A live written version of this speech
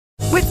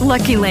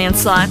Lucky Land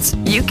Slots,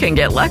 you can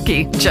get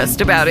lucky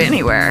just about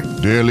anywhere.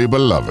 Dearly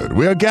beloved,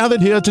 we are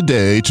gathered here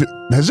today to...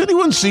 Has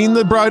anyone seen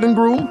the bride and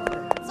groom?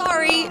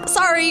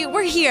 Sorry,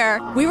 we're here.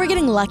 We were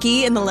getting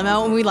lucky in the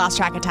limo and we lost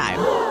track of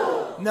time.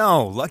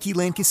 No, Lucky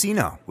Land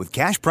Casino, with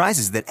cash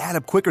prizes that add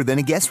up quicker than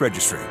a guest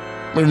registry.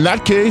 In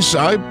that case,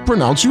 I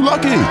pronounce you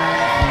lucky.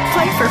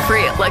 Play for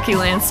free at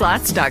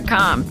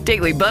LuckyLandSlots.com.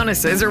 Daily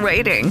bonuses are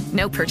waiting.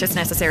 No purchase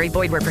necessary.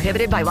 Void where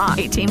prohibited by law.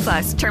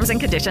 18+. Terms and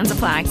conditions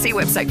apply. See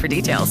website for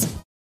details.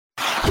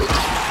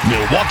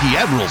 Milwaukee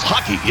Admirals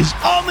hockey is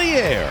on the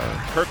air.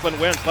 Kirkland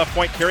wins. Left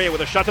point Carrier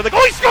with a shot to the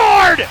goal. He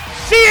scored!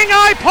 Seeing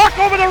eye puck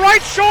over the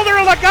right shoulder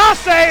of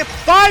Lagasse.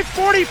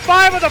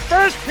 5:45 of the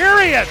first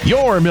period.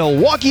 Your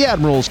Milwaukee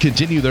Admirals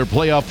continue their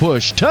playoff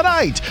push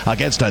tonight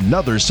against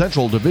another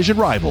Central Division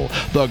rival,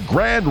 the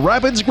Grand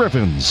Rapids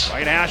Griffins.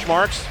 Right hash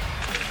marks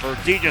for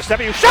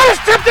DiGiuseppe. Shot is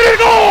tipped in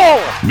goal!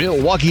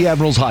 Milwaukee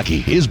Admirals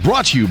hockey is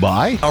brought to you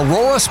by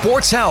Aurora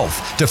Sports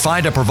Health. To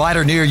find a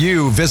provider near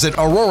you, visit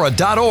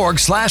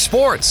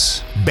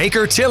aurora.org/sports.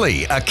 Baker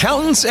Tilly,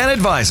 accountants and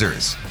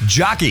advisors.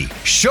 Jockey,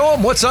 show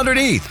them what's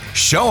underneath.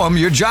 Show them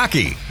your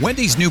jockey.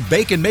 Wendy's new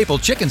Bacon Maple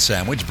Chicken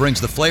Sandwich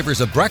brings the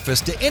flavors of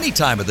breakfast to any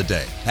time of the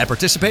day at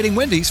participating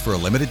Wendy's for a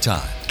limited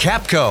time.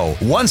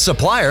 Capco, one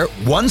supplier,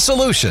 one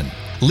solution.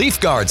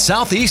 LeafGuard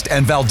Southeast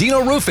and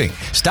Valdino Roofing.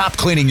 Stop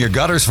cleaning your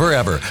gutters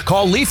forever.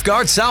 Call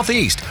LeafGuard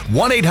Southeast,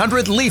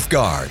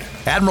 1-800-LeafGuard.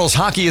 Admirals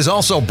Hockey is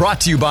also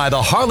brought to you by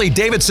the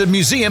Harley-Davidson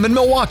Museum in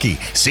Milwaukee.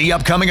 See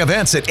upcoming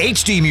events at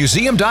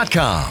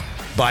hdmuseum.com.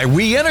 By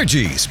We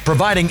Energies,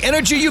 providing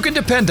energy you can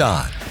depend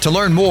on. To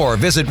learn more,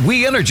 visit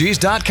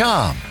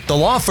WeEnergies.com. The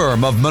law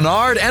firm of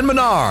Menard and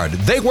Menard.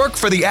 They work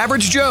for the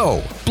average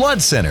Joe.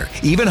 Blood Center.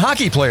 Even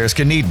hockey players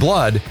can need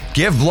blood.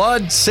 Give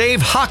blood,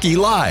 save hockey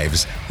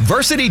lives.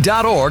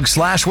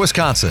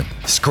 Versity.org/Wisconsin.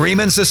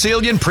 Screamin'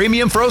 Sicilian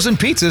Premium Frozen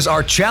Pizzas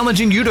are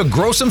challenging you to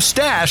grow some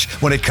stash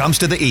when it comes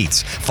to the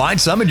eats. Find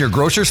some in your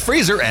grocer's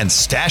freezer and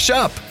stash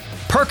up.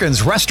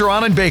 Perkins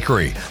Restaurant and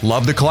Bakery.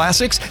 Love the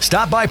classics?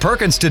 Stop by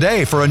Perkins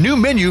today for a new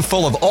menu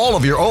full of all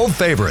of your old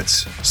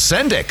favorites.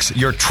 Sendix,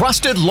 your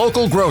trusted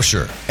local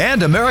grocer.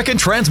 And American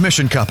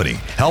Transmission Company,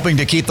 helping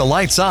to keep the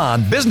lights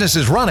on,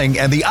 businesses running,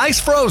 and the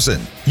ice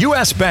frozen.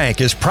 U.S. Bank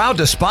is proud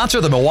to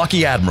sponsor the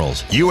Milwaukee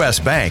Admirals. U.S.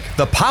 Bank,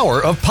 the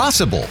power of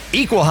possible.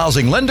 Equal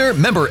housing lender,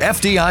 member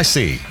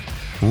FDIC.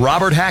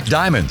 Robert Hack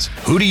Diamonds.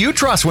 Who do you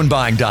trust when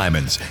buying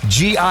diamonds?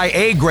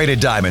 GIA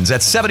graded diamonds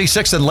at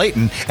 76th and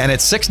Layton and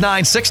at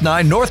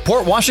 6969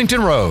 Northport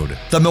Washington Road.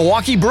 The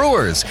Milwaukee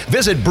Brewers.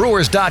 Visit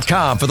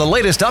brewers.com for the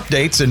latest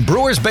updates in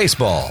Brewers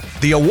baseball.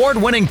 The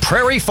award-winning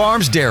Prairie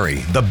Farms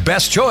Dairy, the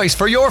best choice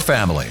for your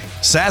family.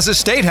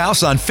 Saz's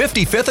Steakhouse on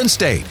 55th and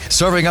State,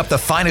 serving up the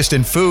finest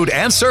in food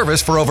and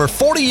service for over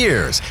 40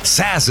 years.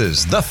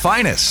 Saz's, the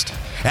finest.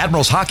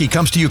 Admirals Hockey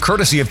comes to you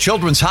courtesy of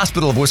Children's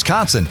Hospital of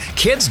Wisconsin.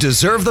 Kids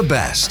deserve the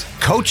best.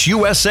 Coach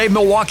USA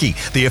Milwaukee,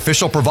 the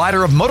official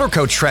provider of motor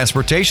coach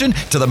transportation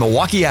to the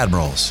Milwaukee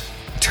Admirals.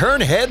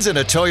 Turn heads in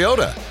a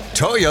Toyota.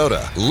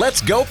 Toyota, let's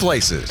go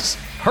places.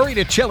 Hurry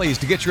to Chili's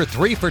to get your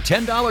 3 for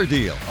 $10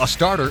 deal. A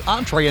starter,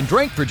 entree, and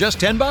drink for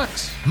just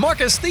 $10.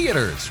 Marcus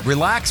Theaters.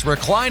 Relax,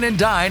 recline, and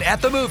dine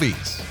at the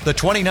movies. The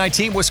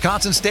 2019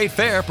 Wisconsin State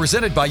Fair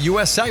presented by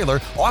U.S. Cellular,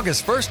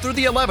 August 1st through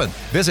the 11th.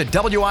 Visit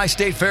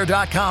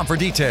wistatefair.com for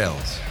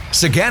details.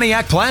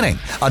 Saganiac Planning,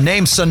 a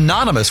name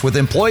synonymous with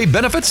employee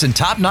benefits and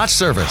top-notch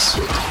service.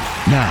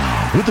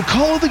 Now, with the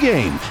call of the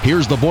game,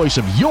 here's the voice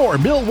of your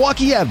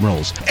Milwaukee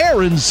Admirals,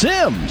 Aaron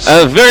Sims.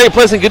 A very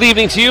pleasant good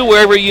evening to you,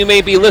 wherever you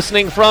may be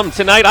listening from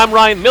tonight. I'm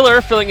Ryan Miller,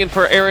 filling in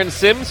for Aaron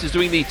Sims, who's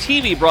doing the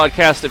TV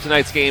broadcast of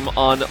tonight's game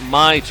on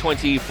My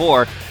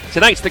 24.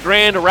 Tonight's the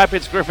Grand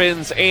Rapids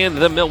Griffins and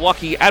the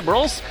Milwaukee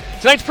Admirals.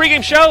 Tonight's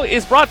pregame show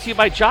is brought to you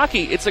by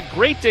Jockey. It's a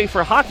great day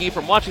for hockey,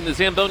 from watching the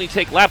Zamboni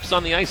take laps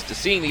on the ice to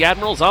seeing the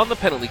Admirals on the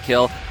penalty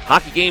kill.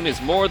 Hockey game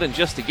is more than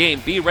just a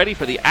game. Be ready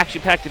for the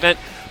action-packed event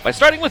by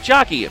starting with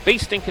Jockey.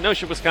 Based in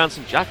Kenosha,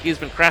 Wisconsin, Jockey has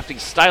been crafting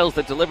styles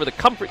that deliver the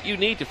comfort you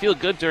need to feel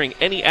good during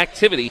any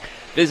activity.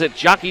 Visit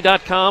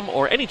Jockey.com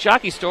or any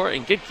Jockey store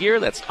and get gear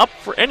that's up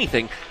for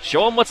anything.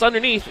 Show them what's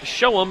underneath.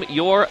 Show them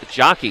your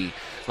Jockey.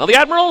 Well, the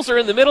Admirals are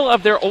in the middle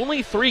of their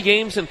only 3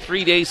 games in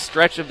 3 days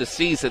stretch of the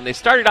season. They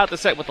started out the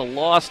set with a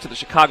loss to the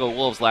Chicago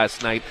Wolves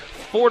last night,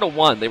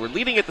 4-1. They were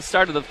leading at the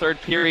start of the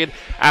third period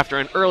after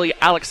an early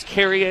Alex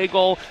Carrier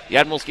goal. The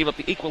Admirals gave up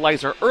the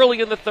equalizer early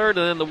in the third,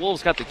 and then the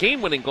Wolves got the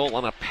game-winning goal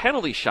on a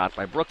penalty shot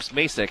by Brooks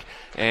Masick,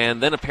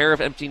 and then a pair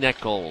of empty net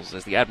goals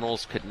as the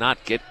Admirals could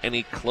not get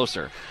any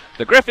closer.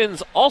 The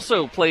Griffins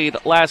also played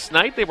last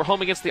night. They were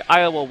home against the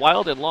Iowa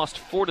Wild and lost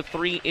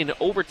 4-3 in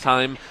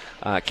overtime.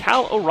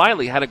 Cal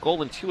O'Reilly had a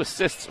goal and 2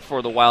 assists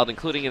for the Wild,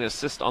 including an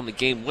assist on the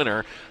game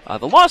winner.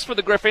 The loss for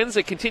the Griffins,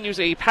 it continues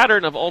a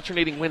pattern of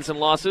alternating wins and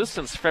losses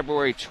since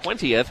February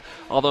 20th,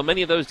 although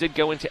many of those did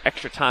go into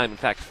extra time. In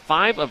fact,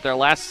 5 of their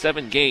last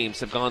 7 games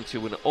have gone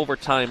to an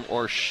overtime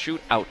or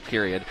shootout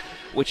period,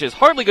 which is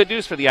hardly good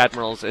news for the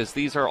Admirals, as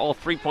these are all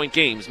 3-point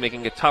games,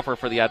 making it tougher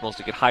for the Admirals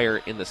to get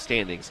higher in the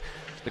standings.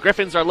 The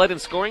Griffins are led in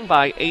scoring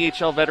by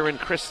AHL veteran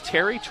Chris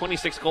Terry,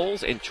 26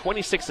 goals and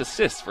 26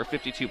 assists for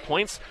 52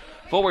 points.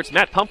 Forwards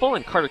Matt Pumple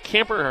and Carter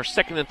Camper are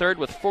second and third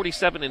with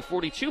 47 and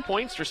 42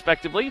 points,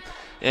 respectively.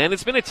 And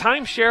it's been a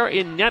timeshare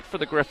in net for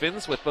the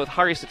Griffins, with both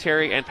Harri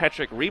Sateri and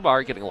Patrick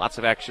Rebar getting lots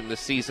of action this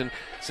season.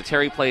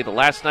 Sateri played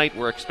last night.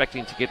 We're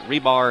expecting to get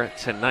Rebar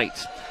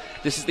tonight.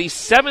 This is the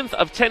 7th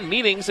of 10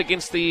 meetings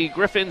against the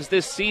Griffins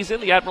this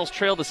season. The Admirals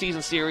trailed the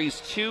season series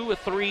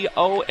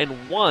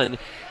 2-3-0-1.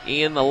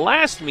 In the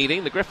last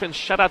meeting, the Griffins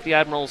shut out the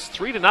Admirals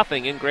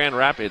 3-0 in Grand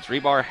Rapids.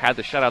 Rebar had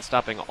the shutout,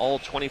 stopping all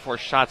 24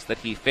 shots that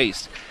he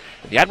faced.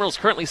 The Admirals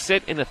currently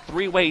sit in a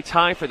 3-way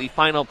tie for the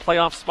final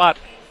playoff spot,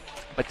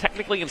 but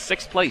technically in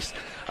 6th place.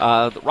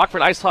 The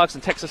Rockford IceHogs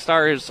and Texas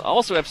Stars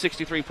also have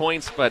 63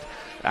 points, but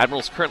the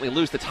Admirals currently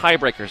lose the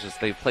tiebreakers as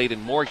they've played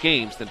in more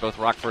games than both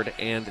Rockford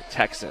and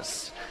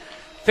Texas.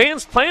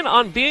 Fans plan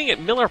on being at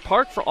Miller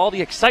Park for all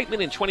the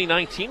excitement in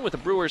 2019 with the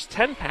Brewers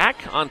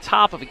 10-pack on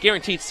top of a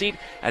guaranteed seat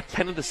at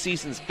 10 of the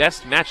season's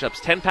best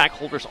matchups. 10-pack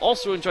holders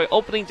also enjoy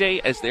opening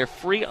day as their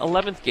free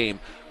 11th game.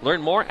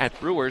 Learn more at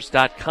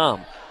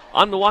brewers.com.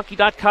 On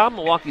Milwaukee.com,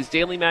 Milwaukee's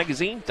daily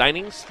magazine,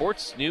 dining,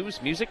 sports,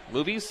 news, music,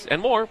 movies, and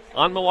more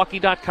on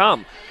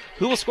Milwaukee.com.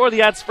 Who will score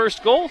the Ads'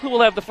 first goal? Who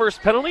will have the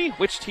first penalty?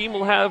 Which team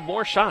will have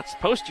more shots?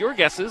 Post your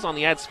guesses on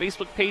the Ads'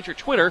 Facebook page or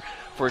Twitter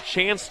for a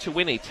chance to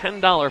win a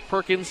 $10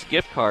 Perkins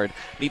gift card.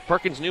 Meet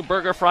Perkins' new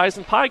burger, fries,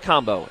 and pie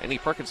combo. Any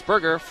Perkins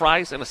burger,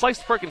 fries, and a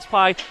sliced Perkins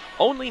pie,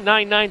 only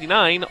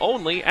 $9.99,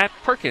 only at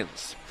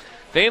Perkins.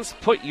 Fans,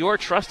 put your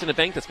trust in a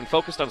bank that's been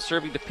focused on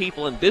serving the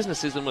people and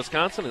businesses in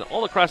Wisconsin and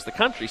all across the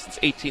country since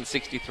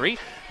 1863.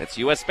 That's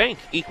U.S. Bank,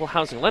 equal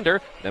housing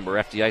lender,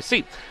 member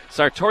FDIC.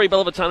 Sartori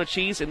Bellavitano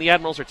Cheese and the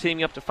Admirals are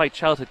teaming up to fight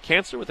childhood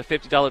cancer with a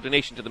 $50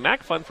 donation to the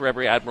MAC Fund for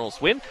every Admirals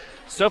win.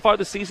 So far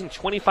this season,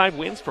 25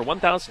 wins for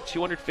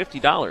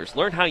 $1,250.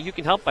 Learn how you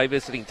can help by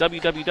visiting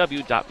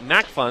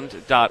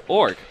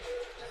www.macfund.org.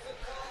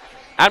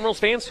 Admirals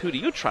fans, who do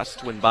you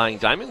trust when buying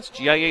diamonds?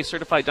 GIA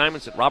certified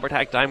diamonds at Robert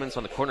Hack Diamonds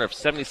on the corner of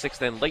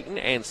 76th and Layton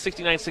and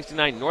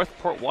 6969 North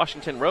Port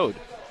Washington Road.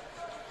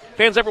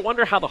 Fans ever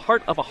wonder how the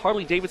heart of a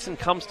Harley-Davidson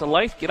comes to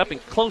life? Get up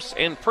and close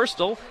and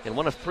personal in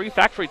one of 3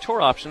 factory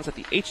tour options at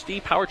the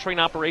HD Powertrain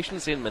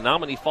Operations in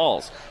Menominee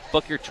Falls.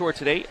 Book your tour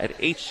today at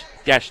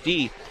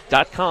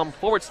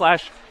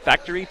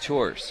h-d.com/factory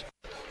tours.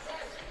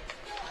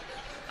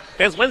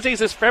 Fans, Wednesdays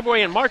this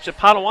February and March at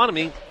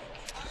Potawatomi.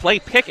 Play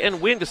Pick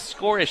and Win to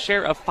score a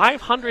share of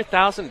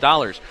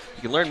 $500,000.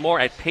 You can learn more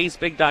at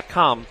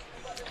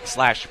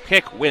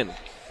paysbig.com/pickwin.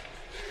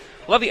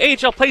 We'll have the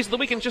AHL Plays of the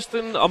Week in just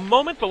in a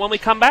moment, but when we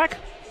come back,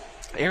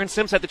 Aaron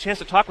Sims had the chance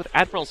to talk with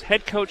Admirals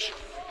head coach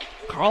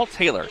Carl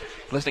Taylor,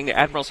 listening to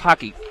Admirals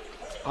Hockey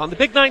on the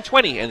Big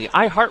 920 and the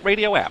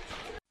iHeartRadio app.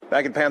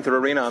 Back at Panther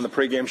Arena on the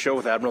pregame show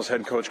with Admirals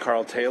head coach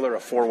Carl Taylor. A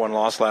 4-1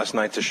 loss last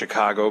night to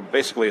Chicago.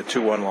 Basically a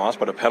 2-1 loss,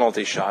 but a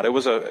penalty shot. It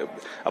was a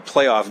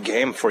playoff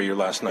game for you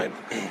last night.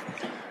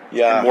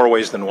 Yeah. In more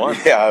ways than one.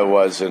 Yeah, it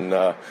was. And,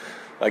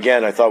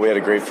 again, I thought we had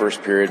a great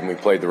first period and we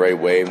played the right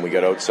way and we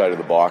got outside of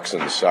the box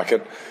in the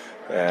second.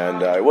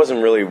 And it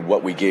wasn't really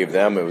what we gave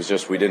them. It was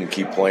just we didn't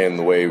keep playing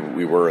the way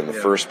we were in the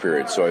first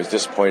period. So I was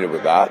disappointed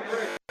with that.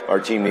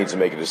 Our team needs to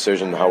make a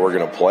decision how we're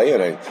going to play,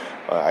 and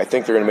I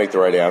think they're going to make the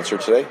right answer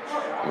today.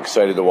 I'm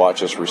excited to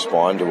watch us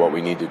respond to what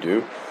we need to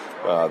do.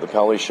 The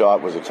penalty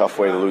shot was a tough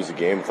way to lose the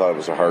game. I thought it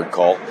was a hard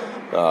call.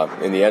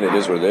 In the end, it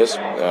is what it is,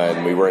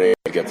 and we weren't able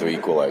to get the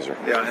equalizer.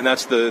 Yeah, and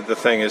that's the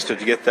thing is to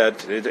get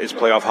that. It's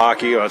playoff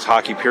hockey, or it's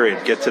hockey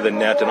period. Get to the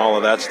net and all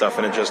of that stuff,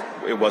 and it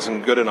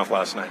wasn't good enough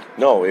last night.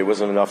 No, it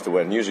wasn't enough to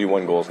win. Usually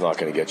one goal is not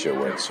going to get you a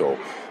win. So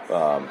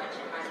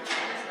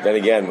then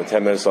again, with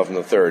 10 minutes left in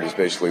the third, it's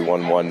basically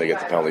 1-1. They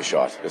get the penalty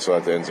shot. So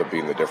that ends up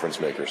being the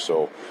difference maker.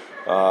 So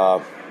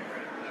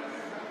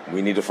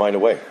we need to find a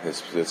way.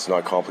 It's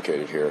not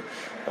complicated here.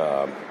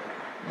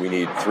 We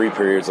need 3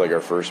 periods like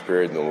our first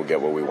period, and then we'll get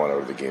what we want out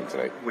of the game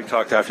tonight. We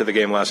talked after the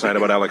game last night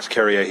about Alex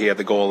Carrier. He had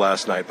the goal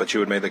last night, but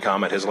you had made the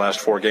comment his last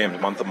 4 games,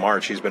 month of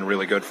March, he's been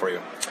really good for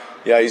you.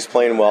 Yeah, he's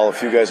playing well. A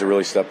few guys have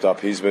really stepped up.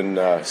 He's been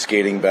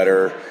skating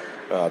better,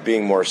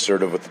 being more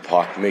assertive with the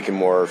puck, making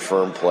more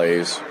firm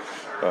plays.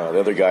 The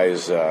other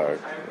guys, I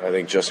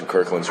think Justin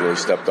Kirkland's really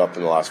stepped up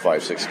in the last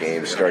 5-6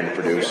 games, starting to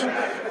produce.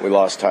 We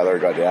lost Tyler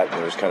Gaudette,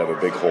 and there's kind of a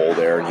big hole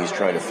there, and he's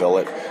trying to fill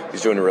it.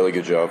 He's doing a really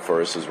good job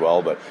for us as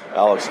well, but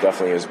Alex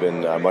definitely has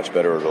been much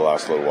better over the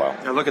last little while.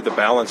 Now look at the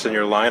balance in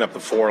your lineup, the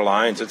 4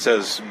 lines. It's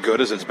as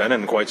good as it's been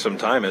in quite some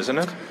time, isn't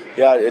it?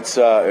 Yeah, it's.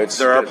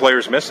 There are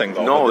players missing,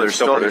 though. No, there's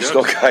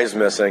still guys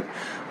missing,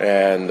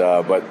 and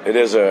but it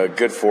is a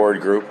good forward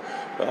group.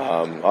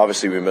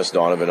 Obviously, we missed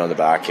Donovan on the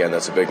back end.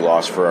 That's a big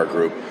loss for our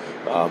group.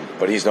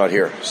 But he's not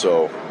here,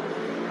 so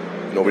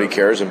nobody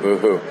cares, and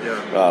boo-hoo.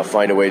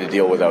 Find a way to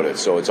deal without it.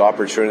 So it's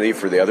opportunity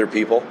for the other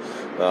people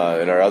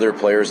and our other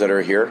players that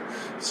are here.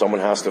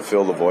 Someone has to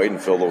fill the void and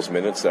fill those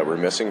minutes that we're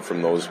missing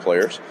from those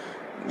players.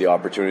 The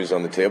opportunity's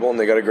on the table, and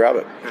they got to grab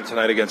it. And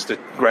tonight against the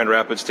Grand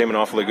Rapids team, an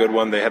awfully good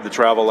one. They had the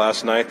travel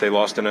last night. They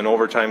lost in an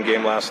overtime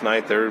game last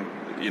night.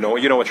 you know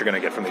what you're going to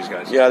get from these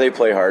guys. Yeah, they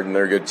play hard and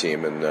they're a good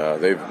team, and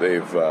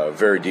they've a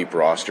very deep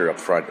roster up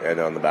front and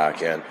on the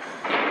back end.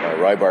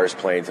 Rybar's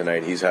playing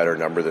tonight. He's had our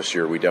number this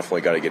year. We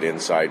definitely got to get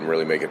inside and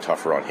really make it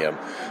tougher on him.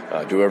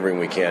 Do everything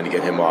we can to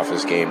get him off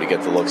his game, to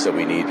get the looks that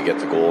we need, to get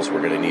the goals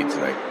we're going to need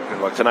tonight.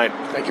 Good luck tonight.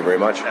 Thank you very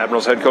much.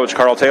 Admirals head coach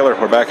Carl Taylor.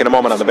 We're back in a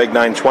moment on the Big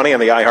 920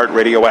 and the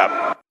iHeartRadio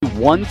app.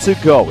 1 to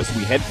go as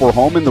we head for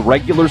home in the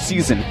regular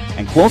season,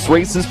 and close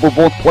races for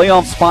both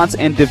playoff spots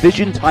and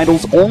division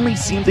titles only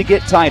seem to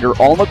get tighter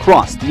all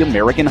across the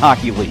American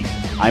Hockey League.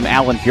 I'm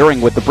Alan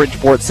Fearing with the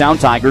Bridgeport Sound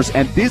Tigers,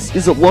 and this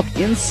is a look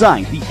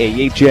inside the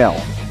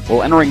AHL.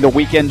 Well, entering the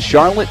weekend,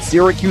 Charlotte,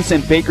 Syracuse,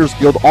 and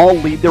Bakersfield all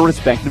lead their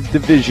respective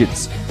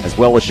divisions, as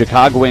well as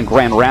Chicago and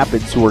Grand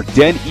Rapids, who are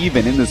dead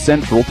even in the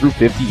Central through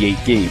 58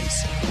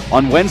 games.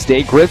 On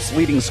Wednesday, Griff's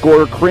leading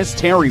scorer Chris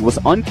Terry was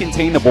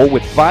uncontainable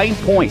with 5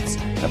 points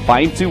in a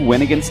 5-2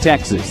 win against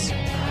Texas.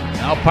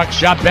 Now puck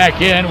shot back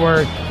in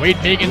where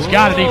Wade Megan's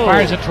got it. He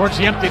fires it towards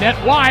the empty net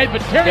wide,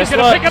 but Terry's going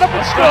to pick it up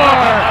and score.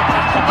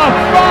 A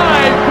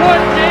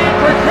 5-point game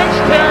for Chris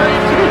Terry.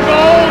 2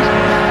 goals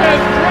and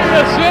 3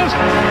 assists.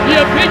 Do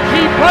you think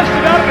he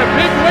busted out in a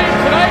big way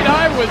tonight?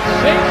 I would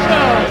say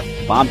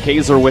so. Bob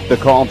Kaiser with the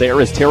call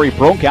there as Terry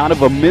broke out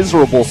of a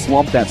miserable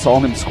slump that saw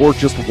him score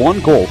just 1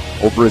 goal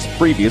over his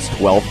previous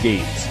 12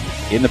 games.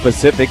 In the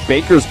Pacific,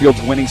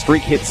 Bakersfield's winning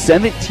streak hit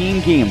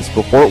 17 games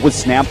before it was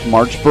snapped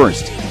March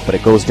 1st, but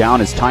it goes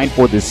down as tied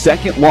for the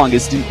second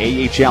longest in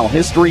AHL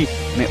history,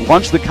 and it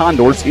launched the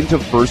Condors into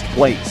first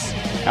place.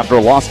 After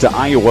a loss to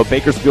Iowa,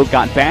 Bakersfield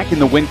got back in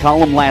the win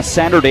column last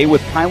Saturday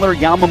with Kyler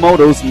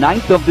Yamamoto's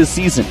 9th of the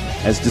season,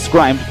 as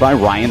described by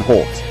Ryan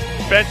Holt.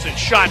 Benson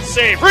shot,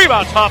 save,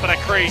 rebound, top of the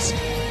crease.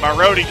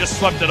 Marody just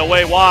swept it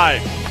away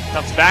wide.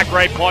 Comes back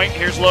right point.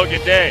 Here's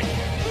Logan Day.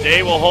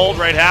 Day will hold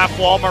right half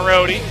wall.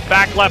 Marody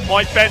back left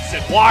point.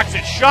 Benson walks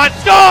it, shot,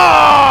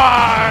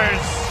 scores!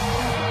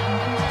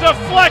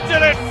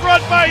 Deflected in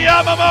front by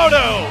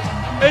Yamamoto.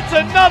 It's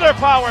another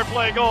power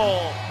play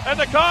goal, and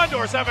the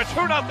Condors have a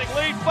 2-0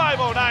 lead.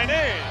 5:09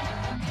 in.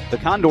 The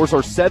Condors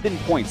are 7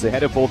 points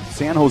ahead of both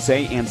San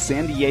Jose and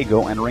San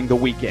Diego entering the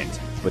weekend.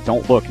 But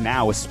don't look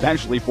now,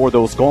 especially for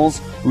those goals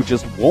who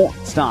just won't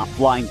stop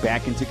flying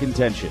back into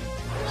contention.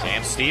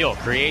 Sam Steele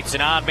creates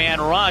an odd-man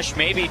rush,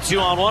 maybe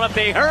 2-on-1 if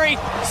they hurry.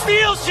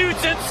 Steele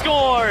shoots and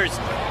scores!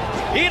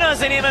 He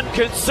doesn't even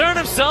concern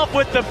himself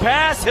with the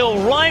pass.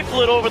 He'll rifle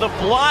it over the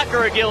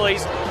blocker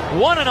Achilles.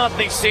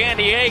 1-0 San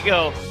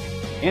Diego.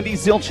 Andy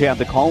Zilch had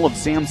the call of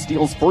Sam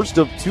Steele's first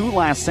of 2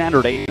 last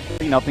Saturday,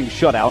 3-0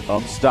 shutout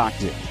of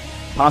Stockton.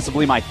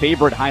 Possibly my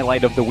favorite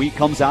highlight of the week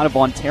comes out of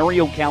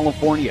Ontario,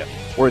 California,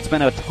 where it's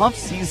been a tough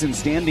season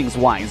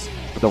standings-wise,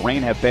 but the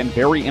Reign have been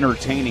very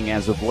entertaining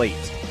as of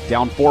late.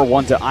 Down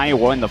 4-1 to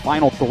Iowa in the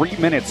final 3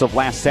 minutes of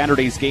last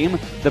Saturday's game,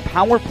 the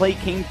power play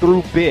came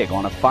through big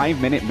on a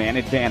 5-minute man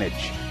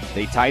advantage.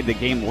 They tied the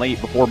game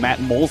late before Matt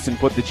Molson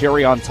put the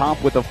cherry on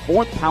top with a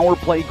 4th power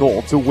play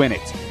goal to win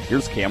it.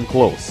 Here's Cam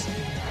Close.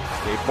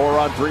 A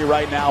 4-on-3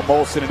 right now.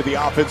 Molson into the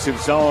offensive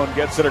zone.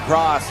 Gets it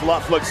across.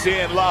 Luff looks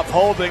in. Luff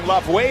holding.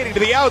 Luff waiting to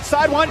the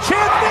outside. One chance.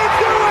 They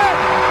do it!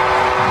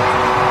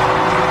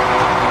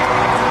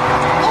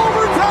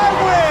 Overtime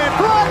win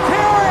for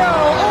Ontario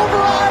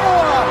over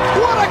Iowa.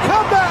 What a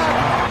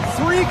comeback!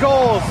 3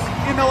 goals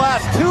in the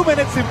last 2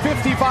 minutes and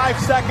 55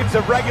 seconds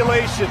of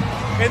regulation.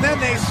 And then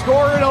they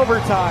score in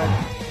overtime.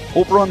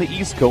 Over on the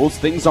East Coast,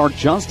 things are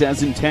just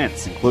as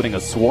intense, including a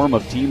swarm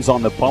of teams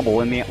on the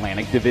bubble in the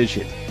Atlantic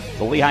Division.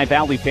 The Lehigh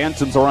Valley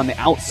Phantoms are on the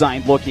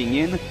outside looking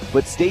in,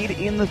 but stayed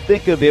in the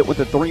thick of it with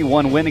a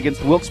 3-1 win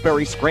against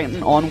Wilkes-Barre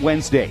Scranton on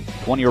Wednesday.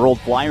 20-year-old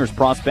Flyers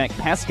prospect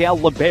Pascal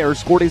Lebert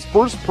scored his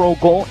first pro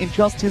goal in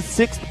just his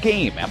 6th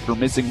game after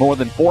missing more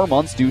than 4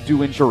 months due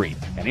to injury,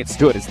 and it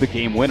stood as the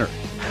game winner.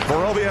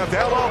 Vorobiev,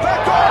 Dello,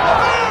 back door,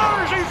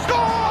 Lebert, he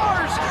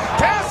scores!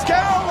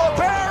 Pascal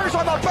Lebert's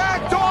on the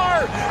back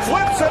door,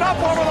 flips it up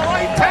over the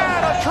right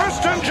pad of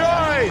Tristan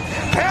Joy.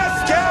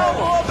 Pascal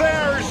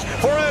Lebert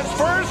for his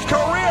first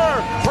career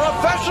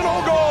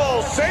professional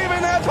goal,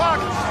 saving that puck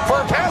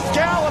for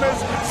Pascal in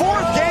his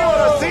 4th game of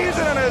the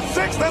season and his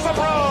 6th as a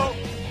pro.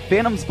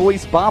 Phantoms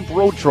voice Bob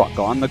Roadtruck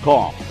on the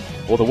call.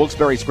 Well, the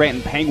Wilkes-Barre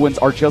Scranton Penguins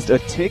are just a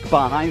tick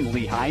behind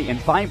Lehigh and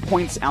 5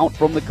 points out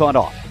from the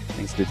cutoff,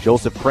 thanks to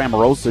Joseph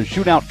Cramarosa's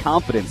shootout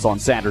confidence on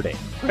Saturday.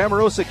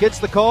 Cramarosa gets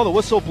the call, the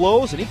whistle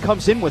blows, and he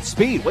comes in with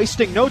speed,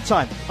 wasting no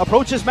time.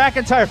 Approaches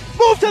McIntyre,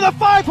 move to the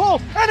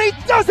 5-hole, and he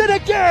does it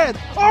again!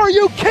 Are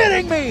you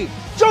kidding me?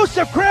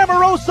 Joseph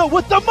Cramarosa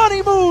with the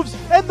money moves,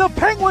 and the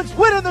Penguins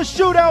win in the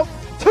shootout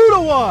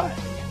 2-1.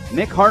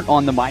 Nick Hart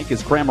on the mic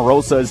as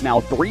Cramarosa is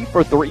now 3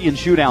 for 3 in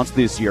shootouts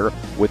this year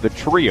with a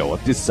trio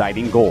of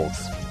deciding goals.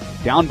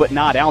 Down but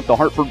not out, the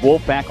Hartford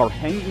Wolfpack are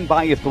hanging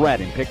by a thread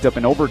and picked up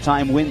an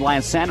overtime win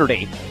last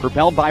Saturday,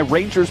 propelled by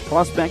Rangers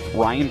prospect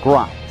Ryan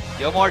Gropp.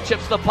 Gilmore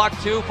chips the puck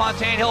to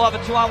Fontaine. He'll have a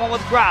 2-on-1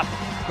 with Gropp.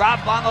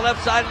 Gropp on the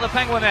left side of the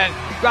Penguin end.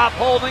 Gropp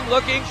holding,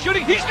 looking,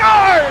 shooting. He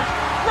scores!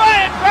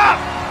 Ryan Gropp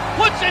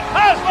puts it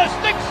past the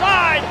stick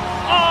side.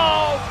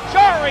 Oh,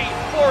 Jarry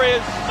for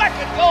his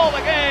 2nd goal of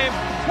the game.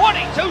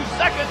 22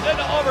 seconds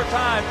into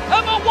overtime,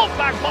 and the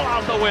Wolfpack pull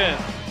out the win.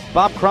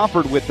 Bob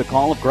Crawford with the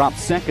call of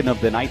Gropp's second of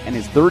the night and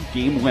his third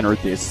game winner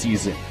this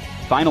season.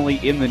 Finally,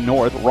 in the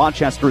North,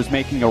 Rochester is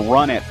making a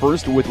run at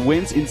first with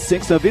wins in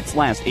 6 of its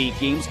last 8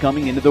 games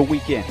coming into the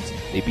weekend.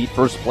 They beat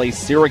first place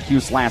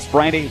Syracuse last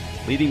Friday,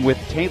 leading with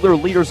Taylor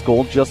Leader's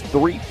goal just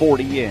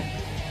 3:40 in.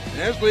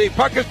 As the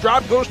puck is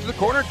dropped, goes to the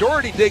corner,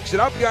 Doherty takes it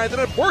up, behind the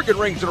net, Morgan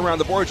rings it around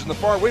the boards in the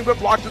far wing, but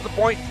blocked at the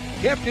point.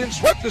 Kept in,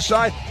 swept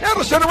aside, now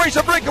the center race,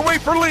 a breakaway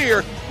for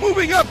Lear.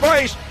 Moving up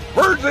ice,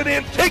 birds it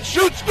in, takes,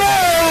 shoots,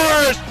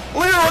 scores!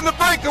 Lear on the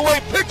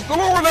breakaway, picks the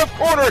lower left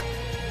corner.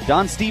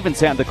 Don Stevens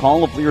had the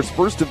call of Lear's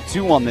first of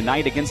 2 on the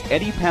night against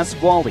Eddie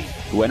Pasquale,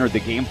 who entered the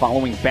game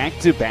following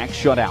back-to-back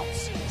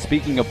shutouts.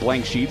 Speaking of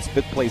blank sheets,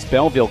 5th place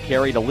Belleville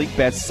carried a league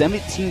best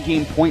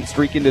 17-game point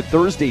streak into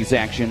Thursday's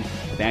action.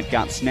 That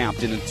got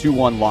snapped in a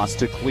 2-1 loss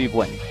to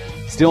Cleveland.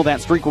 Still,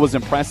 that streak was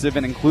impressive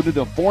and included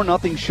a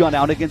 4-0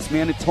 shutout against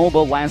Manitoba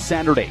last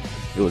Saturday.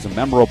 It was a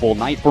memorable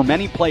night for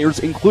many players,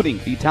 including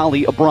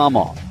Vitaly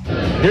Abramov.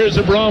 Here's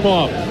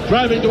Abramov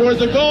driving toward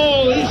the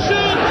goal. He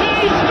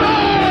shoots! He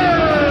scores!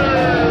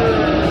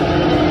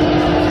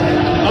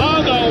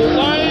 On the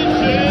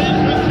line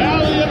change,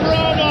 Vitaly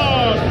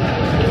Abramov.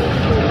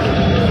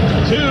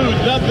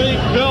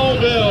 2-0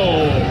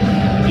 Belleville.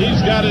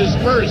 He's got his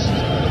first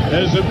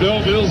as a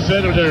Belleville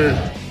Senator.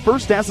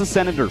 First as a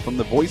Senator from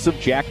the voice of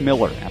Jack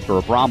Miller after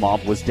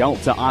Abramov was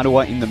dealt to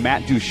Ottawa in the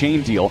Matt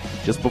Duchene deal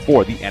just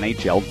before the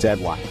NHL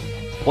deadline.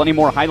 Plenty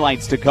more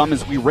highlights to come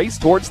as we race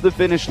towards the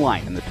finish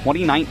line in the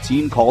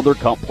 2019 Calder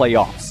Cup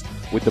playoffs.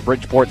 With the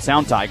Bridgeport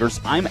Sound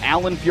Tigers, I'm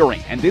Alan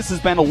Furing, and this has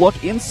been a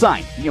look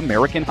inside the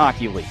American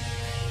Hockey League.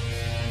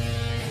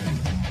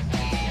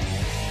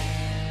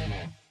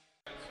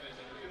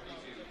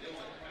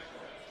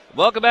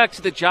 Welcome back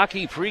to the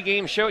Jockey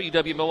pregame show at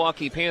UW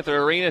Milwaukee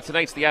Panther Arena.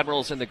 Tonight's the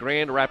Admirals and the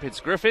Grand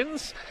Rapids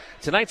Griffins.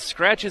 Tonight's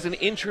Scratches and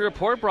Injury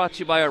Report brought to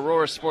you by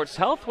Aurora Sports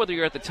Health. Whether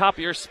you're at the top of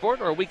your sport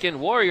or a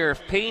weekend warrior,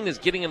 if pain is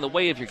getting in the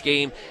way of your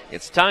game,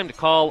 it's time to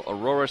call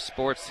Aurora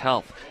Sports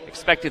Health.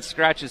 Expected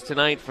scratches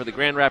tonight for the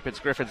Grand Rapids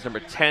Griffins: number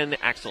 10,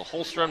 Axel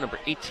Holstrom; number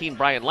 18,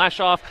 Brian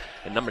Lashoff;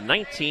 and number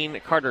 19,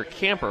 Carter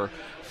Camper.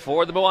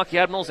 For the Milwaukee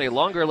Admirals, a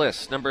longer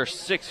list: number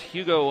 6,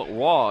 Hugo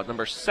Waugh;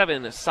 number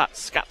 7,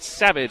 Scott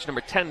Savage; number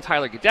 10,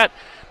 Tyler Gaudette;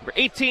 number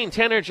 18,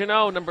 Tanner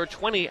Janot; number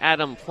 20,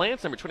 Adam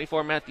Plant; number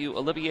 24, Matthew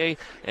Olivier;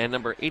 and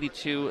number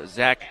 82,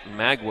 Zach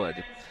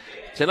Magwood.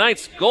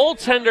 Tonight's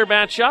goaltender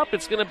matchup,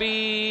 looks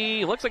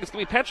like it's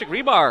going to be Patrick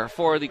Rebar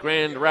for the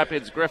Grand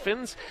Rapids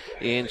Griffins.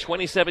 In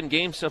 27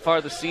 games so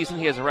far this season,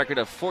 he has a record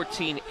of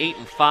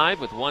 14-8-5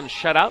 with 1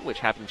 shutout, which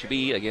happened to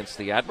be against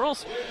the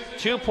Admirals.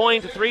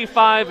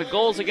 2.35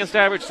 goals against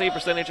average, save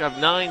percentage of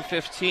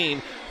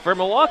 .915. For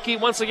Milwaukee,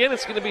 once again,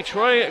 it's going to be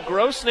Troy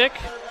Grosnick.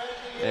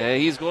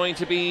 He's going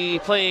to be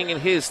playing in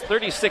his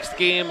 36th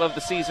game of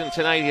the season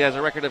tonight. He has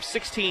a record of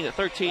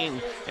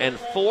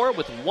 16-13-4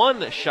 with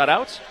 1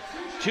 shutout.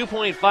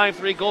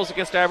 2.53 goals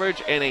against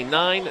average, and a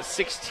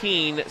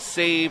 .916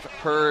 save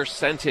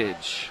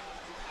percentage.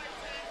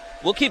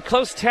 We'll keep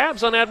close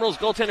tabs on Admirals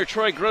goaltender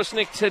Troy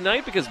Grosnick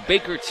tonight because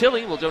Baker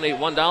Tilly will donate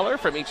 $1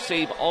 from each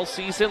save all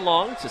season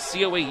long to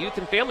COA Youth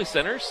and Family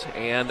Centers,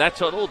 and that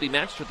total will be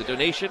matched with a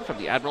donation from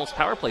the Admirals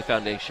Power Play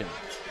Foundation.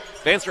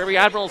 Fans for every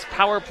Admirals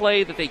Power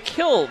Play that they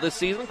kill this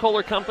season,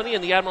 Kohler Company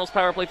and the Admirals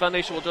Power Play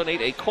Foundation will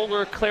donate a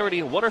Kohler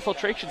Clarity water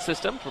filtration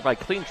system to provide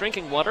clean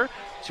drinking water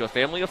to a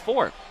family of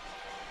 4.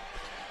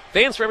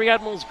 Fans for every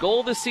Admirals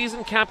goal this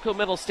season, Capco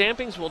Metal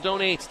Stampings will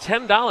donate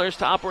 $10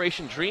 to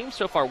Operation Dream.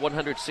 So far,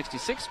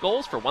 166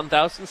 goals for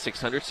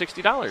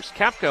 $1,660.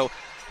 Capco,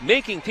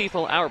 making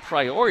people our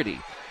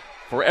priority.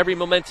 For every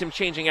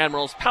momentum-changing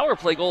Admirals Power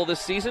Play goal this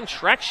season,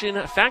 Traction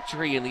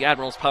Factory and the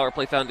Admirals Power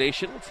Play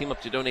Foundation will team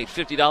up to donate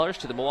 $50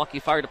 to the Milwaukee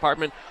Fire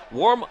Department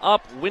Warm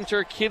Up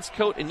Winter Kids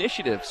Coat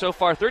Initiative. So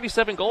far,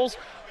 37 goals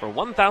for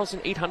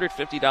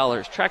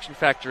 $1,850. Traction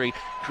Factory,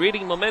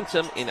 creating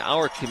momentum in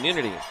our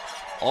community.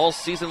 All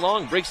season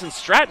long, Briggs &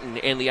 Stratton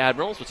and the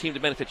Admirals will team to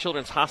benefit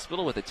Children's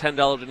Hospital with a $10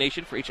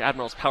 donation for each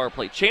Admirals Power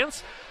Play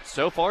chance.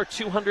 So far,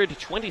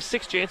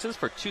 226 chances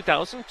for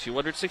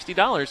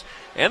 $2,260.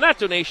 And that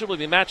donation will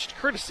be matched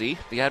courtesy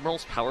the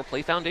Admirals Power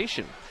Play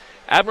Foundation.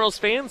 Admirals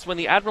fans, when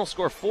the Admirals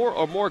score 4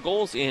 or more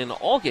goals in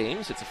all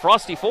games, it's a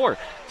Frosty 4.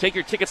 Take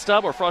your ticket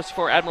stub or Frosty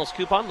 4 Admirals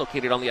coupon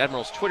located on the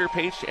Admirals Twitter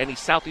page to any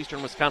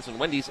southeastern Wisconsin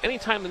Wendy's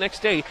anytime the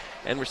next day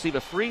and receive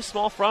a free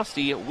small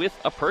Frosty with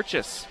a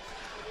purchase.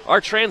 Our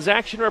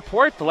transaction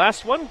report, the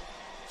last one,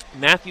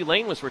 Matthew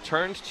Lane was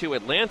returned to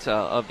Atlanta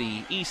of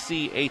the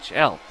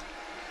ECHL.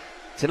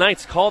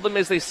 Tonight's Call Them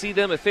As They See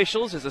Them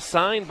officials is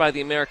assigned by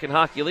the American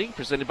Hockey League,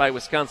 presented by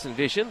Wisconsin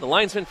Vision. The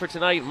linesmen for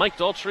tonight, Mike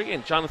Daltrey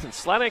and Jonathan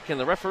Sladek, and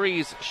the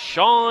referees,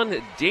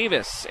 Sean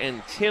Davis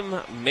and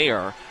Tim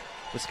Mayer.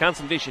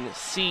 Wisconsin Vision,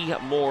 see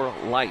more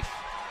life.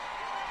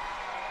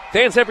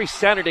 Fans every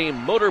Saturday,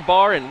 Motor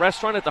Bar and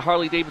Restaurant at the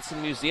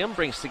Harley-Davidson Museum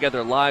brings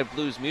together live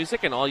blues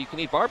music and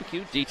all-you-can-eat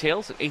barbecue.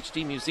 Details at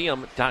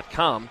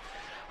hdmuseum.com.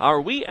 Our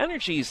We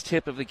Energies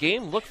tip of the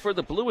game: look for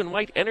the blue and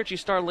white Energy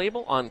Star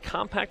label on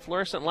compact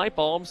fluorescent light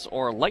bulbs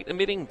or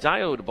light-emitting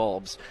diode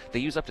bulbs. They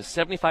use up to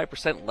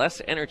 75%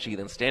 less energy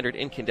than standard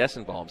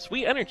incandescent bulbs.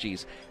 We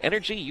Energies,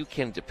 energy you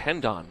can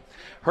depend on.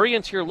 Hurry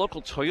into your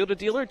local Toyota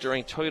dealer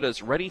during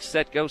Toyota's Ready,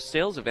 Set, Go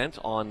sales event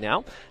on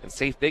now, and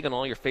save big on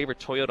all your favorite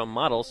Toyota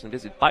models, and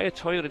visit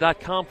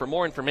buyatoyota.com for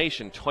more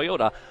information.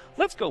 Toyota,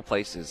 let's go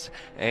places.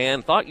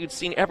 And thought you'd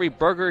seen every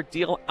burger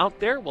deal out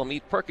there? Well,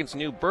 meet Perkins'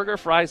 new burger,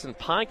 fries, and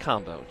pie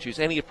combo. Choose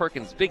any of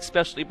Perkins' big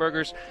specialty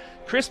burgers,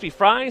 crispy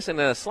fries, and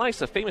a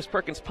slice of famous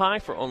Perkins pie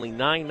for only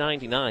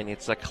 $9.99.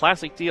 It's a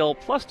classic deal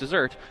plus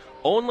dessert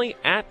only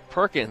at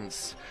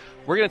Perkins.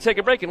 We're going to take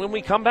a break, and when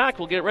we come back,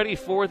 we'll get ready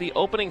for the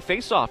opening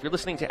face-off. You're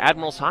listening to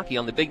Admirals Hockey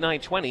on the Big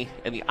 920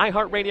 and the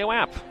iHeartRadio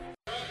app.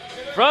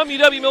 From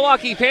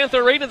UW-Milwaukee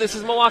Panther Arena, this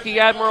is Milwaukee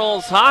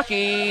Admirals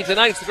Hockey.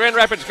 Tonight's the Grand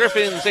Rapids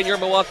Griffins and your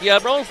Milwaukee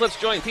Admirals.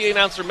 Let's join PA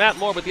announcer Matt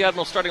Moore with the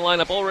Admirals starting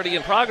lineup already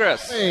in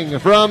progress.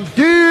 From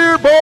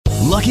Dearborn.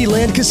 Lucky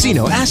Land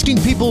Casino,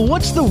 asking people,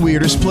 what's the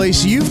weirdest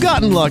place you've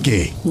gotten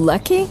lucky?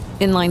 Lucky?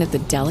 In line at the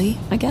deli,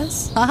 I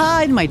guess?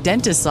 Aha, in my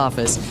dentist's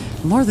office.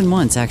 More than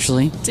once,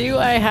 actually. Do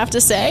I have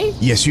to say?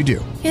 Yes, you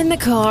do. In the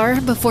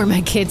car before my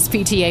kids'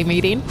 PTA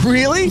meeting.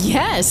 Really?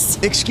 Yes.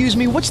 Excuse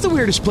me, what's the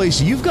weirdest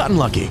place you've gotten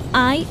lucky?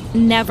 I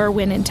never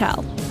win and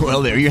tell.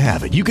 Well, there you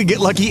have it. You can get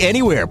lucky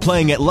anywhere,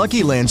 playing at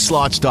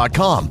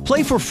LuckyLandSlots.com.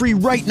 Play for free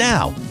right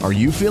now. Are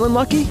you feeling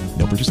lucky?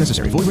 No purchase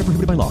necessary. Void where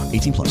prohibited by law.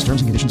 18+.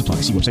 Terms and conditions apply.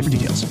 See website for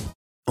details.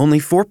 Only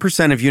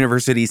 4% of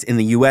universities in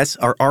the U.S.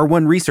 are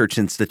R1 research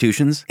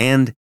institutions,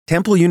 and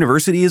Temple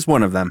University is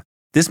one of them.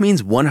 This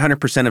means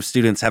 100% of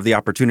students have the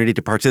opportunity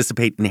to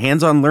participate in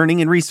hands-on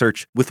learning and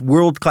research with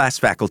world-class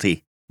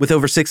faculty. With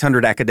over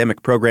 600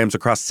 academic programs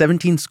across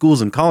 17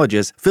 schools and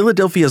colleges,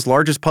 Philadelphia's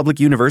largest public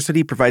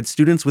university provides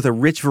students with a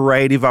rich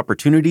variety of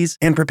opportunities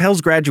and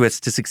propels graduates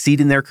to succeed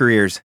in their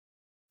careers.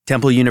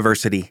 Temple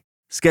University.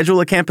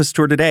 Schedule a campus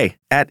tour today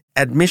at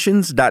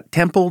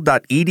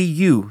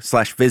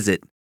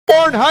admissions.temple.edu/visit.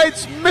 Bourne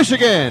Heights,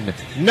 Michigan,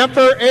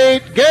 number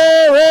 8,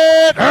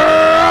 Garrett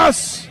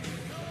Ross.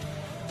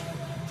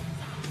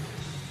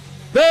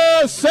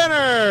 The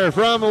center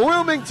from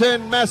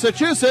Wilmington,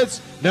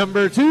 Massachusetts,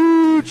 number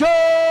 2,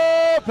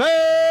 Joe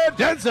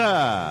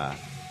Pendenza.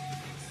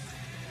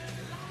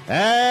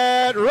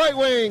 At right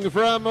wing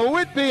from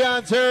Whitby,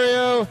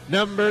 Ontario,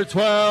 number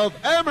 12,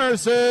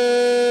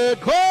 Emerson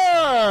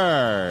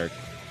Clark.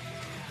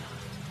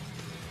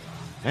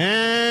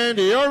 And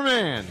your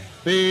man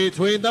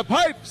between the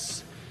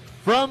pipes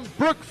from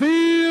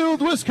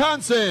Brookfield,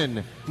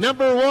 Wisconsin,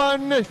 number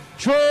 1,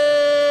 Troy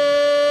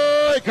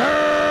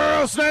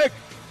Girlsnick.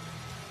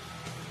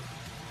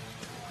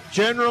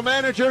 General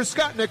Manager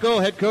Scott Nickel,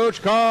 Head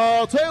Coach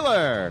Carl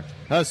Taylor.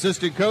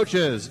 Assistant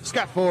coaches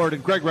Scott Ford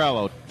and Greg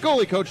Rallo.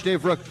 Goalie coach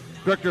Dave Rook.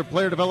 Director of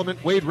Player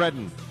Development Wade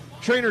Redden.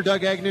 Trainer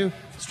Doug Agnew.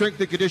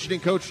 Strength and conditioning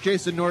coach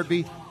Jason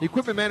Nordby.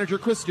 Equipment manager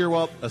Chris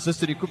Steerwalt.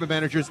 Assistant equipment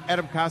managers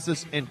Adam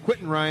Casas and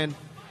Quentin Ryan.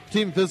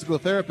 Team physical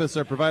therapists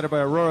are provided by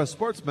Aurora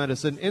Sports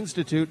Medicine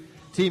Institute.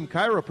 Team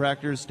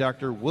chiropractors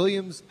Dr.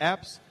 Williams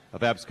Apps of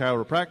Apps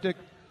Chiropractic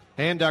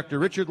and Dr.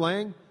 Richard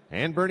Lang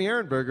and Bernie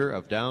Ehrenberger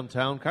of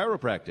Downtown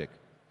Chiropractic.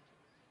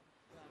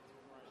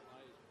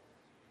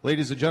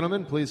 Ladies and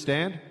gentlemen, please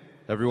stand.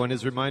 Everyone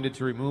is reminded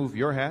to remove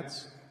your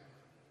hats.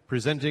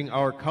 Presenting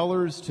our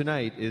colors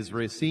tonight is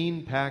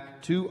Racine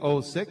Pack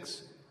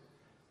 206.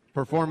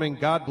 Performing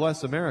God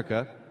Bless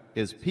America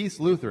is Peace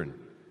Lutheran.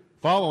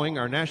 Following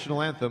our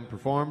national anthem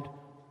performed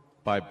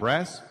by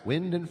Brass,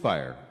 Wind, and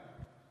Fire.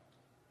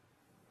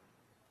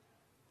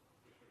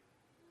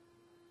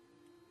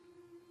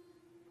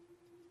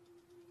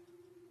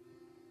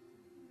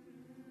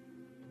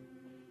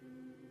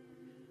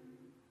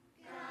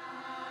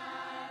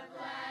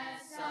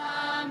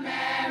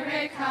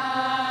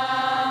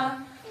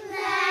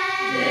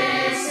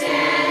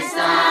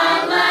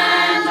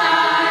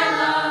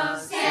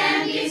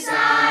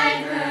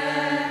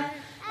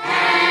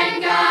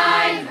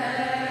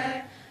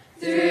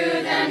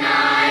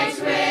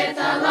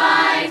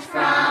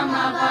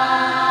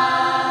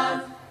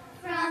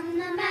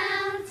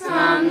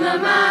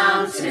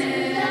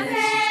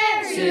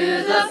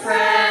 To the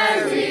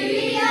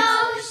prairie, to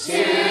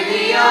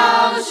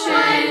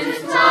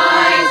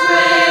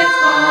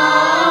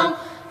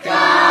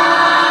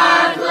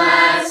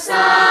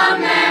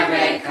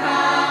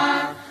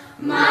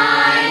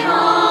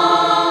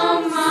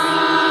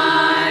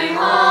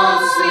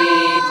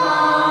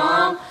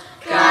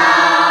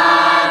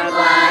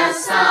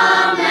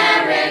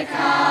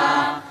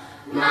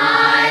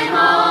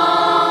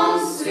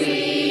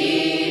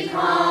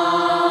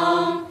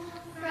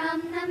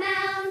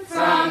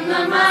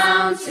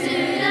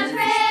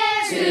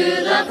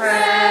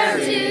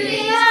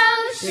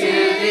the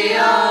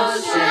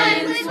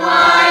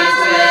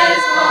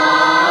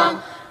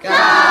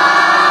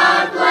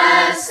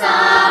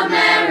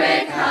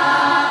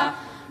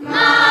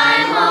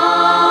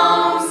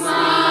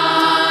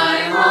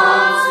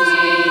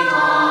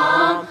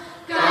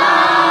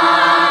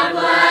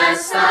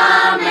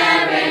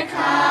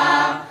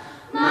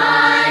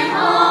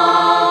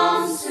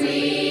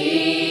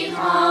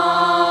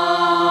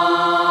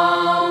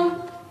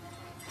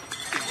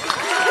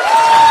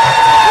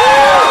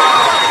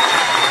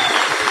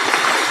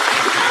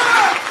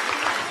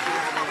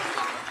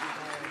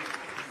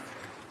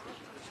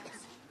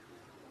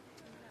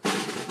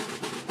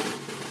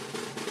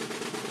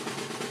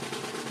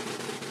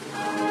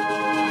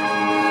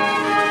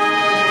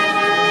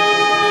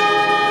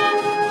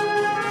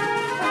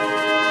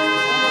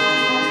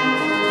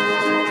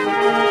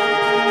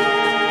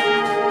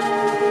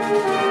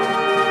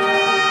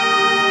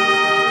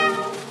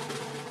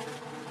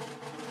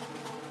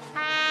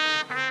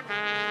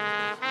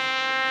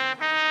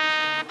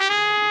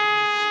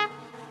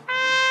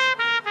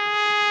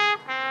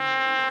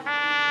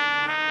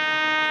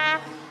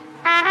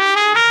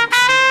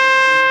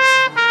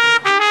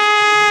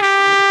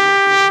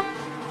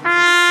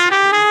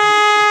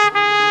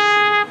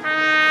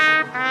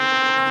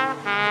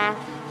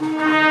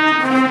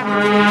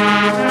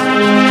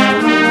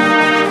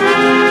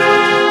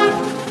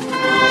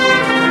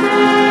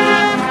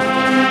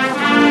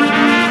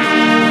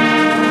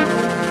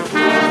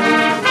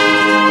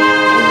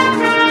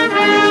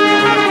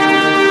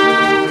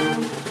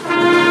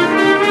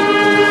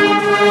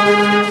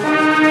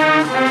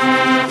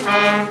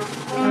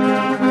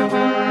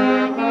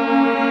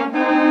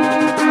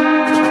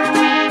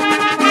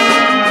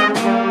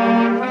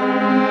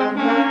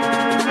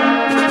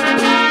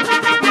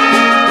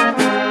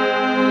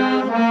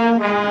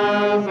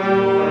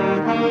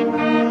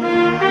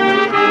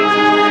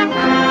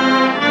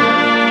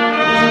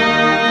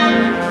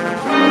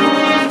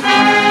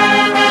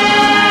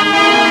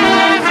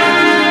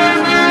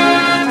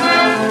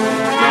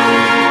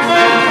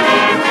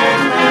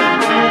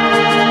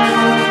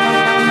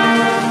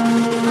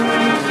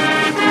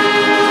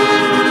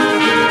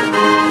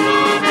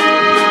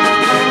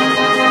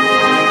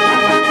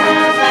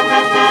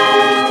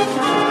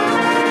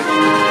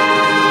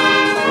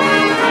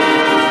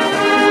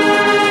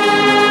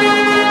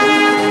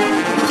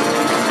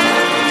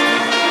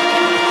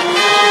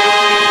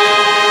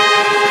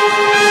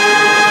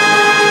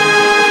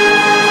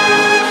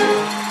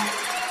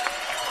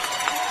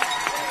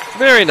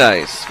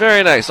Very nice,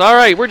 very nice. All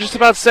right, we're just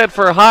about set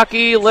for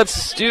hockey.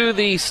 Let's do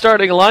the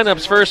starting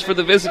lineups first for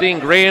the visiting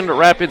Grand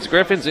Rapids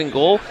Griffins. In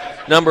goal,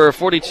 number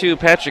 42,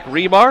 Patrick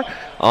Rebar.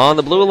 On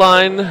the blue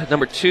line,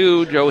 number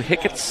 2, Joe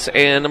Hicketts,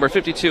 and number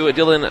 52,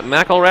 Dylan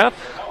McElrath.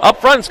 Up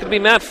front, it's going to be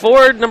Matt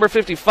Ford, number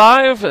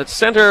 55. At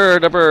center,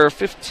 number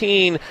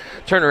 15,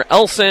 Turner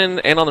Elson.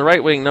 And on the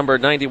right wing, number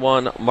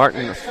 91,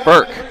 Martin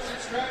Burke.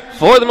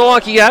 For the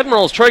Milwaukee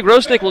Admirals, Troy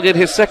Grosnick will get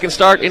his second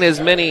start in as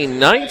many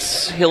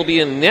nights. He'll be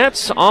in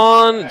net.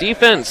 On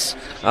defense,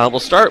 we'll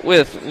start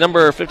with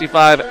number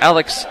 55,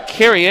 Alex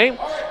Carrier,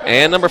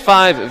 and number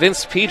 5,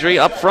 Vince Pedri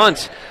up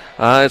front.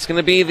 It's going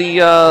to be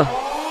the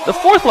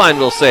fourth line,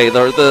 we'll say,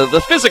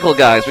 the physical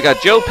guys. We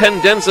got Joe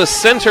Pendenza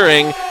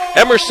centering,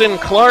 Emerson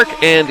Clark,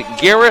 and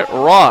Garrett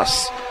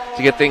Ross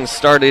to get things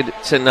started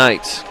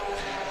tonight.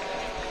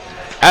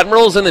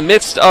 Admirals in the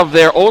midst of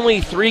their only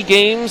 3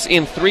 games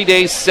in 3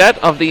 days set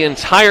of the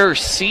entire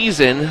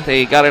season.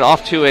 They got it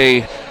off to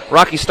a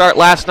rocky start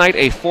last night,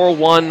 a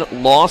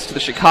 4-1 loss to the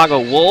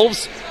Chicago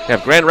Wolves. They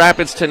have Grand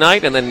Rapids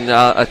tonight and then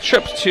a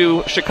trip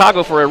to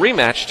Chicago for a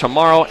rematch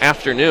tomorrow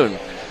afternoon.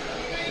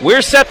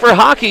 We're set for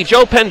hockey.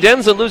 Joe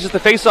Pendenza loses the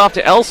faceoff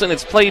to Elson.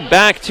 It's played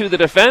back to the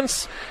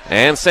defense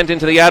and sent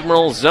into the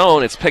Admirals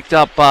zone. It's picked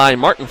up by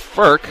Martin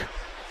Firk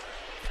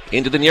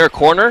into the near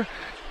corner.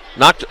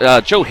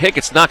 Joe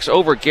Hicketts knocks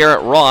over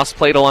Garrett Ross,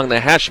 played along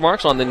the hash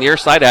marks on the near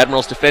side.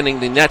 Admirals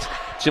defending the net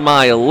to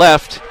my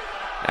left.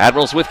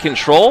 Admirals with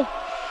control.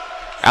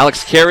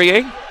 Alex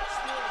Carrier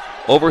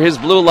over his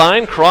blue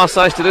line, cross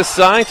ice to this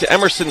side to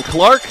Emerson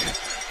Clark.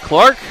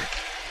 Clark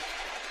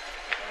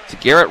to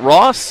Garrett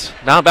Ross.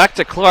 Now back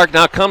to Clark.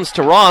 Now comes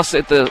to Ross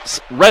at the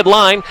red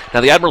line.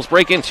 Now the Admirals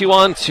break in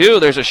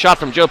 2-on-2. There's a shot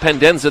from Joe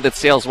Pendenza that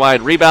sails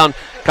wide. Rebound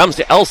comes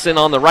to Elson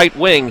on the right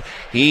wing.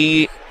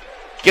 He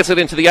gets it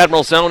into the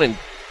Admiral zone and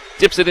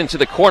dips it into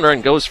the corner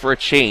and goes for a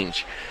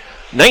change.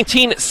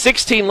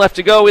 19:16 left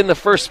to go in the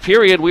first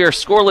period. We are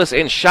scoreless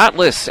and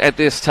shotless at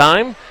this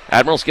time.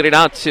 Admirals get it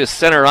out to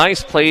center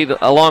ice, played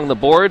along the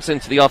boards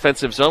into the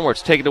offensive zone where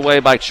it's taken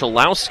away by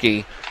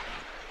Cholowski.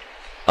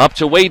 Up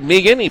to Wade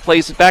Megan. He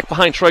plays it back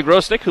behind Troy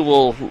Grosnick, who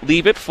will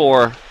leave it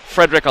for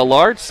Frederick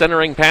Allard.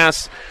 Centering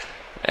pass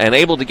and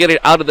able to get it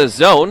out of the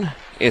zone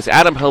is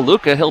Adam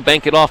Haluka. He'll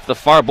bank it off the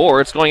far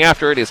boards. Going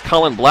after it is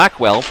Colin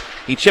Blackwell.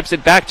 He chips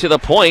it back to the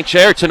point.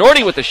 Jared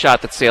Tenorti with the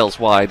shot that sails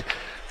wide.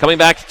 Coming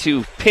back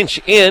to pinch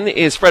in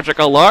is Frederick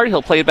Allard.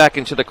 He'll play it back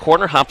into the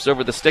corner, hops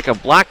over the stick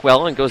of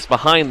Blackwell, and goes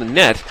behind the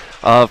net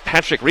of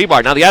Patrick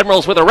Rebar. Now the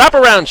Admirals with a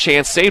wraparound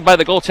chance, saved by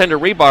the goaltender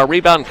Rebar.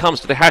 Rebound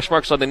comes to the hash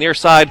marks on the near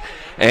side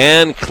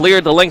and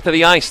cleared the length of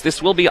the ice.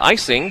 This will be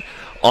icing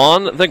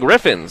on the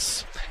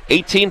Griffins.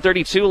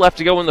 18:32 left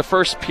to go in the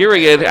first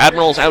period.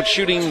 Admirals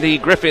outshooting the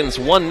Griffins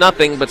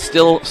 1-0, but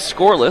still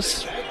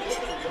scoreless.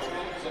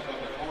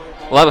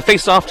 We'll have a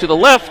face-off to the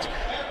left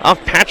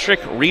of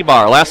Patrick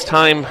Rebar. Last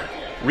time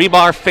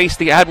Rebar faced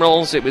the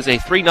Admirals, it was a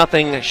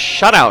 3-0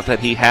 shutout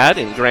that he had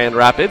in Grand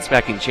Rapids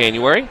back in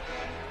January.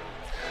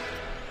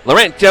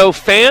 Laurent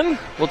Dauphin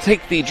will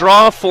take the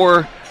draw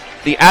for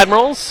the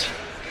Admirals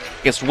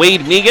against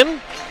Wade Megan.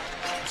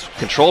 It's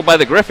controlled by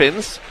the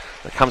Griffins.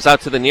 It comes out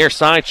to the near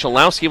side.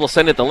 Cholowski will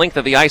send it the length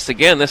of the ice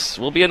again. This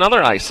will be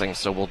another icing,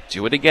 so we'll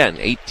do it again.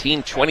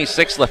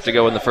 18:26 left to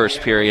go in the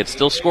first period.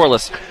 Still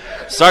scoreless.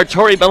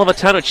 Sartori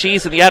Bellavitano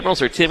Cheese and the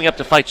Admirals are teaming up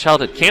to fight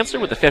childhood cancer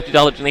with a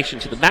 $50 donation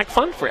to the MAC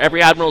Fund for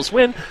every Admirals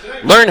win.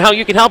 Learn how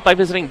you can help by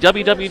visiting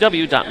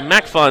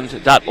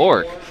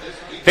www.macfund.org.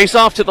 Face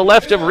off to the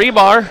left of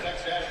Rebar.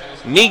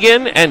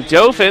 Megan and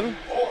Dauphin.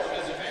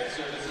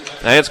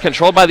 And it's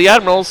controlled by the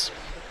Admirals.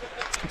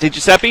 De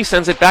Giuseppe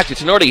sends it back to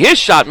Tenorti. His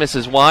shot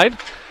misses wide.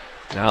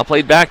 Now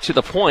played back to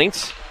the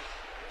point.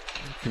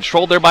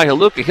 Controlled there by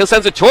Haluka. He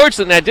sends it towards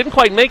the net. Didn't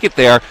quite make it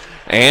there.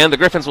 And the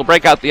Griffins will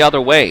break out the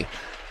other way.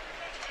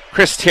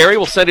 Chris Terry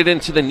will send it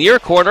into the near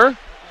corner.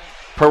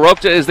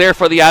 Perocta is there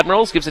for the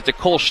Admirals. Gives it to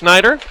Cole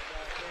Schneider.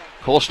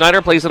 Cole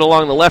Schneider plays it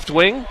along the left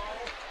wing.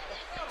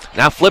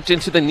 Now flipped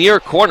into the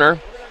near corner.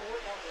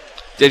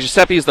 De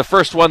Giuseppe is the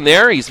first one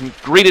there. He's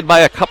greeted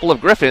by a couple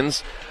of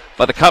Griffins.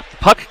 But the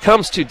puck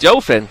comes to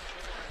Dauphin.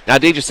 Now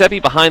De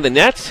Giuseppe behind the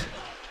net.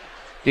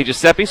 De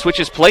Giuseppe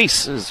switches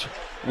places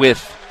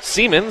with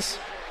Siemens.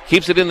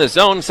 Keeps it in the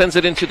zone, sends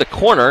it into the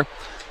corner.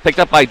 Picked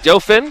up by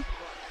Dauphin.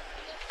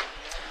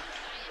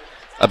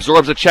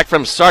 Absorbs a check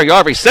from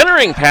Sarjärvi.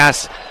 Centering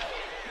pass.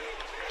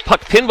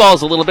 Puck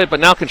pinballs a little bit,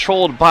 but now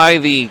controlled by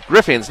the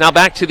Griffins. Now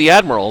back to the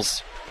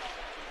Admirals.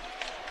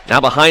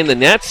 Now behind the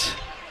net.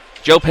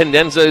 Joe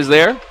Pendenza is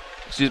there.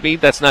 Excuse me,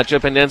 that's not Joe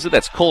Pendenza.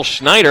 That's Cole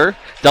Schneider.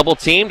 Double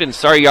teamed, and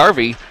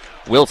Sarjärvi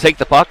will take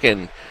the puck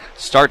and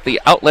start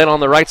the outlet on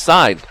the right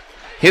side.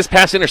 His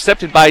pass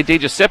intercepted by De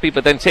Giuseppe,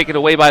 but then taken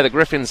away by the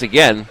Griffins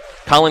again.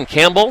 Colin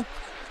Campbell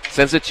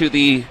sends it to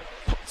the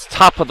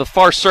top of the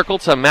far circle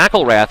to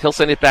McElrath. He'll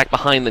send it back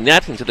behind the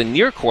net into the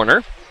near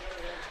corner.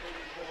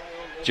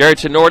 Jared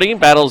Tenorti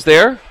battles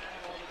there.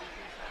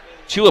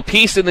 Two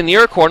apiece in the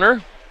near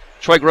corner.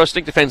 Troy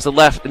Grosnick defends the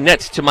left net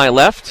to my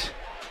left.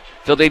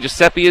 Phil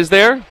DeGiuseppe is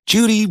there.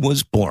 Judy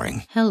was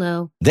boring.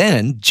 Hello.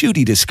 Then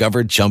Judy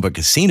discovered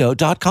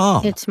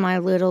ChumbaCasino.com. It's my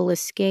little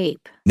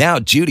escape. Now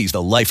Judy's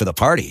the life of the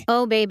party.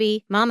 Oh,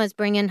 baby, mama's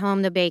bringing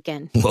home the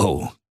bacon.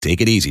 Whoa, take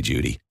it easy,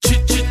 Judy.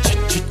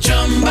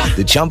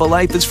 The Chumba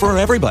life is for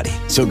everybody.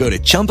 So go to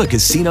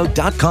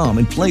ChumbaCasino.com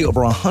and play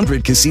over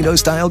 100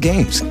 casino-style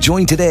games.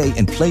 Join today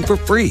and play for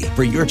free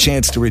for your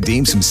chance to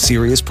redeem some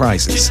serious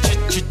prizes.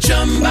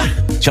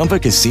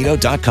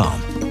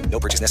 ChumbaCasino.com. No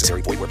purchase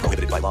necessary. Void where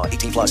prohibited by law.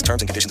 18 plus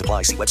terms and conditions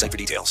apply. See website for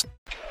details.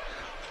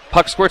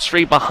 Puck squirts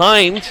free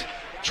behind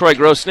Troy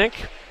Grosnick.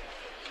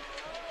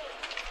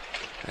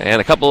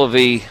 And a couple of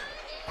the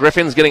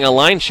Griffins getting a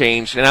line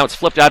change, and now it's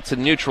flipped out to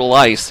neutral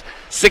ice.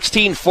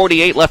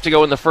 16:48 left to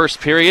go in the first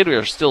period. We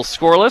are still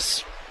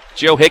scoreless.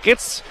 Joe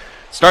Hicketts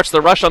starts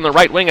the rush on the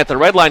right wing at the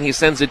red line. He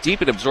sends it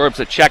deep and absorbs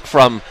a check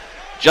from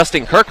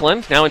Justin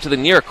Kirkland. Now into the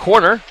near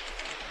corner.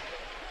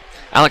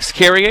 Alex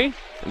Carrier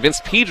and Vince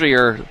Pedri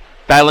are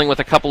battling with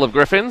a couple of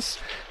Griffins.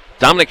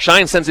 Dominic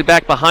Shine sends it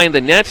back behind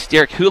the net.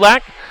 Derek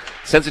Hulak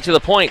sends it to the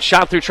point.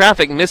 Shot through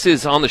traffic.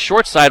 Misses on the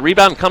short side.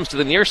 Rebound comes to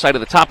the near side of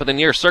the top of the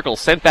near circle.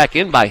 Sent back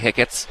in by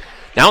Hicketts.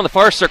 Now in the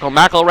far circle,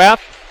 McElrath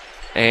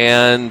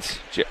and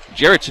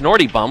Jared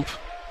Tenorti bump.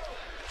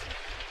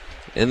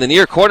 In the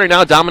near corner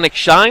now, Dominic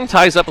Shine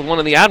ties up with one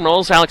of the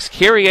Admirals. Alex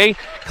Carrier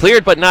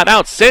cleared but not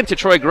out. Sent to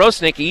Troy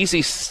Grosnick.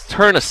 Easy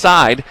turn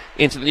aside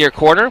into the near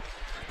corner.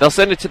 They'll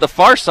send it to the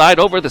far side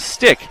over the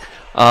stick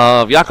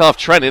of Yakov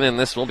Trenin, and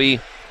this will be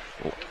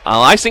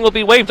icing will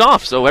be waved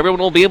off, so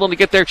everyone will be able to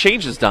get their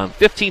changes done.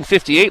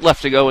 15:58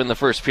 left to go in the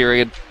first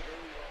period.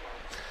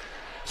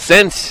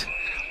 Sent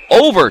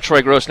over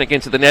Troy Grosnick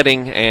into the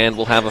netting, and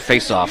we'll have a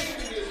face-off.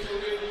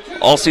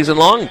 All season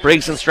long,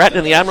 Briggs and Stratton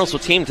and the Admirals will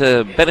team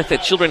to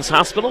benefit Children's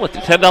Hospital with a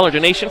 $10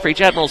 donation for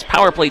each Admirals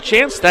Power Play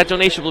chance. That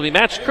donation will be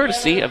matched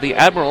courtesy of the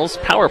Admirals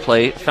Power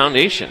Play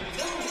Foundation.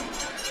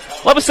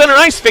 We'll have a center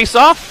ice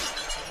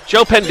face-off.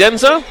 Joe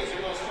Pendenza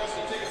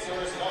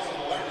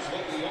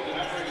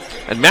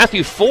and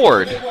Matthew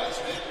Ford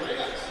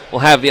will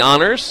have the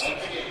honors.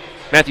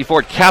 Matthew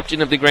Ford,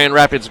 captain of the Grand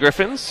Rapids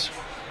Griffins.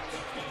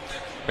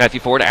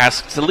 Matthew Ford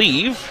asked to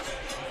leave.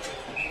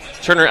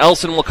 Turner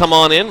Elson will come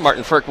on in.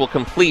 Martin Firk will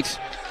complete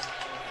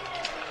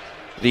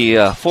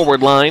the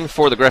forward line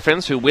for the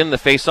Griffins, who win the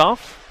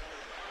faceoff.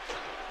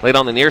 Played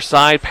on the near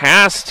side,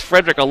 past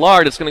Frederick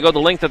Allard. It's going to go the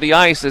length of the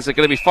ice. Is it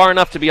going to be far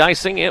enough to be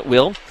icing? It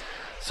will.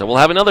 So we'll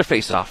have another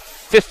faceoff.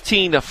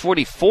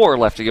 15:44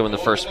 left to go in the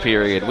first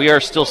period. We are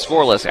still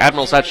scoreless.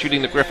 Admirals out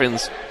shooting the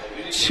Griffins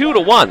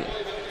 2-1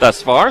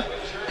 thus far.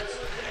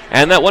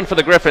 And that one for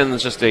the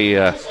Griffins, just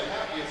a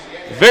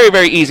very,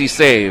 very easy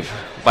save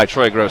by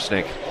Troy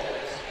Grosnick.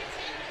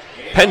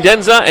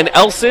 Pendenza and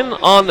Elson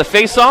on the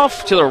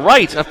faceoff to the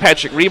right of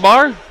Patrick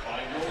Rebar.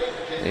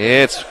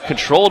 It's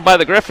controlled by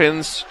the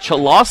Griffins.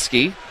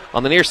 Chalosky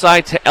on the near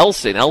side to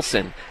Elson.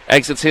 Elson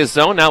exits his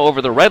zone, now over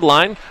the red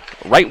line.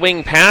 Right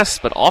wing pass,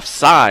 but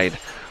offside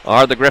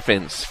are the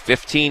Griffins.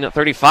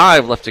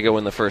 15:35 left to go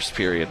in the first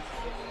period.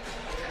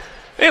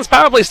 Advanced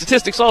Power Play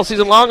statistics all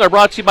season long are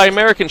brought to you by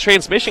American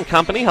Transmission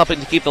Company, helping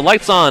to keep the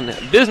lights on,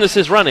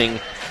 businesses running,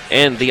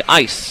 and the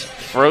ice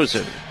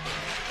frozen.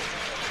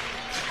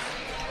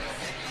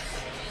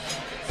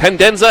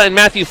 Pendenza and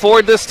Matthew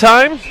Ford this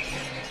time.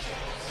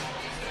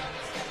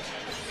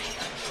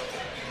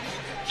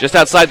 Just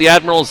outside the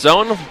Admirals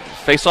zone.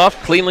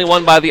 Face-off cleanly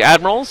won by the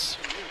Admirals.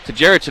 To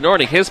Jared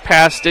Tenorti. His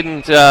pass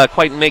didn't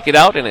quite make it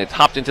out, and it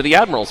hopped into the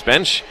Admirals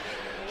bench.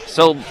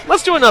 So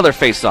let's do another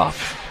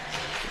face-off.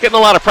 Getting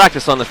a lot of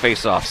practice on the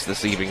face-offs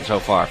this evening so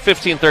far.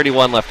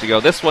 15:31 left to go.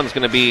 This one's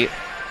going to be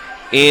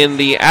in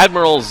the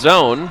Admirals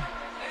zone.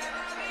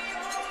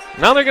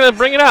 Now they're going to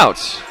bring it out.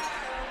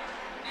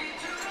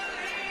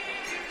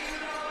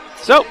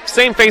 So,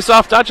 same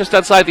face-off dot just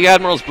outside the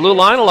Admirals blue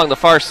line along the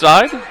far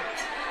side.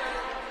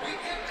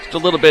 Just a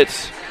little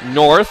bit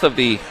north of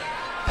the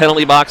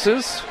penalty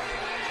boxes.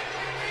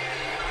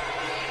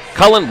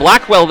 Cullen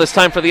Blackwell this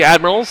time for the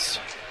Admirals.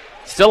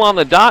 Still on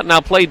the dot, now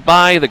played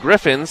by the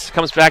Griffins.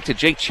 Comes back to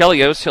Jake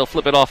Chelios. He'll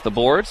flip it off the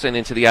boards and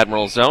into the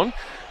Admirals zone.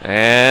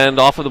 And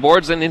off of the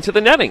boards and into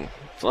the netting.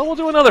 So we'll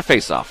do another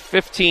face-off.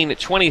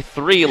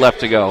 15:23 left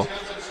to go.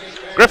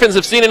 Griffins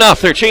have seen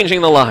enough. They're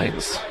changing the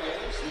lines.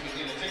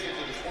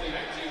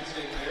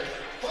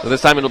 So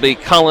this time it'll be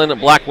Cullen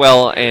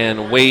Blackwell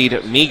and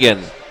Wade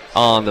Megan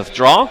on the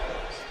draw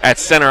at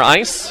center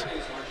ice.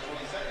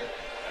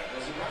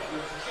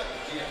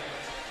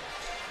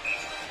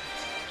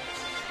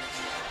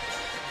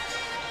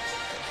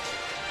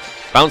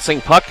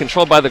 Bouncing puck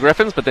controlled by the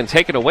Griffins, but then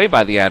taken away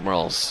by the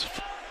Admirals.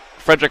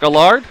 Frederick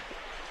Allard,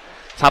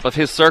 top of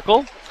his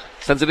circle,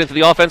 sends it into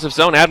the offensive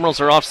zone.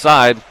 Admirals are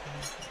offside.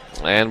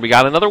 And we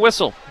got another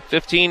whistle.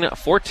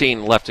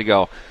 15:14 left to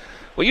go.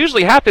 What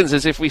usually happens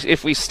is if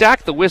we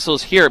stack the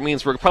whistles here, it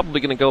means we're probably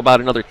going to go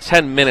about another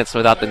 10 minutes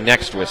without the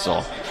next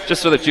whistle,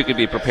 just so that you could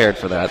be prepared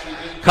for that.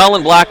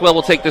 Colin Blackwell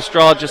will take this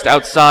draw just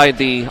outside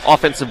the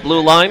offensive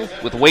blue line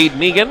with Wade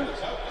Megan.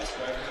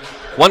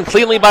 One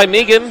cleanly by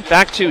Megan,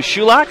 back to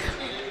Shulak.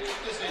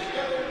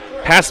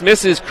 Pass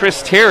misses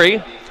Chris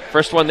Terry.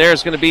 First one there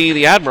is going to be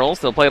the Admirals.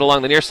 They'll play it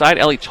along the near side.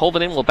 Ellie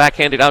Tolvanen will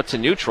backhand it out to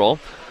neutral.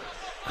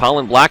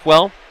 Colin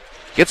Blackwell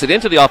gets it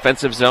into the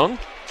offensive zone.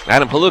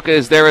 Adam Haluka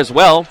is there as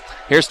well.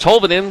 Here's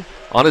Tolvanen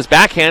on his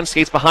backhand,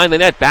 skates behind the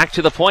net, back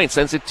to the point,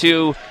 sends it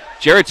to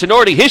Jared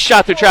Tenorti. His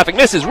shot through traffic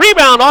misses.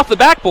 Rebound off the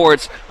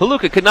backboards.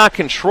 Haluka could not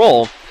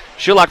control.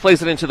 Sherlock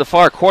plays it into the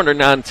far corner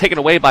now, taken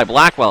away by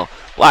Blackwell.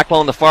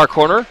 Blackwell in the far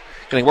corner,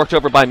 getting worked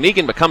over by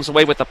Megan, but comes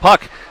away with the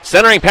puck.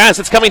 Centering pass,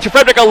 it's coming to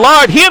Frederick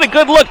Allard. He had a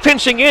good look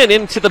pinching in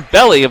into the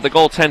belly of the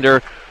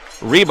goaltender,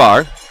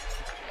 Rebar.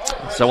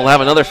 So we'll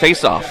have another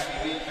face-off.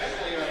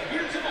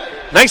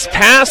 Nice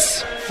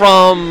pass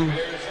from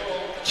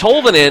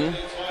Tolvanen.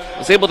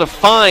 Was able to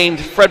find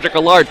Frederick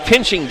Allard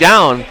pinching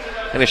down,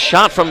 and a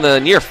shot from the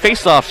near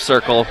face-off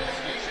circle,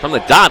 from the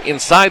dot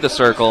inside the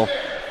circle.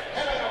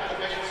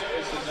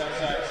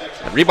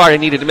 And Rebar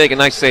needed to make a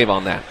nice save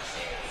on that.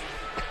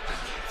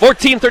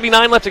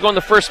 14:39 left to go in the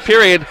first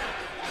period.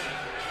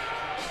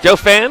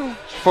 Dauphin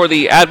for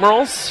the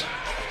Admirals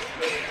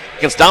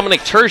against Dominic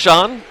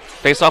Turgeon.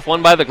 Face-off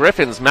won by the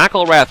Griffins.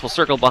 McElrath will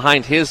circle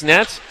behind his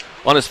net.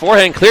 On his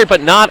forehand, cleared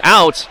but not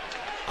out.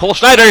 Cole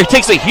Schneider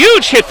takes a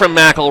huge hit from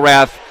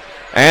McElrath.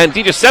 And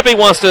DiGiuseppe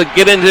wants to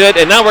get into it,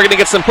 and now we're going to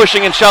get some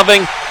pushing and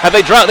shoving.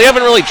 They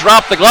haven't really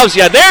dropped the gloves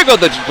yet. There go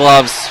the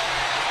gloves.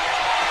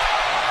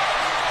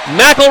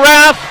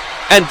 McElrath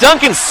and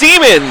Duncan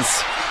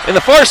Siemens in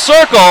the far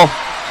circle.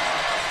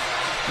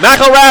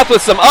 McElrath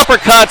with some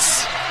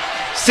uppercuts.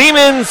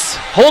 Siemens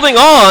holding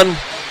on.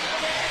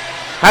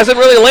 Hasn't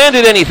really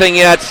landed anything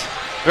yet.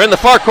 They're in the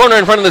far corner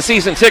in front of the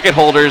season ticket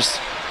holders.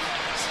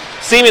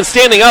 Siemens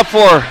standing up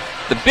for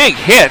the big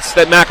hits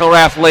that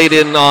McElrath laid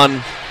in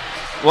on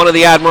one of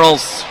the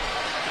Admirals.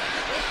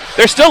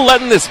 They're still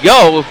letting this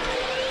go.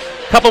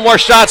 A couple more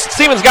shots.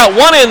 Siemens got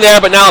one in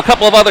there, but now a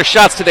couple of other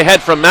shots to the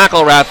head from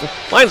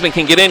McElrath. Linesmen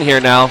can get in here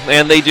now,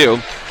 and they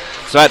do.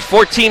 So at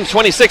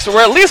 14:26,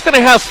 we're at least going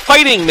to have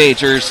fighting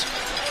majors.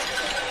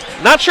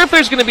 Not sure if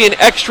there's going to be an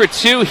extra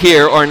 2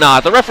 here or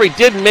not. The referee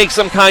did make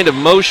some kind of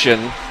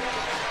motion.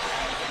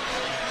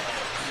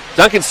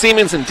 Duncan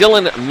Siemens and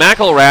Dylan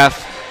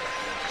McElrath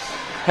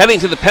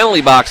heading to the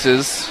penalty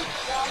boxes.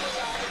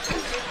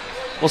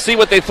 We'll see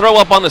what they throw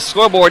up on the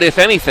scoreboard, if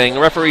anything.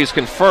 The referee is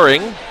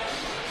conferring.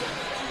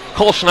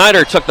 Cole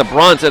Schneider took the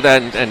brunt of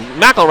that,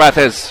 and McElrath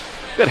has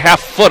a good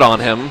half foot on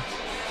him.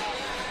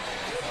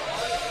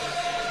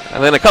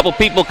 And then a couple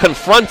people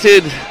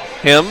confronted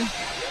him.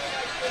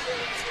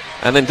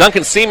 And then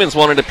Duncan Siemens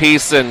wanted a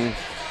piece, and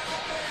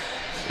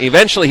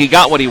eventually he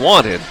got what he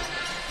wanted.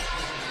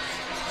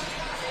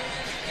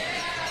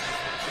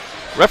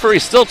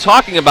 Referee's still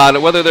talking about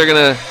it, whether they're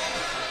going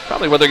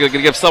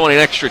to give someone an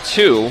extra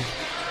 2.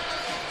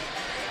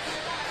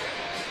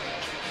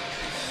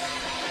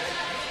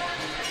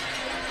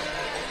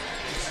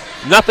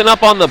 Nothing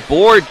up on the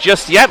board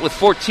just yet with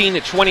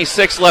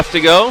 14:26 left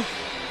to go.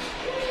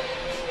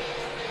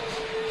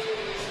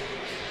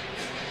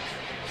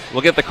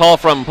 We'll get the call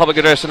from public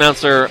address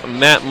announcer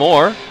Matt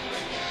Moore.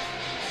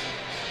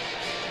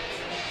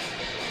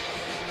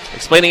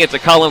 Explaining it to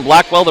Colin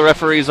Blackwell, the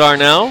referees are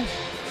now.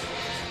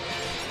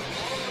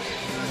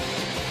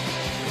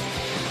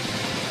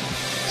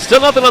 Still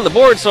nothing on the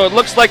board, so it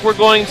looks like we're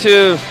going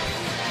to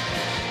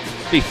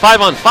be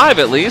 5-on-5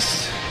 at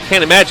least.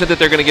 Can't imagine that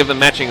they're going to give them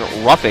matching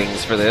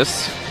roughings for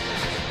this.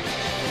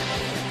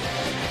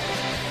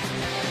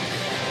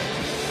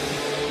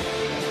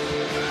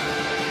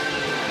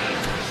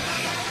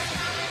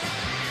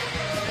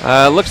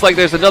 Looks like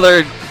there's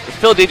another.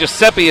 Phil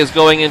DiGiuseppe is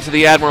going into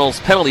the Admirals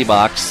penalty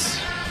box.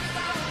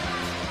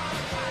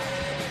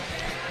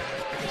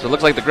 So it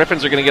looks like the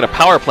Griffins are going to get a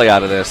power play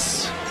out of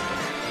this.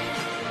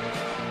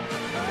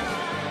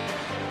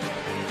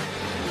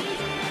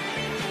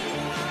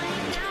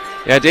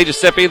 Yeah,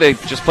 DiGiuseppe, they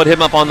just put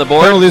him up on the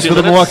board. Penalties for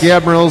the Milwaukee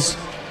Admirals.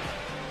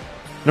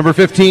 Number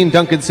 15,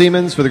 Duncan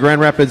Siemens for the Grand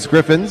Rapids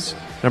Griffins.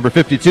 Number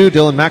 52,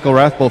 Dylan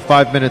McElrath, both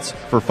 5 minutes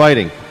for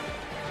fighting.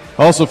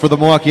 Also for the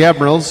Milwaukee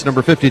Admirals,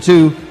 number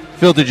 52,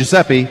 Phil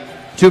DiGiuseppe,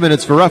 2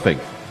 minutes for roughing.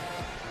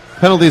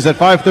 Penalties at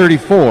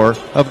 5:34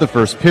 of the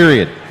first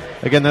period.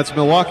 Again, that's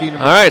Milwaukee. All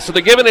right, so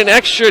they're giving an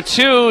extra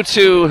 2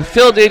 to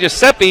Phil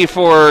DiGiuseppe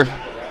for...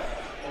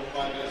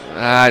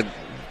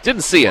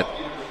 didn't see it.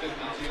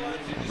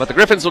 But the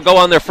Griffins will go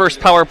on their first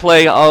power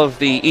play of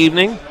the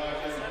evening.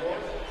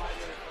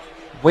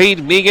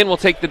 Wade Megan will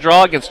take the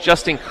draw against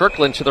Justin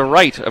Kirkland to the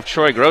right of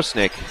Troy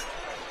Grosnick.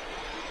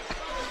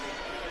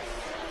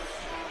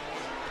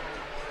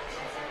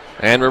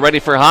 And we're ready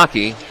for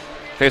hockey.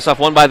 Face-off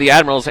won by the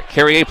Admirals.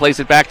 Carrier plays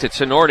it back to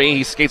Tenorti.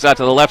 He skates out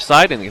to the left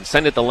side and can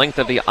send it the length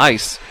of the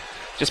ice.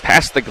 Just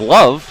past the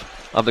glove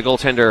of the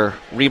goaltender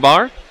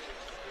Rebar.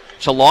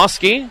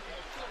 Chalosky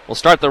will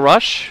start the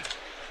rush.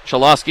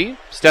 Chalosky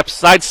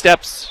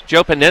sidesteps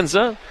Joe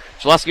Pendenza.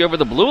 Chalosky over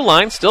the blue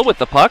line, still with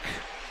the puck.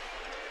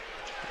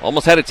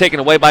 Almost had it taken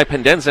away by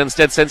Pendenza.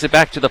 Instead sends it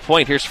back to the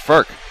point. Here's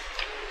Firk.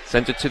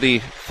 Sends it to the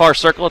far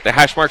circle at the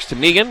hash marks to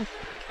Megan.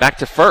 Back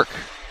to Firk.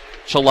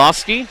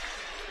 Chalosky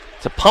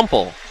to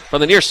Pumple. From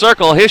the near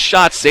circle, his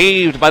shot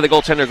saved by the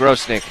goaltender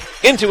Grosnick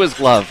into his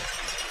glove.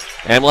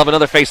 And we'll have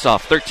another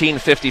face-off.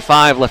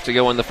 13:55 left to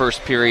go in the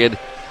first period.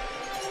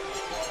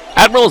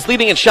 Admirals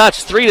leading in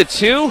shots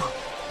 3-2.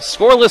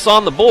 Scoreless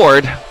on the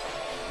board.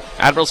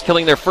 Admirals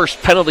killing their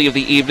first penalty of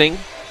the evening.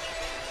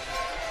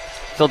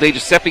 Phil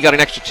DeGiuseppe got an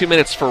extra 2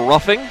 minutes for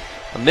roughing.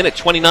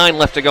 1:29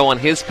 left to go on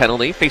his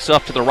penalty.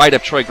 Face-off to the right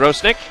of Troy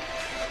Grosnick.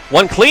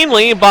 Won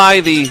cleanly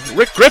by the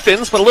Rick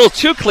Griffins, but a little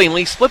too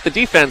cleanly. Split the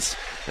defense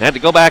and had to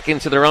go back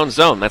into their own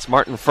zone. That's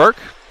Martin Ferk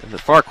in the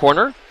far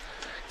corner.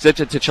 Zipped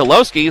it to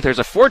Cholowski. There's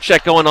a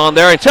forecheck going on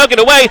there and took it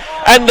away.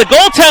 And the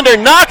goaltender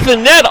knocked the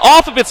net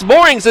off of its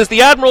moorings as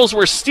the Admirals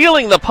were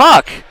stealing the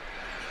puck.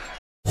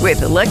 With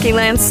the Lucky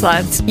Land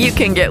Slots, you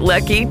can get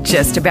lucky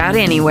just about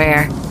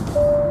anywhere.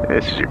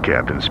 This is your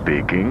captain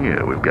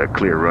speaking. We've got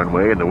clear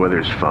runway and the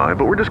weather's fine,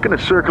 but we're just going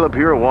to circle up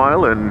here a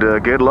while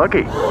and get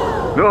lucky.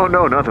 No,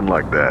 nothing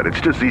like that. It's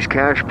just these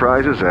cash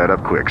prizes add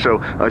up quick. So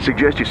I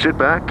suggest you sit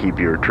back, keep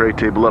your tray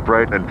table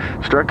upright, and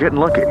start getting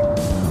lucky.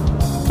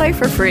 Play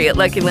for free at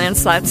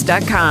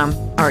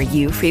LuckyLandSlots.com. Are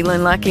you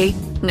feeling lucky?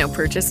 No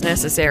purchase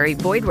necessary.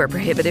 Void where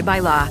prohibited by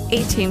law.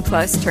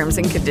 18+ terms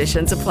and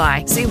conditions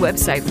apply. See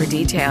website for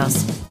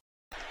details.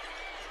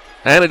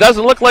 And it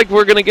doesn't look like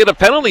we're going to get a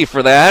penalty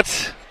for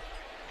that.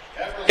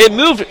 It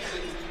moved,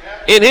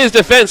 in his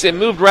defense, it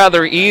moved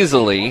rather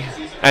easily.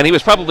 And he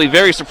was probably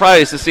very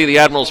surprised to see the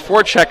Admirals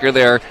forechecker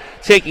there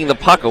taking the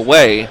puck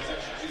away.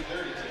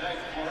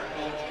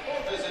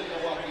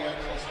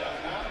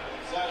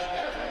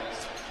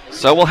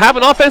 So we'll have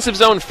an offensive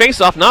zone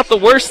face-off. Not the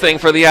worst thing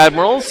for the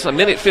Admirals.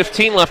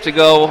 1:15 left to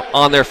go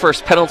on their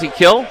first penalty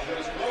kill.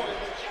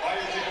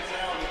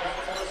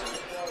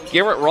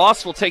 Garrett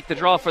Ross will take the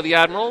draw for the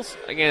Admirals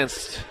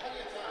against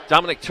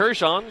Dominic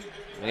Turgeon.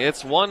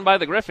 It's won by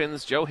the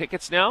Griffins. Joe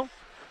Hicketts now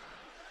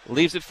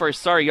leaves it for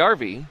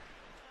Saarijarvi.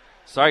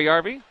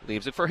 Saarijarvi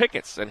leaves it for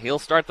Hicketts, and he'll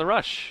start the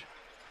rush.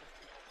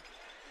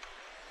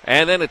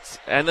 And then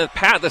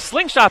the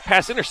slingshot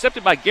pass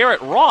intercepted by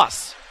Garrett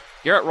Ross.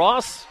 Garrett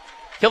Ross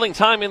killing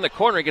time in the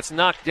corner, gets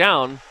knocked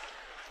down.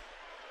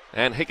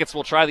 And Hicketts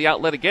will try the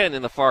outlet again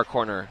in the far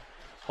corner.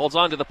 Holds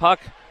on to the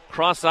puck.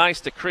 Cross ice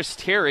to Chris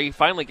Terry.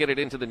 Finally get it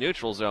into the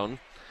neutral zone.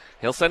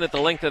 He'll send it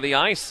the length of the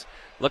ice.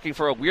 Looking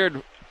for a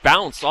weird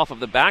bounce off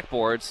of the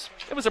backboards.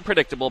 It was a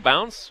predictable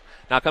bounce.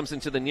 Now comes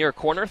into the near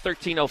corner.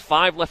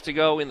 13:05 left to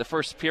go in the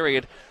first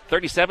period.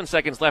 37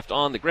 seconds left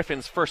on the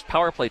Griffins' first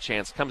power play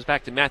chance. Comes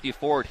back to Matthew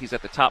Ford. He's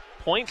at the top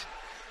point.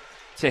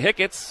 To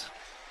Hicketts.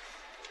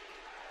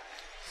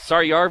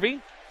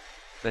 Saarijarvi.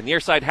 The near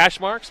side hash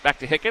marks. Back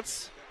to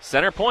Hicketts.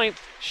 Center point.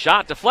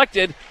 Shot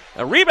deflected.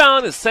 A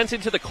rebound is sent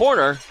into the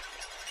corner.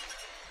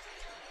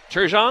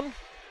 Turgeon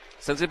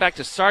sends it back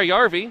to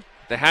Saarijarvi.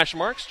 The hash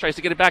marks. Tries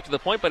to get it back to the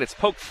point, but it's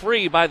poked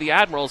free by the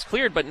Admirals.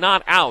 Cleared, but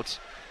not out.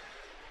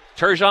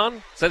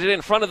 Turgeon sends it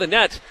in front of the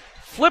net.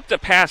 Flipped a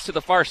pass to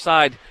the far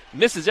side.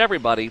 Misses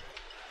everybody.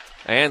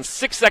 And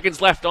 6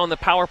 seconds left on the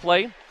power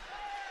play.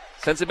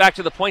 Sends it back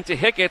to the point to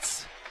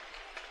Hicketts.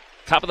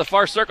 Top of the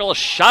far circle, a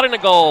shot and a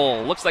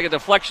goal. Looks like a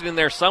deflection in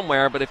there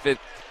somewhere, but if it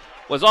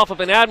was off of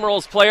an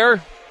Admirals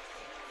player,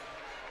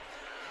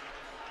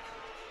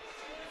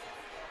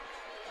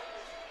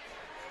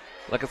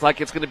 looks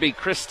like it's going to be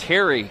Chris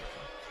Terry.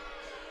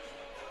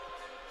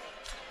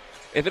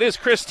 If it is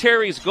Chris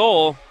Terry's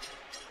goal,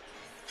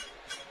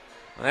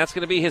 that's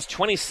going to be his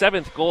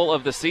 27th goal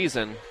of the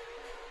season.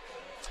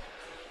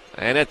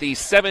 And at the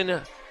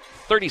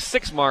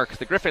 7:36 mark,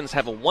 the Griffins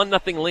have a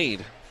 1-0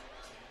 lead.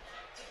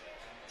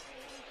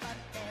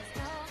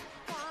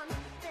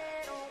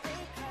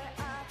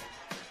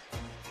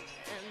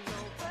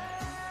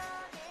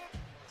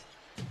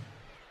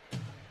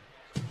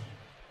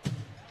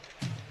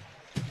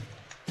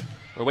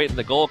 We're waiting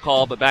the goal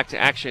call, but back to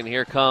action.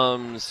 Here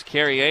comes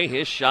Carrier.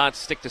 His shot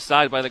sticked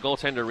aside by the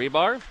goaltender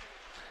Rebar.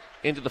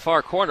 Into the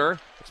far corner.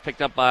 It's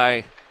picked up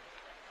by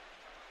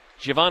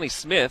Giovanni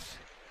Smith.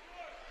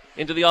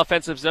 Into the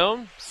offensive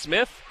zone.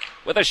 Smith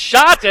with a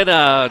shot and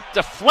a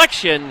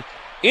deflection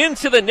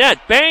into the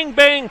net. Bang,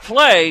 bang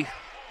play.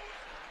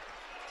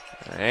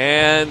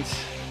 And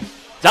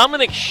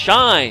Dominic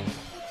Shine,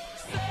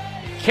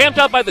 camped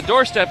out by the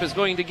doorstep, is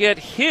going to get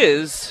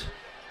his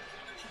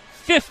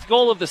 5th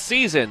goal of the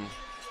season.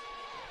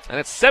 And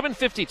it's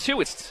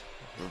 7:52. It's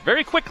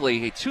very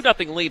quickly a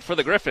 2-0 lead for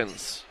the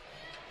Griffins.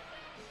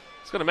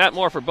 Let's go to Matt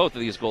Moore for both of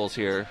these goals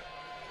here.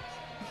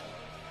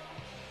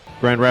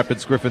 Grand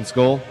Rapids Griffins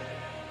goal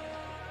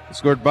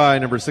scored by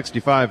number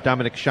 65,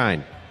 Dominic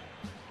Shine.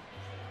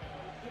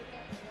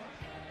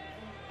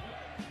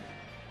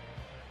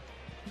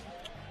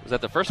 Was that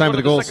the first time one? Time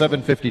of the goal,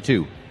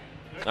 7:52.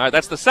 All right,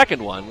 that's the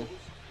second one.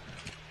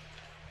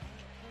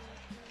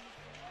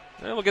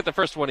 And we'll get the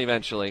first one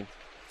eventually.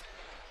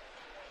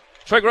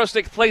 Troy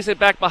Grosnick plays it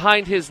back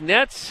behind his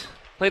net.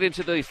 Played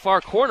into the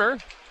far corner.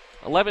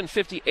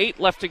 11:58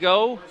 left to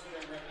go.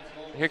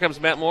 Here comes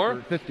Matt Moore.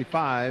 Number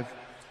 55,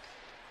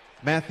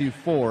 Matthew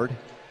Ford,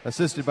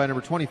 assisted by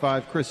number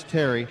 25, Chris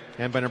Terry,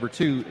 and by number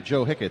 2,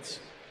 Joe Hicketts.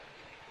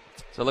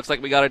 So it looks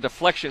like we got a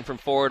deflection from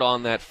Ford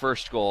on that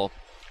first goal.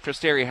 Chris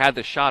Terry had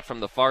the shot from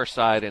the far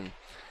side and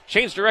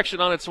changed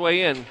direction on its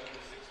way in.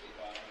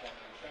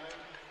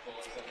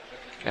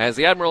 As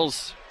the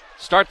Admirals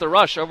start the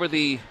rush over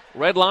the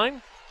red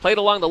line, played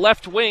along the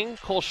left wing.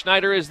 Cole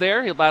Schneider is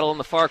there. He'll battle in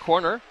the far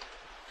corner.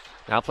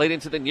 Now played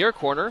into the near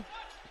corner.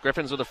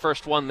 Griffins are the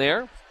first one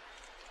there.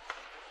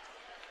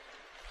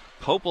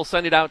 Pope will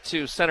send it out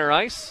to center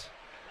ice.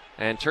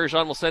 And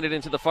Turgeon will send it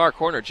into the far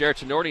corner. Jared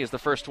Tenorti is the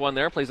first one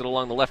there. Plays it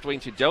along the left wing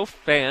to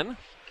Dauphin.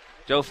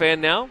 Dauphin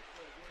now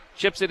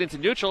chips it into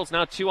neutral. It's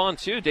now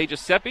 2-on-2. De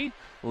Giuseppe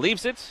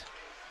leaves it.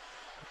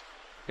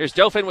 Here's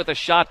Dauphin with a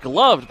shot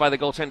gloved by the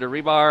goaltender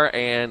Rebar,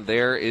 and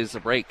there is a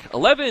break.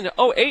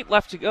 11:08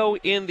 left to go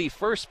in the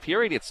first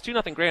period. It's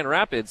 2-0 Grand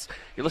Rapids.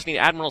 You're listening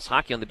to Admirals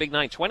Hockey on the Big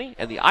 920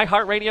 and the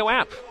iHeartRadio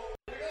app.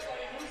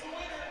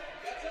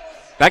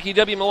 Back at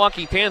UW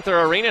Milwaukee Panther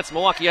Arena, it's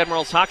Milwaukee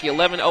Admirals Hockey.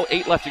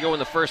 11:08 left to go in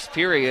the first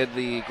period.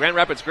 The Grand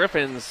Rapids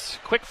Griffins,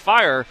 quick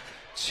fire,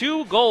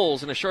 2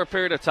 goals in a short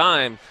period of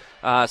time.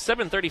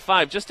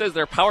 7:35, just as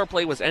their power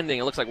play was ending.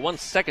 It looks like 1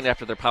 second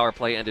after their power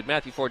play ended.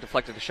 Matthew Ford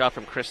deflected a shot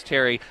from Chris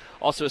Terry,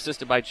 also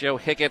assisted by Joe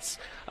Hicketts.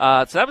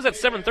 So that was at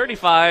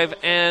 7:35,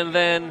 and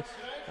then,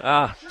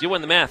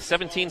 doing the math,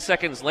 17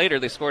 seconds later,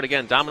 they scored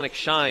again. Dominic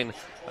Shine.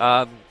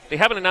 They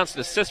haven't announced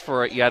an assist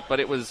for it yet, but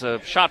it was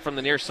a shot from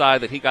the near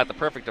side that he got the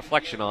perfect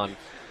deflection on.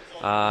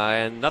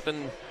 And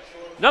nothing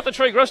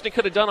Troy Grosnick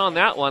could have done on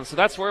that one, so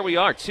that's where we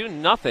are,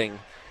 2-0.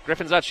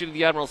 Griffins out shooting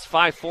the Admirals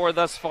 5-4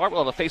 thus far.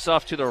 We'll have a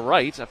face-off to the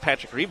right of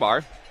Patrick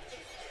Rebar.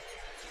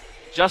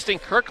 Justin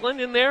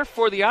Kirkland in there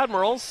for the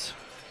Admirals.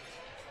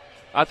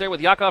 Out there with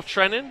Yakov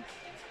Trenin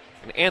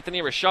and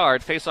Anthony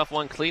Richard. Face-off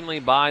won cleanly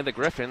by the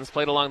Griffins.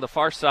 Played along the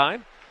far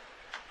side.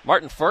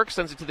 Martin Ferk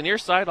sends it to the near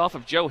side off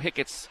of Joe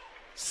Hicketts'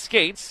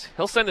 skates.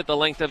 He'll send it the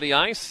length of the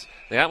ice.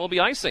 That will be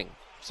icing.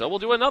 So we'll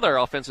do another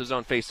offensive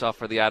zone face-off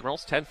for the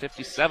Admirals.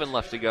 10:57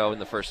 left to go in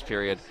the first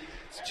period.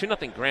 It's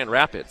 2-0 Grand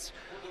Rapids.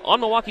 On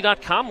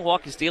Milwaukee.com,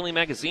 Milwaukee's daily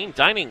magazine,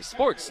 dining,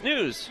 sports,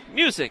 news,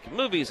 music,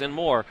 movies, and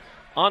more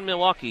on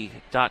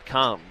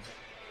Milwaukee.com.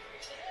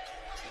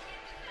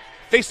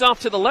 Face off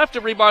to the left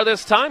of Rebar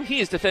this time. He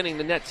is defending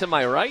the net to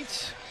my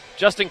right.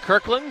 Justin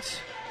Kirkland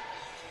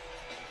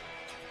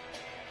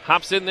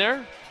hops in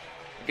there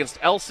against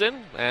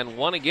Elson and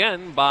won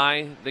again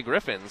by the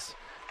Griffins.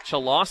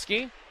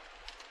 Chalosky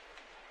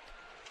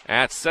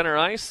at center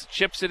ice,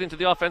 chips it into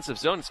the offensive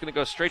zone. It's going to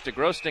go straight to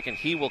Grosnick, and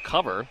he will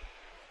cover.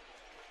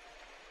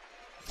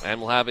 And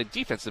we'll have a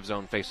defensive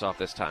zone face-off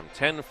this time.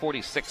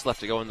 10:46 left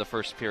to go in the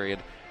first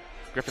period.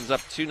 Griffins up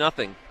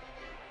 2-0.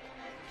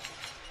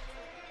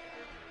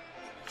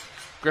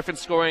 Griffins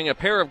scoring a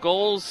pair of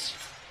goals,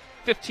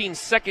 15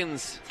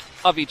 seconds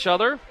of each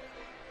other.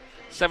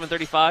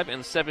 7:35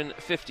 and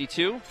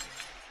 7:52.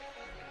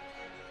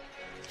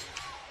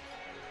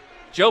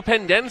 Joe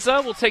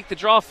Pendenza will take the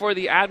draw for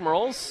the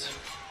Admirals.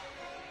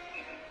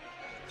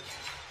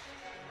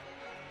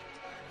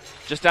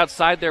 Just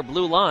outside their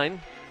blue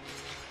line.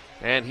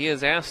 And he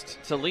is asked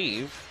to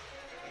leave.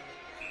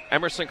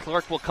 Emerson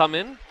Clark will come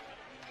in.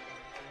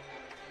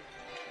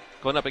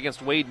 Going up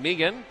against Wade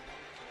Megan.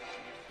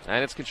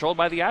 And it's controlled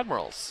by the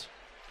Admirals.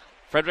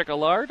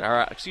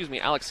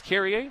 Alex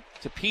Carrier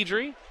to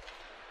Pedri.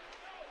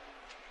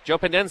 Joe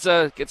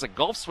Pendenza gets a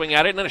golf swing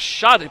at it, and then a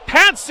shot. A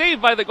pad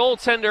saved by the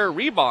goaltender,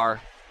 Rebar.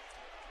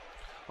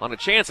 On a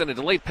chance and a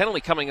delayed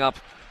penalty coming up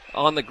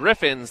on the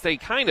Griffins. They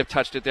kind of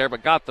touched it there,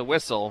 but got the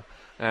whistle.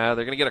 They're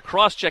going to get a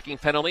cross-checking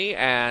penalty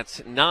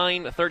at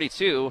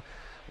 9:32.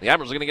 The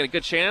Admirals are going to get a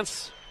good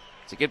chance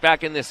to get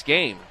back in this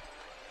game.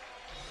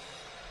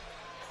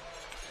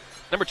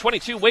 Number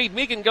 22, Wade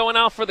Megan going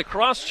out for the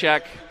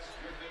cross-check.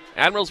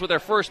 Admirals with their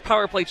first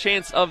power play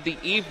chance of the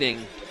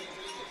evening.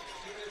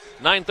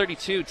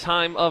 9:32,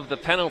 time of the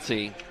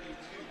penalty.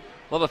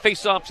 We'll have a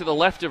face-off to the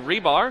left of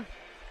Rebar.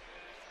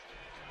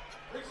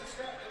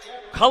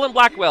 Cullen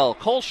Blackwell,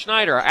 Cole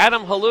Schneider,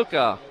 Adam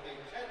Haluka,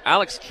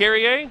 Alex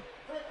Carrier,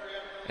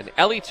 and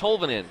Ellie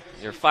Tolvanen,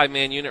 your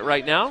 5-man unit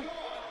right now.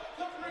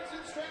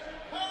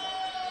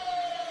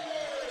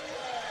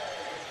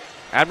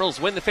 Admirals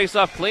win the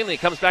faceoff cleanly.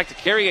 Comes back to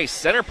Carrier,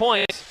 center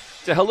point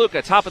to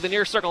Haluka, top of the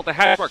near circle at the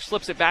hash mark,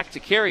 slips it back to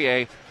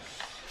Carrier.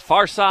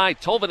 Far side,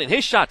 Tolvanen,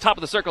 his shot, top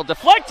of the circle,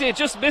 deflected,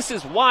 just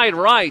misses wide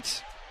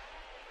right.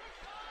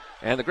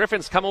 And the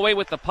Griffins come away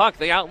with the puck.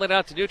 They outlet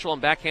out to neutral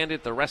and backhand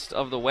it the rest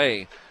of the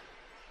way.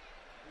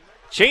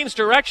 Changed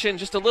direction,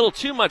 just a little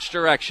too much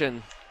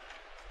direction.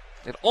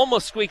 It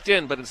almost squeaked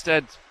in, but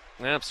instead,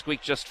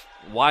 squeaked just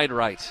wide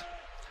right.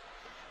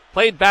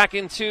 Played back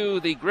into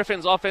the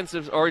Griffins'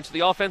 into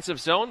the offensive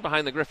zone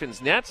behind the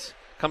Griffins' net.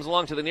 Comes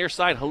along to the near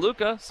side.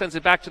 Haluka sends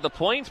it back to the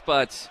point,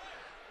 but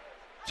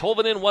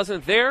Tolvanen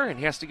wasn't there, and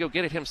he has to go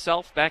get it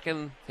himself back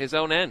in his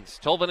own end.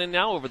 Tolvanen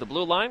now over the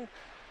blue line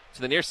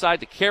to the near side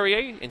to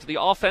Carrier into the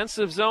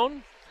offensive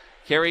zone.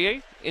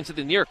 Carrier into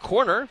the near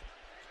corner.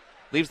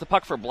 Leaves the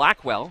puck for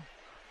Blackwell.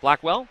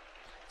 Blackwell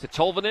to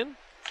Tolvanen.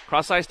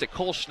 Cross ice to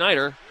Cole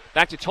Schneider.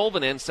 Back to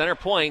Tolvanen. Center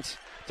point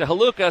to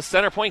Haluka.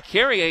 Center point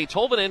Carrier.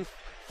 Tolvanen.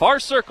 Far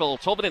circle.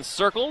 Tolvanen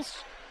circles.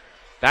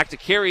 Back to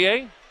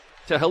Carrier.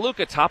 to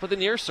Haluka, top of the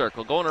near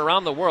circle, going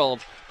around the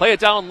world. Play it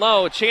down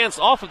low, a chance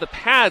off of the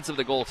pads of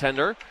the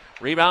goaltender.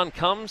 Rebound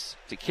comes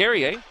to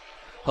Carrier.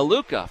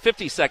 Haluka,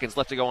 50 seconds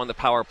left to go on the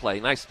power play.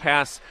 Nice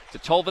pass to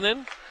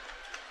Tolvanen.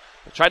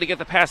 Tried to get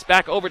the pass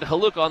back over to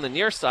Haluka on the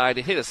near side.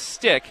 It hit a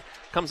stick.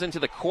 Comes into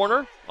the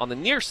corner on the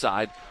near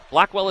side.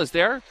 Blackwell is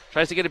there.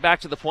 Tries to get it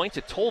back to the point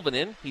to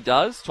Tolvanen. He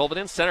does.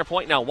 Tolvanen, center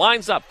point, now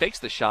winds up, fakes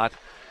the shot.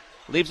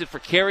 Leaves it for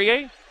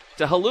Carrier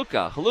to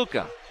Haluka.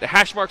 Haluka, the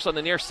hash marks on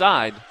the near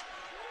side.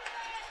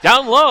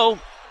 Down low.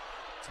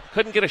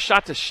 Couldn't get a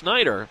shot to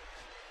Schneider.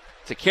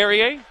 To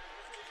Carrier.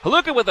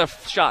 Haluka with a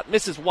shot.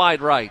 Misses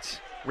wide right.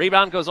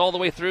 Rebound goes all the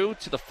way through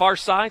to the far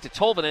side to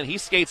Tolvanen. He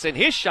skates in.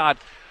 His shot.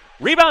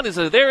 Rebound is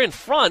there in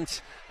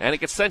front. And it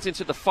gets sent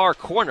into the far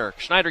corner.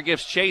 Schneider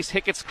gives chase.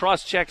 Hicketts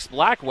cross-checks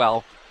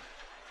Blackwell.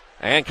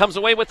 And comes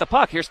away with the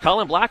puck. Here's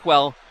Colin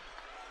Blackwell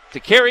to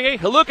Carrier.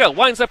 Haluka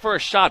winds up for a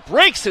shot.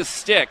 Breaks his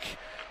stick.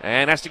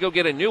 And has to go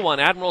get a new one.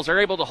 Admirals are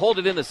able to hold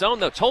it in the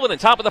zone, though. Tolvanen,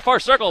 top of the far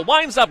circle.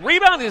 Winds up.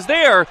 Rebound is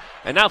there.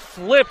 And now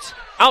flipped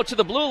out to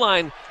the blue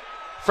line.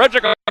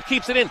 Frederick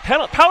keeps it in.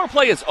 Power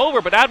play is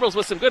over, but Admirals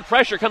with some good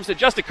pressure comes to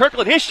Justin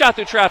Kirkland. His shot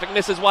through traffic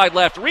misses wide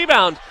left.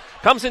 Rebound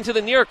comes into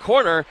the near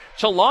corner.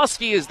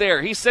 Cholowski is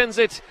there. He sends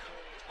it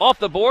off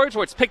the boards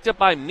where it's picked up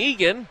by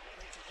Megan.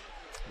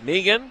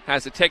 Megan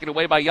has it taken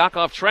away by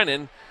Yakov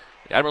Trenin.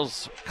 The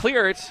Admirals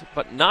clear it,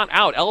 but not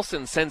out.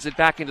 Elson sends it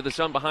back into the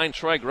zone behind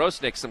Troy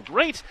Grosnick. Some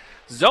great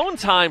zone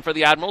time for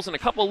the Admirals and a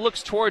couple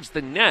looks towards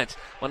the net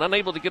when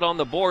unable to get on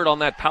the board on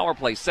that power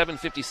play.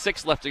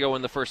 7:56 left to go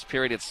in the first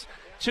period. It's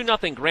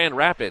 2-0 Grand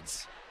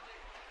Rapids.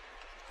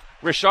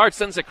 Richard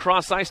sends it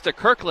cross ice to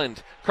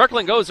Kirkland.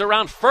 Kirkland goes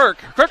around Ferk.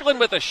 Kirkland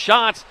with a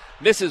shot.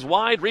 Misses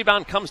wide.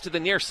 Rebound comes to the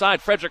near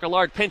side. Frederick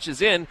Allard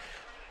pinches in.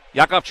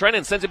 Yakov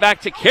Trenin sends it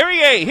back to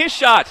Carrier. His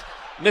shot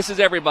misses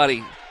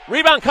everybody.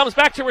 Rebound comes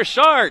back to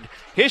Richard.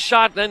 His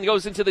shot then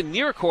goes into the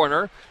near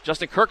corner.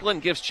 Justin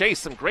Kirkland gives chase.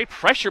 Some great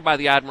pressure by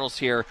the Admirals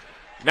here.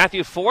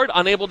 Matthew Ford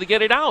unable to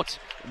get it out.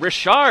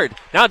 Richard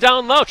now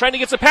down low trying to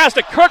get some pass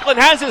to Kirkland.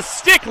 Has his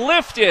stick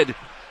lifted.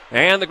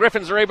 And the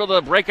Griffins are able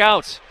to break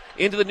out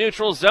into the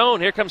neutral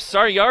zone. Here comes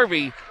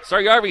Saryarvi.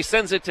 Saryarvi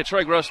sends it to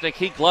Troy Grosnick.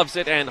 He gloves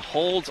it and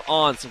holds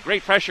on. Some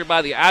great pressure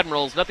by the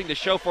Admirals. Nothing to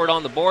show for it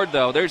on the board,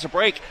 though. There's a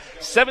break.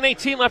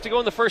 7:18 left to go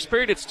in the first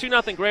period. It's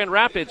 2-0 Grand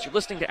Rapids. You're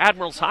listening to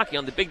Admirals Hockey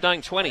on the Big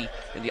 920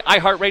 and the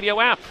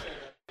iHeartRadio app.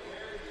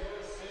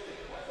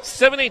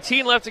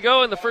 7:18 left to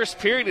go in the first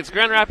period. It's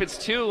Grand Rapids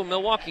 2,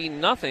 Milwaukee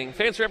nothing.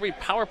 Fans for every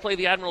power play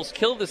the Admirals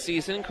killed this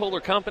season.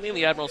 Kohler Company and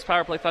the Admirals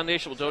Power Play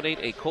Foundation will donate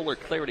a Kohler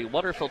Clarity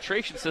water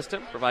filtration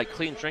system, provide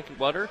clean drinking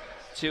water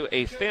to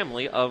a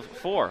family of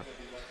 4.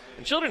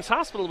 And Children's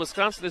Hospital of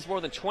Wisconsin has more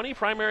than 20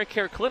 primary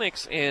care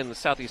clinics in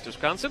southeast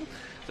Wisconsin.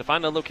 To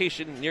find a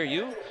location near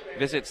you,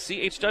 visit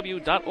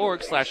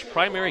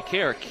chw.org/primary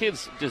care.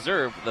 Kids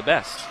deserve the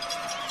best.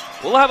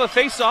 We'll have a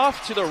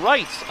face-off to the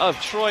right of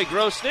Troy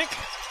Grosnick.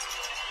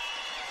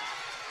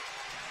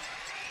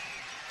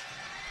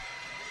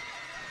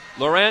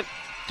 Laurent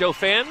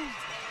Dauphin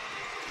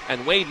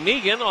and Wade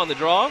Megan on the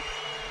draw.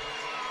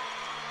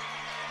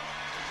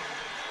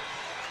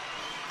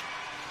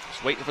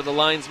 Just waiting for the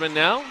linesman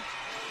now.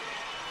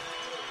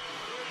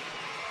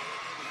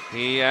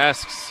 He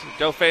asks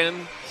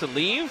Dauphin to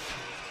leave.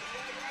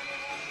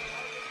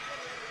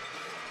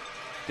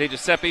 De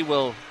Giuseppe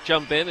will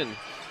jump in and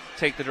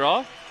take the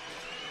draw.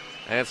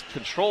 And it's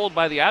controlled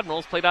by the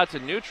Admirals, played out to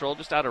neutral,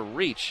 just out of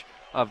reach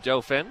of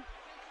Dauphin.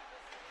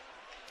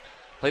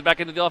 Played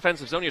back into the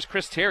offensive zone. Here's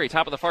Chris Terry,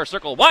 top of the far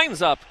circle.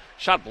 Winds up.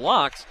 Shot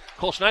blocked.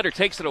 Cole Schneider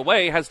takes it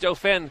away. Has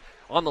Dauphin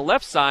on the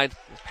left side.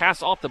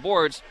 Pass off the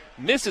boards.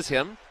 Misses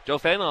him.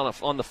 Dauphin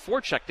on the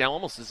forecheck now.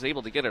 Almost is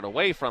able to get it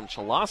away from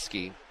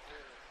Cholowski.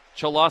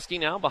 Cholowski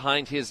now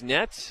behind his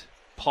net.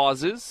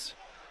 Pauses.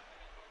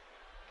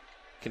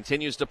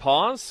 Continues to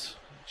pause.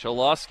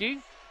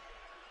 Cholowski.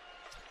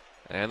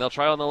 And they'll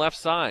try on the left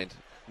side.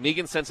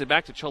 Megan sends it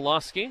back to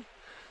Cholowski.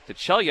 To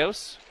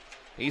Chelios.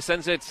 He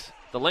sends it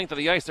the length of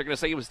the ice. They're going to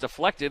say he was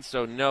deflected,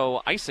 so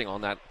no icing on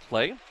that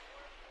play.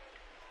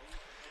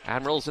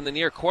 Admirals in the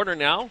near corner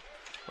now,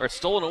 where it's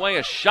stolen away.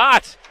 A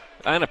shot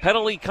and a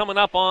penalty coming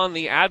up on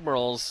the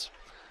Admirals.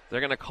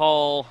 They're going to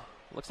call,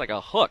 looks like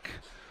a hook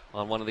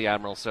on one of the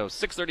Admirals. So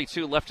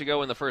 6:32 left to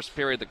go in the first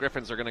period. The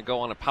Griffins are going to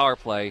go on a power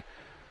play.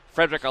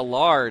 Frederick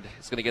Allard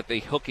is going to get the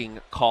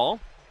hooking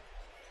call.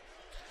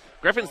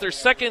 Griffins, their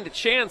second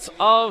chance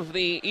of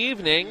the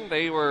evening.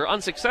 They were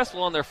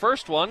unsuccessful on their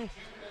first one.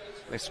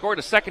 They scored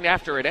a second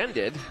after it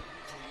ended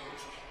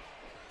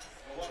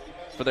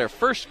for their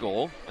first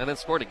goal, and then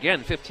scored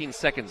again 15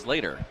 seconds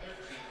later.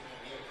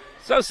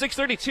 So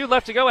 6:32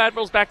 left to go.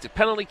 Admirals back to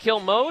penalty kill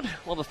mode.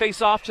 Well, the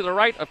face-off to the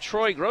right of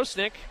Troy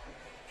Grosnick.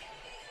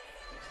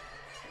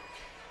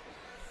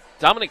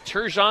 Dominic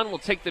Turgeon will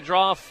take the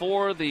draw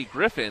for the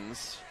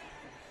Griffins.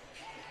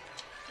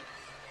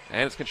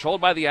 And it's controlled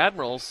by the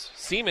Admirals.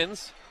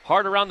 Siemens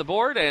hard around the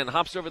board and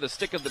hops over the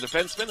stick of the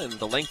defenseman and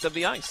the length of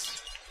the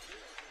ice.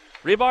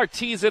 Rebar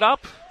tees it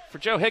up for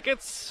Joe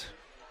Hicketts.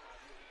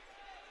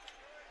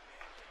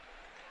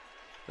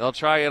 They'll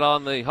try it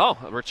on the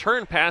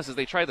return pass as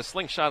they try the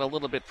slingshot a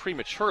little bit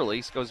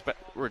prematurely. Goes back,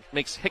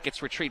 makes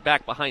Hickett's retreat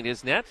back behind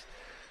his net.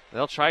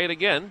 They'll try it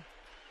again.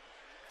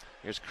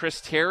 Here's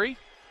Chris Terry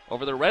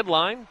over the red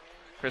line.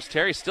 Chris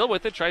Terry still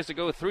with it, tries to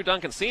go through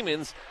Duncan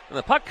Siemens, and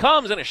the puck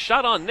comes and a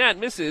shot on net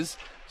misses.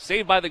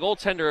 Saved by the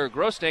goaltender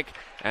Grosnick,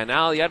 and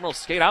now the Admirals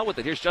skate out with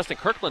it. Here's Justin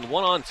Kirkland,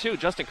 1-on-2.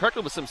 Justin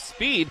Kirkland with some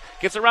speed,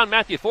 gets around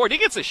Matthew Ford. He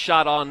gets a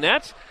shot on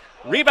net.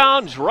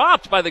 Rebound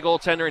dropped by the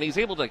goaltender, and he's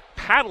able to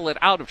paddle it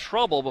out of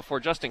trouble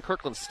before Justin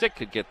Kirkland's stick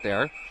could get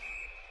there.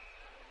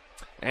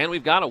 And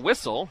we've got a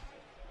whistle.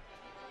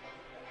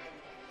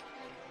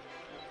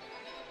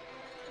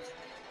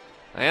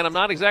 And I'm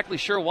not exactly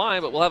sure why,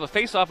 but we'll have a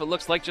face-off, it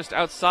looks like, just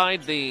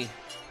outside the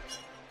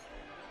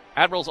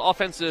Admirals'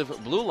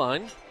 offensive blue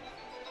line.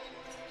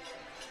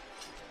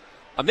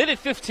 A minute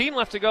 15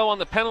 left to go on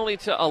the penalty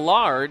to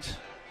Allard.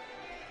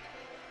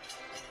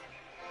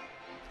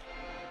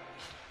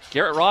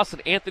 Garrett Ross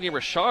and Anthony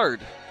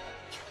Richard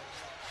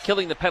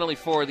killing the penalty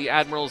for the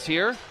Admirals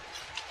here.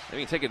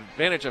 Maybe take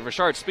advantage of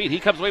Richard's speed.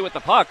 He comes away with the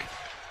puck.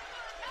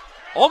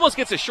 Almost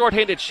gets a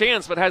shorthanded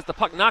chance, but has the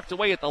puck knocked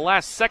away at the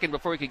last second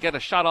before he could get a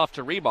shot off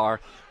to rebar.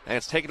 And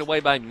it's taken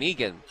away by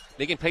Megan.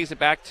 Megan pays it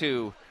back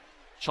to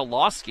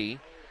Chalosky.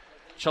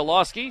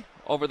 Chalosky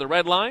over the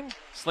red line.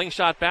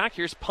 Slingshot back.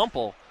 Here's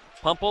Pumple.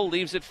 Pumple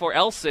leaves it for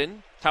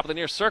Elson. Top of the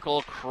near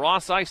circle.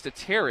 Cross ice to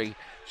Terry.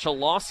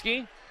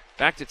 Chalosky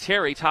back to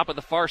Terry. Top of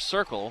the far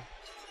circle.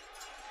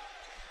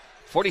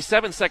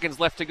 47 seconds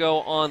left to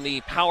go on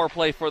the power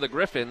play for the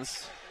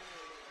Griffins.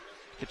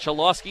 To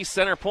Chalosky,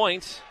 center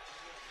point.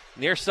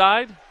 Near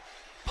side.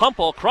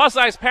 Pumple. Cross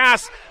ice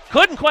pass.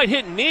 Couldn't quite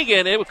hit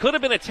Megan. It could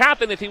have been a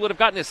tap-in if he would have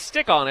gotten his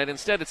stick on it.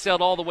 Instead, it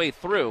sailed all the way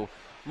through.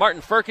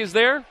 Martin Firk is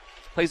there.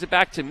 Plays it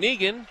back to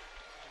Megan.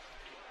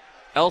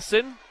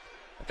 Elson.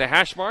 At the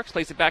hash marks,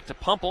 plays it back to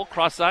Pumple,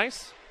 cross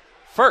ice.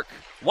 Firk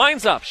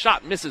winds up,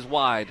 shot misses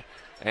wide,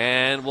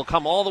 and will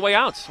come all the way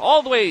out,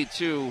 all the way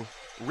to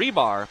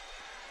rebar.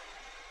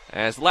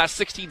 As the last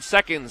 16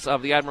 seconds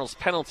of the Admirals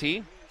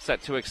penalty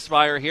set to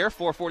expire here.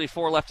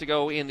 4:44 left to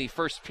go in the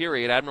first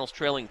period. Admirals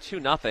trailing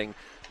 2-0.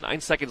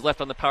 9 seconds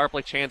left on the power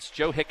play chance.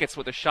 Joe Hickett's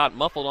with a shot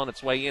muffled on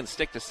its way in,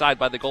 sticked aside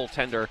by the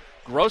goaltender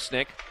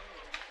Grosnick.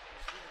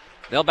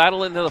 They'll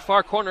battle into the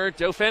far corner.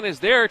 Dauphin is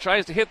there,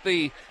 tries to hit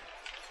the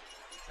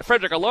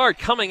Frederick Allard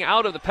coming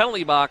out of the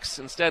penalty box.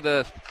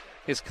 Instead,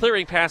 his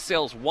clearing pass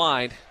sails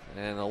wide,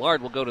 and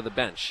Allard will go to the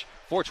bench.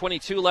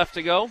 4:22 left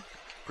to go.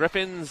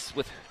 Griffins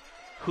with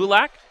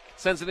Hulak.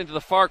 Sends it into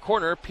the far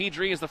corner.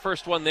 Pedri is the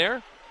first one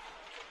there,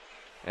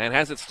 and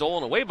has it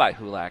stolen away by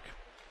Hulak.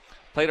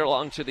 Played it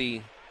along to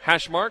the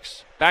hash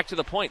marks. Back to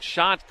the point.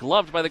 Shot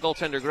gloved by the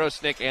goaltender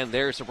Grosnick, and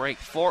there's a break.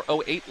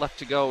 4:08 left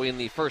to go in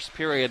the first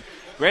period.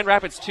 Grand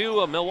Rapids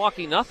 2,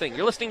 Milwaukee nothing.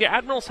 You're listening to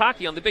Admirals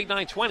Hockey on the Big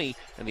 920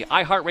 and the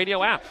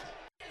iHeartRadio app.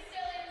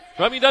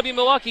 From UW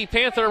Milwaukee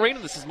Panther Arena,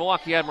 this is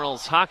Milwaukee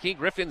Admirals Hockey.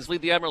 Griffins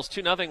lead the Admirals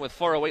 2-0 with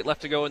 4:08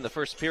 left to go in the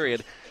first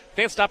period.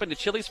 Fans stop into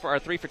Chili's for our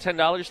 3 for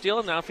 $10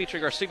 deal, now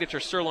featuring our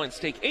signature sirloin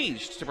steak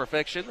aged to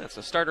perfection. That's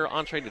a starter,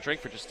 entree, and a drink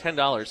for just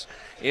 $10.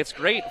 It's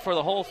great for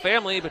the whole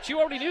family, but you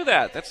already knew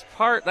that.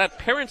 That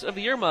Parent of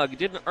the Year mug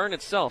didn't earn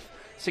itself.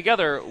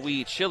 Together,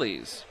 we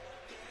Chili's.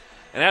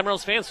 And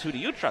Admirals fans, who do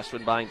you trust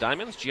when buying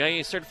diamonds?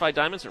 GIA certified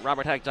diamonds at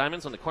Robert Hack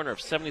Diamonds on the corner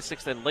of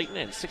 76th and Layton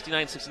and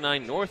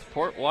 6969 North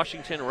Port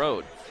Washington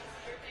Road.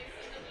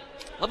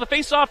 We'll have a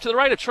face-off to the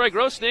right of Troy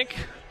Grosnick.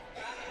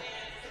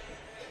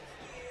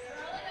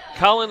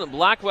 Colin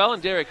Blackwell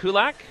and Derek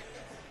Hulak.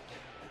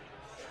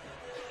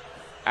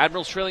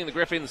 Admirals trailing the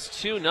Griffins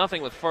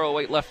 2-0 with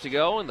 4:08 left to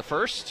go in the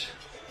first.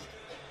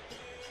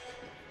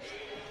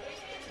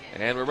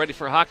 And we're ready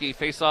for hockey.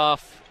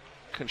 Face-off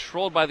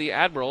controlled by the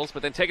Admirals,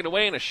 but then taken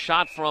away in a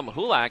shot from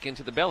Hulak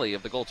into the belly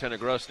of the goaltender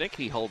Grosnick.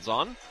 He holds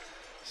on.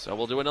 So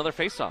we'll do another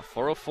face-off.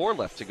 4:04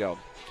 left to go.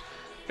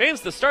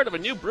 Fans, the start of a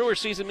new Brewers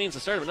season means the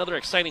start of another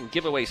exciting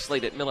giveaway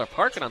slate at Miller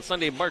Park. And on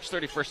Sunday, March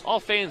 31st, all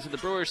fans in the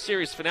Brewers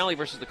series finale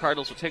versus the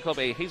Cardinals will take home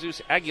a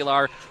Jesus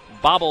Aguilar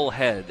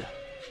bobblehead.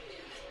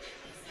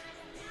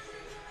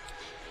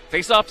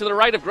 Face off to the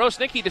right of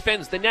Grosnick. He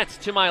defends the net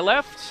to my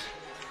left.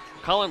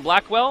 Colin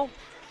Blackwell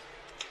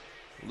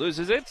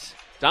loses it.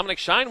 Dominic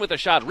Shine with a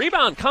shot.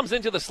 Rebound comes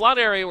into the slot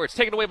area where it's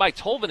taken away by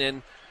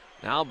Tolvanen.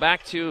 Now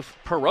back to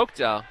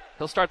Perokta.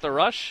 He'll start the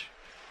rush.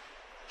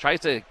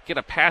 Tries to get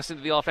a pass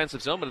into the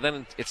offensive zone, but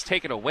then it's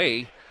taken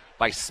away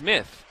by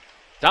Smith.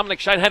 Dominic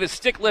Shine had his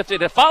stick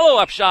lifted. A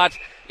follow-up shot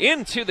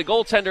into the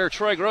goaltender,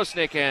 Troy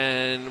Grosnick,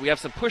 and we have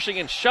some pushing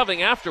and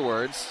shoving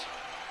afterwards.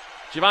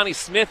 Giovanni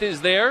Smith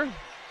is there.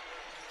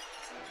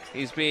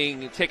 He's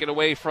being taken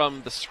away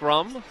from the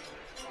scrum.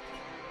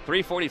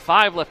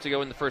 3:45 left to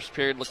go in the first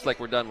period. Looks like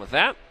we're done with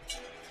that.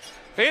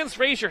 Fans,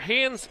 raise your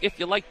hands if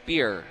you like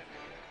beer.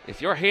 If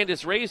your hand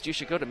is raised, you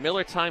should go to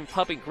Miller Time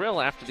Pub and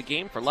Grill after the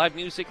game for live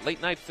music,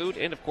 late-night food,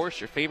 and, of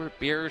course, your favorite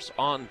beers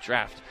on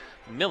draft.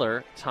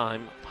 Miller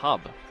Time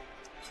Pub.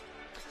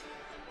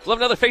 We'll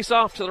have another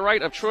face-off to the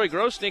right of Troy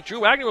Grosnick.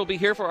 Drew Wagner will be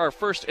here for our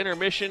first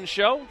intermission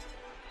show.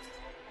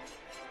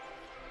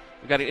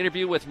 We've got an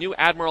interview with new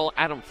Admiral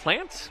Adam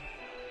Plant.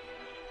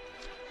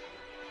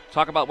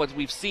 Talk about what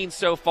we've seen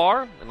so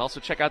far, and also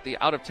check out the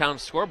out-of-town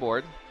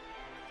scoreboard.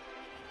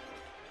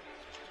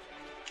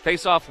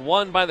 Face-off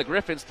won by the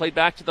Griffins, played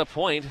back to the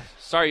point.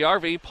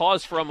 Saryarvi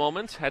paused for a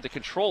moment, had to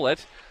control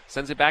it,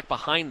 sends it back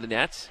behind the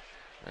net.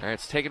 All right,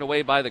 it's taken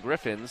away by the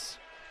Griffins.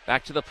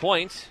 Back to the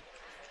point.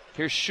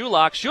 Here's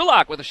Shulak.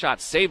 Shulak with a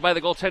shot, saved by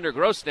the goaltender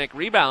Grosnick.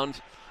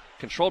 Rebound,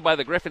 controlled by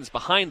the Griffins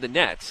behind the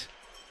net.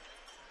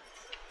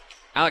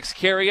 Alex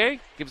Carrier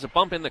gives a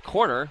bump in the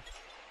corner.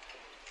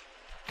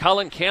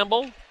 Colin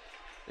Campbell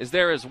is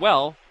there as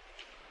well.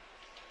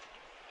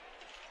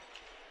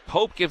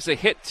 Pope gives a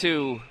hit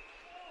to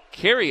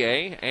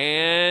Carrier,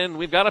 and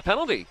we've got a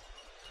penalty.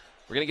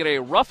 We're going to get a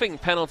roughing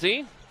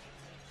penalty.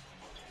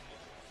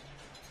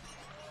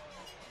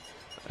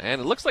 And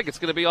it looks like it's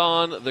going to be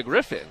on the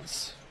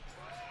Griffins.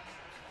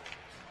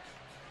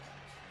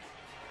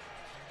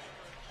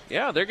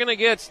 Yeah, they're going to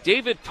get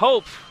David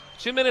Pope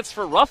 2 minutes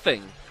for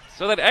roughing.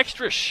 So that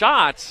extra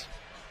shot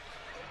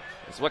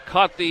is what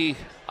caught the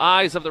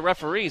eyes of the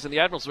referees, and the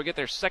Admirals will get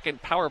their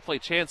second power play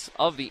chance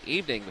of the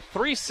evening.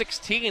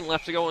 3:16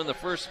 left to go in the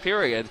first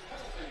period.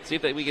 See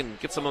if we can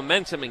get some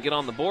momentum and get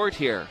on the board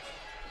here.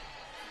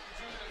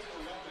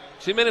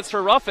 2 minutes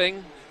for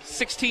roughing.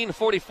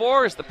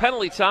 16:44 is the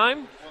penalty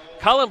time.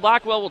 Colin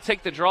Blackwell will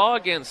take the draw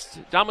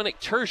against Dominic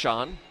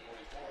Turgeon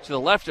to the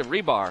left of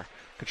Rebar.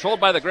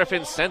 Controlled by the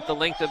Griffins, sent the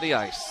length of the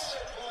ice.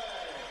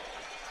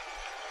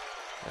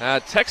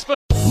 Textbook.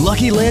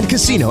 Lucky Land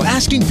Casino,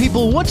 asking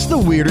people, what's the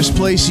weirdest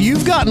place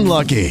you've gotten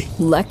lucky?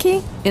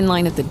 Lucky? In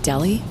line at the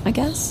deli, I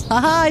guess?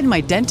 Aha, in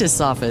my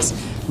dentist's office.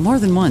 More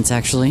than once,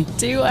 actually.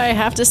 Do I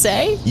have to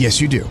say?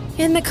 Yes, you do.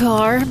 In the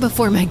car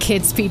before my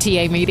kids'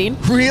 PTA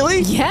meeting.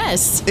 Really?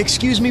 Yes.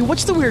 Excuse me,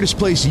 what's the weirdest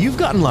place you've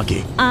gotten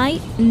lucky? I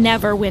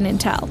never win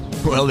and tell.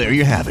 Well, there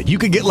you have it. You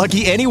can get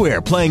lucky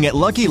anywhere, playing at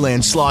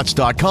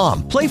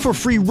LuckyLandSlots.com. Play for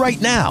free right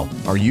now.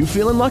 Are you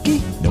feeling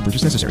lucky? No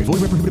purchase necessary.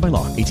 Void where prohibited by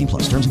law.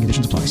 18+. Terms and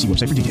conditions apply. See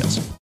website for details.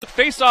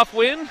 Face-off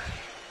win.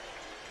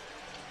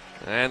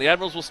 And the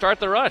Admirals will start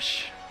the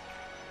rush.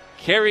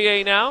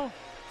 Carrier now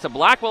to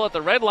Blackwell at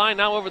the red line.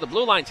 Now over the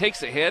blue line.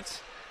 Takes a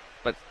hit,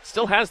 but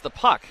still has the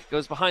puck.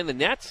 Goes behind the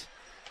net.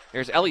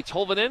 There's Ellie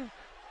Tolvanen.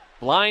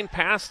 Blind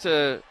pass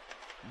to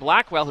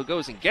Blackwell, who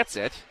goes and gets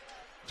it.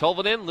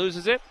 Tolvanen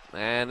loses it,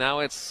 and now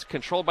it's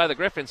controlled by the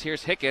Griffins.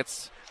 Here's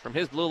Hicketts from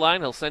his blue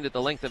line. He'll send it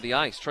the length of the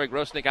ice. Troy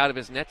Grosnick out of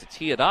his net to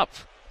tee it up.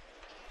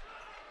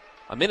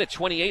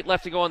 1:28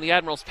 left to go on the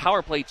Admirals'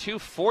 power play.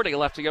 2:40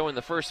 left to go in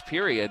the first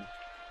period.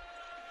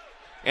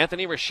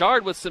 Anthony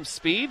Richard with some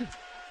speed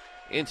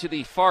into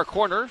the far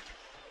corner.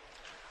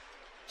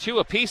 2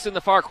 apiece in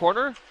the far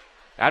corner.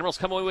 Admirals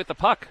come away with the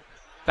puck.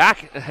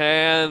 Back,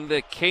 and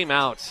it came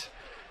out.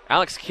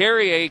 Alex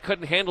Carrier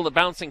couldn't handle the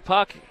bouncing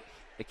puck.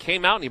 It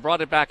came out, and he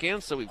brought it back in,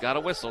 so we've got a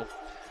whistle.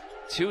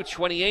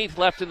 2:28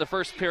 left in the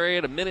first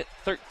period.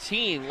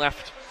 1:13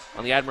 left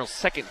on the Admirals'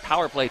 second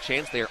power play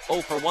chance. They are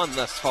 0 for 1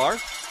 thus far.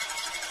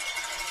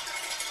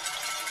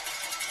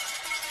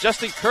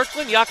 Justin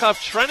Kirkland, Yakov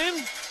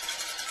Trenin,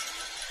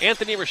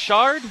 Anthony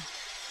Richard,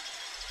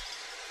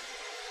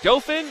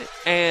 Dauphin,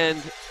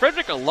 and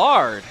Frederick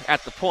Allard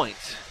at the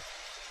point.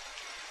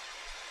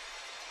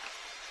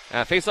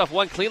 Face-off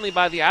won cleanly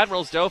by the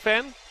Admirals.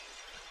 Dauphin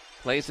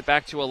plays it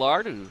back to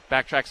Allard, who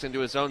backtracks into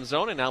his own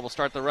zone, and now will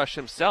start the rush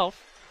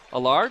himself.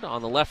 Allard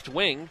on the left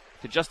wing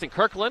to Justin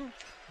Kirkland.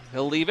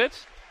 He'll leave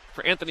it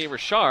for Anthony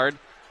Richard,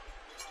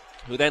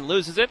 who then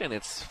loses it, and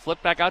it's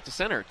flipped back out to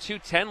center.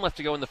 2:10 left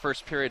to go in the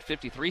first period.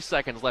 53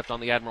 seconds left on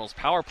the Admirals'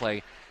 power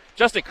play.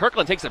 Justin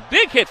Kirkland takes a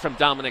big hit from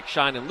Dominic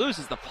Shine and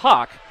loses the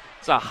puck.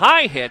 It's a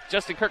high hit.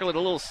 Justin Kirkland a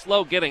little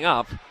slow getting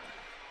up.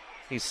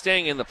 He's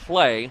staying in the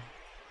play.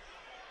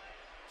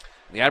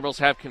 The Admirals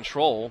have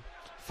control.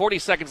 40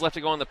 seconds left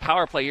to go on the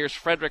power play. Here's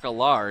Frederick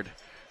Allard.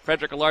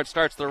 Frederick Allard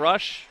starts the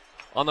rush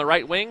on the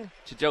right wing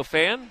to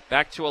Dauphin.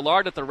 Back to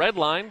Allard at the red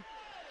line.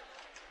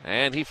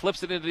 And he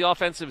flips it into the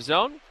offensive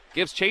zone.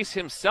 Gives chase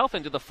himself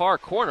into the far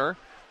corner.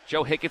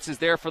 Joe Hicketts is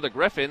there for the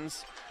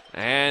Griffins.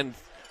 And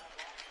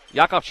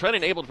Yakov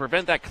Trenin able to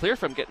prevent that clear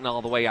from getting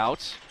all the way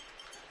out.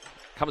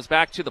 Comes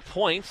back to the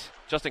point.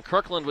 Justin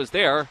Kirkland was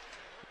there.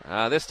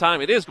 This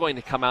time it is going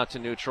to come out to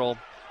neutral.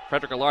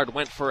 Frederick Allard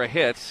went for a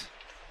hit.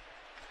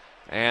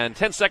 And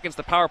 10 seconds,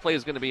 the power play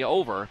is going to be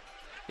over.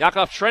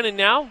 Yakov Trenin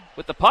now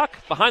with the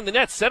puck behind the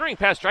net. Centering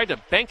pass, tried to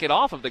bank it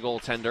off of the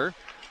goaltender.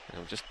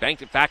 And just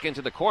banked it back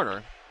into the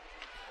corner.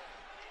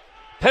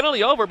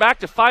 Penalty over, back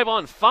to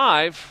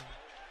 5-on-5.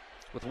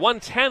 With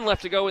 1:10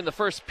 left to go in the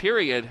first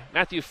period.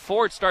 Matthew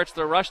Ford starts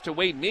the rush to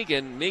Wade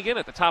Megan. Megan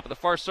at the top of the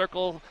far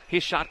circle.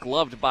 His shot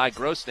gloved by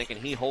Grosnick,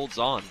 and he holds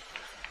on.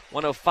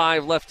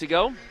 1:05 left to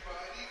go.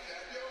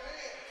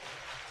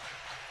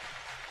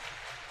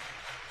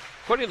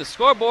 According to the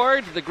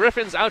scoreboard, the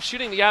Griffins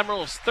outshooting the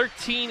Admirals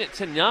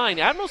 13-9.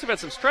 Admirals have had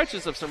some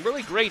stretches of some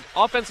really great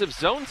offensive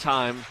zone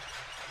time,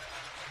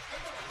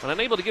 but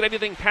unable to get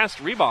anything past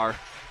Rebar.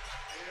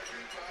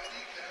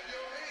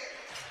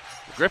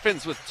 The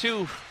Griffins with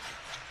two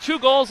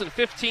goals in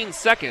 15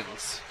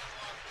 seconds.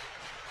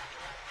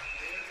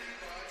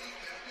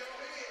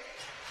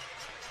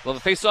 Well, the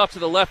face-off to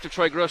the left of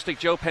Troy Grosnick,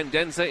 Joe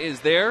Pendenza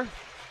is there.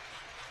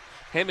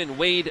 Him and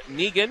Wade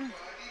Negan.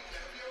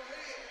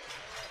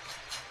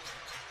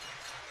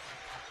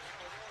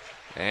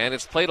 And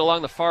it's played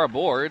along the far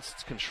boards.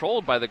 It's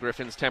controlled by the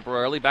Griffins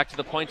temporarily. Back to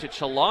the point to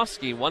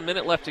Cholowski. 1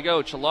 minute left to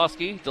go.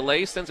 Cholowski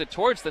delays, sends it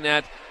towards the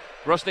net.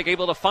 Grosnick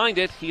able to find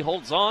it. He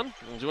holds on.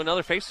 We'll do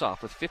another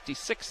face-off with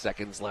 56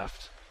 seconds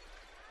left.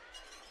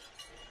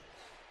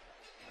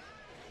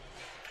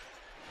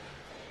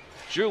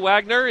 Drew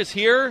Wagner is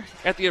here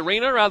at the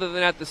arena rather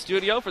than at the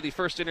studio for the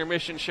first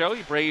intermission show.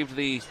 He braved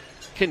the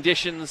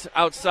conditions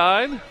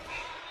outside.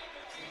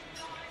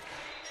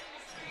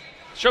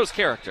 Shows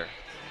character.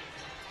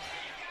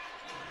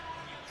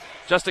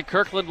 Justin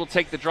Kirkland will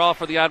take the draw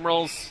for the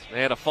Admirals.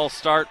 They had a false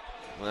start.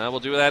 We'll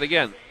do that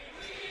again.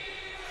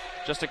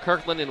 Justin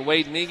Kirkland and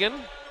Wade Negan.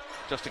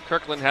 Justin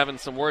Kirkland having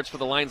some words for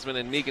the linesman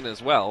and Negan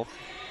as well.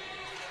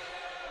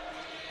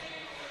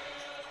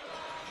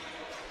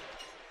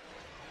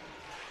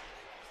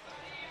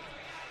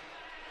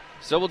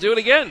 So we'll do it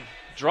again.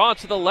 Draw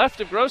to the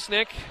left of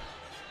Grosnick.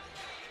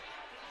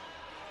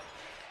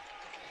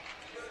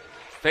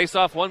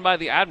 Face-off won by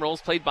the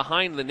Admirals, played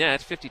behind the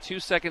net.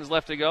 52 seconds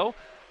left to go.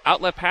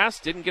 Outlet pass,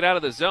 didn't get out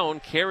of the zone.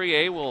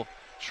 Carrier will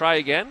try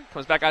again.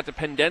 Comes back out to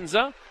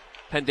Pendenza.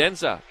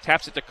 Pendenza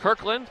taps it to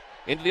Kirkland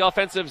into the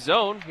offensive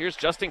zone. Here's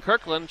Justin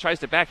Kirkland, tries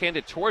to backhand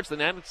it towards the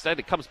net. Instead,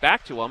 it comes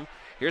back to him.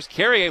 Here's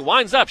Carrier,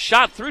 winds up,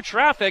 shot through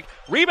traffic.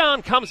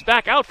 Rebound comes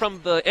back out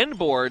from the end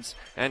boards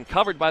and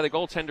covered by the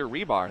goaltender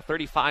Rebar.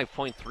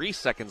 35.3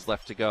 seconds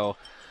left to go.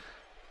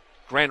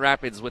 Grand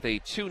Rapids with a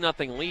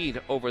 2-0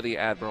 lead over the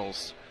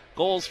Admirals.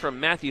 Goals from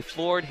Matthew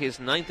Ford, his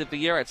 9th of the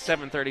year at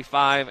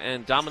 7:35,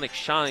 and Dominic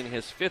Shine,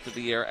 his 5th of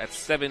the year at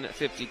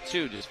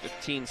 7:52, just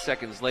 15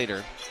 seconds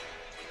later.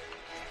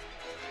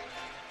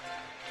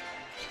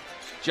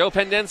 Joe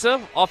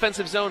Pendenza,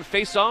 offensive zone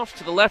face-off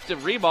to the left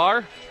of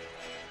Rebar.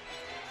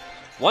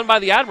 Won by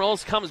the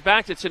Admirals, comes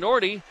back to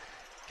Tenorti,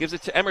 gives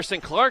it to Emerson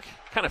Clark,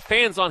 kind of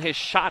fans on his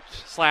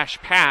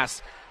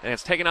shot/pass, and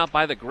it's taken out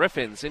by the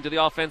Griffins into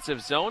the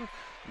offensive zone.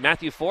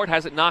 Matthew Ford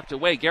has it knocked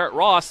away. Garrett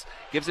Ross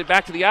gives it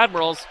back to the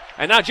Admirals,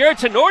 and now Jared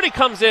Tenorti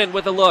comes in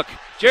with a look.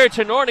 Jared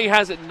Tenorti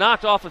has it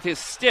knocked off of his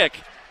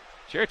stick.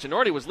 Jared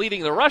Tenorti was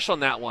leading the rush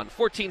on that one.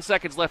 14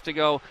 seconds left to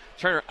go.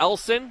 Turner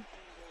Elson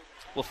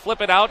will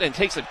flip it out and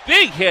takes a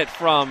big hit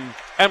from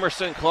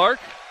Emerson Clark,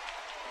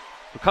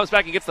 who comes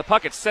back and gets the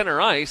puck at center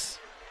ice.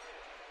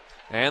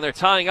 And they're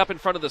tying up in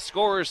front of the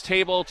scorer's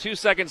table. 2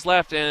 seconds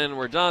left, and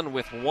we're done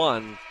with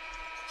one.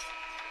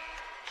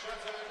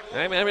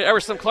 I mean,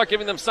 Emerson Clark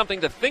giving them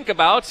something to think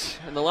about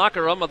in the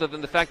locker room, other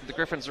than the fact that the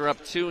Griffins are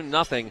up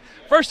 2-0.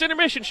 First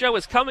intermission show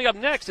is coming up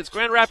next. It's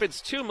Grand Rapids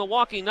 2,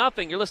 Milwaukee 0.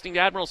 You're listening to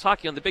Admirals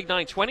Hockey on the Big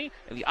 920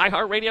 and the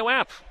iHeartRadio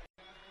app.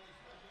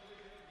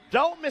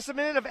 Don't miss a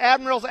minute of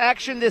Admirals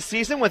action this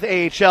season with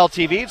AHL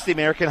TV. It's the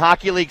American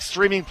Hockey League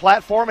streaming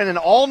platform and an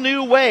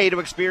all-new way to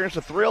experience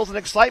the thrills and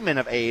excitement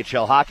of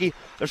AHL hockey.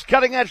 There's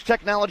cutting-edge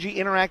technology,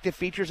 interactive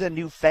features, and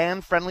new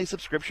fan-friendly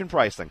subscription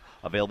pricing.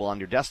 Available on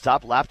your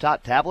desktop,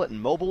 laptop, tablet,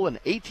 and mobile and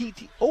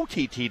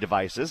OTT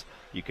devices.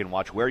 You can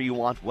watch where you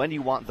want, when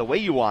you want, the way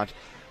you want.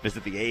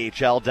 Visit the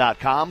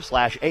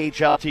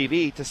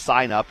AHL.com/AHLTV to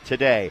sign up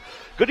today.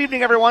 Good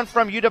evening, everyone,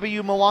 from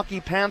UW Milwaukee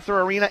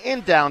Panther Arena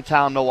in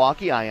downtown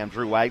Milwaukee. I am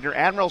Drew Wagner.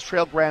 Admirals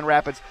trail Grand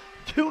Rapids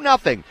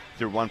 2-0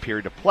 through one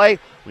period of play.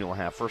 We will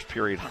have first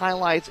period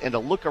highlights and a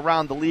look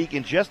around the league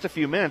in just a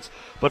few minutes.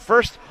 But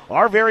first,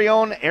 our very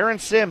own Aaron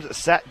Sims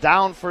sat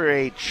down for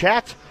a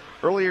chat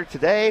earlier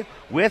today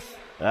with,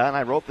 and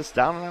I wrote this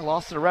down and I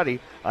lost it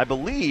already, I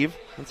believe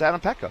it's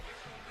Adam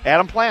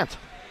Plant.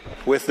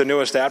 With the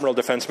newest Admiral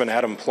defenseman,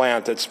 Adam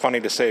Plant, it's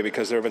funny to say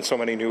because there have been so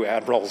many new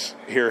Admirals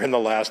here in the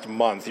last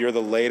month. You're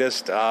the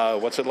latest.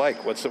 What's it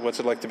like? What's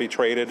it like to be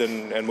traded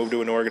and move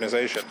to an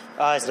organization?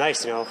 It's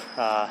nice,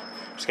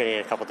 just getting in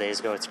a couple days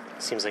ago. It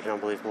seems like an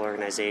unbelievable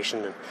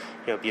organization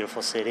and,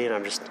 beautiful city, and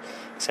I'm just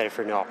excited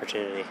for a new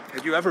opportunity.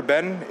 Had you ever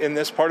been in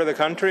this part of the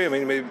country? I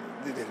mean, maybe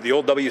the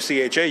old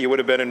WCHA, you would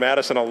have been in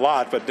Madison a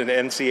lot, but in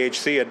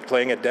NCHC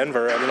playing at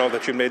Denver, I don't know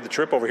that you made the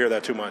trip over here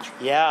that too much.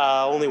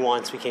 Yeah, only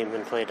once we came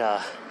and played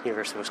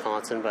University of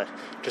Wisconsin, but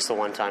just the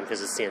one time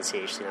because it's the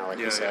NCHC now, like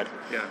you said.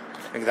 Yeah.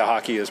 I think the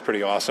hockey is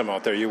pretty awesome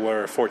out there. You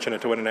were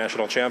fortunate to win a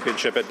national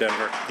championship at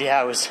Denver.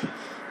 Yeah, it was an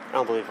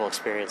unbelievable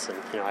experience, and,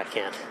 I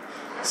can't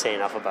say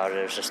enough about it.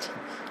 It was just,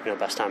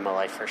 best time of my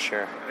life for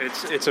sure.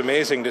 It's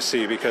amazing to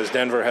see because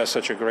Denver has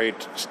such a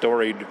great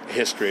storied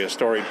history, a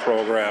storied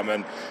program,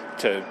 and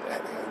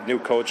new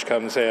coach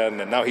comes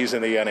in, and now he's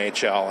in the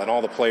NHL, and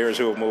all the players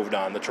who have moved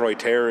on, the Troy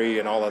Terry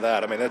and all of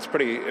that. I mean, that's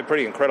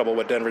pretty incredible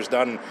what Denver's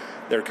done,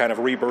 their kind of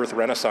rebirth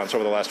renaissance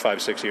over the last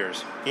 5-6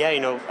 years.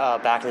 Yeah,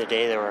 back in the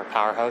day they were a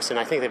powerhouse, and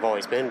I think they've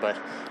always been, but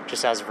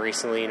just as of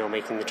recently,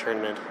 making the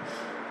tournament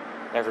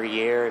every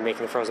year and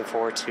making the Frozen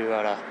Four 2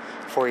 out of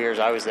 4 years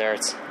I was there,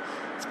 it's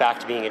back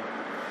to being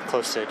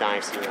close to a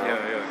dynasty.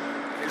 Yeah.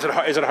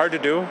 Is it hard to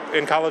do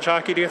in college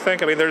hockey, do you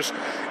think? I mean,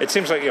 it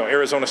seems like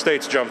Arizona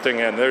State's jumping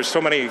in. There's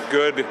so many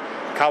good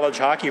college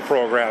hockey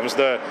programs.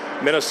 The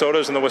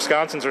Minnesotas and the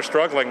Wisconsins are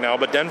struggling now,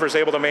 but Denver's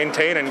able to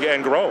maintain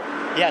and grow.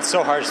 Yeah, it's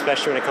so hard,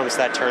 especially when it comes to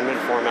that tournament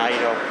format.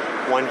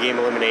 One game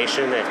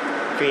elimination. It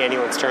could be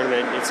anyone's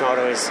tournament. It's not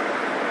always.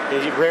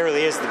 It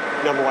rarely is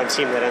the number one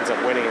team that ends up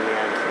winning in the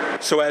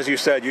end. So as you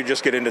said, you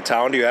just get into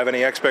town. Do you have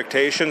any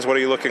expectations? What are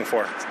you looking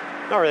for?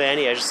 Not really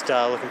any. I'm just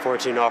looking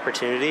forward to an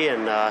opportunity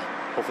and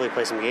hopefully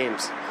play some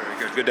games. Very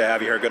good. Good to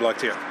have you here. Good luck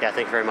to you. Yeah,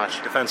 thank you very much.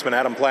 Defenseman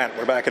Adam Plant.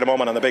 We're back in a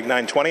moment on the Big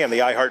 920 and the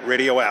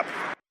iHeartRadio app.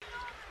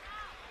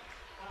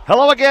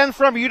 Hello again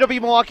from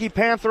UW-Milwaukee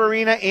Panther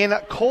Arena in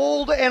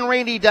cold and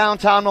rainy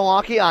downtown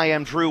Milwaukee. I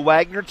am Drew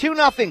Wagner.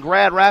 2-0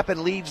 Grand Rapids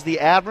leads the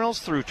Admirals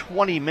through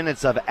 20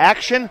 minutes of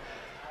action.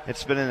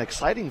 It's been an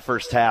exciting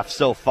first half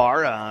so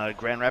far.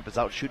 Grand Rapids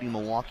out shooting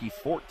Milwaukee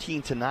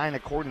 14-9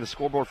 according to the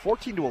scoreboard,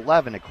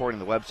 14-11 according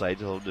to the website,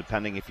 so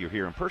depending if you're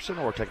here in person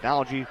or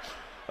technology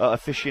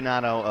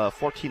aficionado,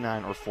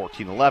 14-9 or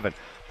 14-11.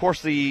 Of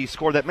course, the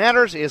score that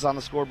matters is on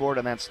the scoreboard,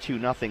 and that's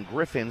 2-0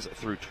 Griffins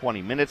through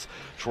 20 minutes.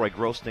 Troy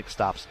Grosnick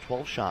stops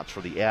 12 shots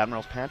for the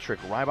Admirals. Patrick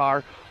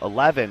Rybar,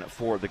 11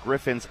 for the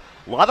Griffins.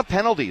 A lot of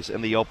penalties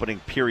in the opening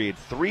period,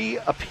 3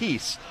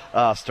 apiece,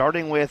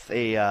 starting with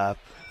a...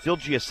 Phil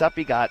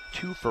Giuseppe got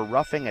 2 for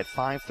roughing at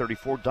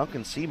 5:34.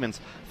 Duncan Siemens,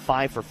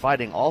 5 for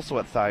fighting, also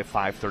at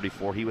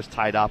 5:34. He was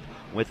tied up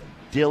with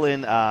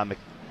Dylan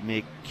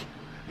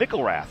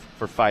Mickelrath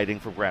for fighting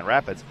for Grand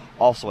Rapids,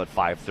 also at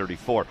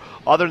 5:34.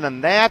 Other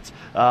than that,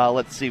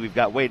 let's see, we've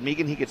got Wade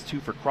Megan. He gets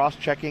 2 for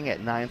cross-checking at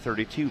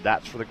 9:32.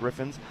 That's for the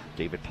Griffins.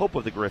 David Pope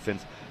of the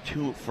Griffins,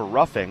 2 for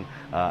roughing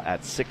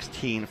at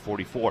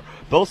 16:44.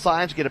 Both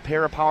sides get a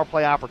pair of power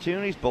play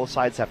opportunities. Both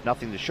sides have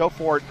nothing to show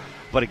for it.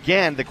 But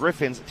again, the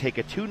Griffins take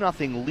a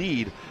 2-0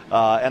 lead,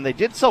 and they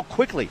did so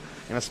quickly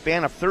in a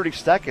span of 30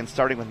 seconds,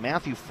 starting with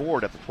Matthew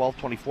Ford at the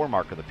 12:24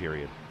 mark of the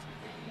period.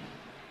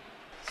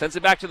 Sends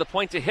it back to the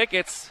point to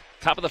Hicketts.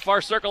 Top of the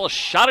far circle, a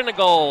shot and a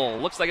goal.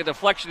 Looks like a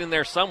deflection in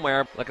there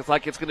somewhere. Looks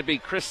like it's going to be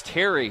Chris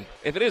Terry.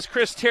 If it is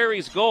Chris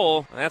Terry's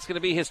goal, that's going to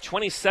be his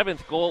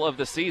 27th goal of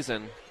the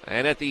season.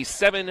 And at the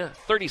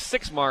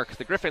 7:36 mark,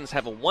 the Griffins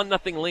have a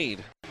 1-0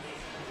 lead.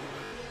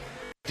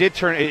 It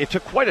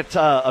took quite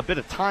a bit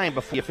of time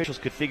before the officials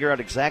could figure out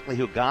exactly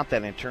who got that,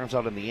 and it turns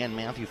out in the end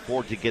Matthew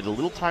Ford did get a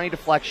little tiny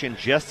deflection,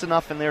 just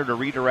enough in there to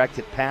redirect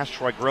it past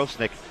Troy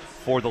Grosnick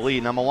for the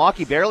lead. Now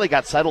Milwaukee barely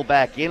got settled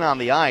back in on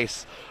the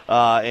ice,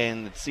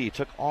 and let's see, it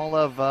took all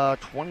of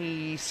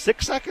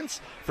 26 seconds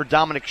for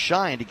Dominic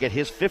Shine to get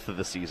his 5th of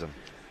the season.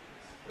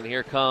 And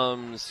here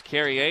comes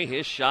Carrier.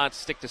 His shot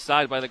sticked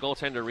aside by the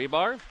goaltender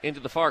Rybar. Into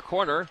the far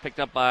corner, picked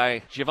up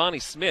by Giovanni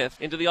Smith.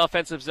 Into the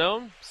offensive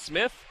zone,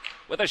 Smith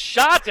with a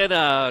shot and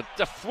a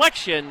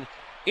deflection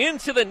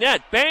into the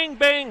net. Bang,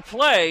 bang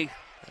play.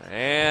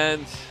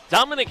 And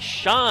Dominic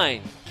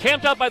Shine,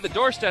 camped out by the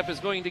doorstep, is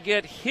going to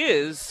get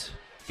his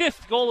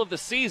 5th goal of the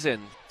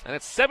season. And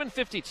it's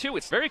 7:52.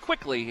 It's very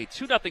quickly a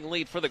 2-0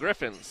 lead for the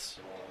Griffins.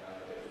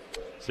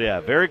 So,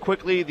 yeah, very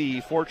quickly the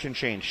fortune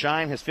changed.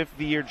 Shine, his 5th of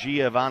the year.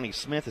 Giovanni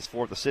Smith, his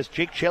 4th assist.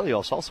 Jake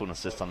Chelios, also an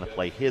assist on the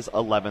play, his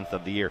 11th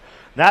of the year.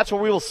 That's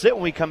where we will sit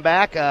when we come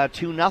back.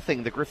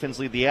 2-0. The Griffins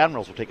lead the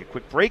Admirals. We'll take a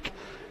quick break,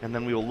 and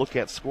then we will look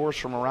at scores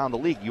from around the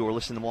league. You are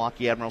listening to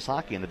Milwaukee Admirals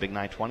Hockey in the Big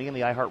 920 and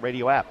the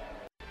iHeartRadio app.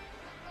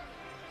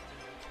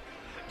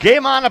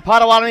 Game on at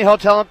Potawatomi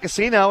Hotel and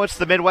Casino. It's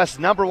the Midwest's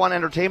 #1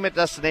 entertainment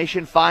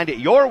destination. Find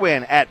your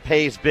win at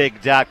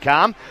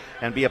PaysBig.com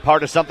and be a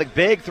part of something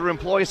big through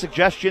employee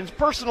suggestions,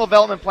 personal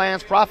development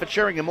plans, profit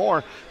sharing, and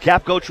more.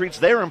 Capco treats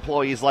their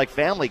employees like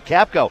family.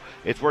 Capco,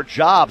 it's where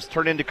jobs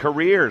turn into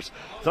careers.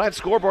 Tonight's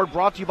scoreboard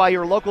brought to you by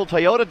your local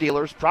Toyota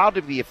dealers, proud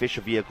to be the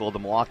official vehicle of the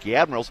Milwaukee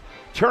Admirals.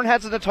 Turn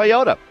heads into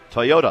Toyota.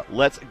 Toyota,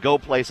 let's go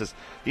places.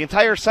 The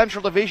entire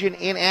Central Division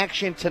in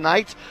action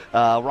tonight.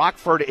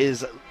 Rockford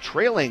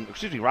trailing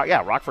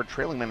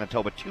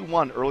Manitoba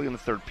 2-1 early in the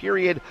third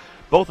period.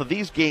 Both of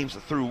these games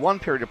through one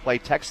period of play.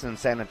 Texas and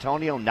San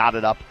Antonio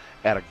knotted up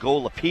at a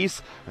goal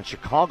apiece. And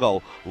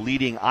Chicago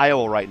leading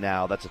Iowa right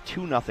now. That's a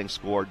 2-0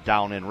 score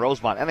down in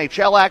Rosemont.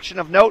 NHL action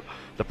of note.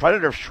 The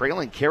Predators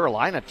trailing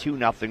Carolina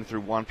 2-0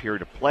 through one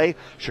period of play.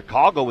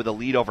 Chicago with a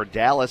lead over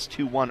Dallas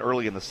 2-1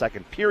 early in the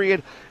second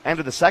period. And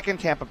to the second,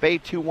 Tampa Bay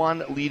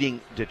 2-1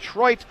 leading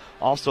Detroit.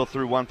 Also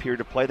through one period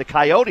of play. The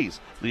Coyotes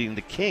leading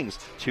the Kings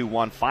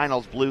 2-1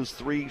 finals. Blues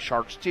 3,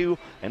 Sharks 2,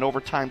 an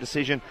overtime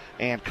decision.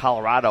 And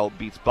Colorado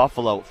beats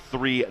Buffalo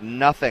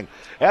 3-0.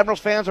 Admirals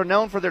fans are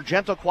known for their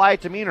gentle,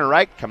 quiet demeanor,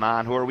 right? Come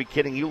on, who are we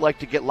kidding? You like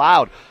to get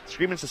loud.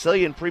 Screaming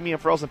Sicilian Premium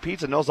Frozen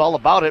Pizza knows all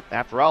about it.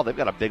 After all, they've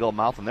got a big old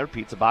mouth in their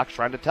pizza box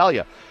trying to tell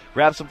you.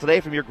 Grab some today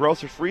from your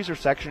grocer's freezer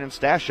section and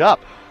stash up.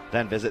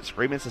 Then visit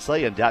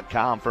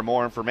ScreamingSicilian.com for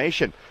more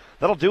information.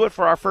 That'll do it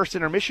for our first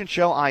intermission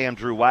show. I am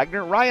Drew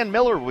Wagner. Ryan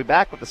Miller will be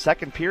back with the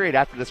second period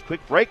after this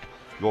quick break.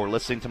 You're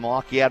listening to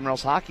Milwaukee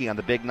Admirals Hockey on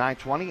the Big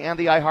 920 and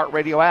the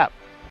iHeartRadio app.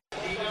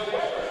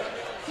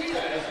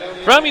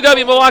 From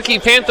UW-Milwaukee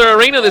Panther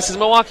Arena, this is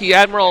Milwaukee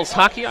Admirals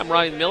Hockey. I'm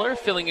Ryan Miller,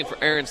 filling in for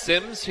Aaron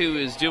Sims, who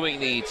is doing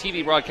the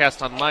TV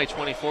broadcast on My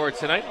 24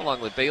 tonight, along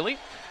with Bailey.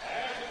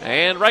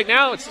 And right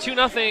now it's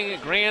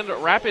 2-0 Grand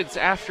Rapids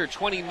after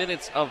 20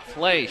 minutes of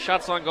play.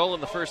 Shots on goal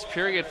in the first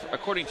period,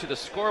 according to the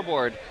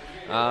scoreboard,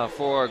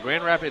 for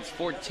Grand Rapids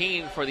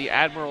 14, for the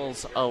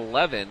Admirals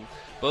 11.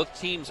 Both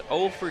teams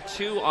 0 for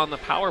 2 on the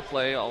power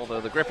play,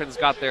 although the Griffins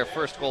got their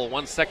first goal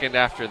 1 second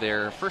after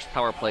their first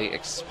power play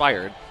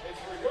expired.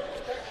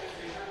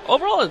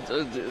 Overall,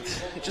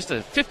 just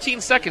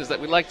 15 seconds that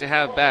we'd like to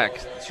have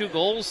back. 2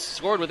 goals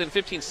scored within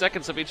 15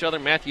 seconds of each other.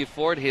 Matthew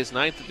Ford, his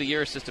 9th of the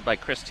year, assisted by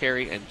Chris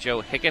Terry and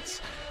Joe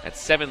Hicketts at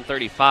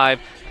 7:35.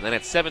 And then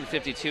at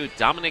 7:52,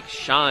 Dominic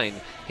Shine,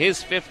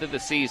 his 5th of the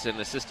season,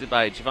 assisted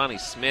by Giovanni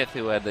Smith,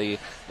 who had the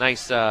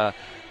nice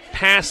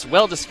pass,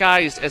 well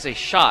disguised as a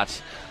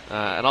shot,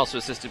 and also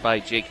assisted by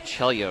Jake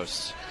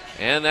Chelios.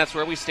 And that's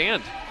where we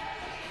stand.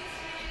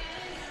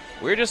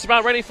 We're just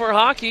about ready for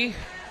hockey.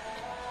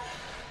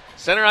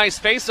 Center ice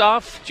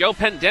face-off. Joe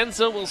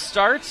Pendenza will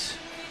start.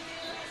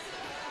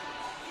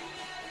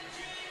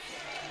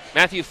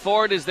 Matthew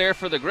Ford is there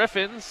for the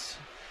Griffins.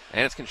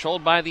 And it's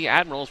controlled by the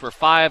Admirals. We're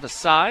 5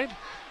 aside.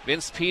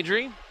 Vince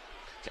Pedri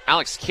to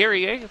Alex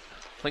Carrier.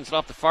 Flings it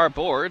off the far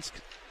boards.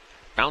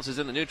 Bounces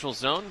in the neutral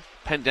zone.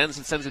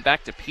 Pendenza sends it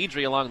back to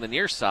Pedri along the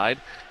near side.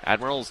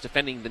 Admirals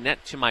defending the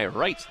net to my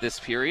right this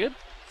period.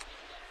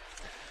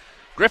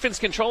 Griffins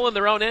controlling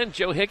their own end.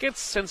 Joe Hicketts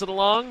sends it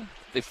along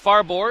the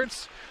far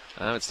boards.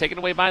 It's taken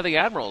away by the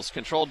Admirals.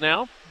 Controlled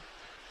now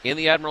in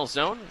the Admiral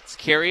zone. It's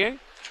Carrier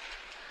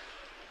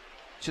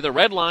to the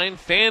red line.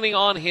 Fanning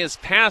on his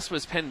pass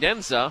was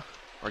Pendenza,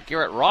 or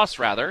Garrett Ross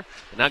rather.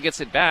 And now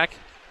gets it back.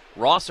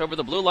 Ross over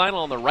the blue line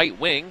on the right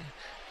wing.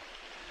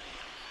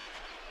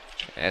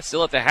 And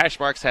still at the hash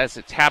marks, has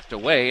it tapped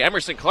away.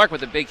 Emerson Clark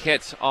with a big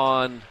hit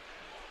on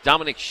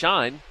Dominic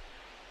Shine.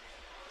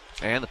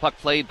 And the puck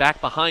played back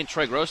behind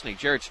Troy Grosnick.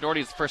 Jared Schnorty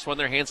is the first one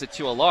there, hands it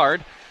to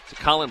Allard, to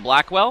Colin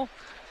Blackwell.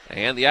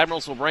 And the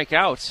Admirals will break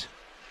out.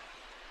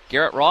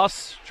 Garrett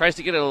Ross tries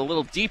to get it a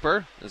little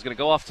deeper. Is going to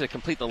go off to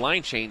complete the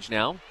line change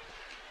now.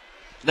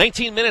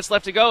 19 minutes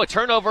left to go. A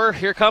turnover.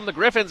 Here come the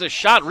Griffins. A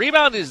shot.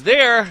 Rebound is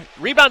there.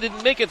 Rebound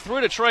didn't make it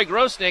through to Troy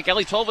Grosnick.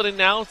 Eli Tolvanen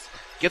now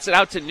gets it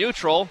out to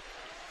neutral.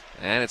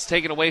 And it's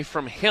taken away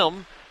from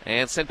him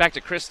and sent back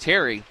to Chris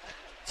Terry.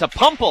 To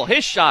Pumple.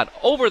 His shot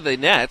over the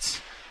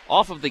net.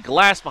 Off of the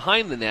glass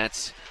behind the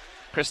net.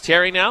 Chris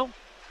Terry now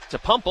to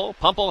Pumple.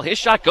 Pumple, his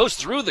shot goes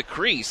through the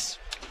crease.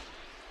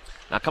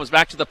 Now comes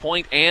back to the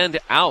point and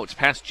out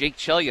past Jake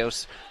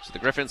Chelios. So the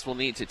Griffins will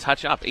need to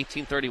touch up.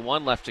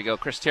 18:31 left to go.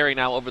 Chris Terry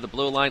now over the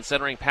blue line,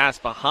 centering pass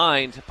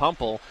behind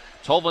Pumple.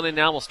 Tolvanen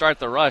now will start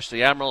the rush.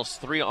 The Admirals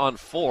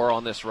 3-on-4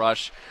 on this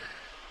rush.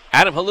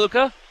 Adam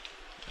Haluka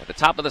at the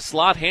top of the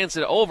slot, hands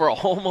it over,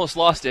 almost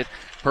lost it.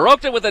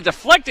 Perokta with a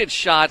deflected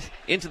shot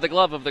into the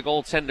glove of the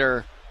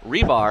goaltender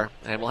Rebar,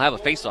 and we'll have a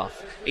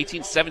face-off.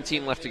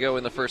 18:17 left to go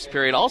in the first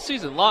period. All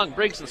season long,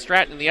 Briggs and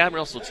Stratton and the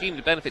Admirals will team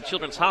to benefit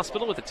Children's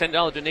Hospital with a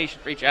 $10 donation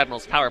for each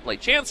Admirals Power Play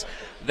chance.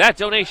 That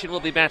donation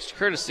will be matched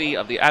courtesy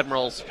of the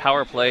Admirals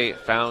Power Play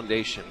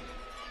Foundation.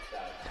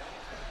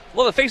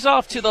 Well, the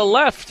face-off to the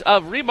left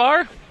of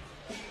Rebar.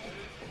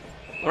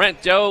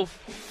 Laurent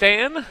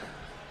Dauphin.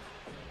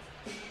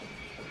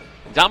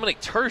 Dominic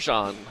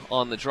Turgeon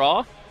on the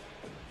draw.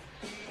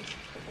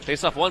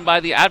 Face-off won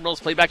by the Admirals.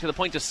 Played back to the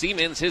point to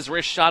Siemens. His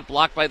wrist shot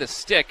blocked by the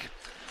stick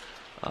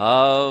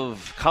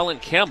of Colin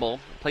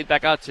Campbell. Played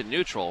back out to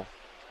neutral.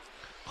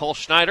 Cole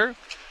Schneider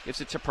gives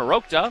it to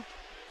Perokta.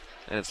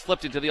 And it's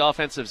flipped into the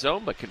offensive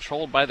zone, but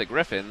controlled by the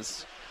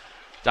Griffins.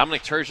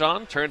 Dominic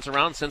Turgeon turns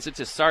around, sends it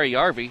to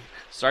Saarijarvi.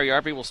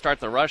 Saarijarvi will start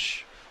the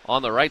rush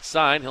on the right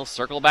side. He'll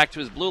circle back to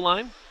his blue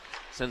line.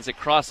 Sends it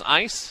cross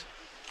ice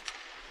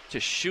to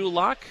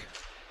Shulak.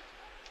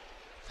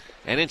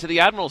 And into the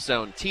Admiral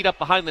zone. Teed up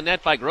behind the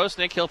net by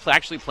Grosnick. He'll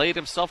actually play it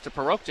himself to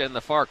Perokta in the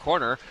far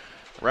corner.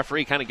 The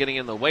referee kind of getting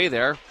in the way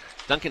there.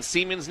 Duncan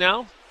Siemens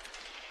now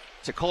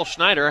to Cole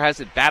Schneider. Has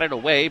it batted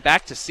away.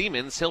 Back to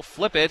Siemens. He'll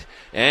flip it.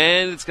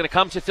 And it's going to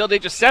come to Phil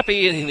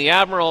DeGiuseppe. And the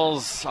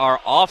Admirals are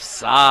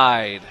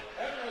offside.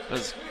 It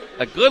was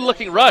a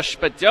good-looking rush,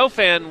 but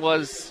Dauphin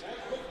was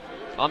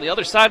on the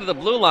other side of the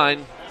blue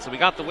line. So we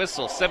got the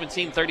whistle.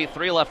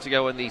 17:33 left to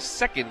go in the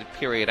second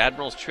period.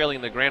 Admirals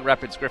trailing the Grand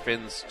Rapids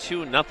Griffins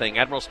 2-0.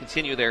 Admirals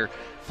continue their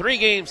 3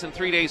 games in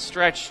 3 days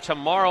stretch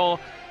tomorrow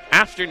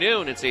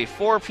afternoon. It's a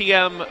 4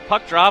 p.m.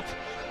 puck drop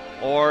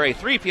or a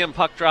 3 p.m.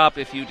 puck drop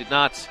if you did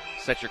not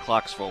set your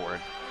clocks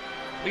forward.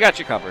 We got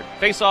you covered.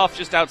 Face off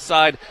just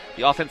outside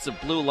the offensive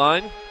blue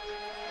line.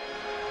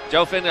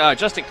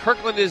 Justin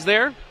Kirkland is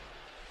there.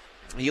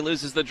 He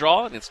loses the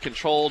draw, and it's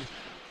controlled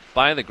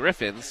by the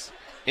Griffins.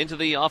 Into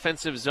the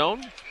offensive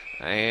zone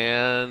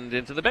and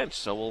into the bench.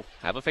 So we'll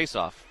have a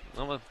face-off.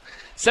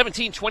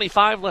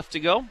 17:25 left to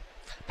go.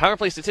 Power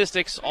play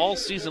statistics all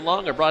season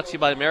long are brought to you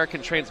by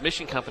American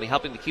Transmission Company,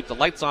 helping to keep the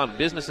lights on,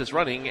 businesses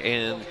running,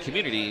 and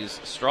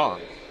communities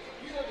strong.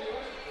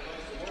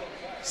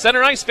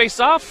 Center ice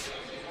face-off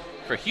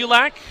for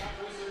Hulak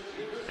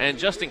and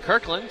Justin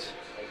Kirkland.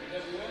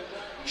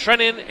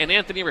 Trennan and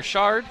Anthony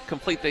Richard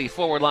complete the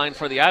forward line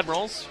for the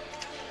Admirals.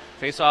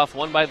 Face-off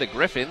won by the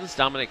Griffins.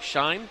 Dominic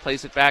Shine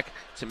plays it back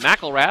to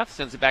McElrath,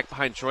 sends it back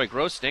behind Troy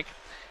Grosnick.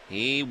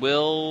 He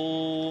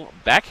will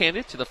backhand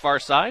it to the far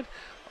side,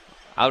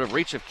 out of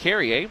reach of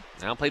Carrier.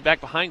 Now played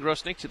back behind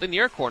Grosnick to the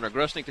near corner.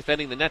 Grosnick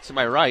defending the net to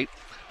my right.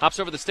 Hops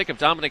over the stick of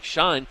Dominic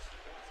Shine.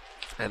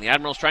 And the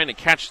Admirals trying to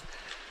catch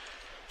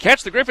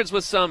the Griffins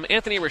with some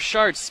Anthony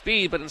Richard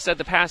speed, but instead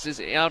the pass is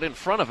out in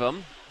front of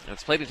him. And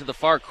it's played into the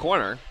far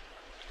corner.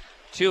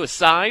 To a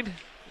side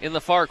in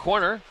the far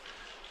corner.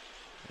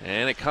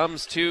 And it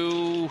comes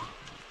to...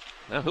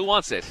 Now, who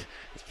wants it?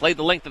 It's played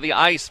the length of the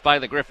ice by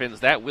the Griffins.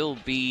 That will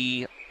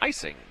be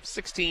icing.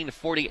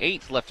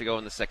 16:48 left to go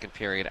in the second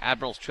period.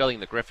 Admirals trailing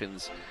the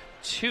Griffins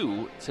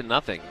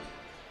 2-0.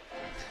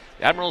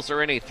 The Admirals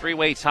are in a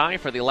three-way tie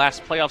for the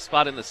last playoff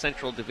spot in the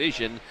Central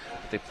Division.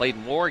 They played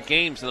more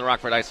games than the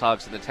Rockford Ice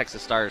Hogs and the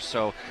Texas Stars.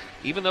 So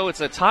even though it's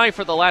a tie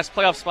for the last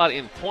playoff spot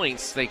in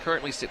points, they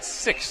currently sit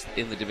 6th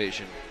in the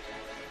division.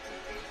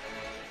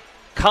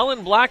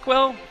 Colin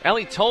Blackwell,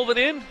 Ellie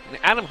Tolvanen, and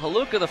Adam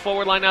Haluka, the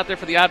forward line out there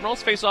for the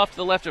Admirals. Face off to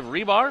the left of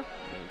Rebar,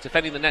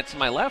 defending the net to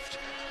my left.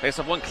 Face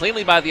off won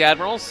cleanly by the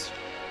Admirals.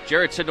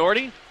 Jared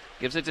Tenorti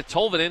gives it to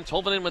Tolvanen.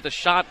 Tolvanen with a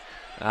shot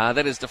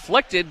that is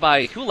deflected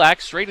by Kulak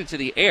straight into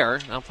the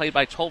air. Now played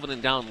by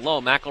Tolvanen down low.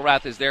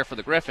 McElrath is there for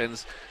the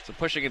Griffins. So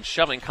pushing and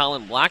shoving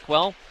Colin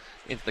Blackwell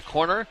into the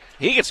corner.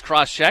 He gets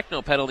cross-checked.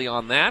 No penalty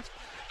on that.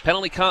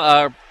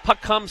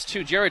 Puck comes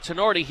to Jared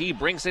Tenorti. He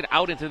brings it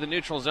out into the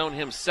neutral zone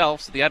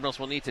himself, so the Admirals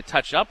will need to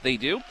touch up. They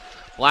do.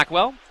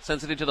 Blackwell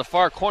sends it into the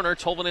far corner.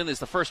 Tolvanen is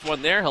the first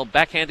one there. He'll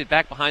backhand it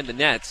back behind the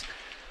net.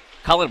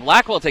 Colin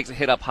Blackwell takes a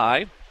hit up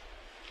high.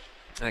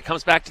 And it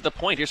comes back to the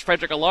point. Here's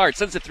Frederick Allard.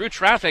 Sends it through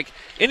traffic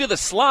into the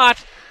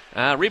slot.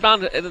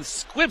 Rebound and then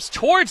squibs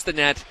towards the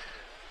net.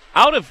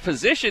 Out of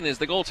position is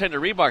the goaltender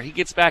Rebar. He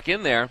gets back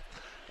in there.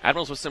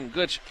 Admirals with some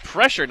good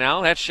pressure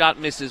now. That shot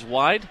misses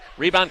wide.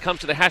 Rebound comes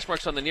to the hash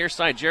marks on the near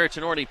side. Jared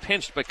Tenorti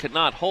pinched but could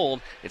not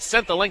hold. It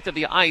sent the length of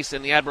the ice,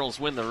 and the Admirals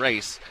win the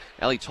race.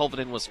 Ellie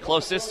Tolvanen was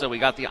closest, so we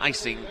got the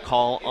icing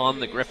call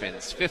on the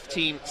Griffins.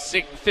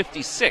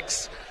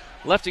 15:56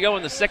 left to go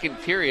in the second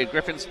period.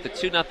 Griffins with the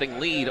 2-0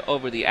 lead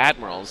over the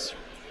Admirals.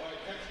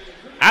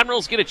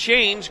 Admirals get a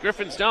change.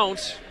 Griffins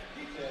don't.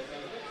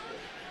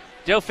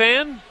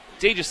 Dauphin,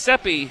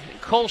 DeGiuseppe,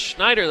 and Cole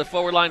Schneider, the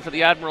forward line for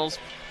the Admirals.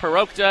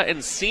 Perokta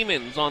and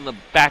Siemens on the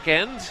back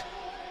end.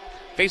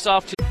 Face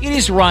off to... It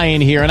is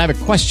Ryan here, and I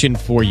have a question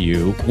for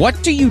you.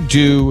 What do you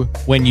do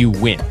when you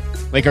win?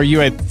 Like, are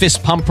you a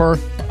fist pumper,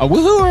 a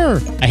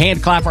woohooer, a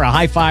hand clapper, a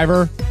high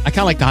fiver? I kind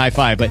of like the high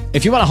five, but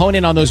if you want to hone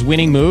in on those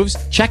winning moves,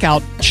 check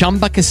out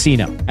Chumba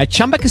Casino. At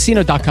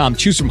ChumbaCasino.com,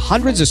 choose from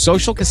hundreds of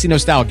social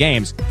casino-style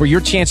games for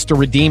your chance to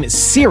redeem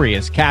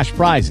serious cash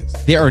prizes.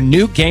 There are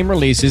new game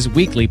releases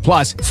weekly,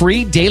 plus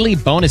free daily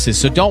bonuses,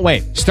 so don't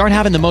wait. Start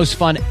having the most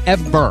fun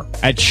ever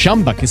at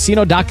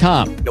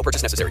ChumbaCasino.com. No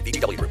purchase necessary.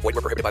 VGW Group. Void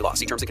where prohibited by law.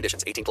 See terms and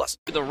conditions. 18+.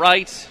 To the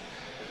right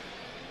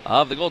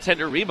of the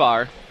goaltender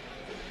Rebar.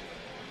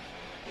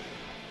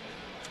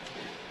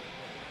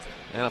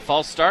 And a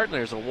false start, and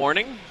there's a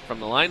warning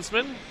from the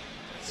linesman.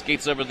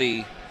 Skates over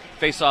the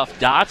face-off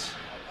dot.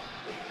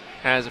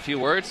 Has a few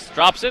words,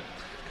 drops it.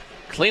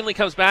 Cleanly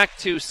comes back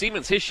to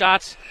Siemens. His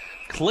shot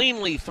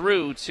cleanly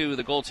through to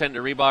the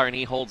goaltender Rebar, and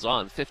he holds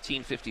on.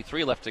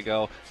 15:53 left to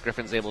go.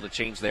 Griffins able to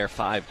change their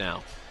 5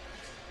 now.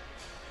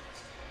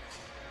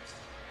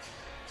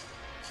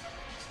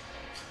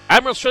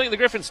 Admirals trailing the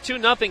Griffins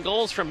 2-0.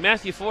 Goals from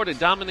Matthew Ford and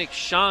Dominic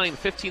Shine,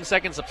 15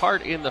 seconds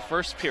apart in the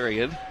first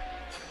period.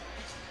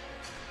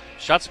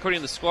 Shots according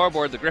to the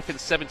scoreboard, the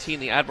Griffins 17,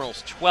 the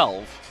Admirals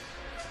 12.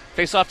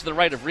 Face off to the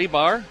right of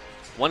Rebar.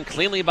 Won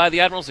cleanly by the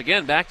Admirals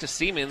again. Back to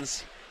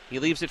Siemens. He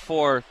leaves it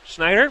for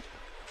Schneider.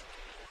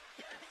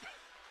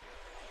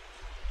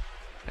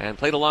 And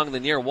played along the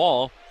near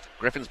wall.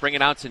 Griffins bring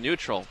it out to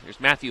neutral. Here's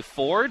Matthew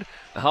Ford.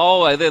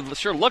 Oh, they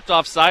sure looked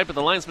offside, but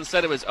the linesman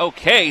said it was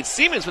okay.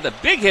 Siemens with a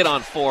big hit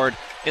on Ford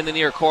in the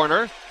near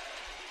corner.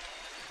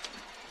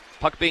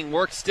 Puck being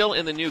worked still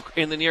in the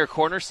near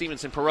corner.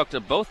 Siemens and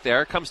Perokta both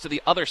there. Comes to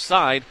the other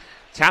side.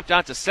 Tapped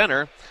out to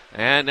center.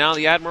 And now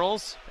the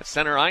Admirals at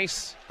center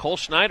ice. Cole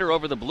Schneider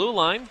over the blue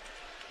line.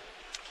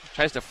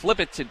 Tries to flip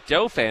it to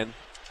Dauphin.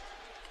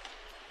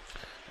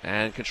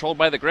 And controlled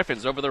by the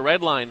Griffins over the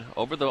red line.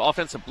 Over the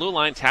offensive blue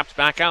line. Tapped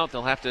back out.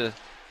 They'll have to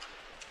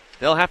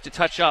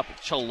touch up.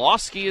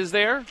 Cholowski is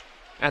there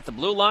at the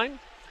blue line.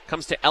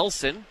 Comes to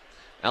Elson.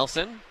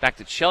 Elson back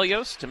to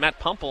Chelios, to Matt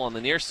Pumple on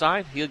the near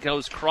side. He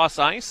goes cross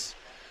ice,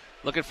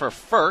 looking for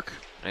Ferk,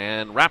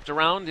 and wrapped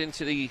around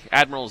into the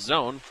Admiral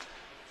zone.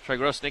 Troy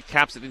Grosnick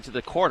taps it into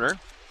the corner.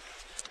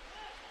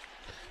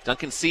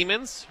 Duncan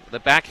Siemens, the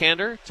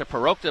backhander to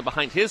Perokta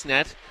behind his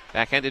net,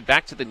 backhanded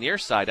back to the near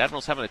side.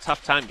 Admirals having a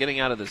tough time getting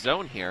out of the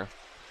zone here.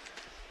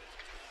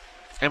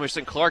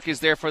 Emerson Clark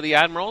is there for the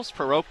Admirals.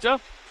 Perokta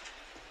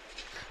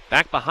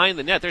back behind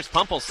the net. There's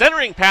Pumple,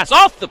 centering pass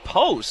off the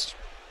post.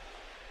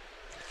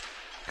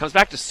 Comes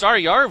back to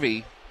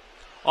Sarjärvi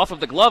off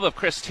of the glove of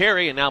Chris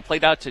Terry and now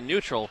played out to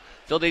neutral.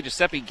 Phil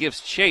DeGiuseppe gives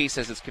chase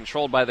as it's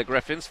controlled by the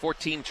Griffins.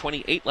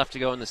 14:28 left to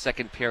go in the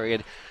second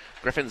period.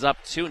 Griffins up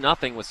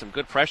 2-0 with some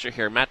good pressure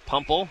here. Matt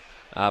Pumple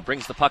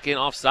brings the puck in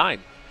offside.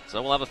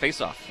 So we'll have a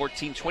face-off.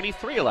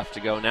 14:23 left to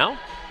go now.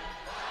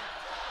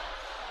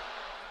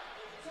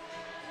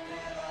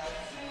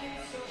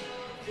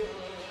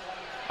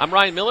 I'm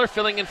Ryan Miller,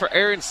 filling in for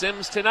Aaron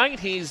Sims tonight.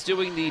 He's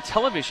doing the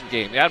television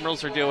game. The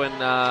Admirals are doing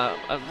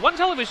one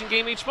television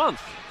game each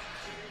month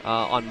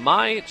on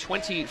My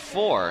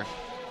 24.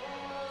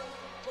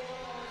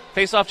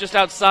 Face-off just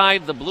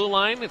outside the blue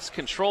line. It's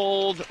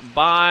controlled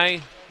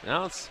by...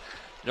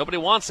 nobody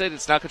wants it.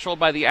 It's now controlled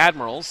by the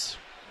Admirals.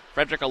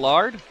 Frederick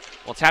Allard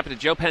will tap it to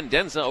Joe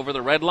Pendenza over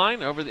the red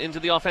line, into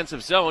the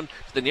offensive zone,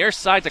 to the near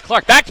side to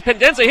Clark. Back to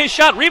Pendenza. His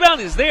shot.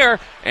 Rebound is there,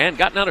 and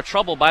gotten out of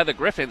trouble by the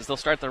Griffins. They'll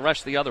start the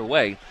rush the other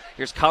way.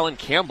 Here's Colin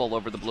Campbell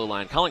over the blue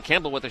line. Colin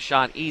Campbell with a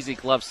shot. Easy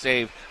glove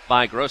save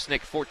by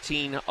Grosnick.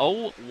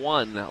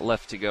 14:01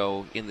 left to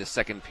go in the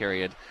second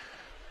period.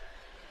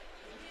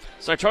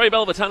 Sartori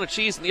Bellavitano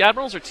Cheese and the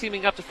Admirals are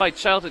teaming up to fight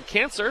childhood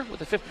cancer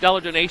with a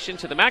 $50 donation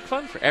to the MAC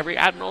Fund for every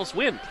Admirals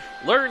win.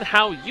 Learn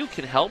how you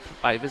can help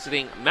by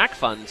visiting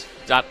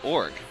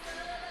macfund.org.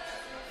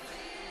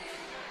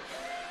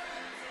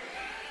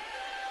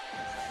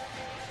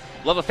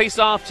 We'll have a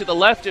face-off to the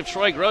left of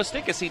Troy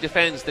Grosnick as he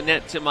defends the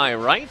net to my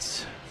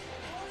right.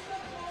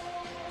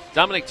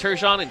 Dominic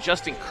Turgeon and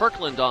Justin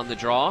Kirkland on the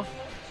draw.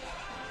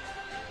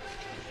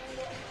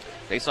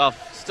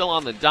 Face-off still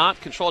on the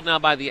dot, controlled now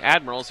by the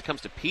Admirals. It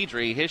comes to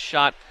Pedri. His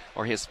shot,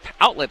 or his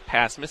outlet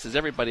pass, misses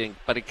everybody,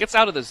 but it gets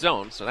out of the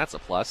zone, so that's a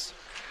plus.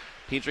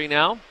 Pedri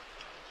now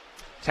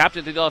tapped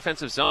into the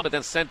offensive zone, but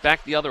then sent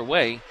back the other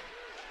way.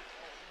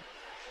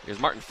 Here's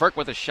Martin Firk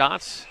with a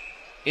shot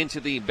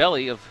into the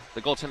belly of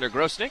the goaltender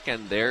Grosnick,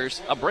 and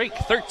there's a break.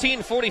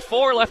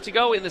 13:44 left to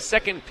go in the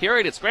second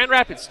period. It's Grand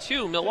Rapids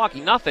 2, Milwaukee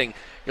nothing.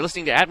 You're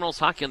listening to Admirals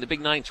Hockey on the Big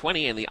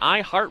 920 and the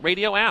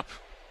iHeartRadio app.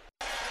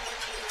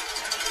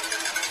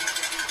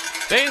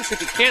 Fans,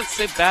 if you can't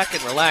sit back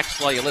and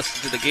relax while you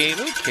listen to the game,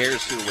 who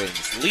cares who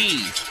wins?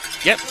 Leave.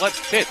 Get what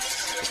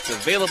fits. It's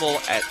available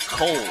at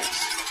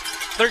Kohl's.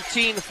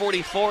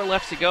 13:44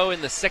 left to go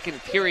in the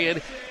second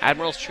period.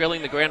 Admirals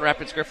trailing the Grand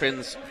Rapids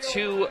Griffins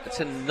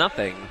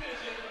 2-0.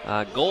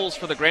 Goals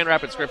for the Grand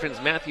Rapids Griffins.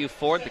 Matthew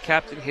Ford, the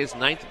captain, his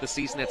 9th of the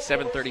season at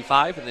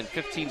 7:35. And then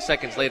 15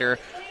 seconds later,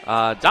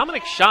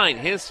 Dominic Shine,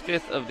 his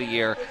 5th of the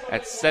year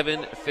at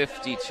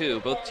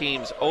 7:52. Both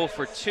teams 0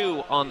 for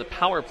 2 on the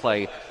power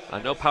play.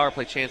 No power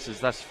play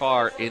chances thus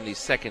far in the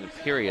second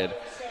period.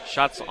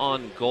 Shots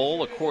on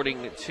goal,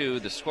 according to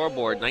the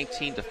scoreboard,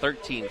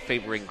 19-13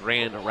 favoring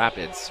Grand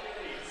Rapids.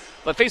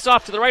 But face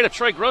off to the right of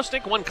Troy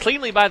Grosnick, won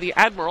cleanly by the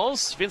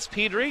Admirals. Vince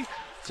Pedri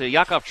to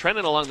Yakov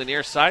Trenin along the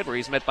near side, where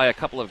he's met by a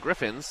couple of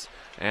Griffins.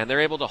 And they're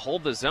able to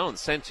hold the zone.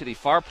 Sent to the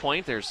far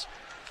point. There's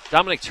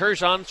Dominic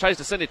Turgeon, tries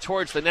to send it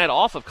towards the net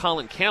off of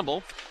Colin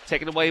Campbell.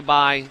 Taken away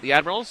by the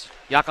Admirals.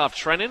 Yakov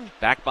Trenin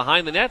back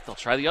behind the net. They'll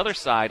try the other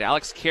side.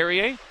 Alex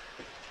Carrier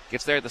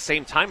gets there at the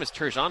same time as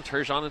Turgeon.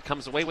 Turgeon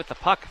comes away with the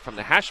puck from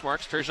the hash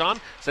marks. Turgeon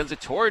sends it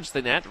towards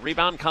the net.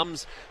 Rebound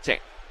comes to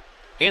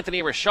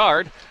Anthony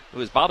Richard, who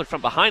was bothered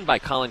from behind by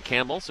Colin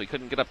Campbell, so he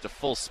couldn't get up to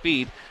full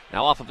speed.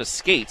 Now off of a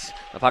skate,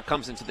 the puck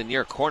comes into the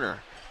near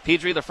corner.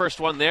 Pedri, the first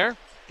one there,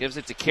 gives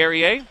it to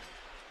Carrier.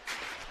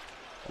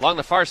 Along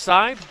the far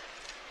side,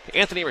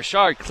 Anthony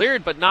Richard,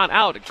 cleared but not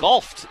out,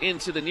 golfed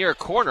into the near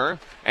corner,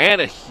 and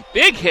a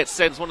big hit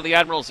sends one of the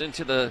Admirals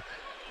into the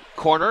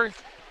corner.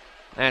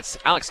 That's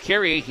Alex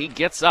Carrier. He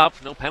gets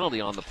up, no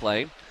penalty on the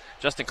play.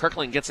 Justin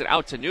Kirkland gets it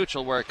out to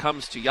neutral, where it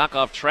comes to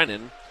Yakov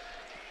Trenin.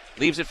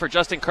 Leaves it for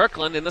Justin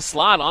Kirkland in the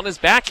slot on his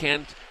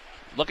backhand.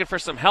 Looking for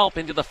some help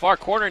into the far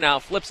corner now.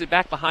 Flips it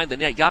back behind the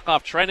net.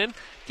 Yakov Trenin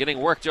getting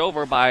worked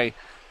over by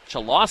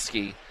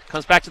Chalosky.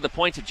 Comes back to the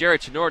point to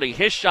Jared Tenorti.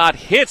 His shot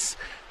hits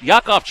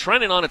Yakov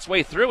Trenin on its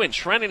way through, and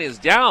Trenin is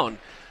down.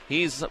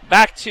 He's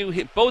back to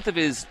hit both of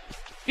his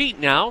feet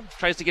now.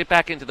 Tries to get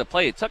back into the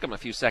play. It took him a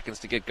few seconds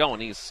to get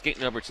going. He's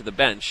skating over to the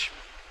bench.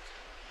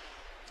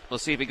 We'll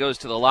see if he goes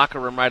to the locker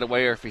room right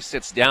away or if he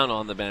sits down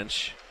on the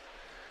bench.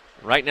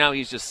 Right now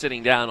he's just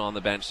sitting down on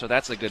the bench, so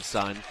that's a good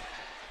sign.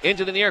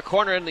 Into the near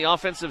corner in the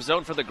offensive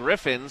zone for the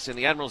Griffins. In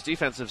the Admirals'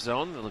 defensive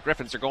zone, the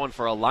Griffins are going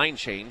for a line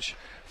change.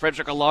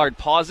 Frederick Allard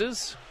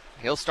pauses.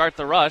 He'll start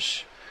the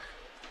rush.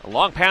 A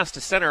long pass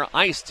to center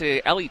ice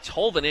to Eli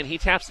Tolvanen. He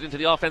taps it into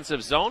the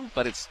offensive zone,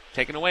 but it's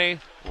taken away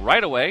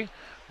right away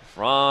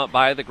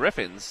by the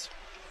Griffins.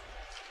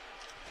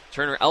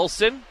 Turner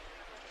Elson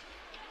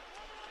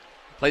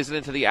plays it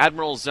into the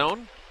Admirals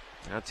zone.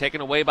 Now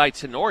taken away by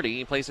Tenorti.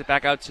 He plays it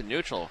back out to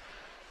neutral.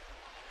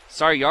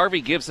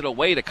 Sarjarvi gives it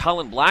away to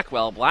Colin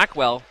Blackwell.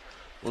 Blackwell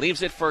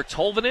leaves it for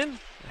Tolvanen.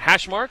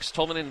 Hash marks.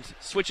 Tolvanen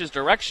switches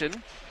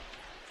direction.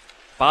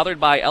 Bothered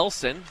by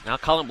Elson. Now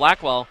Colin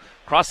Blackwell.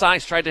 Cross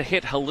eyes tried to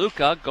hit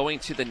Haluka going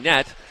to the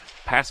net.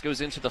 Pass goes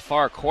into the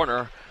far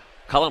corner.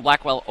 Colin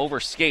Blackwell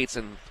overskates,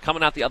 and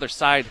coming out the other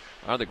side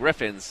are the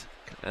Griffins.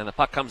 And the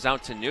puck comes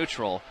out to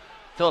neutral.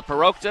 Philip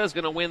Perokta is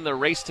going to win the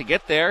race to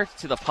get there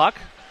to the puck.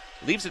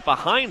 Leaves it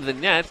behind the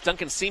net.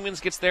 Duncan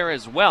Siemens gets there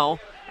as well.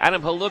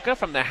 Adam Haluka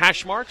from the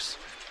hash marks.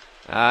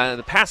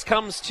 The pass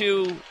comes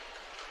to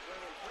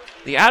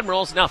the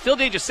Admirals. Now Phil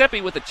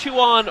DeGiuseppe with a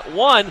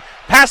 2-on-1.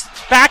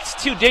 Pass back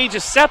to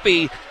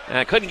DeGiuseppe.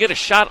 Couldn't get a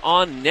shot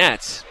on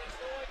net.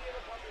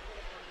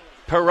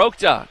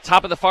 Perocta,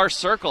 top of the far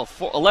circle.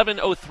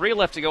 11:03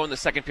 left to go in the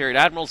second period.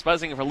 Admirals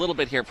buzzing for a little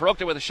bit here.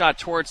 Perocta with a shot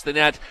towards the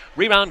net.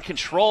 Rebound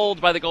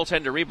controlled by the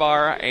goaltender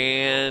Rebar,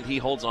 and he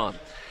holds on.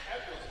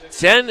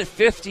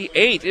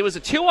 10:58. It was a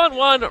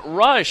 2-on-1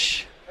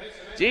 rush.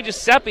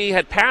 DeGiuseppe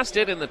had passed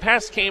it, and the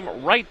pass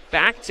came right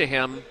back to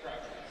him.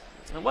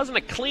 It wasn't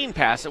a clean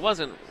pass. It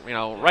wasn't,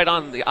 right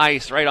on the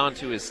ice, right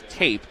onto his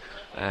tape.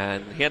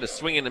 And he had to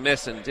swing and a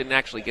miss and didn't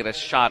actually get a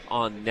shot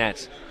on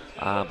net.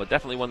 But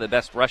definitely one of the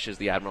best rushes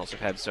the Admirals have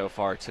had so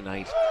far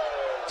tonight.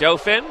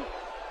 Dauphin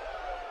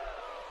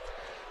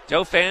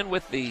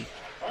with the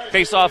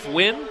face-off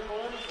win.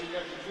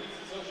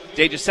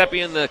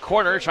 DeGiuseppe in the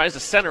corner tries to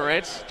center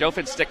it.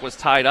 Dauphin's stick was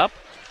tied up.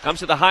 Comes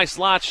to the high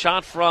slot,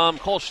 shot from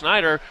Cole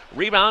Schneider.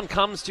 Rebound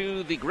comes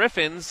to the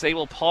Griffins. They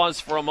will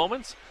pause for a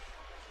moment.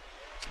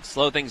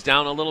 Slow things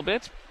down a little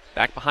bit.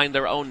 Back behind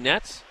their own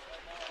net.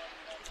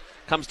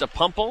 Comes to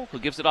Pumple, who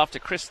gives it off to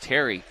Chris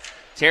Terry.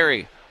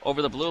 Terry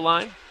over the blue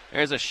line.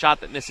 There's a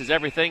shot that misses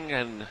everything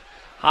and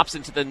hops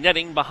into the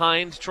netting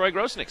behind Troy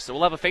Grosnick. So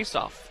we'll have a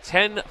face-off.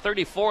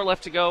 10:34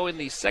 left to go in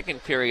the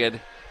second period.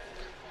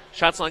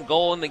 Shots on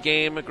goal in the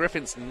game.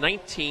 Griffins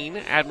 19,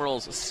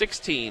 Admirals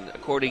 16,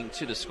 according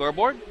to the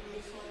scoreboard.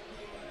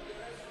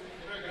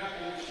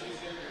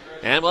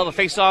 And we'll have a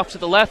face-off to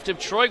the left of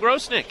Troy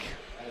Grosnick.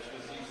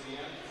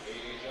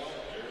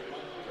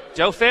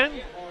 Dauphin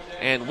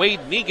and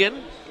Wade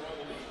Megan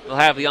will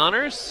have the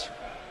honors.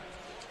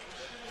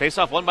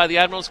 Face-off won by the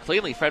Admirals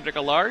cleanly. Frederick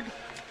Allard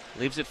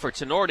leaves it for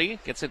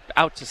Tenorti, gets it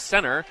out to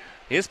center.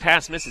 His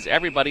pass misses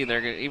everybody.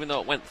 Even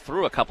though it went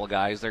through a couple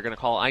guys, they're going to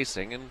call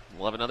icing, and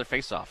we'll have another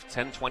face-off.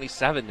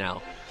 10:27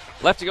 now.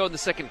 Left to go in the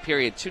second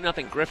period.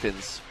 2-0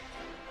 Griffins.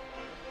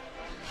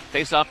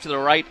 Face-off to the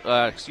right,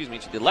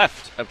 to the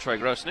left of Troy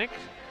Grosnick.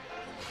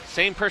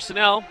 Same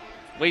personnel.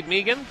 Wade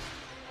Megan.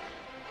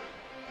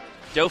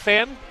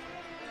 Dauphin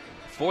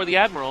for the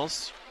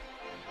Admirals.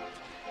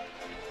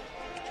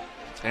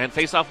 And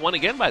face-off won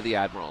again by the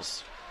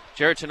Admirals.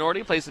 Jared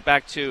Tenorti plays it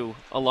back to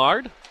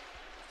Allard.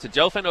 To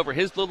Dauphin over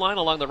his blue line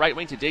along the right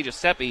wing to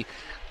DeGiuseppe.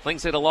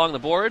 Flings it along the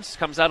boards.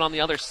 Comes out on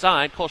the other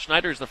side. Cole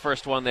Schneider's the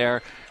first one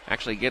there.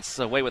 Actually gets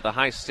away with a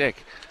high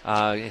stick.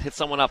 It hits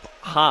someone up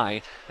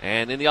high.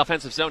 And in the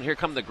offensive zone, here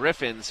come the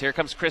Griffins. Here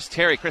comes Chris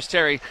Terry. Chris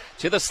Terry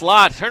to the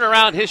slot. Turn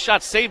around. His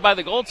shot saved by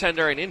the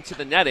goaltender and into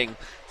the netting.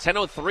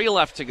 10:03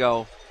 left to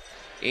go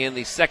in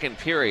the second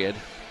period.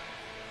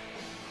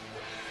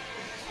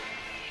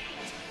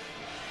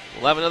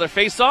 We'll have another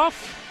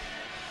face-off.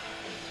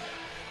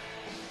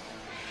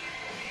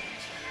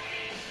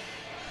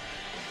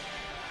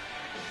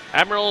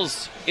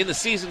 Admirals in the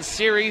season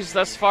series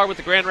thus far with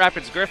the Grand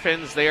Rapids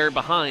Griffins. They are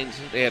behind.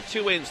 They have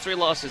 2 wins, 3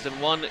 losses,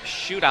 and 1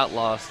 shootout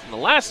loss. In the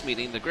last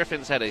meeting, the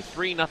Griffins had a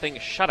 3-0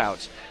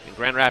 shutout in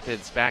Grand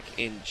Rapids back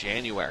in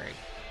January.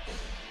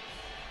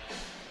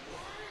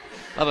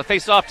 We'll have a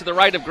face-off to the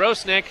right of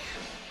Grosnick.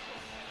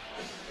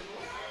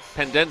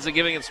 Pendenza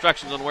giving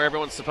instructions on where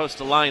everyone's supposed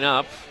to line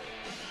up.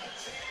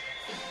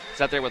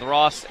 It's out there with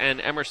Ross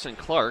and Emerson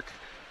Clark.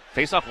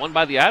 Face-off won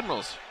by the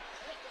Admirals.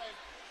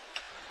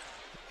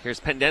 Here's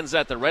Pendenza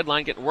at the red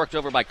line getting worked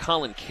over by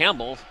Colin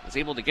Campbell. Is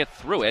able to get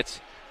through it.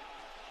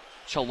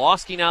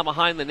 Chalosky now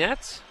behind the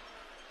net.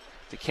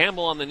 To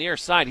Campbell on the near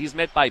side. He's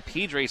met by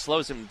Pedre,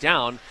 slows him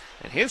down.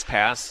 And his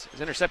pass is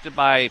intercepted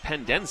by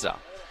Pendenza.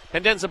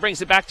 Pendenza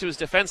brings it back to his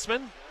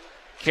defenseman,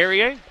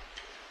 Carrier. And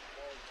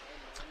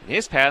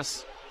his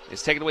pass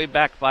is taken away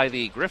back by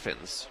the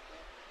Griffins.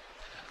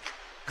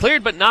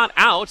 Cleared but not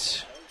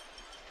out.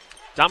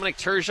 Dominic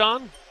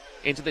Turgeon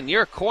into the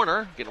near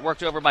corner. Getting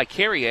worked over by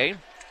Carrier.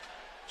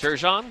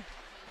 Turgeon.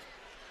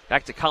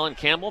 Back to Colin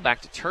Campbell.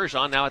 Back to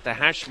Turgeon. Now at the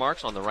hash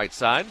marks on the right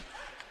side.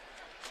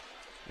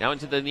 Now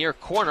into the near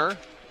corner.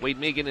 Wade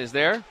Megan is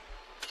there.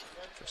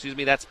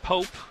 That's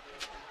Pope.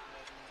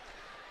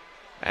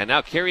 And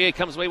now Carrier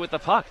comes away with the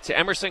puck to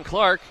Emerson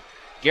Clark.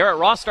 Garrett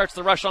Ross starts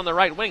the rush on the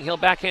right wing. He'll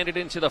backhand it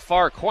into the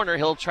far corner.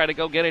 He'll try to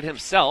go get it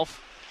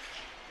himself.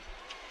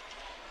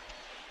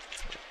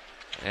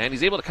 And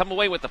he's able to come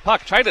away with the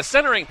puck. Tried a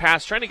centering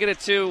pass, trying to get it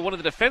to one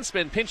of the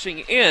defensemen pinching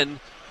in.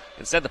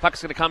 Instead, the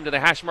puck's going to come to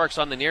the hash marks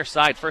on the near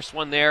side. First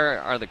one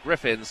there are the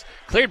Griffins.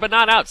 Cleared but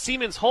not out.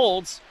 Siemens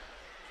holds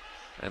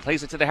and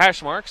plays it to the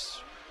hash marks.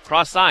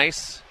 Cross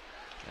ice.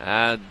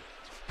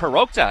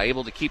 Perocta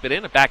able to keep it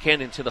in. A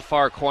backhand into the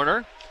far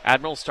corner.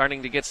 Admiral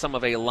starting to get some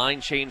of a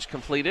line change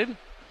completed.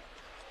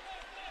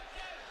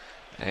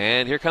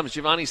 And here comes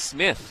Giovanni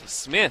Smith.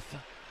 Smith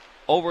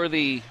over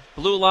the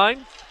blue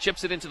line.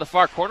 Chips it into the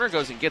far corner.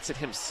 Goes and gets it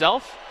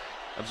himself.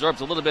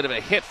 Absorbs a little bit of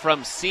a hit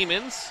from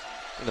Siemens.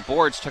 And the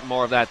boards took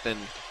more of that than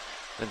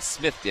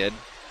Smith did.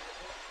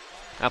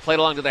 Now played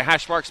along to the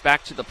hash marks,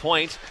 back to the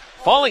point.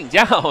 Falling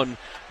down,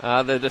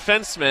 the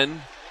defenseman,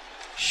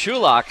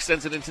 Shulak,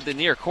 sends it into the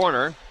near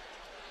corner.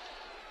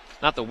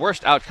 Not the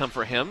worst outcome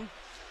for him.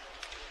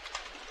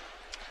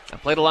 Now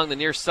played along the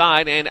near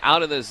side and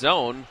out of the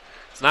zone.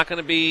 It's not going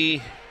to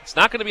be It's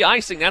not going to be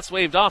icing. That's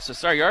waved off, so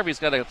Sarjarvi's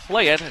got to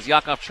play it as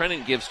Yakov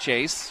Trenin gives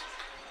chase.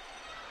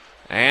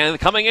 And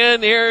coming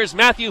in, here's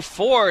Matthew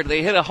Ford.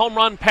 They hit a home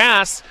run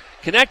pass,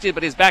 connected,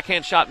 but his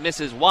backhand shot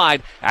misses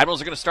wide.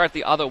 Admirals are going to start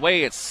the other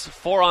way. It's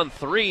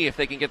 4-on-3 if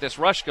they can get this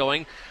rush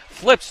going.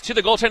 Flipped to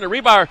the goaltender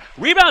Rebar.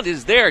 Rebound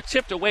is there,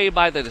 tipped away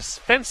by the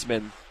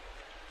defenseman.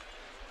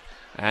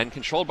 And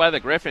controlled by the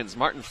Griffins.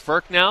 Martin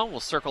Ferk now will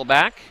circle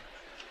back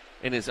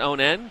in his own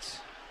end.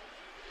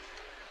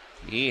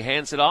 He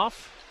hands it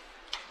off.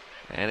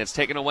 And it's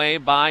taken away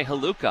by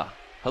Haluka.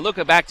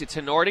 Haluka back to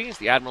Tenorti.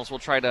 The Admirals will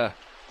try to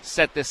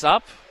set this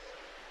up.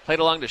 Played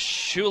along to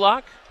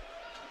Shulak.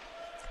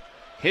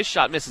 His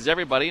shot misses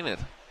everybody, and it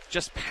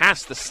just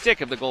past the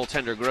stick of the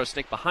goaltender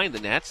Grosnick behind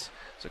the net.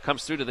 So it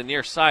comes through to the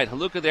near side.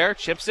 Haluka there,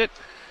 chips it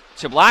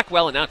to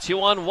Blackwell, and now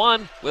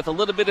 2-on-1 with a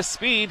little bit of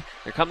speed.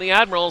 Here come the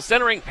Admirals.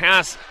 Centering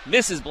pass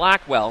misses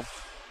Blackwell.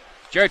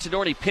 Jared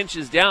Tenorti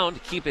pinches down to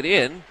keep it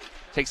in.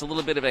 Takes a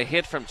little bit of a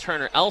hit from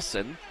Turner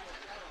Elson.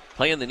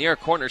 Play in the near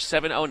corner,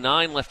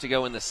 7:09 left to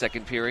go in the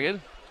second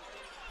period.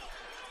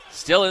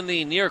 Still in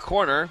the near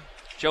corner,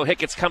 Joe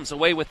Hicketts comes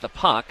away with the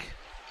puck.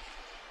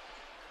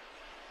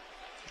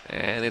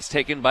 And it's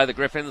taken by the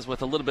Griffins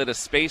with a little bit of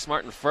space.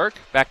 Martin Ferk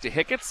back to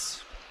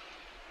Hicketts.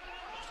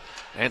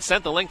 And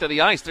sent the length of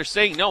the ice. They're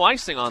saying no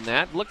icing on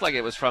that. Looked like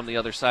it was from the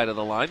other side of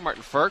the line.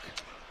 Martin Ferk.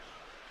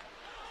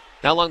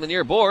 Now along the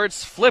near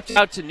boards. Flipped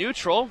out to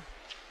neutral.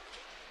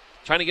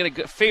 Trying to get a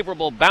good,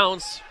 favorable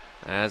bounce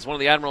as one of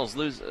the Admirals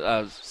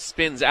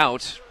spins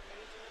out.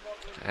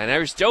 And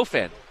there's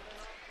Dauphin.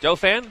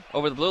 Dauphin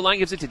over the blue line,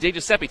 gives it to De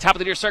Giuseppe. Top of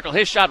the near circle.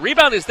 His shot.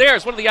 Rebound is there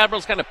as one of the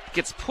Admirals kind of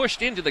gets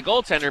pushed into the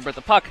goaltender, but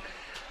the puck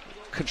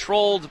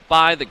controlled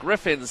by the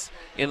Griffins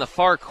in the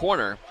far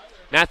corner.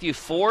 Matthew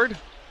Ford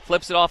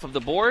flips it off of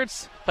the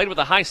boards. Played with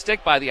a high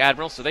stick by the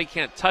Admirals, so they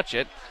can't touch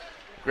it.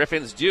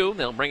 Griffins do.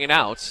 They'll bring it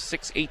out.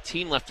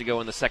 6:18 left to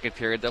go in the second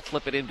period. They'll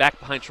flip it in back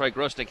behind Troy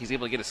Grosnick. He's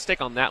able to get a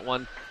stick on that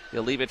one.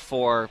 They'll leave it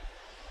for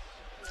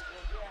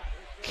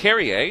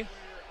Carrier.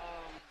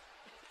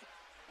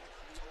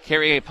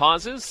 Carrier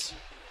pauses.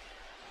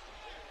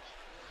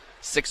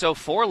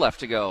 6:04 left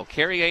to go.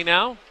 Carrier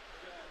now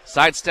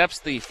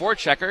sidesteps the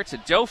forechecker to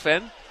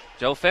Dauphin.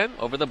 Dauphin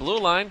over the blue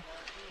line.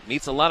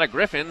 Meets a lot of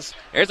Griffins.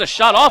 There's a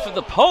shot off of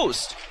the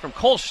post from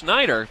Cole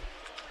Schneider.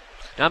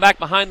 Now back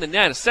behind the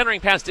net. A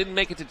centering pass didn't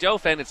make it to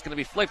Dauphin. It's going to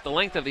be flipped the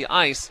length of the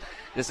ice.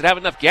 Does it have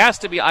enough gas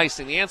to be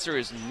icing? The answer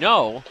is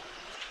no.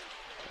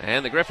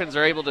 And the Griffins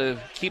are able to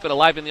keep it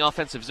alive in the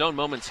offensive zone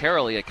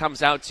momentarily. It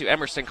comes out to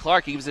Emerson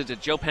Clark. He gives it to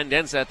Joe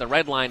Pendenza at the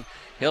red line.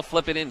 He'll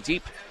flip it in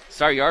deep.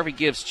 Sarjarvi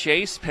gives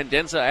chase.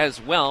 Pendenza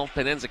as well.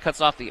 Pendenza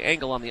cuts off the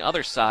angle on the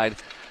other side.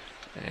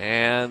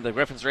 And the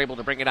Griffins are able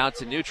to bring it out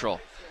to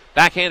neutral.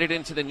 Backhanded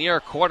into the near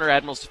corner.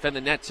 Admirals defend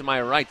the net to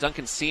my right.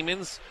 Duncan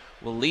Siemens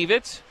will leave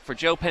it for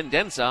Joe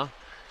Pendenza.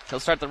 He'll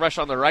start the rush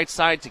on the right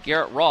side to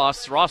Garrett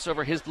Ross. Ross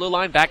over his blue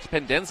line, back to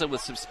Pendenza with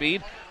some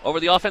speed.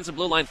 Over the offensive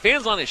blue line,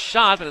 fans on his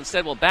shot, but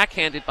instead will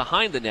backhand it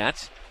behind the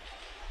net,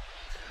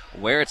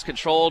 where it's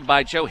controlled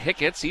by Joe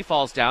Hicketts. He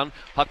falls down.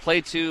 Puck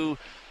played to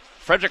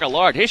Frederick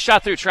Allard. His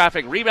shot through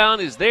traffic. Rebound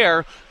is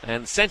there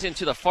and sent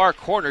into the far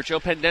corner. Joe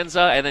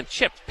Pendenza and then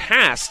chipped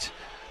past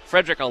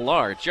Frederick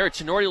Allard. Jared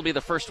Tenorti will be the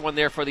first one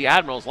there for the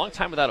Admirals. Long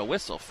time without a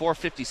whistle.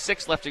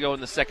 4:56 left to go in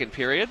the second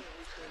period.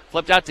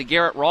 Flipped out to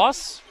Garrett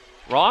Ross.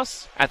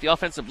 Ross at the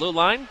offensive blue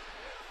line.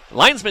 The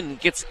linesman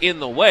gets in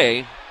the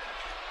way.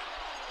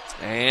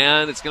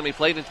 And it's going to be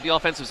played into the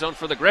offensive zone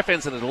for the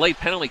Griffins, and a delayed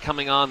penalty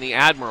coming on the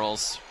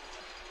Admirals.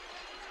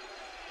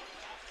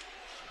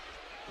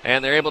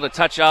 And they're able to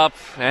touch up,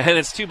 and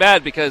it's too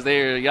bad because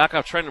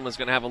Yakov Trenin was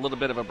going to have a little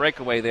bit of a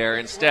breakaway there.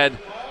 Instead,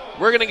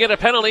 we're going to get a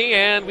penalty,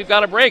 and we've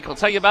got a break. We'll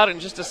tell you about it in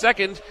just a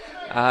second.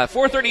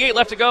 4:38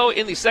 left to go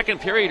in the second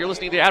period. You're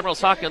listening to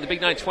Admirals Hockey on the Big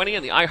 920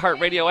 and the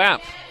iHeartRadio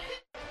app.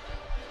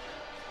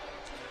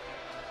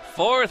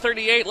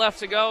 4:38 left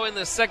to go in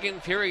the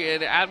second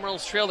period.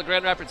 Admirals trail the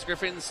Grand Rapids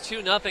Griffins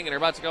 2-0 and are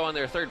about to go on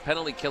their third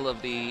penalty kill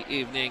of the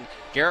evening.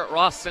 Garrett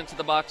Ross sent to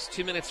the box,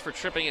 2 minutes for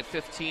tripping at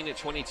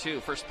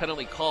 15:22. First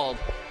penalty called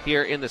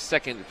here in the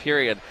second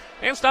period.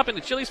 And stop into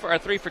Chili's for our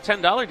 3 for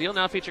 $10 deal,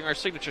 now featuring our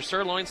signature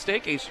sirloin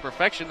steak, aged to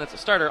perfection. That's a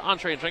starter,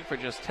 entree, and drink for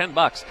just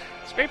 $10.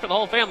 It's great for the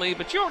whole family,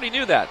 but you already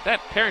knew that. That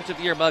Parent of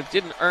the Year mug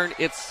didn't earn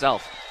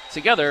itself.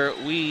 Together,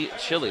 we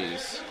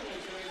Chili's.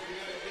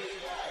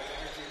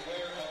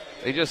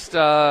 They just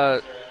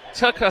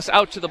took us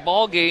out to the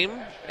ball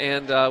game,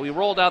 and we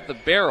rolled out the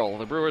barrel.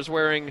 The Brewers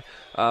wearing,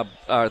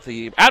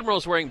 the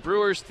Admirals wearing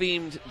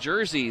Brewers-themed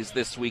jerseys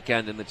this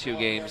weekend in the two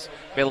games,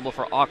 available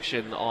for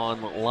auction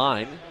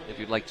online. If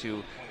you'd like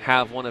to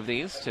have one of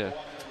these,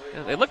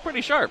 they look pretty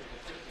sharp.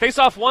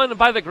 Face-off won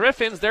by the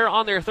Griffins. They're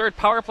on their third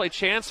power play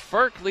chance.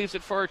 Ferk leaves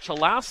it for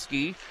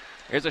Chalowski.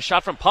 There's a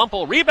shot from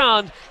Pumple.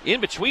 Rebound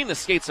in between the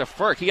skates of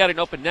Ferk. He had an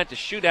open net to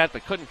shoot at,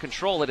 but couldn't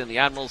control it, and the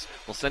Admirals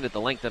will send it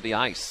the length of the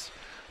ice.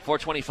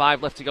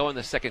 4:25 left to go in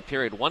the second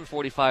period.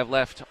 1:45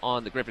 left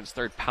on the Griffins'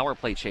 third power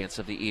play chance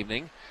of the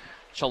evening.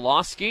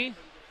 Chalowski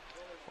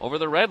over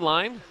the red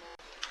line.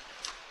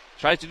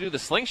 Tries to do the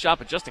slingshot,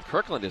 but Justin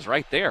Kirkland is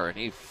right there, and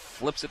he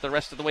flips it the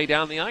rest of the way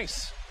down the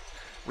ice.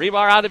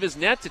 Rebar out of his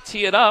net to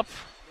tee it up.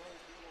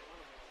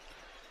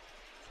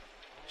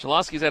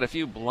 Cholowski's had a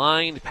few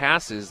blind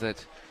passes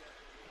that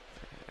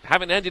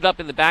haven't ended up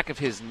in the back of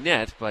his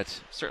net,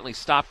 but certainly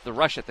stopped the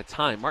rush at the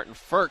time. Martin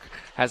Ferk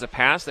has a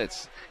pass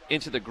that's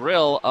into the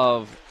grill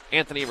of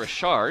Anthony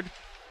Richard.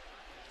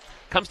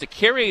 Comes to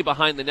Carey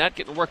behind the net,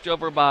 getting worked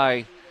over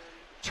by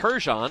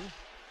Turgeon.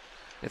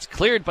 It's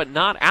cleared but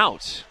not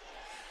out.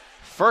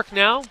 Ferk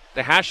now,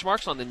 the hash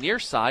marks on the near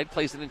side,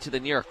 plays it into the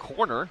near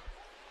corner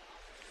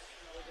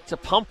to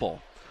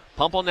Pumple.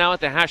 Pumple now at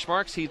the hash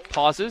marks. He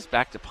pauses,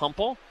 back to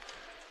Pumple.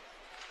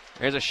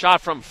 There's a shot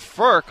from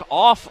Ferk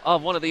off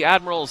of one of the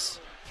Admirals'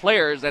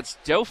 players. That's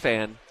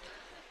Dauphin.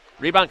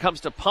 Rebound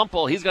comes to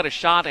Pumple. He's got a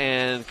shot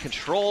and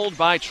controlled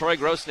by Troy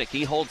Grosnick.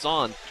 He holds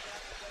on.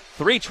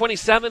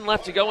 3:27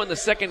 left to go in the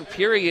second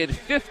period.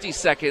 50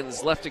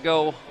 seconds left to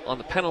go on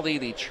the penalty,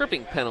 the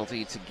tripping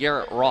penalty to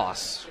Garrett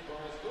Ross.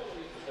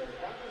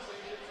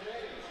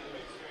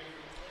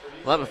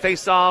 We'll have a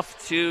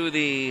face-off to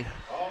the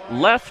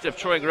left of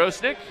Troy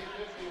Grosnick.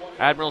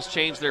 Admirals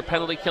change their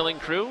penalty-killing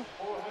crew.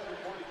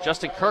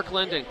 Justin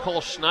Kirkland and Cole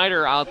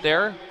Schneider out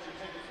there.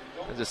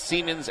 There's a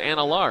Siemens and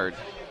a Lard.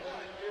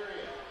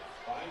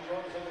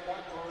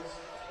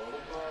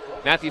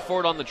 Matthew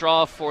Ford on the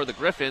draw for the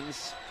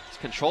Griffins. It's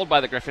controlled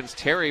by the Griffins.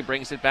 Terry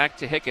brings it back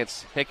to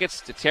Hicketts.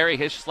 Hicketts to Terry.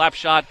 His slap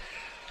shot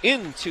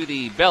into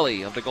the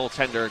belly of the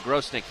goaltender,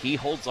 Grosnick. He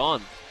holds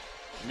on.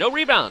 No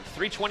rebound.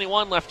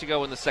 3:21 left to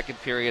go in the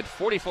second period.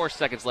 44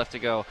 seconds left to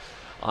go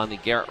on the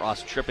Garrett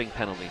Ross tripping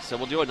penalty. So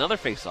we'll do another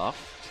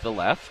face-off to the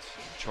left.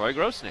 Troy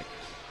Grosnick.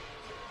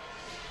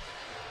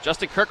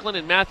 Justin Kirkland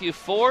and Matthew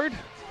Ford.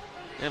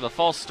 They have a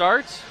false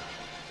start.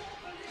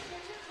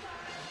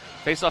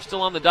 Face-off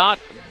still on the dot.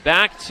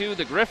 Back to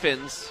the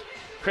Griffins.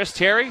 Chris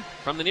Terry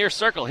from the near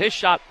circle. His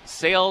shot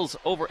sails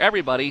over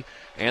everybody,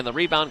 and the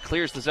rebound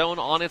clears the zone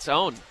on its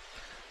own.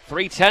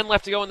 3:10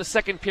 left to go in the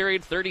second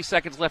period. 30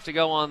 seconds left to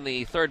go on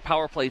the third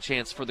power play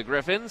chance for the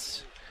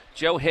Griffins.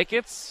 Joe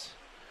Hicketts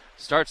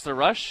starts the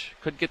rush.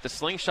 Couldn't get the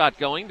slingshot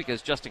going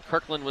because Justin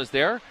Kirkland was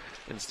there.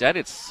 Instead,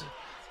 it's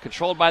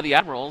controlled by the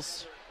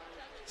Admirals.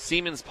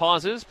 Siemens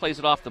pauses, plays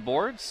it off the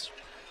boards,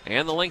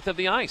 and the length of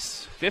the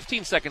ice.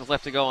 15 seconds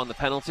left to go on the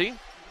penalty.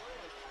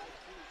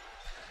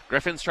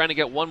 Griffins trying to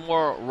get one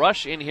more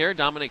rush in here.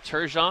 Dominic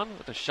Turgeon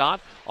with a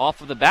shot off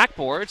of the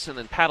backboards and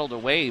then paddled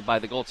away by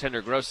the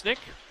goaltender Grosnick.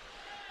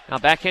 Now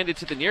backhanded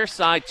to the near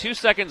side. 2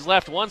 seconds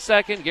left, 1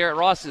 second. Garrett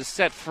Ross is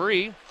set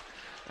free.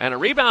 And a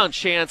rebound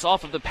chance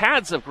off of the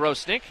pads of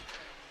Grosnick.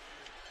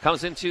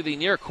 Comes into the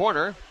near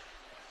corner.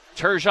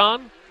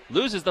 Turgeon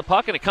loses the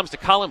puck, and it comes to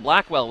Colin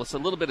Blackwell with a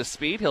little bit of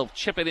speed. He'll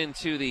chip it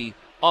into the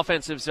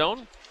offensive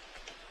zone.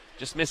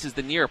 Just misses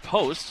the near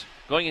post.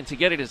 Going in to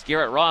get it is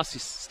Garrett Ross. He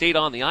stayed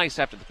on the ice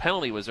after the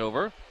penalty was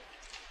over.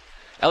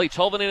 Ellie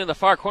Tolvanen in the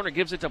far corner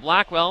gives it to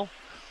Blackwell.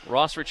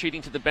 Ross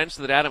retreating to the bench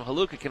so that Adam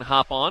Haluka can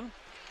hop on.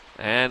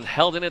 And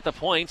held in at the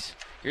point.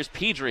 Here's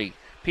Pedri.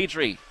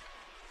 Pedri,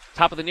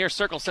 top of the near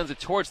circle, sends it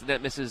towards the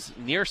net, misses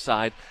near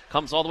side.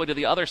 Comes all the way to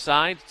the other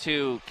side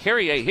to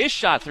Carrier. His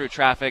shot through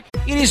traffic.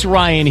 It is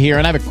Ryan here,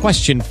 and I have a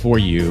question for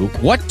you.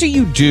 What do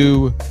you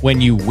do when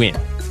you win?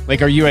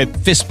 Like, are you a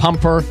fist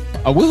pumper,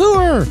 a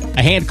woohooer,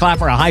 a hand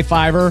clapper, a high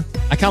fiver?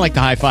 I kind of like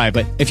the high five,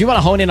 but if you want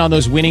to hone in on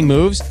those winning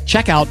moves,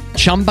 check out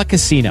Chumba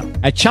Casino.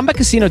 At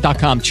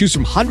ChumbaCasino.com, choose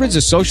from hundreds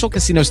of social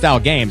casino-style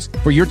games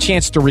for your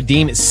chance to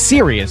redeem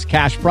serious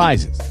cash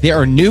prizes. There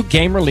are new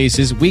game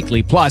releases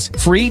weekly, plus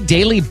free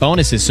daily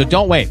bonuses, so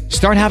don't wait.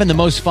 Start having the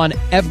most fun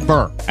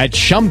ever at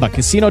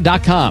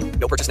ChumbaCasino.com.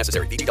 No purchase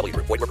necessary. VGW.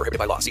 Void where prohibited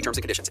by law. See terms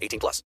and conditions.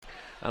 18+.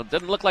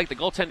 Doesn't look like the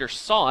goaltender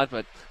saw it,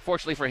 but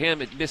fortunately for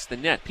him, it missed the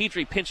net.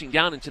 Petrie pinching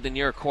down into the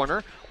near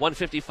corner.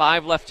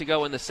 1:55 left to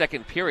go in the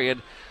second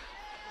period.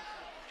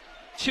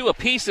 2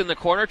 apiece in the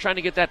corner, trying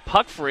to get that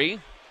puck free.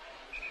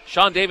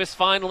 Sean Davis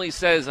finally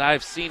says,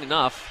 I've seen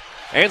enough.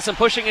 And some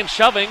pushing and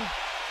shoving.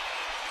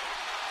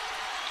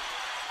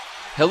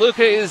 Haluka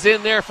is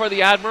in there for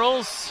the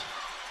Admirals.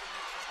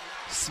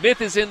 Smith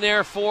is in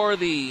there for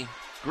the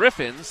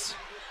Griffins.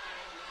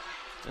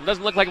 It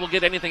doesn't look like we'll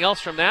get anything else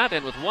from that.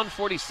 And with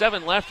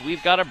 1:47 left,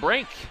 we've got a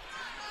break.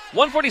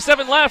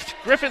 1:47 left.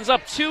 Griffins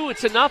up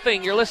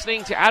 2-0. You're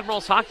listening to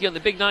Admirals Hockey on the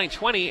Big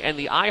 920 and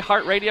the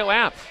iHeartRadio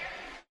app.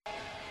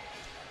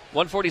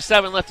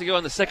 1:47 left to go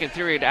in the second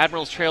period.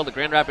 Admirals trail the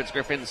Grand Rapids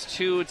Griffins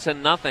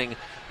 2-0.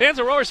 Fans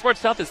of Rower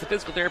Sports Health is the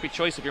physical therapy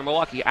choice of your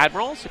Milwaukee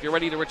Admirals. If you're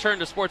ready to return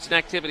to sports and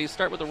activities,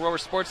 start with Aurora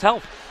Sports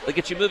Health. They'll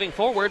get you moving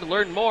forward.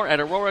 Learn more at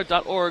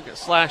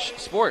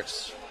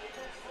aurora.org/sports.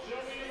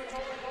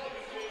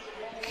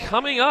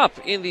 Coming up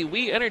in the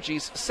We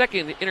Energy's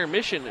second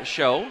intermission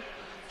show,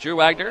 Drew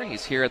Wagner,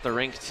 he's here at the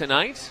rink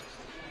tonight.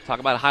 Talk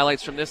about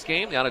highlights from this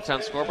game, the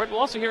out-of-town scoreboard.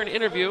 We'll also hear an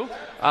interview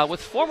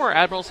with former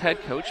Admirals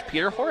head coach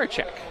Peter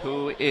Horacek,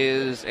 who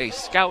is a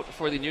scout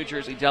for the New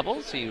Jersey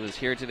Devils. He was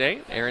here today.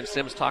 Aaron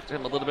Sims talked to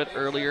him a little bit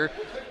earlier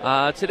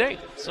today.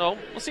 So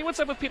we'll see what's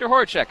up with Peter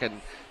Horacek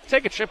and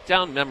take a trip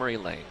down memory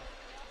lane.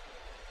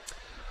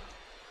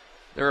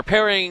 They're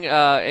repairing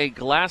a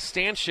glass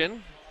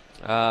stanchion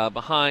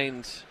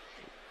behind,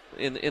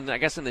 in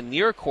the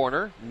near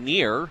corner,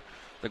 near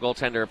the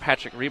goaltender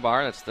Patrick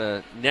Rebar. That's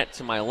the net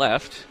to my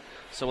left.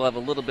 So we'll have a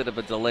little bit of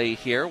a delay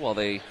here while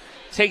they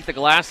take the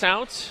glass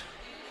out.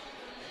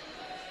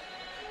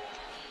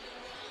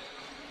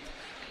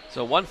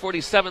 So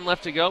 1:47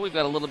 left to go. We've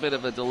got a little bit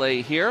of a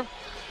delay here.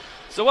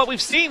 So what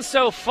we've seen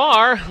so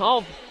far,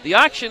 the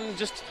action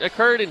just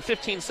occurred in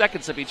 15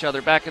 seconds of each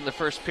other back in the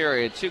first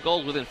period. 2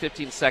 goals within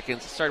 15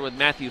 seconds. It started with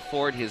Matthew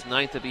Ford, his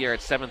 9th of the year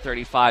at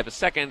 7:35, a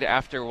second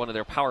after one of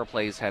their power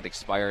plays had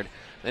expired.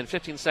 Then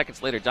 15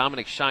 seconds later,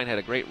 Dominic Shine had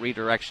a great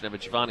redirection of a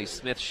Giovanni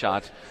Smith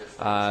shot,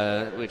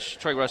 which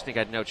Troy Grosnick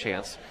had no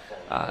chance.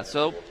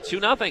 So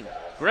 2-0.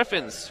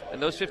 Griffins in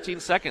those 15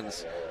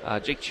 seconds.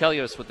 Jake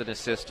Chelios with an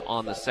assist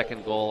on the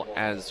second goal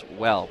as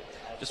well.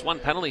 Just one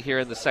penalty here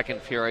in the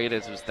second period.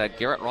 It was that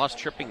Garrett Ross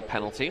tripping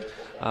penalty.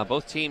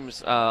 Both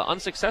teams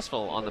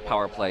unsuccessful on the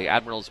power play.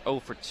 Admirals 0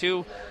 for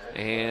 2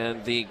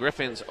 and the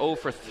Griffins 0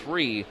 for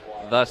 3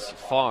 thus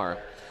far.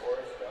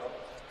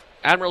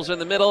 Admirals in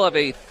the middle of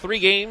a 3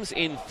 games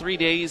in 3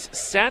 days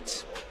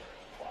set.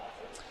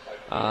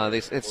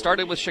 It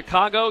started with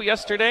Chicago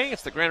yesterday.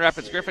 It's the Grand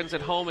Rapids Griffins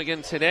at home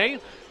again today.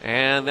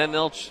 And then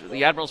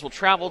the Admirals will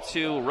travel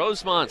to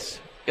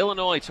Rosemont,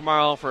 Illinois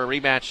tomorrow for a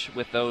rematch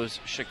with those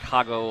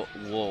Chicago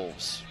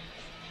Wolves.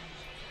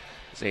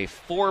 It's a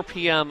 4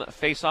 p.m.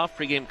 face-off.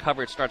 Pre-game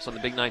coverage starts on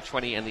the Big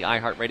 920 and the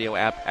iHeartRadio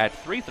app at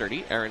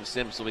 3:30. Aaron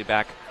Sims will be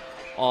back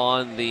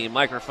on the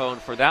microphone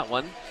for that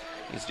one.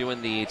 He's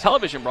doing the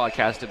television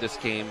broadcast of this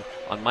game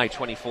on My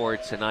 24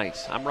 tonight.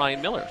 I'm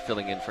Ryan Miller,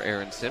 filling in for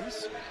Aaron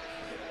Sims.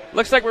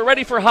 Looks like we're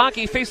ready for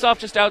hockey. Face-off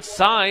just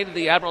outside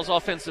the Admirals'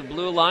 offensive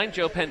blue line.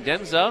 Joe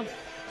Pendenza,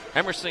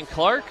 Emerson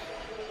Clark,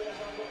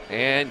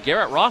 and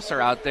Garrett Ross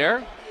are out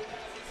there.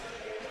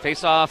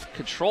 Face-off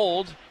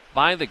controlled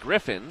by the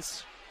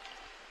Griffins.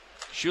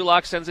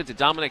 Shulak sends it to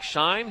Dominic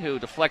Shine, who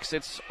deflects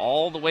it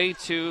all the way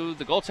to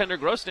the goaltender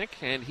Grosnick,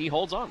 and he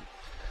holds on.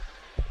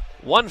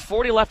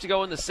 1:40 left to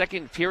go in the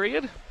second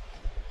period.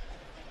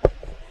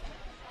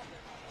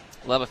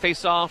 We'll have a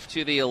face-off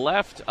to the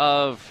left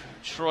of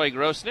Troy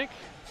Grosnick.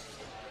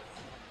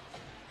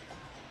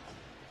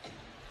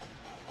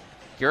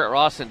 Garrett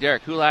Ross and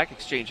Derek Hulak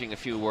exchanging a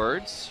few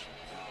words.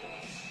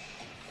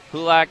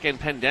 Hulak and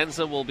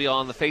Pendenza will be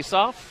on the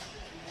face-off.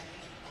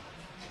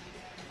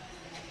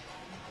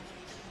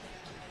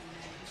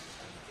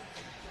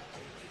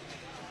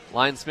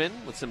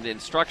 Linesman with some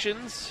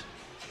instructions.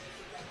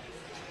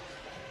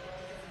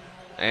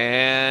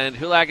 And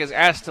Hulak is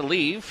asked to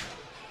leave.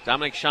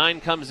 Dominic Shine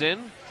comes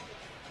in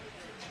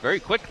very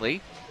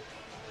quickly.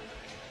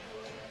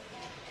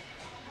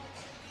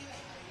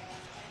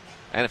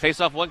 And a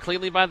face-off won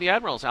cleanly by the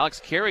Admirals.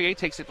 Alex Carrier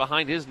takes it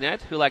behind his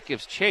net. Hulak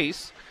gives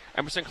chase.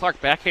 Emerson Clark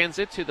backhands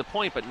it to the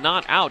point, but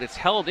not out. It's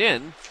held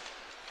in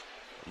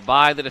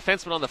by the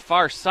defenseman on the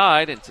far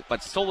side,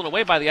 but stolen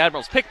away by the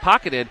Admirals.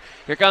 Pickpocketed.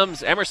 Here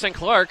comes Emerson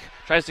Clark.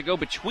 Tries to go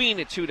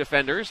between 2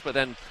 defenders, but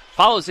then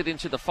follows it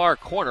into the far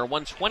corner.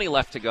 1:20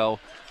 left to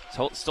go.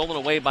 Stolen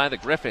away by the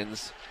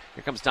Griffins.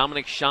 Here comes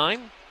Dominic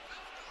Shine.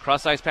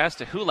 Cross-ice pass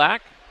to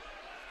Hulak.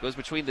 Goes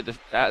between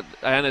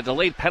and a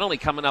delayed penalty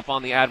coming up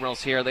on the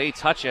Admirals here. They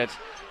touch it.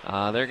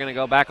 They're going to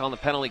go back on the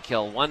penalty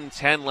kill.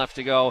 1:10 left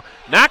to go.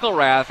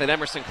 McElrath and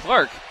Emerson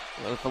Clark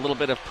with a little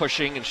bit of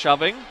pushing and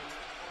shoving.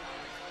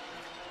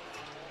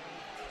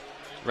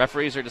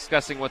 Referees are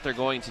discussing what they're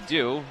going to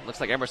do.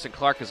 Looks like Emerson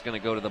Clark is going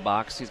to go to the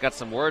box. He's got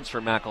some words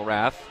for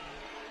McElrath.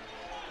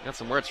 Got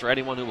some words for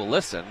anyone who will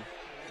listen.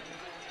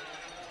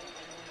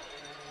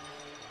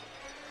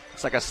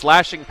 It's like a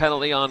slashing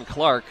penalty on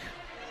Clark.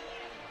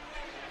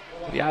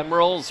 The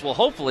Admirals will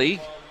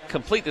hopefully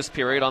complete this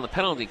period on the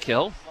penalty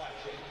kill.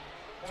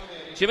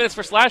 2 minutes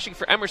for slashing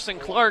for Emerson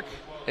Clark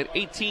at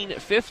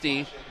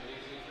 18:50.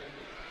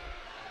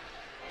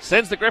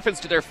 Sends the Griffins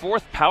to their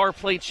 4th power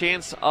play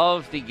chance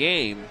of the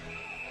game.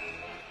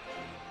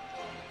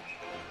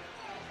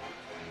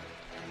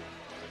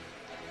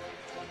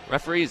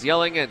 Referee's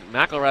yelling at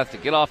McElrath to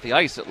get off the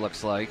ice, it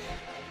looks like.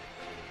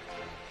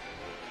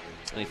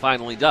 And he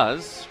finally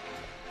does.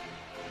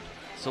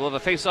 So we'll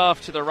have a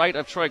face-off to the right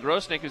of Troy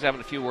Grosnick, who's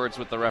having a few words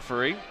with the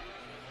referee.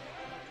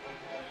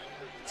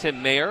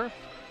 Tim Mayer.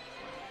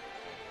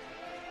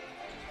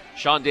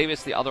 Sean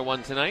Davis, the other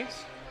one tonight.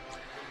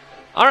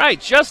 All right,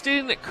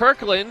 Justin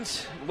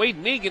Kirkland, Wade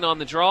Megan on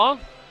the draw.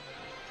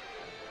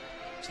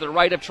 To the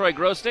right of Troy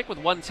Grosnick with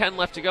 1:10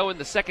 left to go in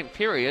the second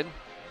period.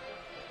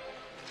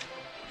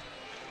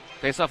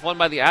 Face-off won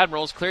by the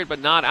Admirals, cleared but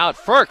not out.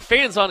 Ferk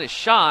fans on his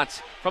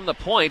shot from the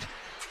point.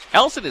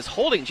 Elson is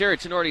holding Jared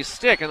Tenorti's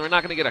stick, and we're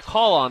not going to get a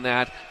call on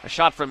that. A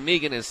shot from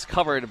Megan is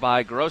covered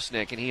by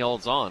Grosnick, and he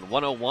holds on.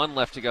 1:01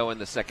 left to go in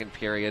the second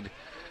period.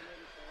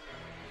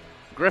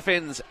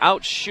 Griffins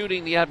out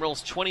shooting the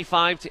Admirals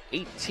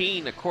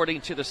 25-18,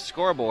 according to the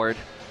scoreboard,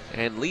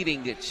 and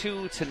leading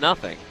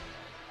 2-0.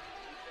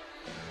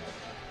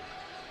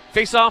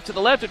 Face off to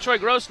the left of Troy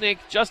Grosnick.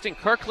 Justin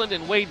Kirkland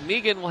and Wade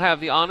Megan will have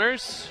the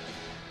honors.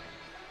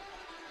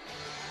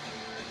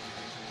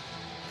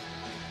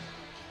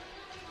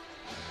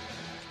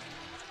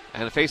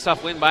 And a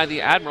face-off win by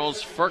the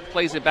Admirals. Ferk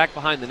plays it back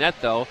behind the net,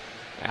 though.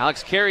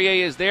 Alex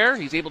Carrier is there.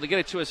 He's able to get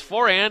it to his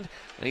forehand,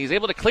 and he's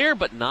able to clear,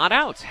 but not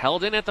out.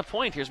 Held in at the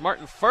point. Here's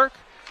Martin Ferk.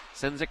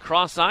 Sends it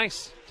cross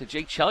ice to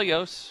Jake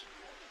Chelios.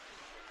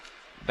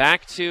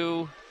 Back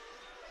to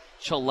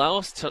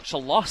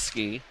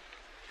Cholowski.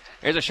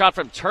 There's a shot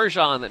from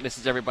Turgeon that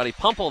misses everybody.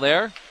 Pumple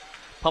there.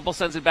 Pumple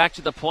sends it back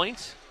to the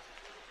point.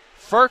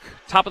 Ferk,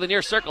 top of the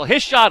near circle.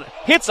 His shot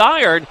hits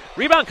iron.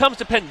 Rebound comes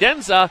to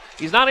Pendenza.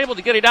 He's not able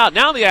to get it out.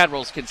 Now the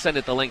Admirals can send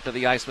it the length of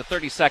the ice with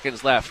 30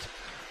 seconds left.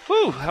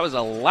 Whew, that was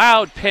a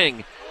loud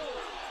ping.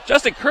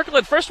 Justin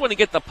Kirkland, first one to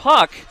get the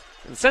puck,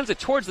 and sends it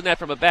towards the net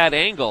from a bad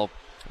angle.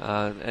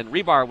 And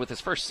Rebar with his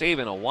first save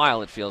in a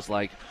while, it feels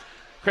like.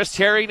 Chris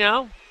Terry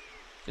now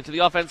into the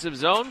offensive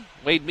zone.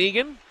 Wade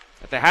Megan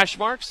at the hash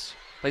marks.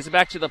 Plays it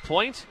back to the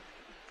point.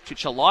 To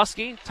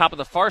Cholowski, top of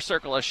the far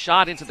circle, a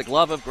shot into the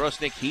glove of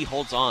Grosnick. He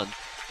holds on.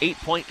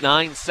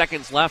 8.9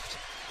 seconds left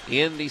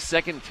in the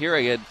second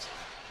period.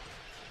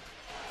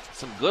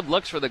 Some good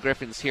looks for the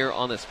Griffins here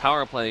on this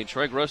power play.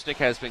 Troy Grosnick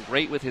has been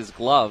great with his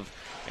glove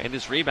and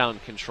his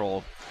rebound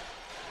control.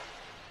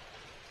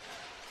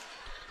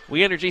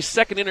 We Energy's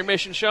second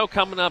intermission show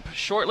coming up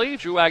shortly.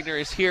 Drew Wagner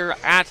is here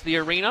at the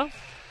arena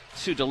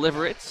to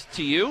deliver it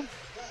to you.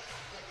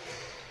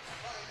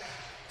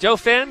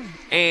 Dauphin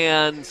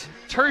and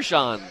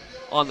Turgeon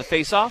on the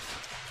faceoff.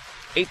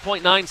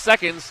 8.9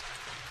 seconds.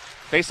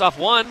 Faceoff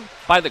won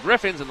by the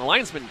Griffins, and the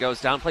linesman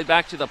goes down. Play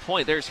back to the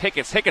point. There's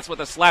Hicketts. Hicketts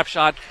with a slap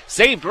shot.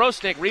 Saved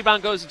Grosnick.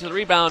 Rebound goes into the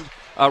rebound.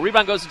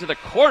 Rebound goes into the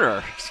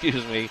corner.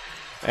 Excuse me.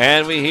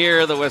 And we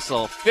hear the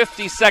whistle.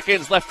 50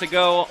 seconds left to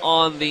go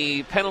on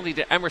the penalty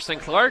to Emerson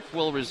Clark.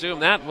 We'll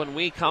resume that when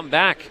we come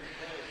back.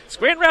 It's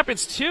Grand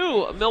Rapids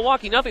 2,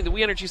 Milwaukee nothing. The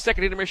We Energy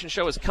second intermission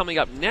show is coming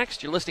up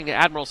next. You're listening to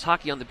Admirals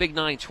Hockey on the Big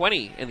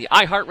 920 and the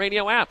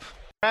iHeartRadio app.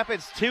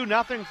 Rapids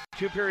 2-0,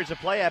 2 periods of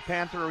play at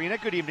Panther Arena.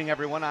 Good evening,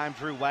 everyone. I'm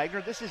Drew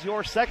Wagner. This is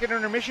your second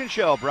intermission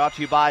show brought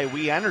to you by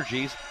We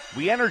Energies.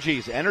 We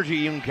Energies, energy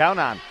you can count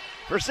on.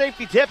 For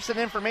safety tips and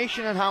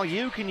information on how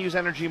you can use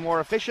energy more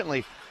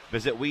efficiently,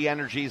 visit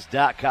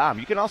WeEnergies.com.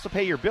 You can also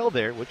pay your bill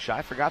there, which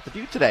I forgot to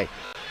do today.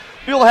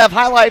 We will have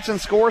highlights and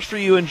scores for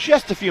you in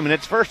just a few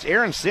minutes. First,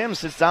 Aaron Sims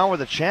sits down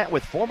with a chat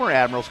with former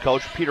Admirals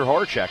coach Peter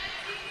Horacek.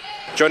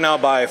 Joined now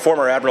by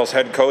former Admirals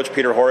head coach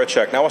Peter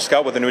Horacek, now a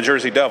scout with the New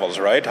Jersey Devils,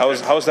 right?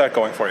 How's that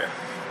going for you?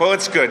 Well,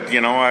 it's good.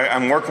 You know,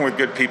 I'm working with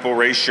good people.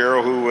 Ray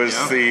Sherrill, who was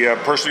the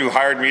person who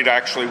hired me to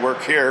actually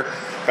work here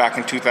back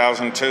in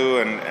 2002,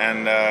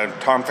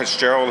 and Tom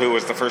Fitzgerald, who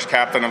was the first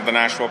captain of the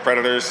Nashville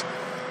Predators.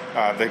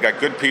 They've got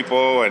good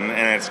people, and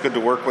it's good to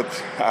work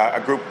with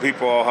a group of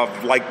people all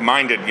have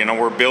like-minded. You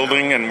know, we're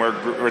building and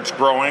it's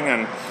growing,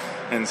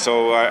 and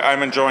so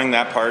I'm enjoying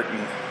that part.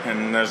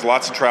 And there's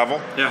lots of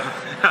travel.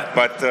 Yeah.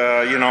 But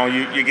you know,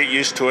 you get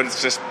used to it.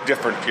 It's just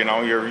different. You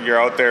know,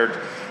 you're out there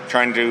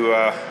trying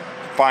to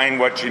find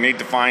what you need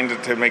to find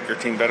to make your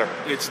team better.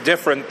 It's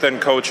different than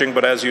coaching,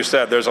 but as you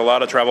said, there's a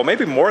lot of travel.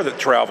 Maybe more than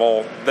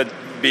travel than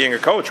being a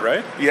coach,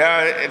 right?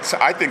 Yeah,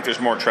 I think there's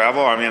more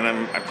travel. I mean,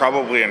 I'm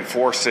probably in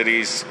 4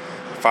 cities,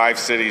 5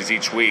 cities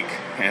each week,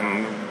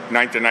 and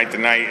night to night,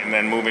 and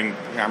then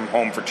I'm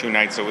home for 2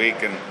 nights a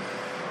week, and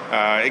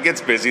it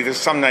gets busy. There's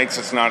some nights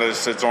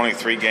it's only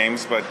 3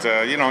 games, but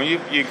you know,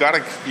 you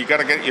gotta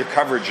get your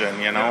coverage in,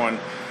 you know,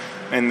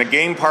 and the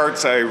game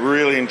parts I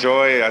really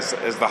enjoy as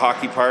the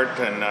hockey part,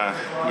 and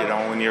you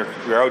know, when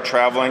you're out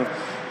traveling,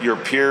 your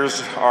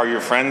peers are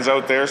your friends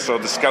out there, so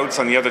the scouts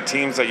on the other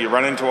teams that you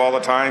run into all the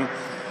time.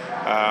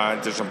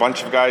 There's a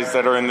bunch of guys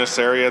that are in this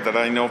area that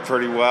I know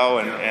pretty well,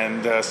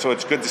 and so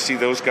it's good to see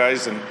those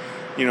guys, and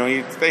you know,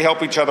 they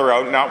help each other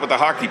out, not with the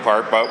hockey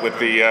part, but with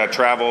the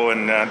travel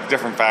and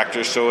different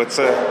factors. So it's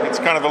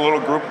kind of a little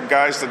group of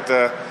guys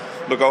that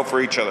look out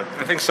for each other.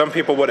 I think some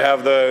people would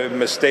have the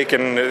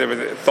mistaken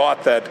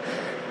thought that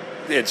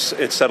it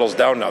settles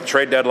down now. The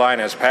trade deadline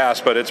has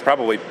passed, but it's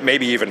probably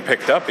maybe even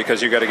picked up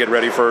because you got to get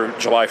ready for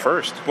July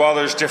 1st. Well,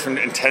 there's different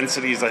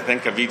intensities, I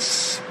think, of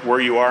each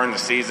where you are in the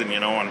season, you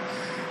know,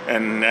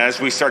 and as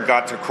we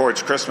got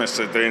towards Christmas,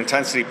 the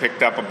intensity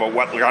picked up about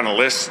what kind of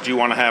list you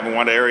want to have in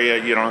what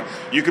area. You know,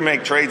 you can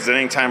make trades at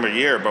any time of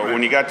year, but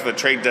when you got to the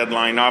trade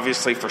deadline,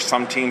 obviously for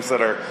some teams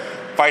that are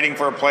fighting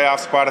for a playoff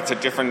spot, it's a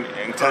different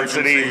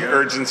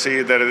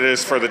urgency that it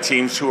is for the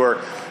teams who are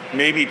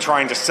maybe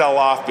trying to sell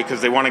off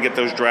because they want to get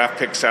those draft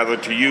picks either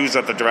to use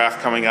at the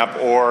draft coming up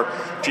or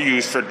to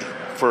use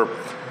for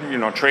you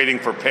know, trading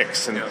for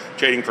picks and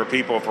trading for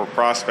people, for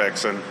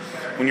prospects. And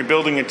when you're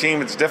building a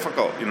team, it's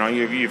difficult. You know,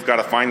 you've got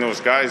to find those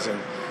guys, and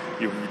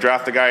you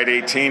draft the guy at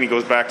 18, he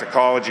goes back to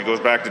college, he goes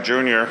back to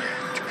junior,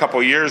 a couple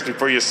of years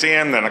before you see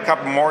him, then a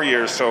couple more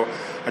years. So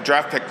a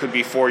draft pick could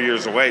be 4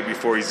 years away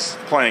before he's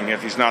playing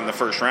if he's not in the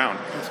first round.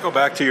 Let's go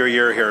back to your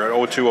year here at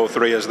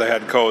 02-03 as the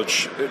head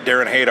coach.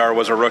 Darren Hadar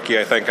was a rookie,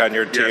 I think, on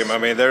your team. Yes. I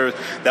mean,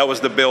 that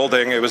was the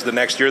building. It was the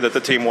next year that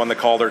the team won the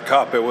Calder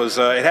Cup.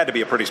 It had to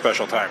be a pretty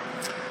special time.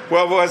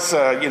 Well, it was,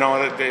 you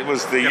know, it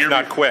was the year.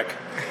 Not quick.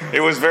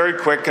 It was very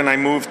quick, and I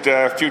moved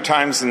a few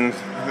times in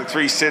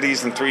 3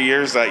 cities in 3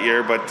 years that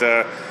year. But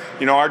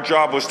our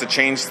job was to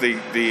change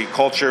the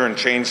culture and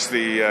change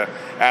the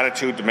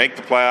attitude to make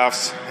the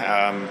playoffs,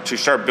 to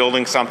start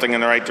building something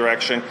in the right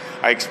direction.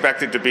 I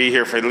expected to be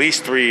here for at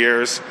least 3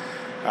 years.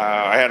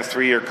 I had a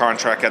 3-year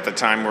contract at the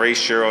time. Ray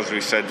Shiro, as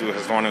we said,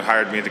 was the one who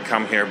hired me to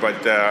come here.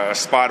 But a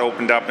spot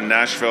opened up in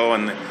Nashville,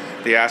 and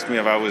they asked me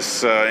if I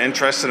was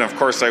interested, and of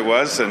course I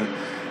was. And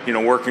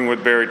working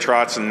with Barry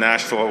Trotz and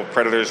Nashville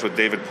Predators with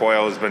David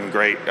Poile has been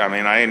great. I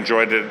mean, I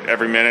enjoyed it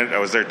every minute. I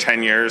was there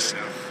 10 years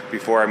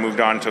before I moved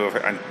on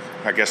to,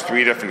 I guess,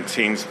 3 different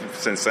teams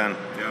since then.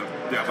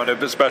 Yeah, but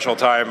it's a special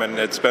time, and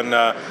it's been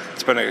a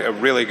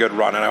really good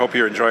run, and I hope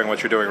you're enjoying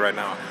what you're doing right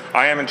now.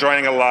 I am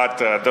enjoying it a lot.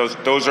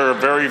 Those are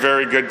very,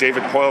 very good.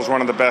 David Poile is one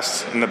of the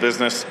best in the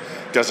business.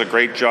 Does a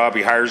great job.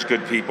 He hires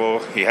good people.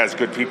 He has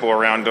good people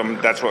around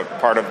him. That's what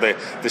part of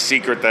the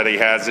secret that he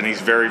has, and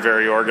he's very,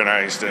 very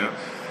organized.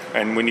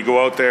 And when you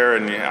go out there,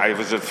 and I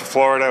was at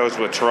Florida, I was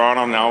with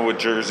Toronto, now with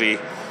Jersey.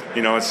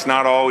 It's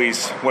not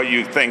always what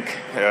you think.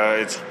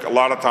 It's a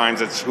lot of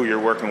times it's who you're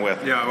working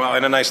with. Yeah, well,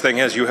 and the nice thing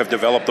is you have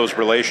developed those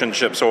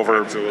relationships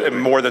over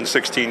more than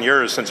 16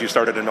 years since you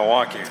started in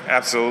Milwaukee.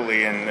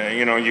 Absolutely,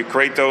 and you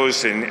create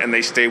those, and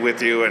they stay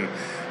with you, and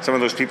some of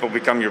those people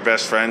become your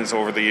best friends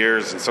over the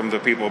years, and some of the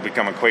people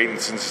become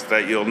acquaintances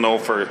that you'll know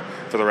for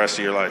the rest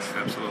of your life.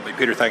 Absolutely.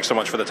 Peter, thanks so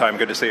much for the time.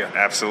 Good to see you.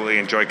 Absolutely.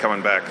 Enjoy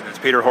coming back. It's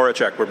Peter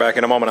Horacek. We're back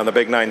in a moment on the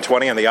Big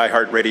 920 and the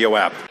iHeartRadio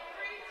app.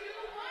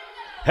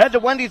 Head to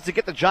Wendy's to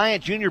get the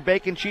giant junior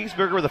bacon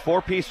cheeseburger with a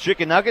 4-piece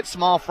chicken nugget,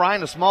 small fry,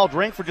 and a small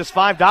drink for just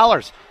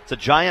 $5. It's a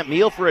giant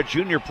meal for a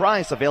junior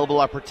price,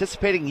 available at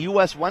participating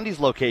U.S. Wendy's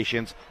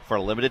locations for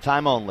a limited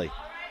time only.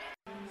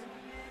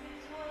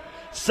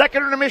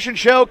 Second Intermission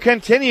Show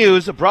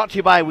continues, brought to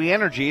you by We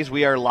Energies.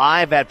 We are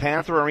live at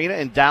Panther Arena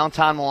in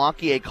downtown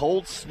Milwaukee, a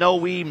cold,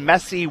 snowy,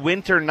 messy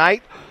winter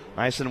night.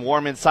 Nice and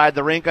warm inside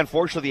the rink.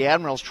 Unfortunately, the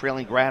Admirals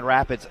trailing Grand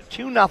Rapids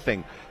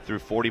 2-0 through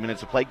 40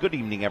 minutes of play. Good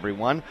evening,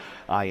 everyone.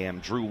 I am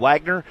Drew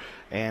Wagner,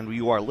 and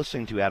you are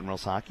listening to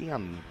Admirals Hockey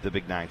on the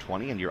Big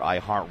 920 and your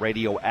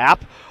iHeartRadio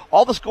app.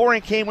 All the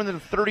scoring came within a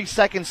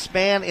 30-second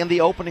span in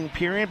the opening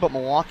period, but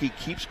Milwaukee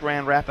keeps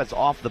Grand Rapids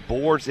off the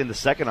boards in the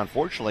second.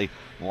 Unfortunately,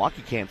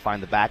 Milwaukee can't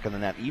find the back of the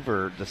net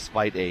either,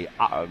 despite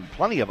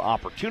plenty of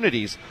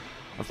opportunities.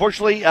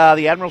 Unfortunately,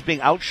 the Admirals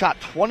being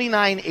outshot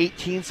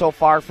 29-18 so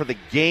far for the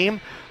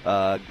game.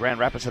 Grand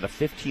Rapids had a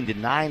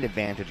 15-9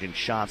 advantage in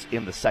shots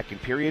in the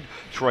second period.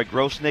 Troy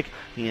Grosnick,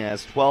 he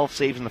has 12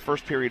 saves in the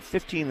first period,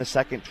 15 in the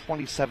second,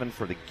 27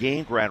 for the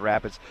game. Grand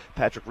Rapids,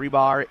 Patrick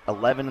Rebar,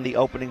 11 in the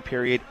opening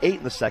period, 8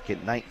 in the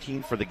second,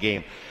 19 for the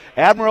game.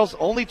 Admirals,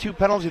 only 2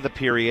 penalties of the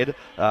period.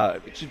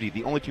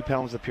 The only 2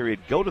 penalties of the period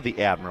go to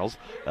the Admirals.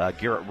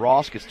 Garrett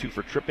Ross gets 2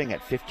 for tripping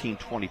at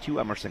 15:22.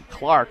 Emerson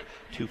Clark,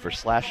 2 for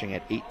slashing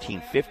at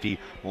 18:50.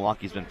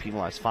 Milwaukee's been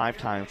penalized 5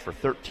 times for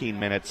 13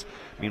 minutes.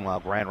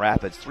 Meanwhile, Grand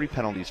Rapids, 3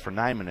 penalties for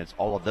 9 minutes,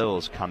 all of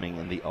those coming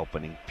in the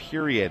opening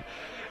period.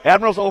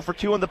 Admirals 0 for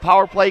 2 in the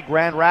power play.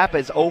 Grand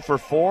Rapids 0 for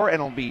 4, and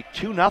it'll be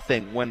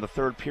 2-0 when the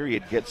third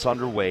period gets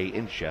underway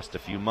in just a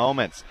few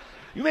moments.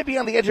 You may be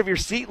on the edge of your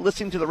seat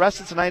listening to the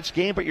rest of tonight's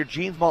game, but your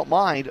jeans won't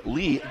mind.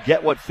 Lee,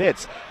 get what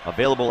fits.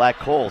 Available at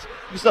Kohl's.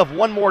 You still have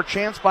one more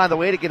chance, by the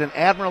way, to get an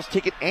Admirals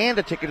ticket and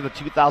a ticket to the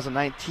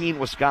 2019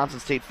 Wisconsin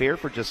State Fair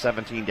for just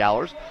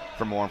 $17.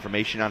 For more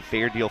information on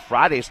Fair Deal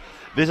Fridays,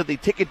 visit the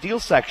ticket deal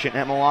section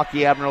at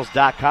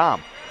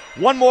MilwaukeeAdmirals.com.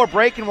 One more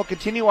break, and we'll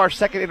continue our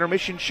second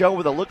intermission show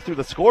with a look through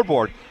the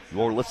scoreboard.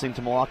 You're listening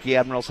to Milwaukee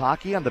Admirals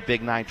Hockey on the Big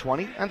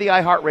 920 and the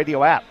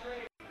iHeartRadio app.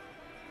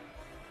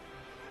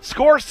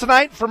 Scores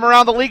tonight from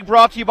around the league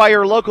brought to you by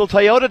your local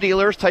Toyota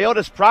dealers.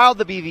 Toyota's proud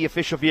to be the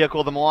official vehicle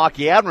of the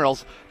Milwaukee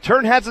Admirals.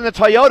 Turn heads into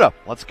Toyota.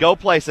 Let's go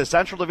places.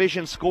 Central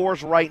Division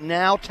scores right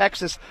now.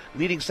 Texas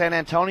leading San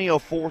Antonio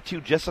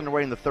 4-2, just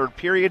underway in the third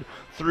period.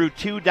 Through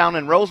 2 down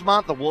in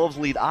Rosemont. The Wolves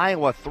lead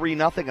Iowa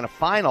 3-0 in a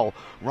final.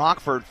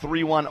 Rockford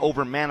 3-1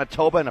 over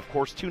Manitoba. And, of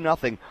course,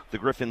 2-0. The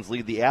Griffins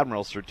lead the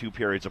Admirals through 2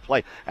 periods of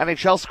play.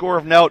 NHL score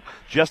of note,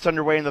 just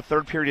underway in the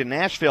third period in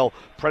Nashville.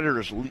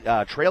 Predators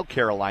trail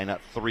Carolina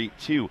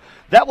 3-2.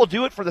 That will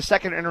do it for the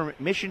second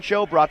intermission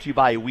show, brought to you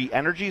by We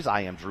Energies.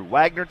 I am Drew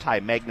Wagner. Ty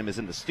Magnum is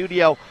in the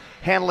studio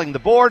handling the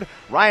board.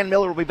 Ryan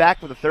Miller will be back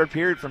for the third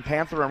period from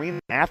Panther Arena.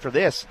 After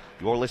this,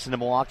 you're listening to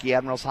Milwaukee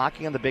Admirals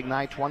Hockey on the Big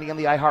 920 and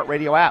the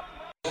iHeartRadio app.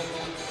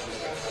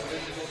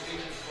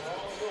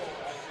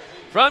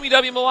 From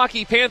UW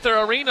Milwaukee Panther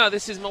Arena,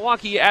 this is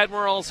Milwaukee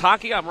Admirals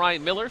Hockey. I'm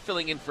Ryan Miller,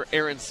 filling in for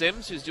Aaron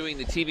Sims, who's doing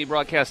the TV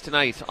broadcast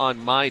tonight on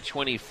My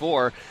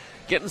 24.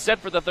 Getting set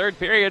for the third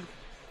period.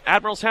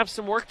 Admirals have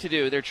some work to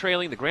do. They're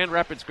trailing the Grand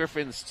Rapids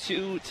Griffins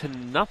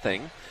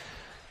 2-0.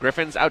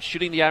 Griffins out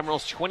shooting the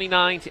Admirals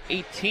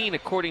 29-18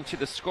 according to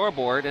the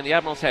scoreboard, and the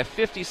Admirals have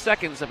 50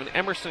 seconds of an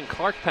Emerson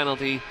Clark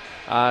penalty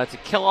to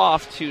kill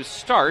off to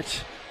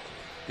start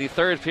the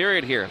third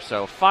period here.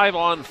 So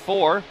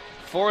 5-on-4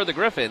 for the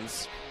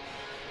Griffins.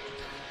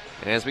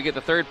 And as we get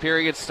the third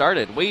period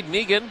started, Wade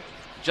Megan,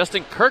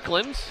 Justin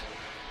Kirkland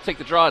take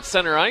the draw at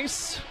center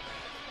ice.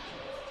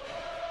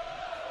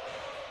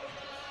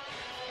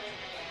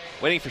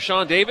 Waiting for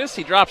Sean Davis.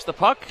 He drops the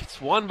puck.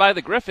 It's won by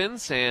the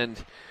Griffins,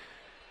 and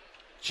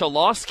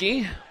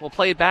Cholowski will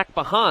play back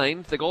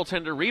behind the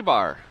goaltender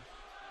Rebar.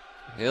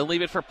 He'll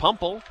leave it for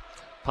Pumple.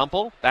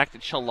 Pumple back to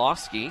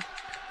Cholowski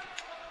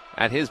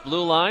at his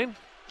blue line.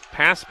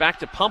 Pass back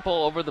to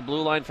Pumple over the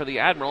blue line for the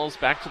Admirals.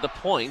 Back to the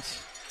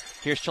point.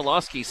 Here's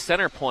Cholowski,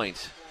 center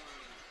point.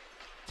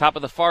 Top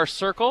of the far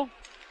circle.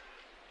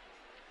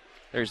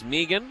 There's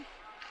Megan.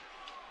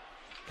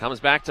 Comes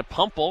back to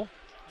Pumple.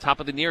 Top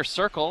of the near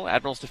circle.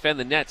 Admirals defend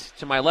the net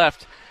to my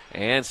left.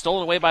 And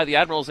stolen away by the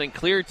Admirals and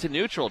cleared to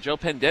neutral. Joe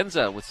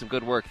Pendenza with some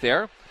good work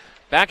there.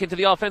 Back into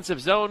the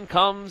offensive zone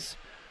comes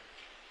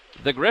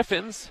the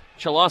Griffins.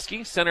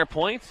 Cholowski, center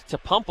point to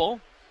Pumple.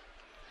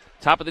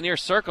 Top of the near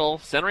circle.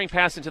 Centering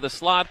pass into the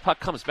slot. Puck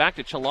comes back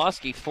to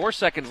Cholowski. 4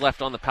 seconds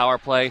left on the power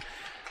play.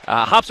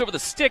 Hops over the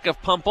stick of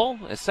Pumple.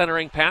 A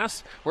centering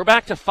pass. We're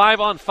back to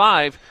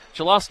 5-on-5.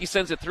 Cholowski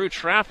sends it through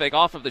traffic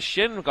off of the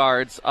shin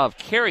guards of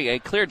Carrier.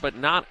 Cleared but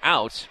not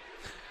out.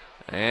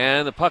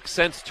 And the puck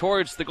sent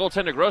towards the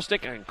goaltender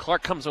Grosnick, and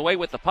Clark comes away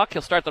with the puck.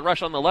 He'll start the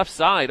rush on the left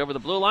side over the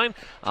blue line.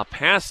 A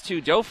pass to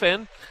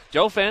Dauphin.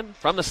 Dauphin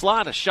from the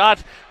slot, a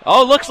shot.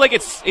 Oh, looks like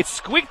it's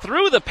squeaked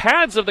through the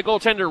pads of the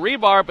goaltender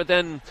Rebar, but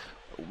then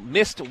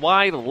missed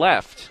wide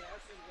left.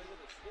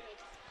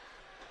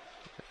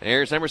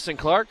 There's Emerson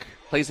Clark.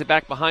 Plays it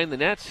back behind the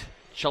net.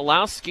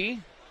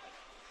 Cholowski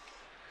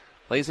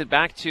plays it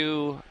back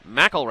to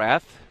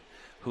McElrath,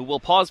 who will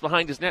pause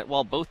behind his net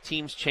while both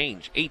teams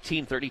change.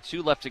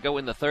 18:32 left to go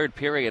in the third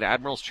period.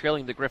 Admirals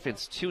trailing the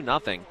Griffins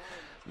 2-0.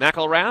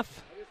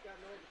 McElrath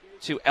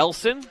to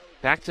Elson.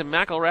 Back to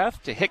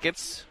McElrath to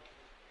Hicketts.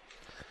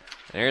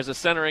 There's a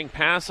centering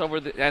pass over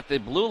at the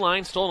blue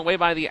line, stolen away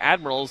by the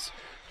Admirals.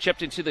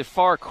 Chipped into the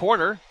far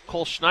corner.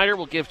 Cole Schneider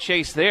will give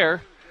chase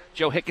there.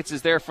 Joe Hicketts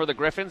is there for the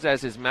Griffins,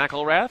 as is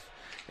McElrath.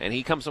 And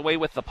he comes away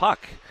with the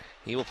puck.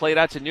 He will play it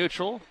out to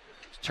neutral.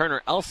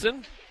 Turner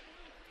Elson.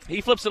 He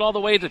flips it all the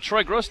way to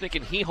Troy Grosnick,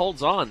 and he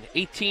holds on.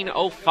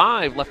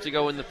 18:05 left to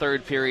go in the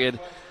third period.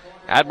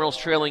 Admirals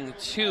trailing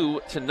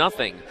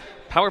 2-0.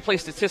 Power play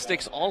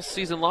statistics all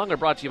season long are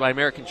brought to you by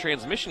American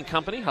Transmission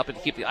Company, helping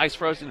to keep the ice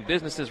frozen,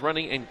 businesses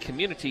running, and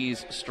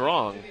communities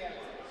strong.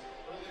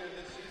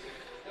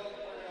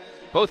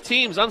 Both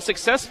teams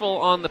unsuccessful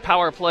on the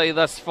power play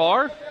thus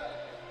far.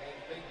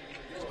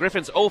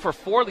 Griffins 0 for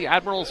 4, the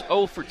Admirals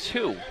 0 for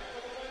 2.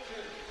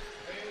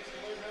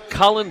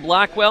 Colin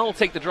Blackwell will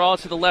take the draw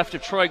to the left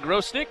of Troy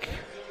Grosnick.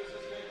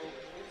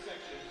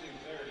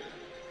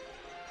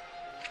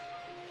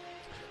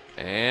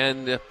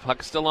 And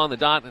puck still on the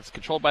dot. It's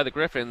controlled by the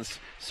Griffins.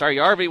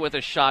 Saryarvi with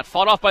a shot.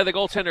 Fought off by the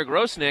goaltender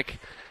Grosnick.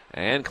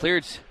 And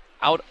cleared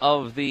out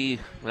of the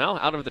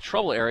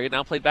trouble area.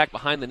 Now played back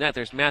behind the net.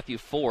 There's Matthew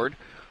Ford.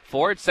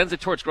 Ford sends it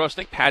towards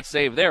Grosnick. Pad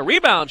save there.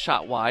 Rebound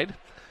shot wide.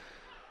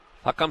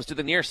 Puck comes to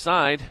the near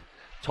side.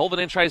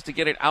 Tolvanen tries to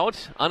get it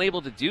out,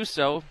 unable to do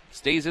so,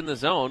 stays in the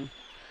zone.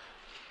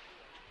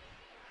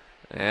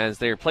 As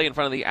they play in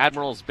front of the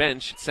Admirals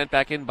bench, sent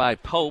back in by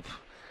Pope.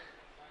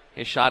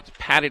 His shot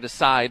patted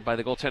aside by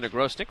the goaltender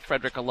Grosnick.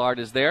 Frederick Allard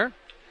is there.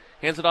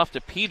 Hands it off to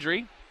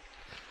Pedri.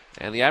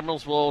 And the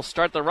Admirals will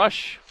start the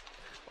rush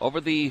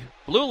over the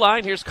blue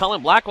line. Here's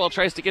Colin Blackwell,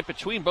 tries to get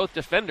between both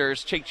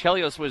defenders. Jake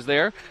Chelios was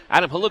there.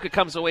 Adam Haluka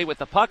comes away with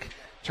the puck.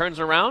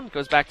 Turns around,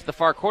 goes back to the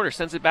far corner,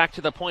 sends it back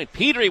to the point.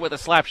 Pedri with a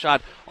slap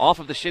shot off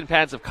of the shin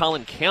pads of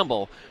Colin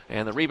Campbell,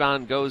 and the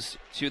rebound goes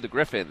to the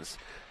Griffins.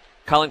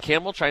 Colin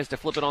Campbell tries to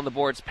flip it on the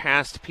boards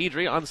past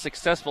Pedri,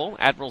 unsuccessful.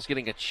 Admirals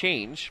getting a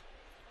change.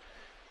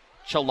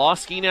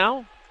 Cholowski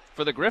now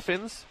for the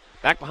Griffins.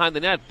 Back behind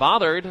the net,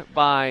 bothered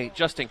by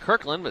Justin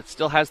Kirkland, but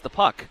still has the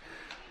puck.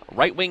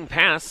 Right wing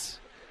pass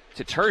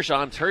to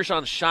Turgeon.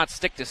 Turgeon's shot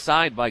sticked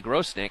aside by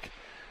Grosnick.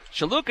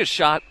 Chaluka's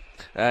shot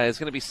is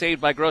going to be saved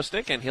by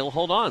Grosnick, and he'll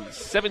hold on.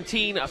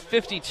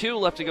 17:52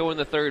 left to go in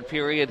the third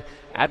period.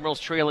 Admirals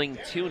trailing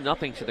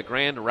 2-0 to the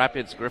Grand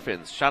Rapids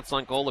Griffins. Shots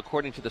on goal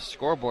according to the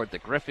scoreboard. The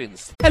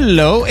Griffins.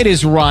 Hello, it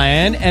is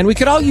Ryan, and we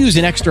could all use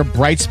an extra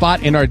bright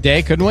spot in our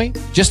day, couldn't we?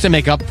 Just to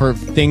make up for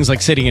things like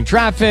sitting in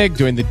traffic,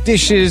 doing the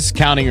dishes,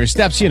 counting your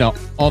steps,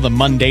 all the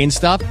mundane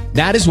stuff.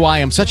 That is why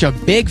I'm such a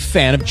big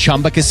fan of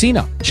Chumba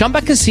Casino.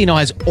 Chumba Casino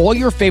has all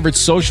your favorite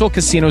social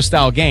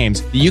casino-style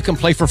games that you can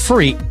play for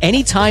free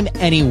anytime,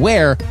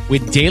 anywhere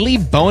with daily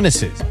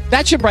bonuses.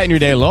 That should brighten your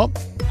day a little.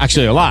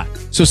 Actually, a lot.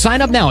 So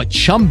sign up now at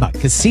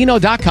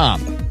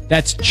ChumbaCasino.com.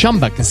 That's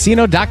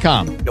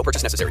ChumbaCasino.com. No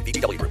purchase necessary.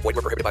 VGW Group. Void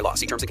where prohibited by law.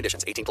 See terms and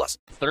conditions. 18+.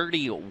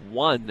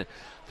 31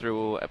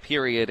 through a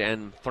period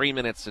and 3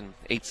 minutes and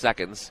 8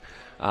 seconds.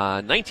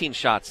 19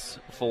 shots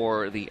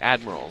for the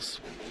Admirals.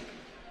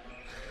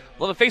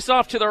 Well, the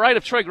face-off to the right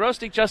of Troy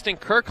Grosnick. Justin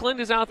Kirkland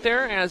is out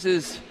there, as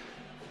is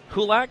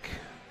Hulak.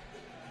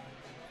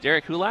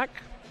 Derek Hulak.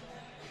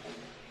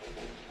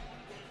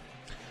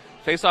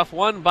 Face-off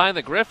won by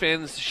the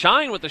Griffins.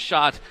 Shine with the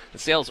shot that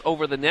sails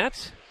over the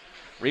net.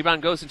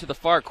 Rebound goes into the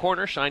far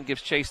corner. Shine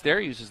gives chase there.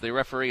 Uses the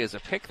referee as a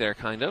pick there,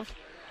 kind of.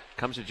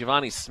 Comes to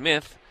Giovanni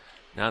Smith.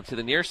 Now to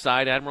the near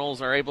side.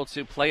 Admirals are able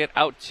to play it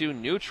out to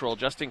neutral.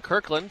 Justin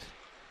Kirkland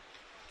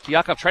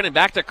Yakov Trenin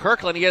back to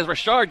Kirkland. He has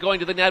Richard going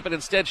to the net, but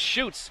instead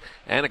shoots.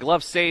 And a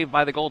glove save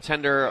by the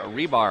goaltender,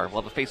 Rebar.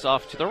 We'll have a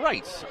face-off to the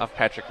right of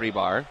Patrick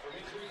Rebar.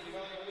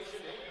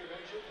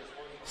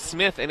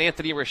 Smith and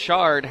Anthony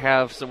Richard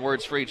have some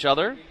words for each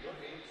other.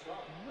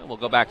 And we'll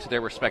go back to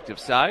their respective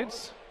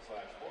sides.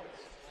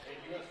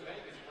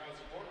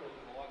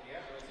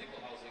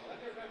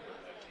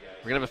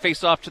 We're going to have a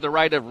face-off to the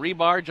right of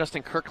Rebar.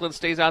 Justin Kirkland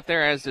stays out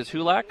there, as does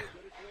Hulak.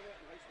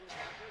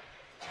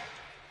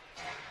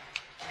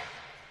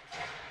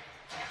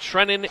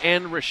 Trenin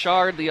and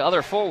Richard, the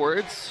other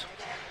forwards.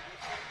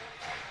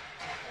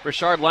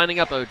 Richard lining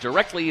up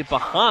directly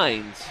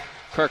behind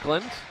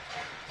Kirkland.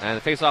 And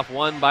the face-off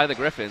won by the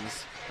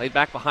Griffins. Played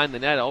back behind the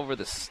net over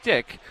the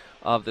stick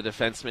of the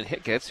defenseman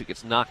Hicketts, who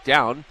gets knocked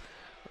down.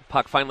 The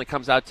puck finally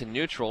comes out to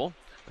neutral.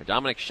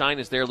 Dominic Shine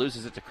is there,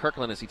 loses it to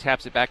Kirkland as he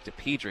taps it back to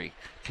Pedri.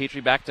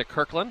 Pedri back to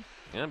Kirkland,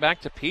 and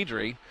back to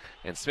Pedri.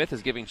 And Smith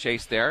is giving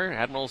chase there.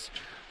 Admirals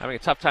having a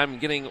tough time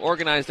getting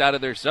organized out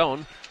of their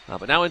zone.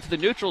 But now into the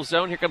neutral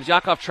zone. Here comes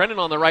Yakov Trenin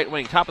on the right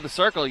wing, top of the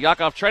circle.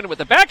 Yakov Trenin with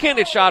the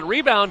backhanded shot.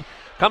 Rebound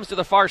comes to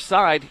the far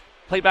side.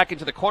 Played back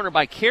into the corner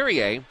by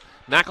Carrier.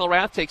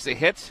 McElrath takes a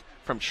hit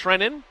from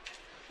Trenin.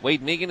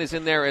 Wade Megan is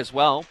in there as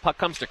well. Puck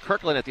comes to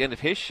Kirkland at the end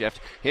of his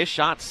shift. His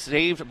shot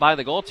saved by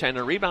the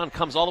goaltender. Rebound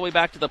comes all the way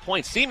back to the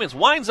point. Siemens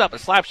winds up. A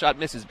slap shot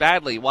misses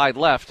badly wide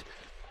left.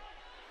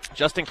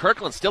 Justin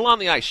Kirkland still on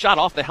the ice. Shot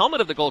off the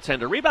helmet of the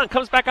goaltender. Rebound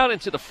comes back out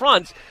into the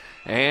front.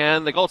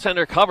 And the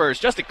goaltender covers.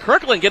 Justin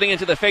Kirkland getting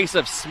into the face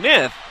of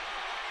Smith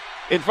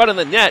in front of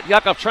the net.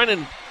 Yakov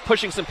Trenin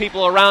pushing some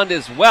people around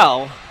as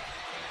well.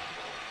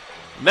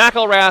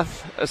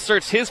 McElrath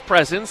asserts his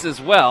presence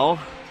as well.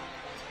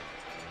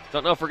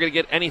 Don't know if we're going to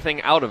get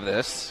anything out of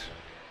this.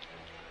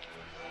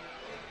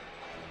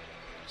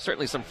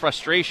 Certainly some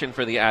frustration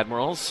for the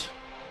Admirals.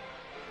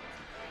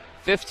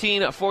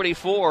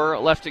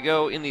 15:44 left to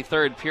go in the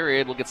third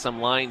period. We'll get some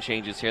line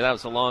changes here. That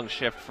was a long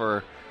shift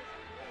for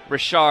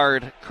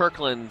Richard,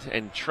 Kirkland,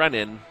 and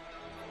Trenin.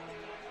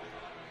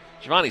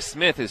 Giovanni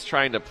Smith is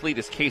trying to plead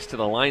his case to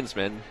the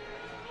linesman,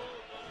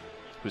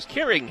 who's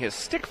carrying his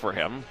stick for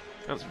him.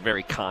 That was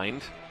very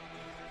kind.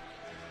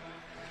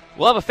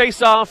 We'll have a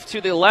face-off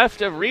to the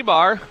left of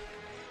Rebar.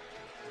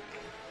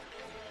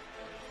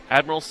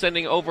 Admiral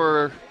sending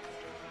over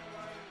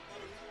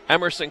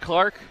Emerson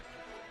Clark,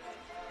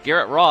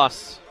 Garrett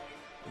Ross,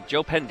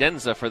 Joe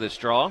Pendenza for this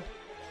draw.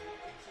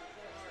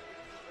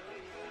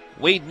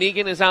 Wade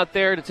Megan is out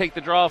there to take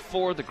the draw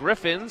for the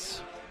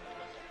Griffins.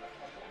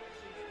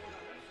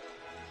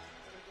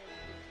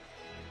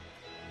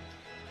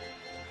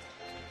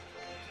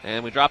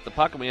 And we drop the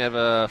puck, and we have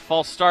a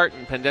false start,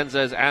 and Pendenza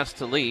is asked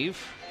to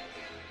leave.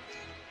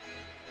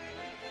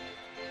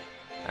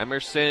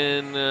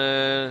 Emerson,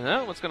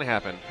 what's going to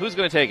happen? Who's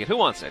going to take it? Who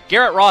wants it?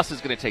 Garrett Ross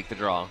is going to take the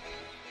draw.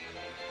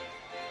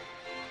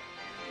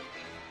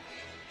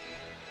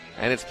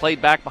 And it's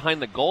played back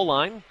behind the goal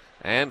line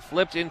and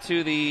flipped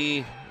into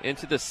the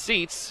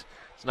seats.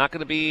 It's not going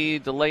to be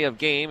delay of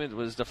game. It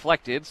was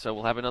deflected, so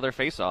we'll have another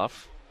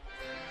face-off.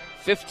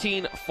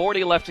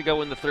 15:40 left to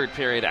go in the third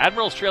period.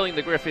 Admirals trailing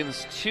the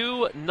Griffins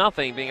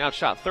 2-0, being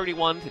outshot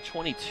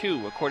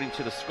 31-22 according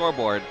to the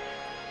scoreboard.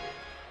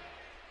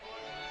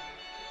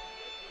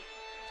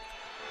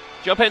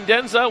 Joe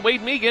Pendenza,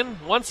 Wade Megan,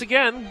 once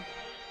again.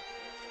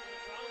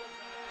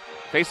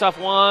 Face-off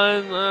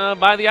won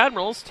by the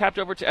Admirals. Tapped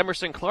over to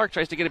Emerson Clark.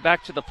 Tries to get it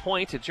back to the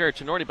point to Jared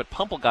Tenorti, but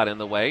Pumple got in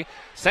the way.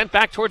 Sent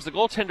back towards the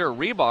goaltender,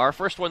 Rebar.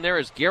 First one there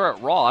is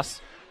Garrett Ross.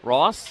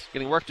 Ross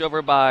getting worked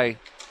over by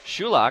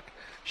Shulak.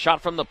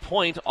 Shot from the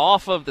point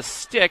off of the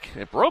stick.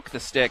 It broke the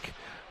stick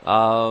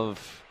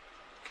of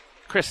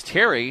Chris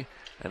Terry.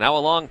 And now a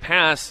long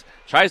pass.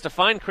 Tries to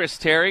find Chris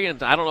Terry,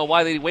 and I don't know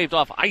why they waved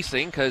off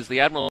icing because the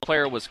Admiral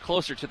player was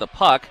closer to the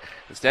puck.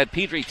 Instead,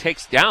 Pedri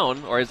takes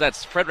down, or is that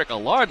Frederick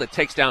Allard that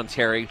takes down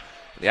Terry?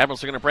 The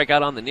Admirals are going to break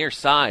out on the near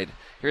side.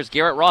 Here's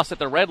Garrett Ross at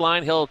the red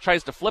line. He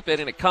tries to flip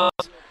it, and it comes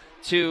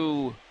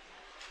to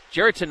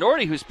Jared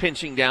Tenorti, who's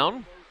pinching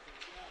down.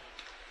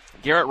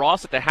 Garrett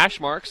Ross at the hash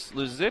marks,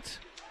 loses it.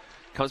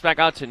 Comes back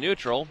out to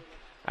neutral.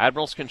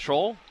 Admirals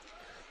control.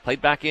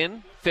 Played back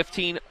in.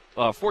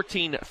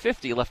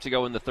 14:50 left to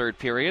go in the third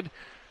period.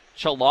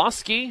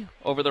 Chalosky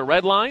over the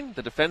red line.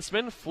 The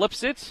defenseman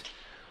flips it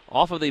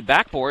off of the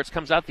backboards,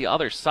 comes out the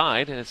other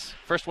side. And his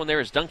first one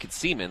there is Duncan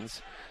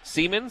Siemens.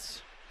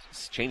 Siemens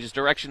changes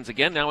directions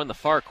again, now in the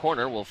far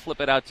corner. We'll flip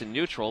it out to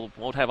neutral.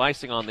 Won't have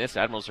icing on this.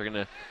 Admirals are going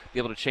to be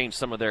able to change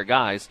some of their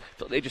guys.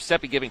 Phil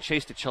Giuseppe giving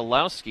chase to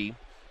Chalosky.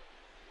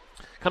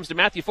 Comes to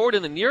Matthew Ford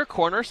in the near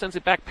corner, sends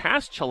it back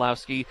past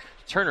Chalosky.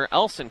 Turner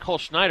Elson, Cole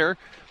Schneider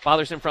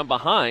bothers him from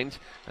behind.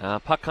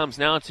 Puck comes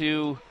now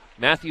to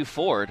Matthew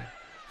Ford.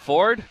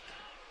 Ford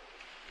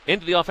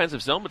into the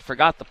offensive zone, but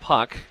forgot the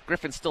puck.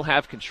 Griffins still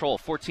have control.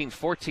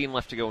 14:14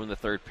 left to go in the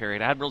third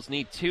period. Admirals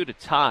need 2 to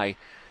tie.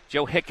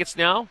 Joe Hicketts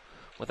now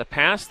with a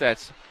pass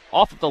that's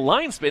off of the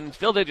linesman.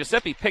 Phil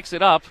Giuseppe picks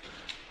it up,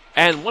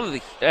 and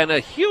a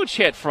huge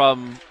hit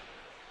from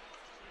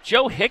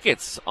Joe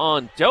Hicketts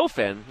on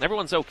Dauphin.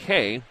 Everyone's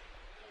okay.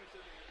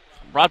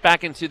 Brought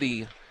back into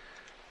the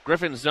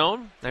Griffin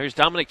zone. Now here's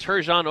Dominic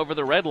Turgeon over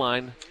the red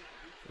line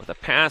with a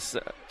pass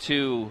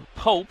to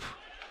Pope.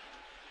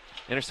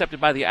 Intercepted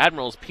by the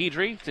Admirals.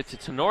 Pedri to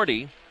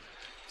Tenorti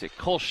to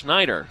Cole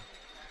Schneider.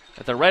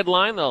 At the red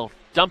line, they'll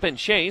dump and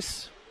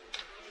chase.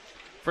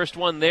 First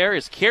one there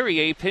is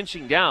Carrier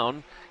pinching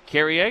down.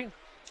 Carrier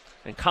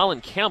and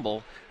Colin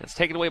Campbell. It's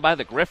taken away by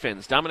the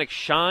Griffins. Dominic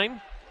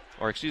Turgeon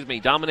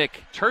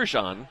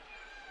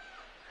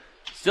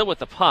still with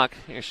the puck.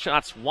 Here's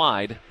shots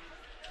wide.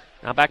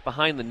 Now back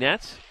behind the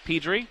net.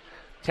 Pedri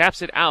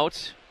taps it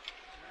out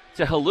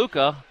to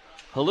Haluka.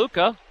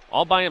 Haluka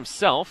all by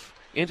himself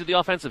into the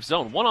offensive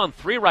zone.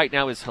 1-on-3 right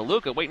now is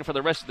Haluka, waiting for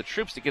the rest of the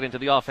troops to get into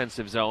the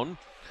offensive zone.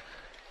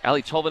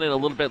 Ali Tolvanen a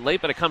little bit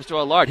late, but it comes to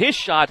Allard. His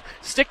shot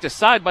sticked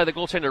aside by the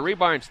goaltender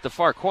Rebar into the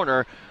far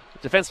corner.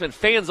 Defenseman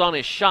fans on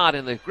his shot,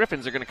 and the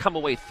Griffins are going to come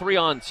away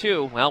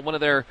 3-on-2. Well, one of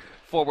their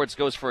forwards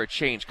goes for a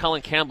change.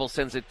 Colin Campbell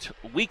sends it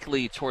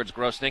weakly towards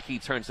Grosnick. He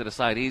turns it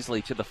aside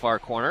easily to the far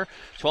corner.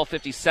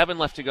 12:57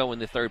 left to go in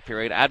the third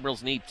period.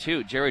 Admirals need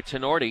 2. Jerry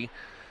Tenorti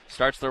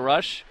starts the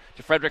rush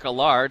to Frederick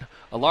Allard.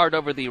 Allard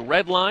over the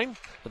red line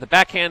with a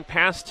backhand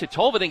pass to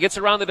Tolvanen. Gets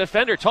around the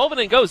defender.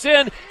 Tolvanen goes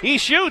in. He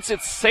shoots.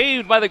 It's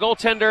saved by the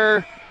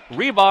goaltender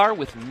Rebar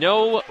with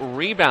no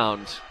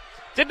rebound.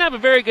 Didn't have a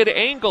very good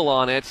angle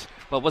on it,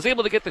 but was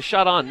able to get the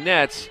shot on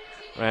net.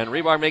 And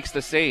Rebar makes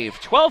the save.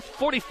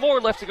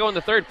 12:44 left to go in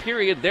the third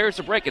period. There's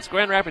a break. It's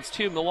Grand Rapids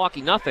 2,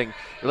 Milwaukee nothing.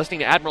 You're listening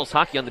to Admirals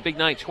Hockey on the Big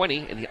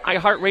 920 and the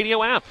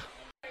iHeartRadio app.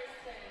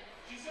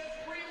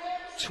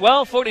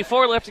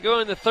 12:44 left to go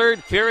in the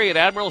third period.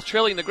 Admirals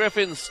trailing the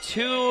Griffins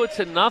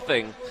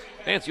 2-0.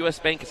 Advance U.S.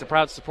 Bank is a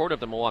proud supporter of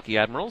the Milwaukee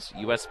Admirals.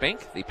 U.S.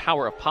 Bank, the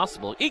power of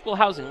possible. Equal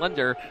housing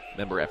lender,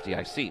 member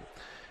FDIC.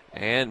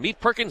 And meet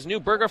Perkins' new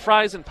burger,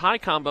 fries, and pie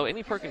combo.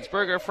 Any Perkins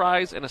burger,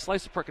 fries, and a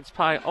slice of Perkins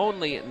pie,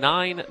 only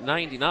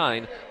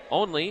 $9.99.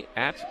 Only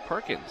at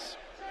Perkins.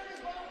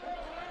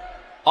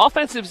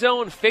 Offensive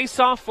zone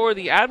face-off for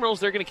the Admirals.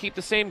 They're going to keep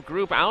the same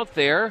group out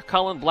there.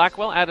 Colin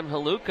Blackwell, Adam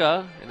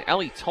Haluka, and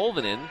Eli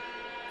Tolvanen.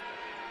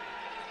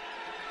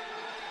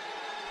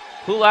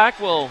 Kulak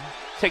will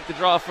take the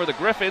draw for the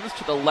Griffins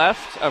to the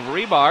left of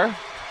Rebar.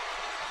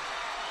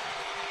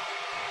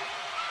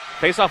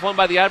 Face-off won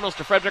by the Admirals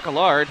to Frederick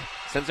Allard.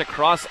 Sends it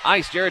across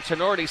ice. Jared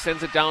Tenorti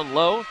sends it down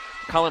low.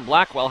 Colin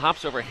Blackwell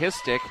hops over his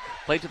stick.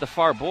 Played to the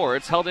far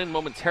boards. Held in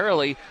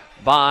momentarily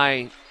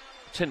by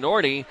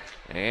Tenorti.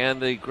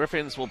 And the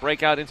Griffins will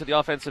break out into the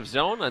offensive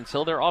zone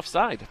until they're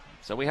offside.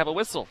 So we have a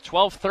whistle.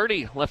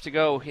 12:30 left to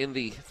go in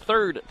the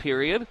third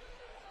period.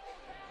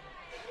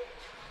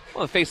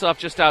 Well, the face-off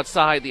just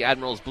outside the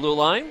Admirals' blue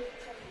line.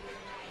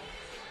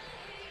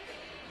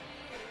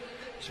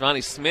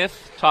 Giovanni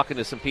Smith talking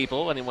to some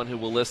people, anyone who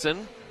will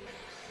listen.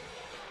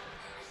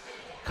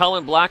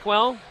 Colin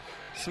Blackwell.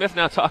 Smith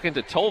now talking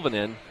to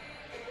Tolvanen.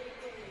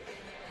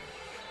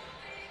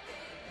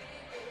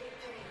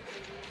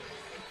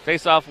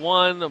 Face-off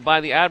won by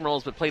the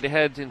Admirals, but played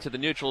ahead into the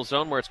neutral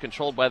zone where it's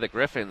controlled by the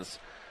Griffins.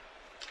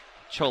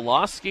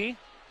 Cholowski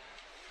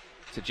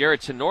to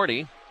Jared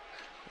Tenorti.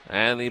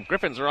 And the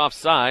Griffins are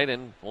offside,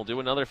 and we'll do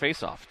another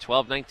face-off.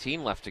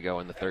 12:19 left to go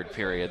in the third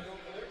period.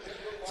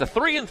 It's a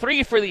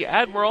 3-3 for the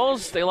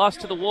Admirals. They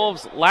lost to the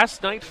Wolves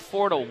last night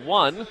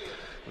 4-1.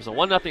 It was a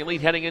 1-0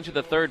 lead heading into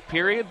the third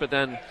period, but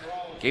then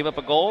gave up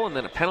a goal and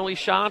then a penalty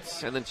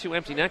shot and then 2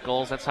 empty net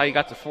goals. That's how you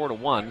got to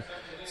 4-1.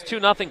 It's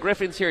 2-0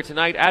 Griffins here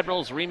tonight.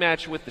 Admirals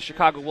rematch with the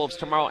Chicago Wolves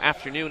tomorrow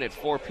afternoon at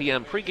 4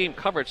 p.m. Pre-game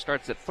coverage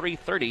starts at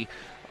 3:30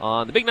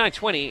 on the Big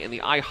 920 and the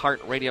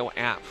iHeartRadio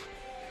app.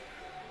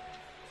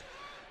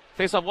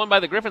 Face-off won by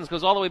the Griffins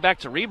goes all the way back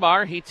to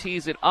Rebar. He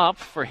tees it up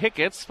for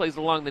Hicketts, plays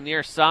along the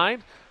near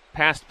side,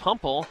 past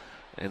Pumple.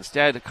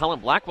 Instead, Colin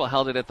Blackwell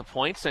held it at the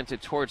point, sent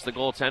it towards the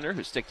goaltender,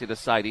 who sticked it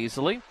aside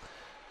easily.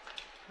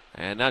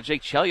 And now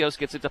Jake Chelios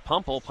gets it to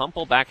Pumple.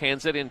 Pumple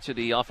backhands it into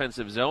the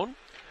offensive zone.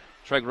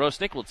 Troy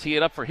Grosnick will tee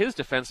it up for his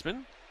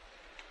defenseman.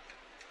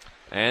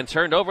 And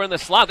turned over in the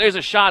slot. There's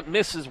a shot,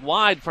 misses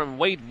wide from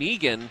Wade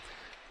Megan.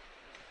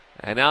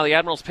 And now the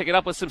Admirals pick it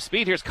up with some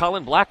speed. Here's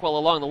Colin Blackwell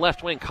along the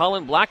left wing.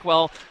 Colin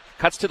Blackwell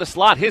cuts to the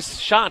slot. His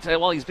shot,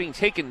 while he's being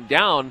taken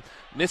down,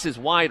 misses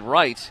wide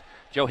right.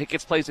 Joe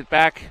Hicketts plays it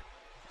back.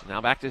 Now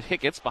back to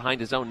Hicketts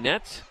behind his own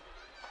net.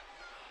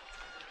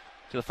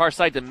 To the far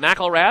side to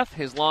McElrath.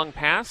 His long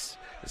pass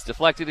is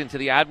deflected into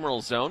the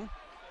Admiral zone.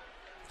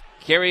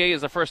 Carrier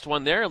is the first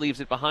one there.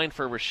 Leaves it behind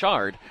for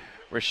Richard.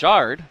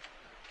 Richard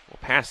will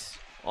pass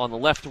on the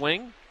left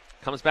wing.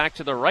 Comes back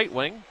to the right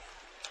wing.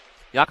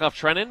 Yakov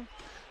Trenin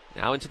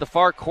now into the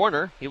far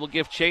corner. He will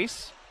give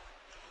chase.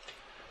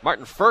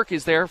 Martin Firk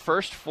is there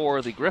first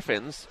for the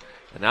Griffins.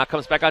 And now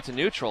comes back out to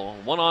neutral.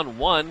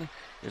 1-on-1.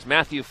 There's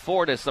Matthew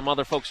Ford as some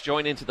other folks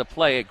join into the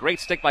play. A great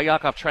stick by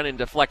Yakov Trenin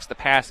deflects the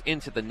pass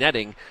into the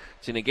netting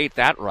to negate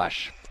that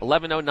rush.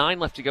 11:09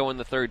 left to go in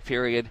the third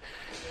period.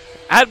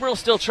 Admiral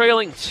still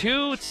trailing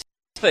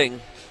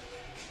 2-0.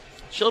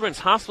 Children's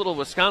Hospital of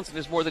Wisconsin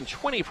has more than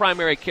 20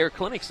 primary care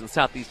clinics in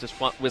southeast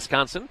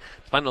Wisconsin.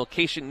 To find a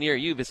location near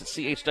you, visit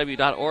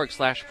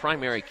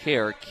chw.org/primary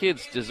care.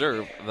 Kids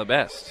deserve the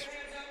best.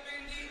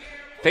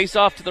 Face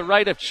off to the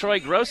right of Troy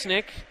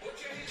Grosnick,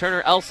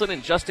 Turner Elson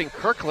and Justin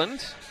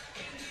Kirkland.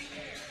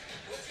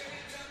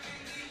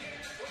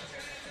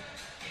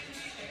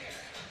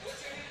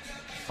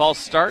 False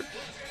start.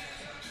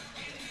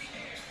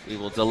 We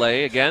will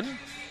delay again.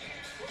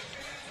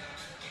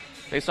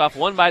 Face off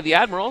won by the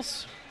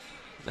Admirals.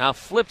 Now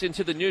flipped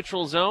into the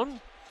neutral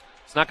zone.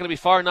 It's not going to be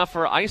far enough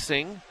for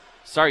icing.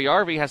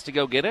 Saryarvi has to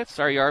go get it.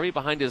 Saryarvi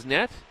behind his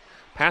net.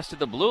 Pass to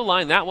the blue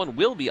line. That one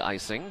will be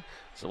icing.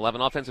 So we'll have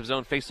an offensive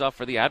zone face-off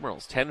for the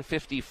Admirals.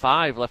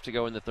 10:55 left to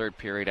go in the third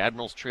period.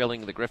 Admirals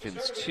trailing the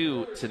Griffins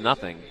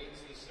 2-0.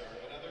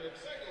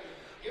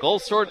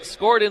 Goals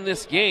scored in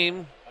this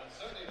game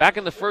back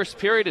in the first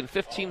period and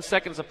 15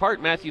 seconds apart.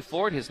 Matthew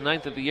Ford, his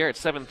 9th of the year at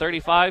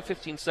 7:35.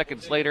 15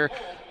 seconds later,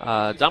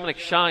 Dominic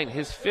Shine,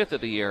 his 5th of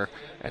the year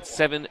at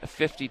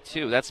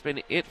 7:52. That's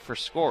been it for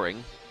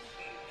scoring.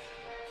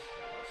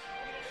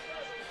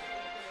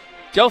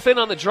 Dauphin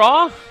on the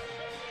draw.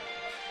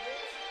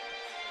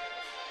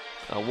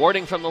 A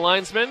warning from the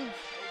linesman.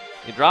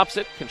 He drops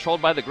it,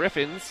 controlled by the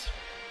Griffins.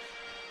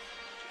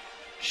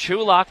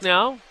 Chulak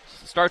now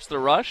starts the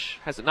rush.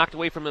 Has it knocked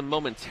away from him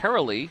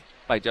momentarily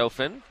by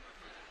Dauphin.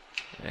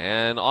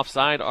 And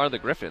offside are the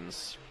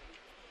Griffins.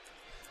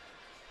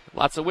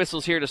 Lots of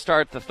whistles here to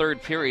start the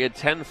third period.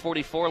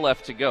 10:44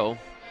 left to go.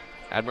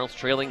 Admirals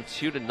trailing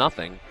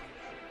 2-0.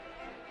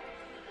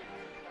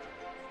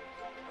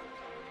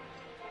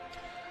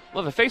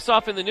 We'll have a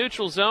face-off in the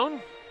neutral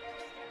zone.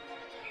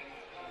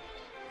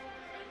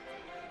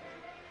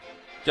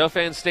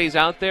 Dauphin stays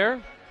out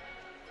there.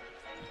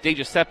 De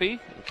Giuseppe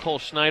and Cole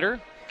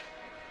Schneider.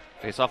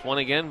 Face-off won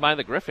again by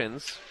the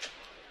Griffins.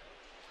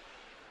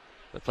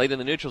 They played in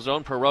the neutral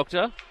zone.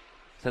 Perokta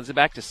sends it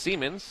back to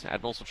Siemens.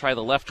 Admirals will try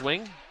the left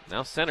wing.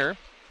 Now center.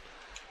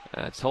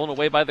 It's stolen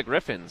away by the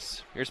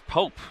Griffins. Here's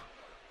Pope.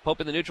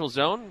 Pope in the neutral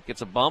zone.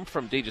 Gets a bump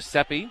from De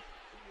Giuseppe.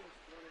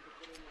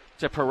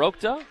 To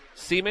Perokta.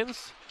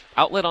 Siemens.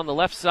 Outlet on the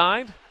left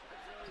side.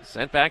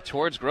 Sent back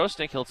towards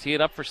Grosnick. He'll tee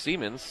it up for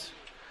Siemens.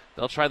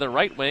 They'll try the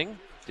right wing.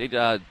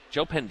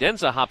 Joe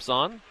Pendenza hops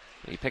on.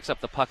 He picks up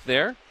the puck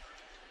there.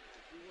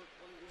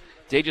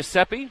 De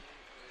Giuseppe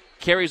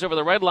carries over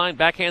the red line,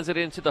 backhands it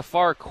into the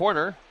far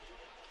corner.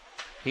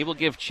 He will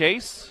give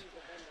chase.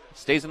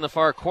 Stays in the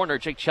far corner.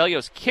 Jake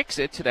Chelios kicks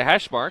it to the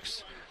hash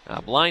marks.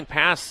 Blind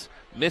pass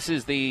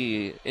misses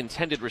the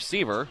intended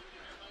receiver.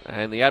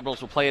 And the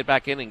Admirals will play it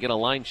back in and get a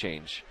line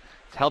change.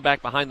 It's held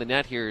back behind the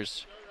net.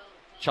 Here's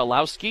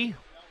Chalowski.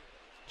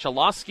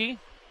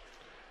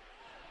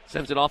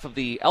 Sends it off of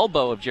the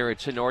elbow of Jared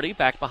Tenorti,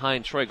 back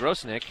behind Troy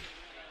Grosnick.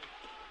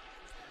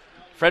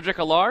 Frederick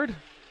Allard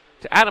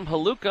to Adam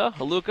Haluka.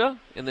 Haluka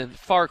in the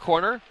far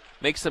corner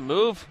makes a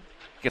move.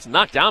 Gets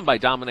knocked down by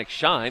Dominic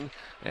Shine.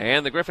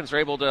 And the Griffins are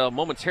able to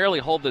momentarily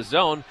hold the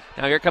zone.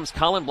 Now here comes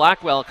Colin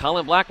Blackwell.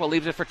 Colin Blackwell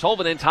leaves it for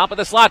Tolvanen, top of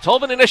the slot.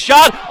 Tolvanen, a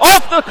shot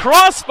off the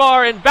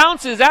crossbar and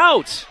bounces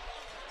out.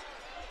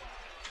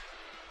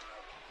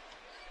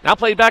 Now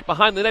played back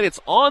behind the net. It's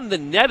on the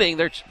netting.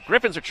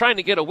 Griffins are trying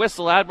to get a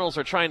whistle. Admirals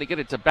are trying to get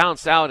it to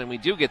bounce out, and we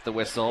do get the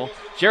whistle.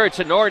 Jared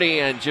Tenorti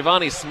and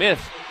Giovanni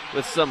Smith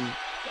with some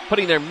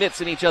putting their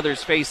mitts in each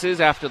other's faces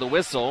after the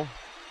whistle.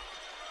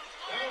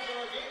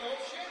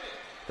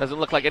 Doesn't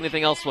look like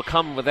anything else will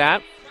come with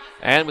that.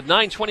 And with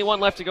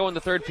 9:21 left to go in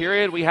the third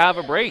period, we have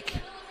a break.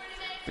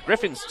 The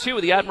Griffins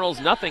 2, the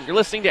Admirals nothing. You're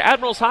listening to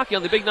Admirals Hockey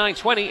on the Big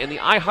 920 and the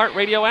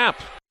iHeartRadio app.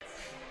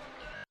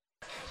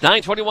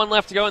 9:21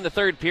 left to go in the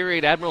third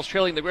period. Admirals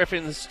trailing the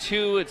Griffins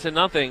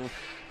 2-0.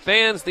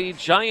 Fans, the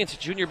giant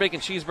junior bacon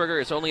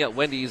cheeseburger is only at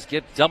Wendy's.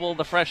 Get double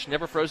the fresh,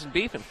 never frozen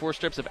beef and 4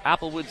 strips of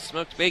Applewood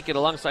smoked bacon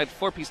alongside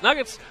 4-piece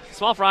nuggets,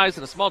 small fries,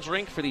 and a small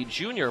drink for the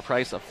junior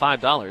price of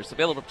 $5.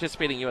 Available at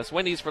participating U.S.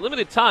 Wendy's for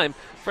limited time.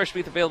 Fresh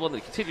beef available in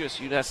the contiguous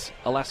U.S.,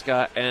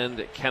 Alaska,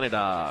 and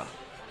Canada.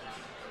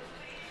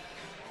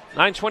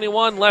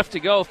 9:21 left to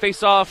go.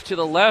 Face off to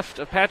the left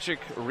of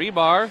Patrick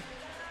Rebar,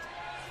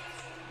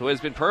 who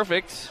has been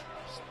perfect,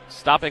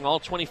 stopping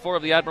all 24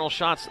 of the Admiral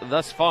shots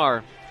thus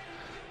far.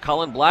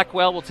 Colin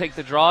Blackwell will take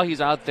the draw. He's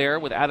out there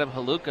with Adam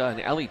Haluka and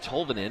Eli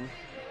Tolvanen.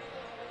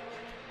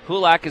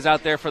 Hulak is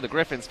out there for the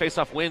Griffins.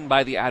 Face-off win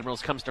by the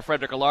Admirals comes to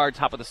Frederick Allard,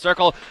 top of the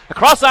circle. A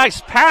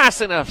cross-ice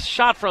pass and a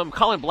shot from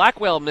Colin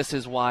Blackwell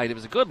misses wide. It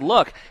was a good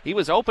look. He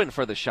was open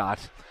for the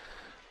shot.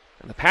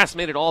 And the pass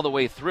made it all the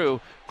way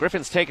through.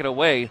 Griffins take it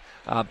away.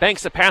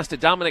 Banks a pass to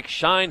Dominic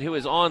Shine, who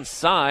is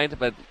onside,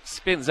 but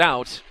spins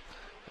out.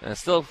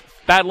 Still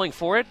battling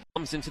for it.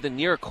 Comes into the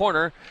near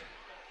corner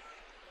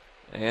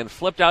and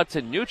flipped out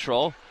to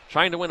neutral.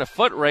 Trying to win a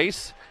foot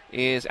race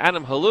is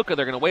Adam Haluka.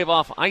 They're going to wave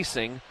off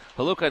icing.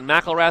 Haluka and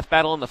McElrath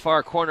battle in the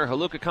far corner.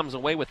 Haluka comes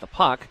away with the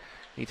puck.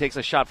 He takes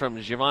a shot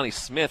from Giovanni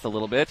Smith a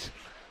little bit.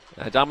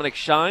 Dominic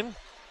Shine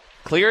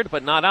cleared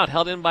but not out.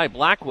 Held in by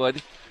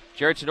Blackwood.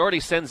 Jared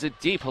Tenorti sends it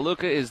deep.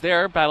 Haluka is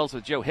there. Battles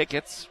with Joe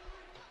Hicketts.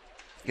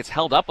 Gets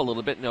held up a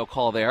little bit. No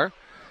call there.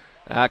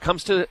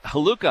 Comes to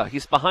Haluka.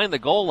 He's behind the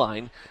goal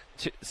line.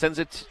 Sends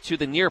it to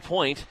the near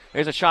point.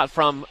 There's a shot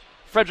from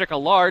Frederick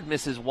Allard.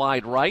 Misses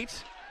wide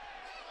right.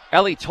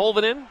 Eli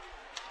Tolvanen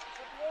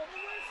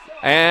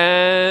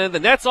And the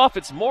net's off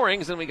its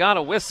moorings, and we got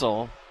a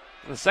whistle.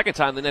 The second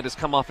time the net has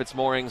come off its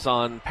moorings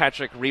on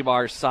Patrick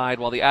Rebar's side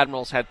while the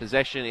Admirals had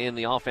possession in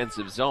the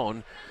offensive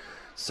zone.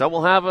 So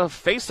we'll have a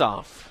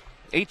face-off.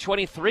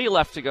 8:23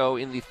 left to go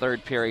in the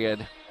third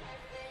period.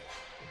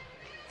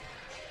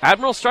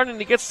 Admirals starting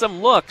to get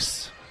some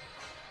looks.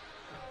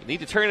 You need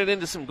to turn it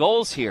into some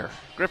goals here.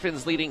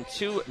 Griffins leading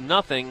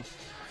 2-0.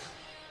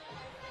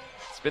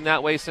 It's been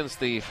that way since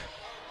the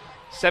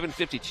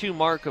 7:52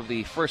 mark of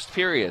the first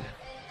period.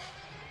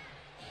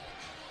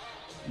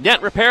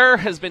 Net repair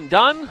has been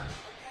done.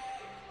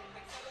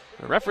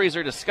 The referees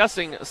are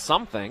discussing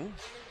something.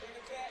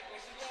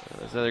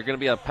 Is there going to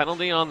be a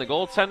penalty on the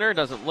goaltender?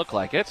 Doesn't look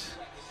like it.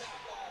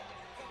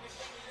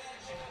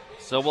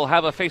 So we'll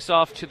have a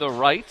face-off to the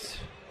right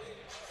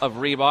of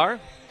Rebar.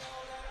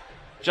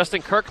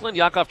 Justin Kirkland,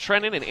 Yakov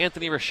Trenin, and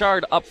Anthony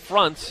Richard up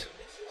front.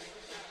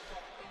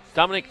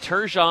 Dominic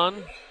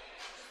Turgeon,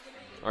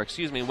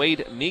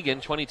 Wade Megan,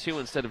 22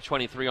 instead of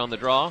 23 on the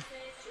draw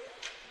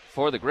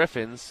for the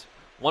Griffins.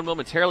 Won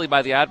momentarily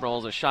by the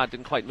Admirals. A shot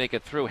didn't quite make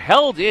it through.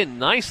 Held in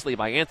nicely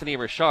by Anthony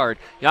Richard.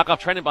 Yakov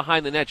Trenin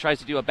behind the net tries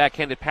to do a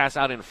backhanded pass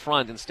out in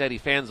front. Instead, he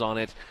fans on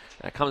it.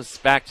 That comes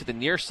back to the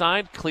near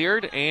side.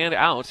 Cleared and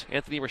out.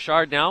 Anthony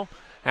Richard now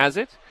has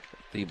it.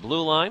 The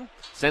blue line.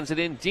 Sends it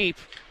in deep.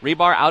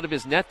 Rebar out of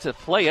his net to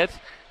play it.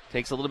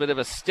 Takes a little bit of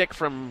a stick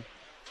from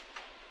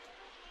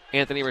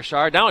Anthony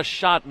Richard. Now a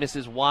shot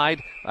misses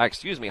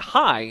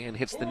high and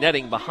hits the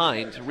netting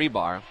behind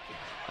Rebar.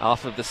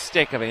 Off of the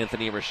stick of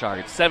Anthony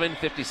Richard.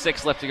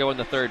 7:56 left to go in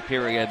the third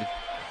period.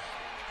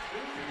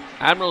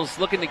 Admirals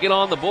looking to get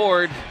on the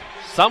board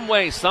some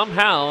way,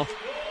 somehow.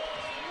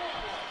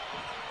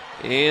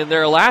 In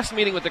their last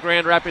meeting with the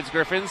Grand Rapids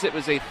Griffins, it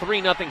was a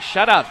 3-0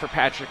 shutout for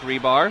Patrick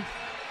Rebar.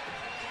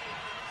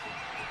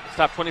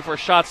 Stopped 24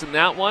 shots in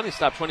that one. He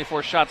stopped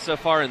 24 shots so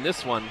far in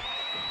this one.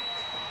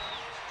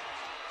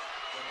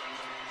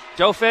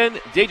 Dauphin,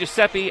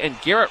 DeGiuseppe, and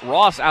Garrett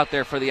Ross out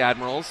there for the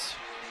Admirals.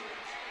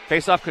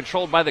 Face-off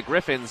controlled by the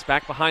Griffins,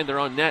 back behind their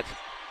own net.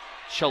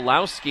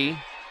 Chalowski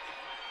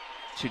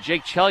to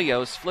Jake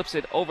Chelios, flips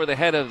it over the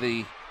head of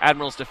the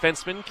Admirals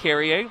defenseman,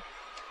 Carrier.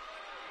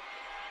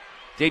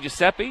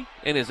 DeGiuseppe,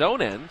 in his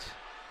own end,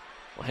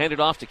 will hand it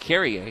off to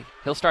Carrier.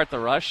 He'll start the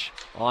rush.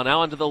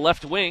 Now onto the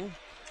left wing.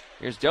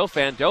 Here's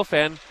Dauphin.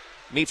 Dauphin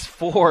meets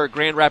 4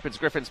 Grand Rapids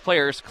Griffins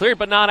players. Cleared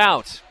but not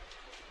out.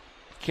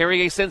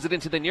 Carrier sends it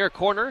into the near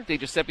corner.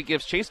 DeGiuseppe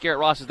gives chase. Garrett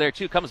Ross is there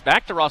too. Comes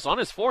back to Ross on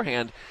his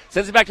forehand.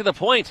 Sends it back to the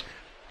point.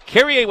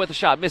 Carrier with a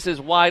shot. Misses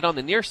wide on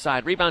the near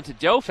side. Rebound to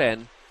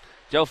Dauphin.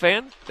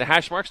 Dauphin, the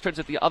hash marks, turns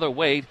it the other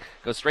way.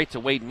 Goes straight to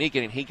Wade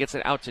Megan, and he gets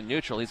it out to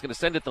neutral. He's going to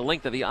send it the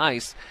length of the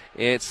ice.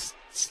 It's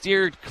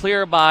steered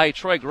clear by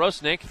Troy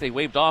Grosnick. They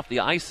waved off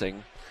the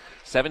icing.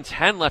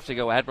 7:10 left to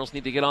go. Admirals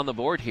need to get on the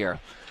board here.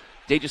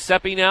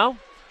 DeGiuseppe now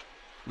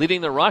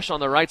leading the rush on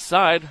the right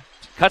side.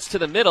 Cuts to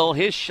the middle.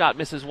 His shot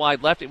misses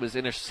wide left. It was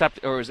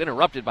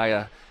interrupted by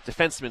a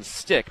defenseman's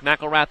stick.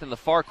 McElrath in the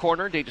far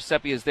corner.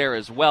 DeGiuseppe is there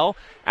as well.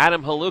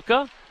 Adam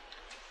Haluka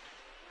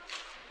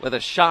with a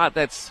shot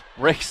that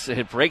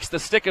breaks the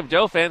stick of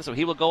Dauphin, so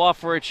he will go off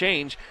for a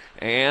change.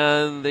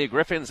 And the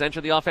Griffins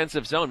enter the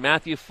offensive zone.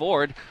 Matthew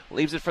Ford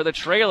leaves it for the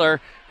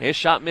trailer. His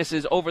shot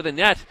misses over the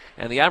net,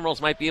 and the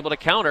Admirals might be able to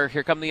counter.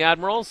 Here come the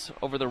Admirals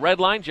over the red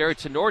line. Jared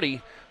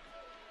Tenorti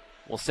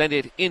will send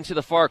it into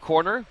the far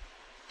corner.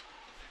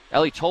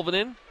 Eli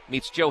Tolvanen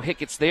meets Joe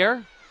Hicketts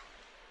there.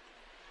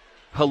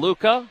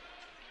 Haluka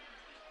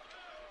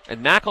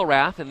and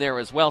McElrath in there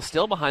as well,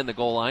 still behind the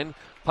goal line.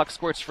 Puck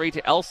squirts free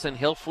to Elson.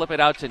 He'll flip it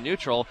out to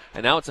neutral,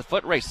 and now it's a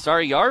foot race.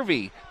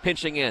 Yarvi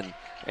pinching in,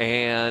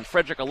 and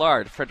Frederick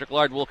Allard. Frederick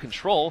Allard will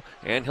control,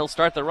 and he'll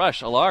start the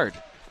rush. Allard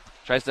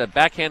tries to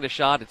backhand a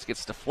shot. It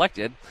gets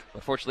deflected.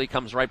 Unfortunately,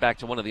 comes right back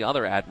to one of the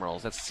other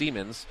Admirals. That's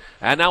Siemens.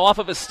 And now off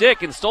of a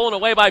stick and stolen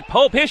away by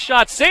Pope. His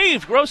shot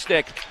saved.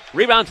 Grosnick.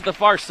 Rebound to the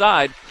far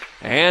side.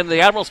 And the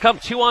Admirals come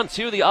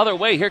 2-on-2 the other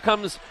way. Here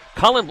comes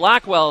Colin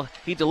Blackwell.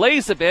 He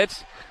delays a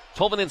bit.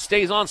 Tolvanen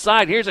stays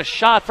onside. Here's a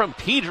shot from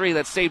Pedri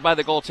that's saved by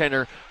the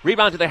goaltender.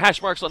 Rebound to the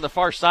hash marks on the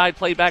far side.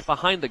 Played back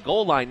behind the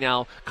goal line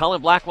now.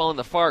 Colin Blackwell in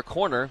the far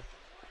corner.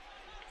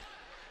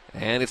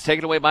 And it's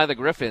taken away by the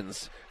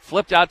Griffins.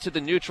 Flipped out to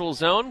the neutral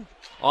zone.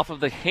 Off of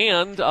the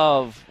hand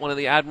of one of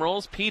the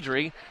Admirals,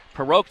 Pedri.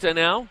 Perokta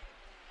now.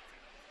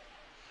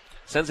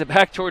 Sends it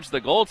back towards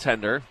the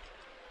goaltender,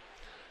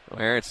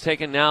 where it's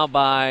taken now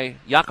by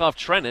Yakov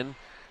Trenin.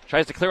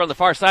 Tries to clear on the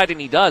far side,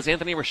 and he does.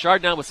 Anthony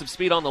Richard now with some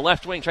speed on the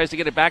left wing. Tries to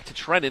get it back to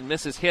Trenin.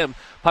 Misses him.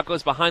 Puck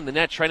goes behind the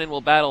net. Trenin will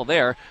battle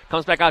there.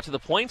 Comes back out to the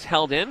point.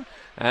 Held in.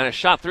 And a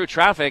shot through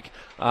traffic.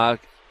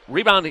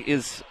 Rebound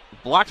is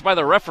blocked by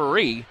the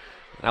referee.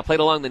 Now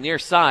played along the near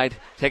side.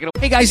 Take it away.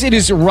 Hey guys, it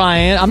is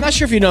Ryan. I'm not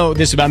sure if you know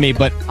this about me,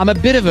 but I'm a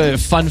bit of a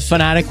fun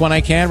fanatic when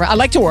I can. I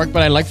like to work,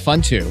 but I like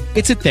fun too.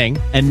 It's a thing.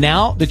 And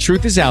now the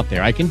truth is out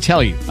there. I can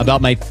tell you about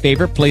my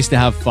favorite place to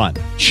have fun.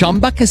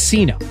 Chumba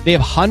Casino. They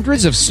have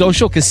hundreds of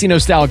social casino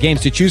style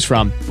games to choose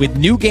from with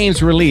new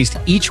games released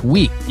each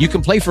week. You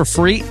can play for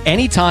free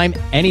anytime,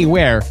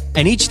 anywhere,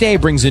 And each day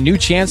brings a new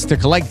chance to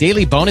collect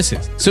daily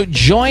bonuses. So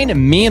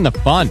join me in the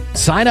fun.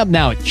 Sign up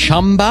now at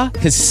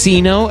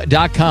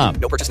ChumbaCasino.com.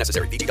 No purchase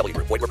necessary. VGW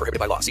Group. Void where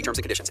prohibited by law. See terms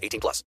and conditions.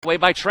 18+. Way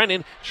by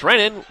Trennan.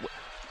 Trennan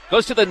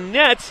goes to the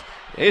net.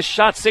 His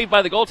shot saved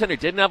by the goaltender.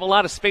 Didn't have a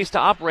lot of space to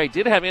operate.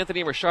 Did have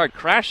Anthony Richard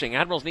crashing.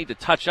 Admirals need to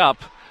touch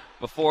up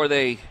before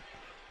they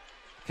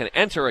can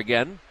enter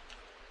again.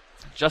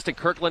 Justin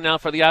Kirkland now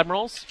for the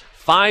Admirals.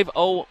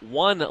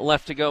 5:01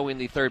 left to go in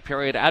the third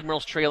period.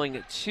 Admirals trailing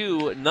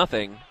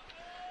 2-0.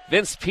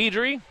 Vince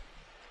Pedri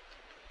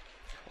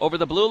over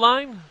the blue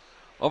line,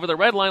 over the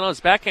red line on his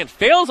backhand.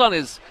 Fails on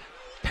his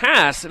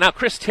pass. Now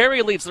Chris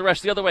Terry leads the rush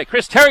the other way.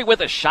 Chris Terry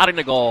with a shot in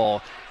the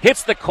goal.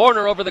 Hits the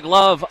corner over the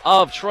glove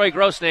of Troy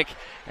Grosnick.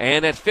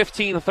 And at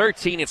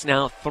 15-13, it's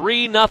now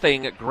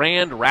 3-0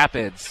 Grand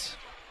Rapids.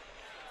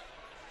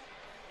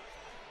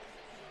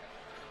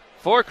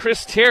 For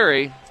Chris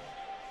Terry,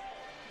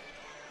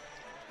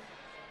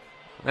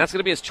 that's going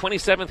to be his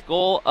 27th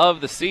goal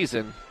of the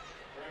season.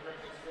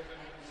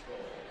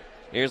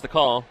 Here's the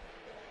call.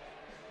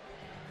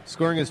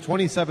 Scoring his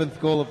 27th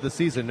goal of the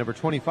season, number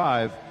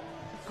 25,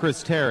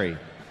 Chris Terry.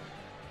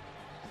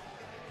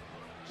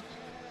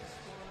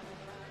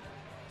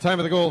 Time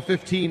of the goal,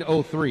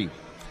 15:03.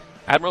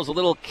 Admirals a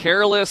little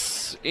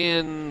careless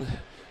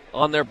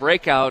on their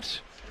breakout.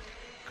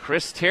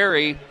 Chris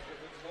Terry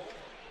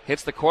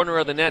hits the corner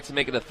of the net to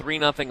make it a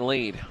 3-0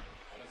 lead.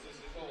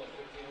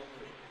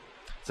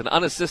 It's an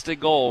unassisted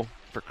goal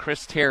for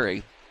Chris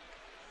Terry.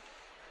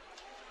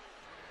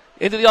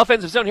 Into the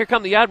offensive zone. Here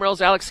come the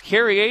Admirals. Alex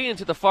Carrier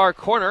into the far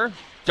corner.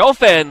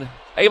 Dauphin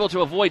able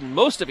to avoid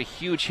most of a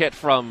huge hit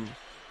from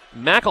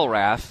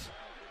McElrath.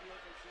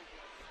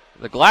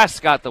 The glass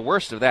got the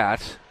worst of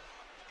that.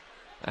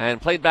 And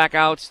played back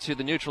out to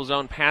the neutral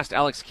zone past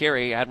Alex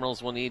Carrier.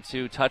 Admirals will need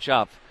to touch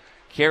up.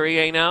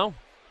 Carrier now.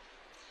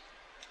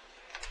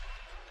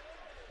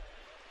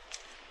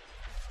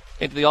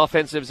 Into the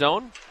offensive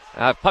zone.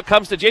 Puck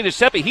comes to Jay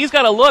Giuseppe. He's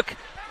got to look.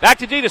 Back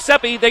to Jay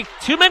Giuseppe.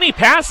 Too many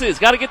passes.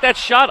 Got to get that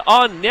shot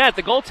on net.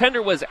 The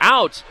goaltender was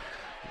out.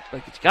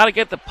 But you got to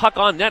get the puck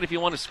on net if you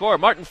want to score.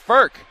 Martin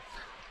Ferk.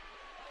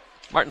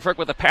 Martin Ferk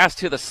with a pass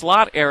to the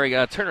slot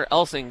area. Turner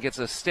Elsing gets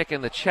a stick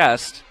in the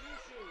chest.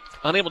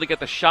 Unable to get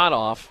the shot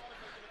off.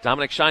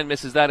 Dominic Shine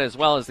misses that as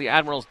well as the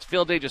Admirals.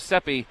 Phil De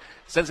Giuseppe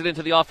sends it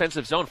into the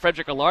offensive zone.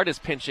 Frederick Allard is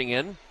pinching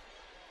in.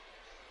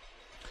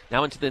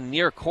 Now into the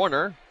near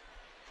corner.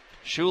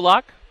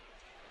 Shulak.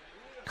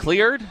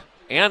 Cleared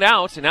and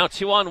out. And now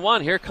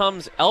 2-on-1. Here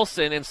comes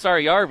Elson and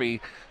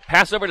Saryarvi.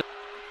 Pass over to...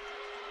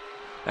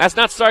 That's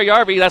not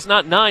Saryarvi. That's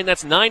not 9.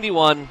 That's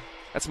 91.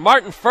 That's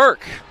Martin Ferk.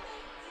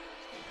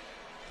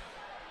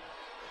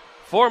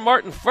 For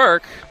Martin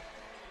Ferk,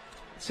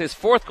 it's his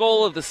 4th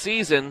goal of the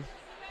season.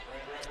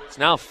 It's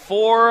now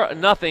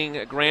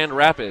 4-0 Grand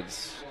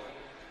Rapids.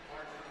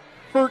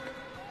 Ferk.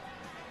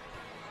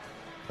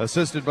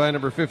 Assisted by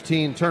number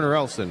 15, Turner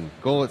Elson.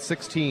 Goal at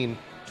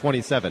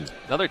 16:27.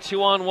 Another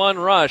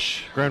 2-on-1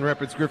 rush. Grand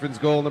Rapids Griffins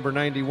goal number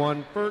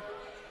 91, Ferk.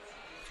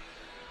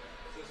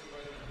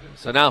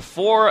 So now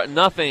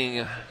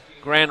 4-0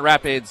 Grand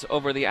Rapids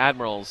over the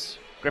Admirals.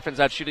 Griffins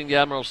out shooting the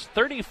Admirals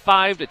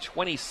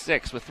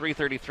 35-26 with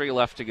 3:33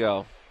 left to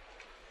go.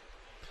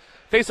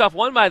 Face-off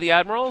won by the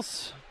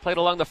Admirals. Played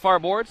along the far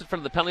boards in front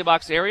of the penalty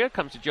box area.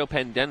 Comes to Joe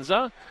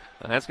Pendenza.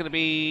 That's going to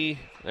be,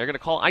 they're going to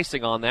call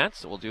icing on that.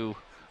 So we'll do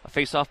a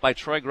face-off by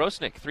Troy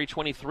Grosnick.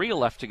 3:23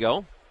 left to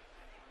go.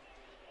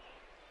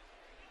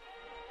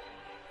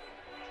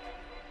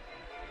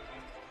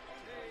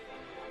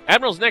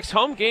 Admirals' next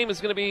home game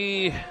is going to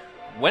be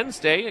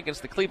Wednesday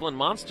against the Cleveland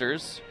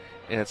Monsters.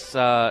 It is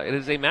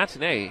a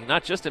matinee,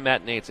 not just a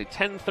matinee. It's a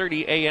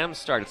 10:30 a.m.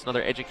 start. It's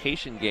another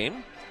education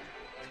game.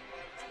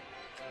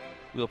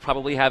 We'll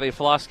probably have a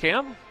floss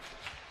cam.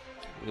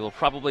 We will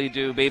probably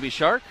do Baby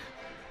Shark.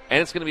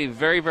 And it's going to be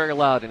very, very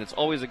loud, and it's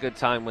always a good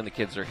time when the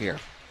kids are here.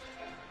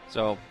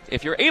 So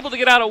if you're able to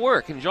get out of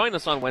work and join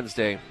us on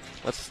Wednesday,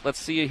 let's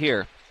see you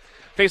here.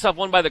 Face-off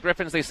won by the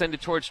Griffins. They send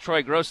it towards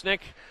Troy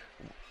Grosnick.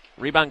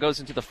 Rebound goes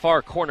into the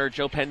far corner.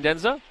 Joe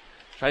Pendenza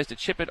tries to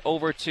chip it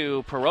over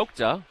to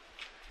Perocta.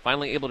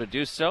 Finally able to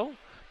do so.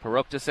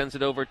 Perocta sends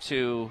it over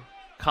to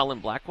Colin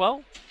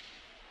Blackwell.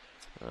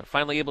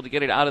 Finally able to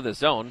get it out of the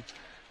zone.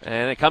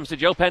 And it comes to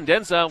Joe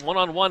Pendenza.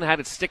 One-on-one, had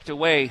it sticked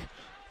away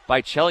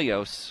by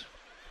Chelios.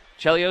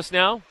 Chelios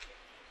now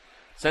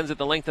sends it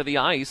the length of the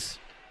ice.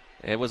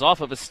 It was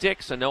off of a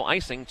stick, so no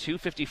icing.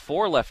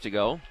 2:54 left to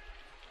go.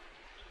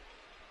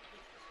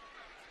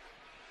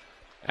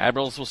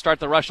 Admirals will start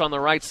the rush on the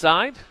right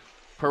side.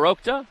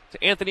 Perocta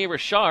to Anthony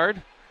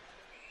Richard.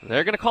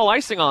 They're going to call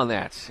icing on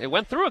that. It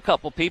went through a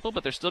couple people,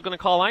 but they're still going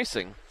to call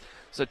icing.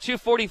 So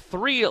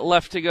 2:43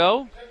 left to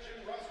go.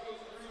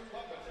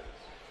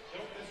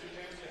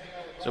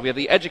 So we have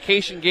the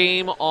education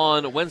game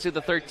on Wednesday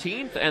the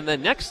 13th, and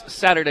then next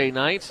Saturday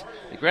night,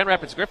 the Grand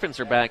Rapids Griffins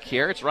are back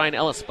here. It's Ryan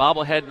Ellis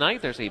bobblehead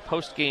night. There's a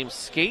post-game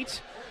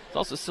skate. There's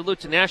also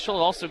Salute to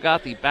National. Also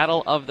got the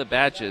Battle of the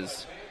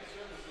Badges.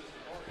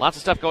 Lots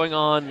of stuff going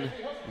on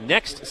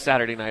next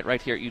Saturday night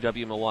right here at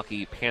UW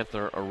Milwaukee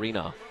Panther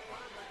Arena.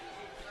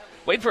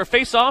 Waiting for a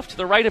face-off to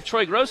the right of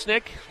Troy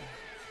Grosnick.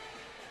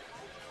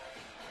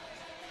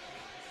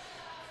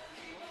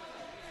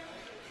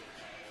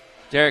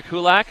 Derek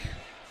Hulak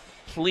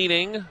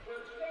pleading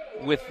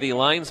with the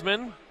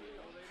linesman.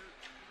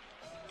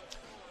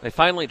 They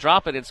finally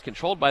drop it. It's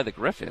controlled by the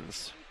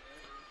Griffins.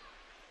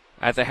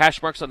 At the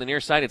hash marks on the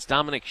near side, it's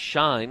Dominic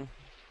Shine.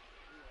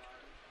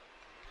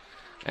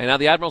 And now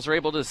the Admirals are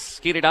able to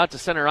skate it out to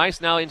center ice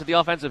now into the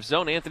offensive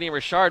zone. Anthony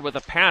Richard with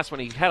a pass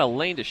when he had a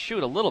lane to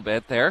shoot a little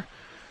bit there.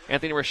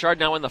 Anthony Richard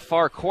now in the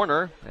far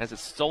corner as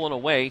it's stolen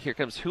away. Here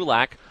comes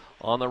Hulak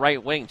on the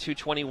right wing.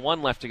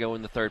 2:21 left to go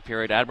in the third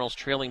period. Admirals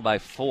trailing by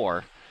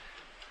 4.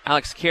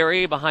 Alex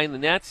Carey behind the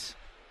net,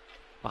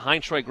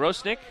 behind Troy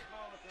Grosnick.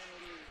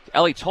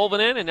 Ellie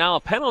Tolvanen, and now a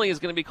penalty is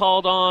going to be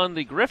called on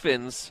the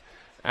Griffins.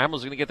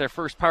 Admirals are going to get their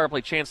first power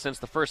play chance since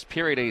the first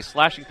period. A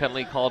slashing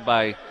penalty called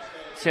by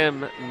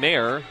Tim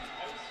Mayer.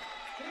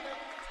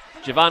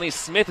 Giovanni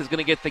Smith is going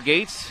to get the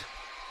gate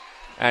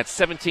at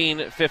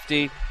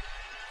 17:50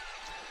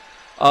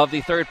 of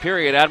the third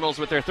period. Admirals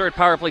with their third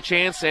power play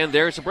chance, and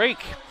there's a break.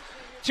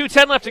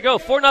 2:10 left to go.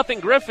 4-0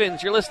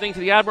 Griffins. You're listening to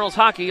the Admirals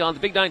Hockey on the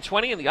Big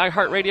 920 and the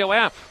iHeartRadio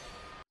app.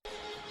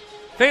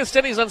 Fan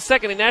Stenny's on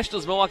second in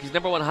Nationals, Milwaukee's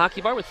 #1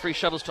 hockey bar with free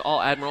shuttles to all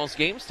Admirals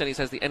games. Stenny's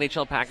has the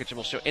NHL package and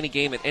will show any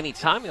game at any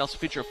time. They also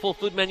feature a full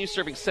food menu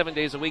serving 7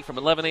 days a week from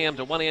 11 a.m.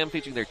 to 1 a.m.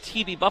 featuring their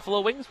TV buffalo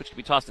wings, which can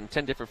be tossed in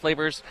 10 different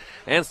flavors.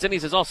 And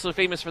Stenny's is also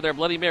famous for their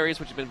Bloody Marys,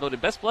 which have been voted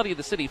Best Bloody of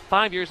the City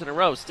 5 years in a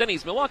row.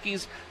 Stenny's,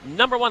 Milwaukee's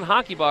 #1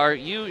 hockey bar.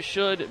 You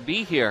should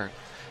be here.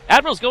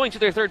 Admirals going to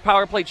their third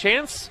power play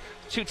chance.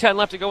 2:10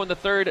 left to go in the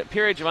third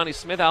period. Giovanni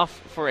Smith out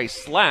for a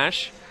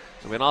slash.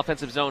 So an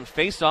offensive zone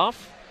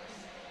face-off.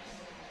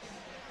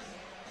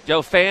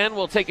 Dauphin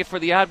will take it for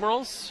the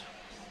Admirals.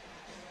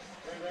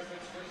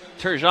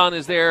 Turgeon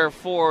is there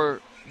for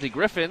the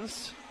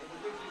Griffins.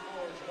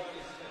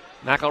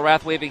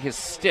 McElrath waving his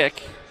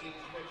stick.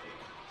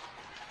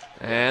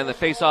 And the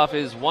faceoff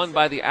is won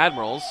by the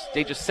Admirals.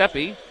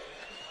 DeGiuseppe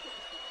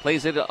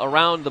plays it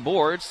around the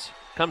boards.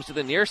 Comes to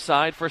the near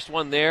side. First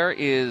one there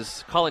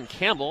is Colin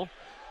Campbell.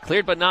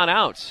 Cleared but not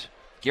out.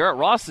 Garrett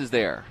Ross is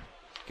there.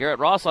 Garrett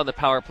Ross on the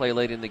power play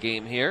late in the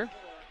game here.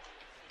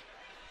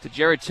 To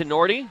Jared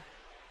Tenorti.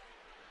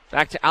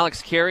 Back to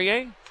Alex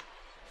Carrier.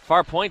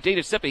 Far point,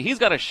 DeGiuseppe. He's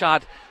got a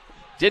shot.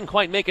 Didn't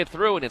quite make it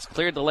through, and it's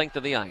cleared the length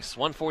of the ice.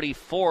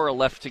 1:44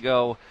 left to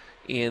go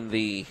in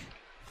the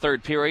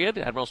third period.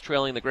 Admirals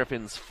trailing the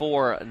Griffins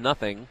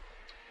 4-0.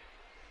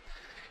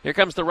 Here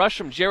comes the rush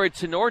from Jared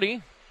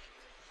Tenorti.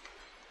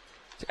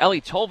 To Ellie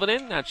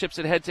Tolvanen. Now chips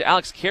it ahead to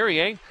Alex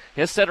Carrier.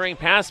 His centering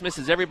pass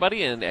misses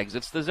everybody and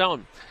exits the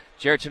zone.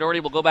 Jared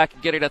Tenorti will go back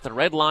and get it at the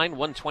red line.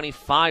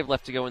 1:25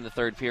 left to go in the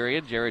third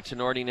period. Jared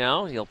Tenorti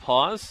now. He'll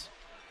pause.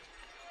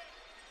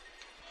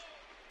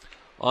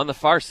 On the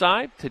far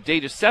side to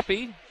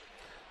DeGiuseppe.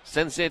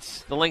 Sends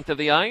it the length of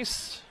the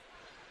ice.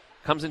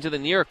 Comes into the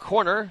near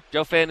corner.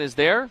 Dauphin is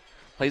there.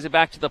 Plays it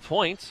back to the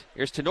point.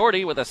 Here's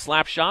Tenorti with a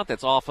slap shot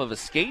that's off of a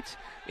skate.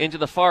 Into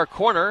the far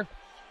corner.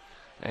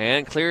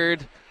 And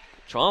cleared,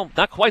 well,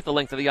 not quite the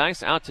length of the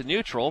ice, out to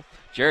neutral.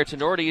 Jared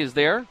Tenorti is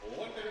there.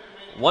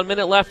 1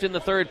 minute left in the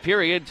third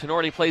period.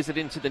 Tenorti plays it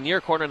into the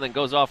near corner and then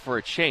goes off for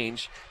a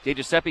change.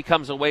 DeGiuseppe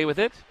comes away with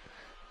it.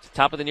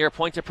 Top of the near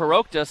point to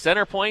Perocta,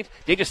 center point.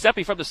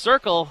 DeGiuseppe from the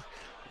circle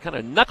kind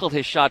of knuckled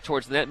his shot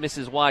towards the net,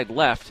 misses wide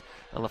left.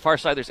 On the far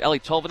side, there's Ellie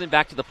Tolvanen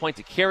back to the point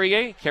to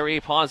Carrier. Carrier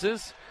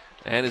pauses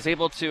and is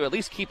able to at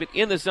least keep it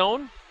in the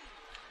zone.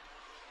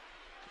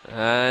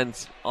 And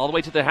all the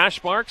way to the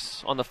hash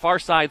marks on the far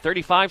side,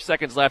 35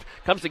 seconds left.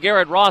 Comes to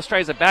Garrett Ross,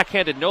 tries a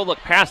backhanded no-look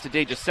pass to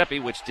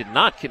DeGiuseppe, which did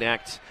not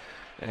connect.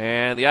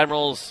 And the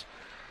Admirals,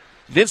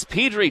 Vince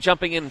Pedri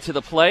jumping into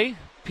the play.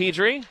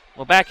 Pedri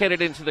will backhand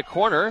it into the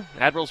corner.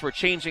 Admirals were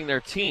changing their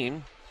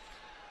team.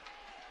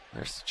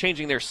 They're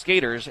changing their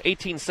skaters.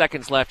 18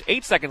 seconds left.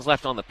 8 seconds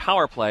left on the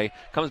power play.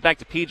 Comes back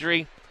to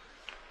Pedri.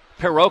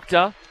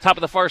 Perocta, top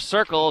of the far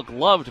circle,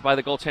 gloved by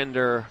the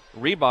goaltender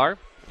Rebar,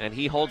 and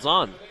he holds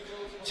on.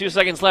 2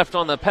 seconds left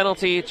on the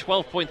penalty.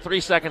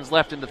 12.3 seconds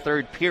left in the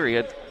third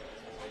period.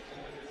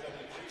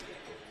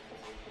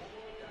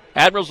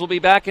 Admirals will be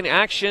back in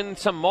action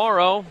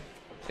tomorrow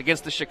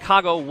against the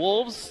Chicago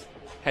Wolves.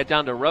 Head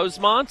down to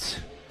Rosemont.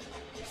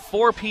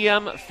 4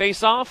 p.m.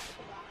 face-off.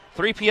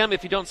 3 p.m.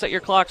 if you don't set your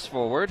clocks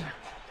forward.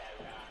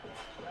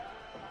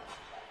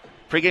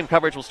 Pre-game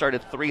coverage will start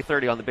at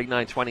 3:30 on the Big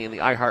 920 and the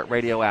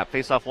iHeartRadio app.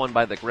 Face-off won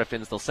by the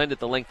Griffins. They'll send it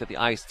the length of the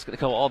ice. It's going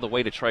to go all the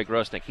way to Troy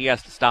Grosnick. He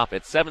has to stop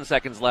it. 7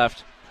 seconds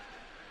left.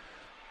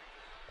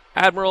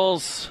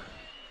 Admirals,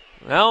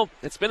 well,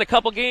 it's been a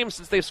couple games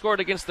since they've scored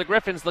against the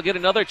Griffins. They'll get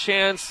another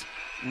chance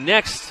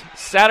next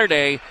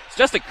Saturday. It's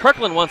Justin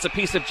Kirkland wants a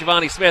piece of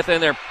Giovanni Smith,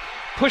 and they're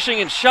pushing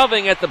and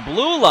shoving at the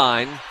blue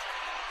line.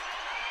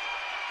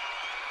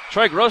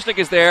 Troy Grosnick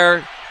is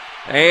there,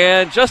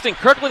 and Justin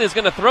Kirkland is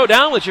going to throw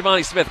down with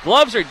Giovanni Smith.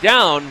 Gloves are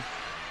down.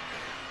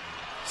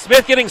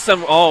 Smith getting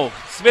some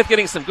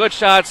good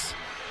shots.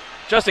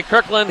 Justin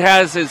Kirkland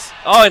has his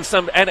and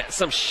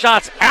some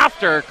shots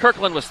after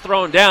Kirkland was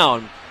thrown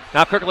down.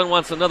 Now Kirkland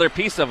wants another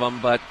piece of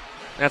them, but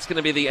That's going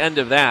to be the end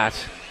of that.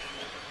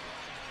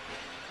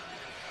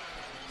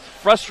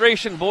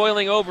 Frustration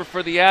boiling over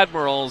for the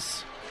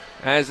Admirals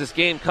as this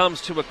game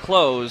comes to a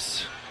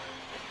close.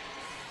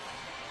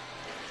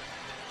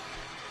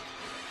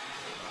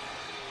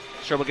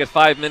 Sure, we'll get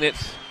 5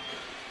 minutes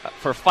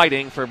for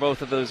fighting for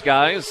both of those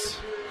guys.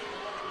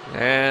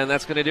 And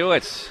that's going to do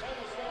it.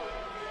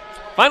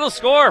 Final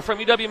score from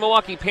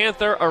UW-Milwaukee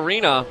Panther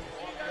Arena.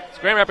 It's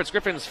Grand Rapids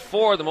Griffins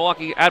 4, the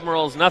Milwaukee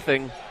Admirals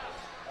nothing.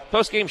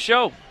 Post-game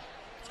show.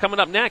 It's coming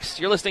up next.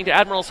 You're listening to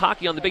Admirals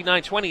Hockey on the Big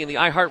 920 and the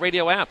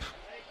iHeartRadio app.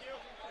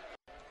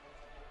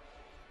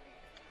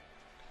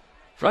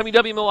 From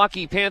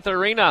UW-Milwaukee Panther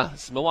Arena,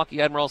 it's Milwaukee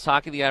Admirals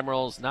Hockey. The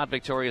Admirals not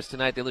victorious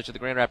tonight. They lose to the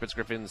Grand Rapids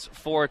Griffins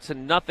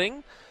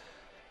 4-0.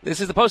 This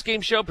is the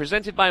post-game show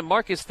presented by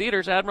Marcus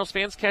Theaters. Admirals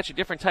fans catch a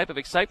different type of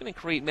excitement and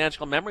create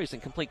magical memories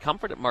and complete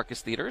comfort at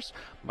Marcus Theaters.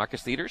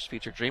 Marcus Theaters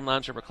feature Dream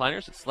Lounge and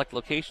recliners at select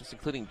locations,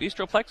 including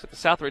Bistroplex at the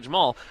Southridge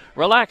Mall.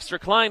 Relax,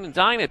 recline, and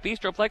dine at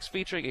Bistroplex,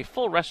 featuring a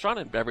full restaurant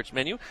and beverage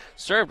menu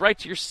served right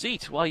to your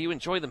seat while you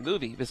enjoy the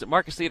movie. Visit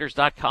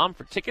MarcusTheaters.com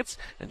for tickets.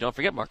 And don't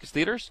forget, Marcus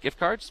Theaters gift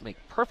cards make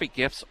perfect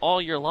gifts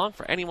all year long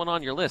for anyone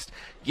on your list.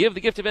 Give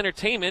the gift of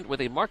entertainment with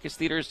a Marcus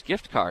Theaters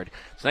gift card.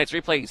 Tonight's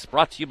replay is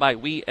brought to you by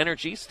We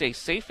Energy. Stay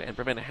safe and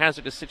prevent a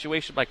hazardous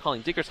situation by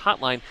calling Diggers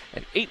Hotline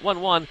at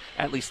 811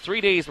 at least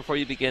 3 days before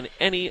you begin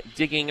any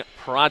digging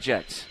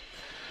project.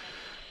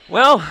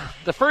 Well,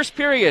 the first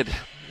period,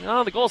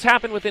 the goals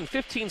happened within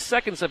 15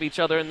 seconds of each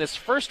other. In this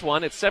first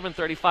one, at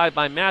 7:35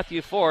 by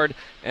Matthew Ford,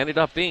 ended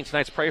up being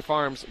tonight's Prairie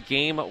Farms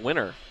game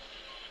winner.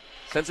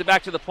 Sends it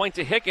back to the point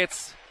to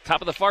Hicketts. Top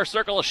of the far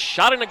circle, a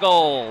shot and a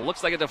goal.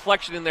 Looks like a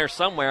deflection in there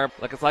somewhere.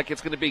 Looks like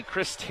it's going to be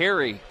Chris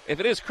Terry. If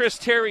it is Chris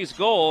Terry's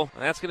goal,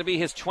 that's going to be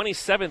his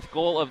 27th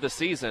goal of the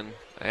season.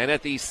 And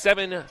at the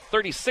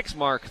 7:36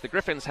 mark, the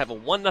Griffins have a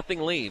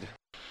 1-0 lead.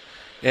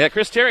 Yeah,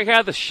 Chris Terry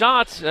had the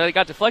shot. It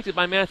got deflected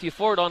by Matthew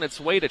Ford on its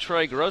way to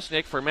Troy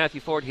Grosnick. For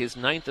Matthew Ford, his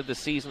 9th of the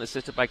season,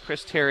 assisted by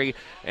Chris Terry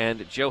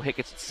and Joe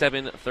Hicketts at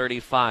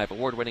 7:35.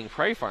 Award-winning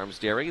Prairie Farms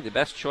Dairy, the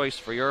best choice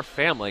for your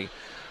family.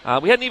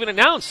 We hadn't even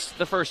announced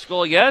the first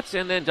goal yet,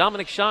 and then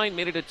Dominic Shine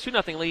made it a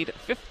 2-0 lead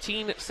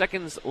 15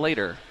 seconds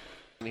later.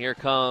 And here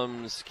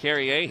comes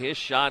Carrier. His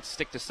shot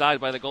sticked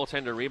aside by the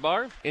goaltender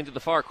Rebar. Into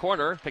the far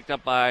corner, picked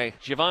up by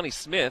Giovanni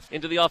Smith.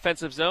 Into the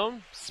offensive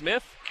zone.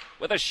 Smith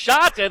with a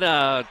shot and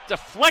a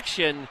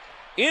deflection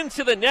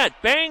into the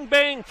net. Bang,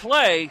 bang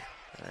play.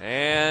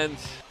 And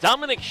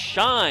Dominic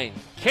Shine,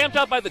 camped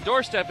out by the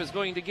doorstep, is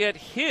going to get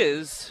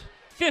his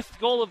 5th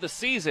goal of the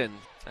season.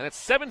 And it's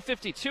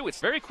 7:52. It's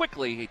very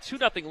quickly a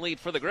 2-0 lead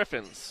for the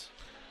Griffins.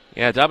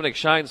 Yeah, Dominic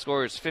Shine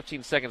scores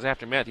 15 seconds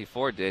after Matthew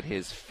Ford did,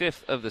 his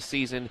 5th of the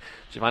season.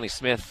 Giovanni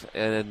Smith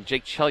and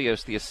Jake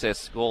Chelios the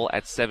assist, goal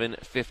at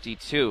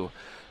 7:52.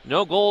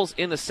 No goals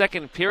in the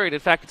second period. In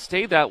fact, it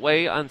stayed that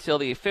way until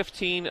the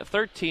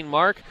 15-13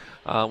 mark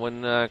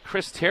when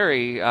Chris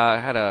Terry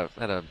had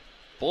a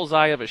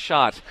bullseye of a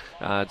shot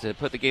to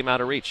put the game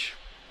out of reach.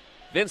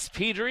 Vince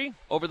Pedri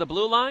over the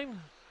blue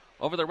line.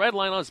 Over the red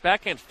line on his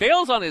backhand,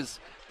 fails on his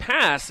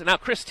pass, and now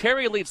Chris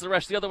Terry leads the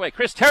rush the other way.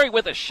 Chris Terry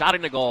with a shot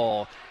and a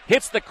goal.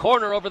 Hits the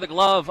corner over the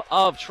glove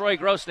of Troy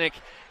Grosnick,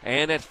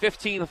 and at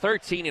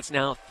 15-13, it's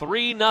now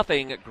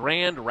 3-0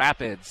 Grand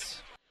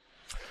Rapids.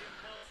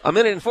 A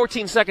minute and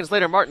 14 seconds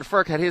later, Martin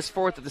Ferk had his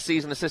 4th of the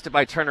season, assisted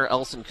by Turner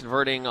Elson,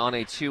 converting on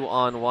a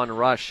 2-on-1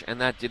 rush, and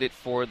that did it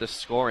for the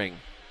scoring.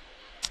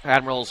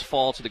 Admirals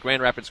fall to the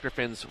Grand Rapids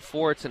Griffins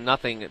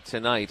 4-0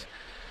 tonight.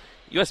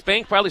 U.S.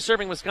 Bank, proudly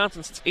serving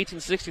Wisconsin since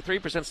 1863,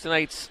 presents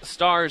tonight's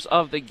stars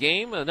of the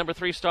game. Number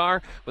 3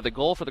 star with a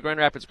goal for the Grand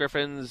Rapids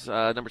Griffins,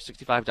 number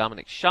 65,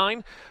 Dominic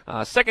Shine.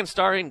 Second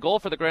star in goal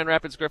for the Grand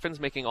Rapids Griffins,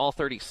 making all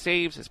 30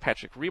 saves, is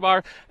Patrick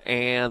Rebar.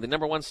 And the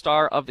number 1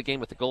 star of the game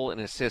with the goal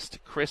and assist,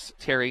 Chris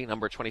Terry,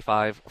 number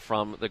 25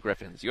 from the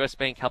Griffins. U.S.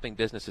 Bank, helping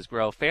businesses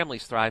grow,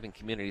 families thrive, and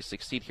communities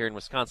succeed here in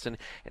Wisconsin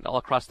and all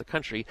across the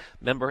country.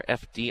 Member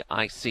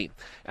FDIC.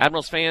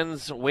 Admirals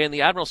fans, when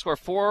the Admirals score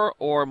 4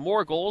 or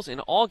more goals in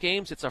all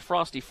games, it's a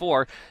Frosty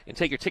 4. And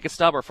take your ticket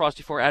stub or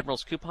Frosty 4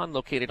 Admirals coupon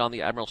located on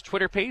the Admirals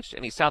Twitter page,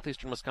 any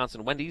Southeastern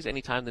Wisconsin Wendy's,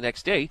 anytime the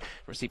next day.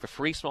 Receive a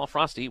free small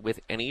Frosty with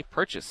any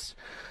purchase.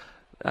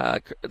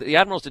 The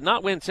Admirals did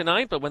not win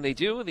tonight, but when they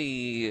do,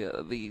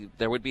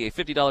 there would be a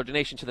 $50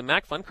 donation to the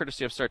MAC Fund,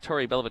 courtesy of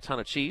Sartori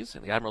Bellavitano Cheese,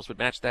 and the Admirals would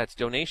match that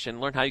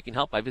donation. Learn how you can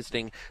help by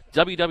visiting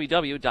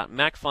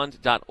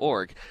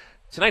www.macfund.org.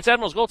 Tonight's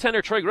Admirals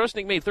goaltender Troy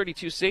Grosnick made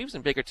 32 saves,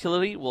 and Baker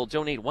Tilly will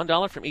donate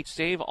 $1 from each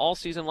save all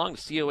season long to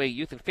COA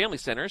Youth and Family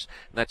Centers.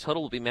 And that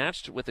total will be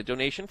matched with a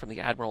donation from the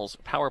Admirals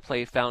Power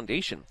Play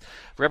Foundation.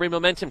 For every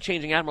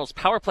momentum-changing Admirals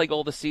Power Play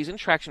goal this season,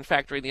 Traction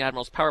Factory and the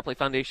Admirals Power Play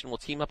Foundation will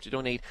team up to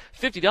donate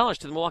 $50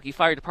 to the Milwaukee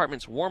Fire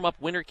Department's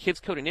Warm-Up Winter Kids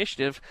Code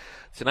Initiative.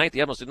 Tonight,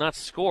 the Admirals did not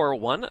score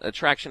one.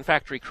 Traction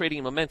Factory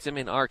creating momentum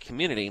in our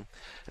community.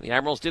 And the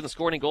Admirals didn't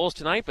score any goals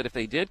tonight, but if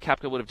they did,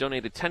 Capco would have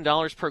donated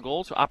 $10 per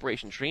goal to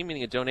Operation Dream,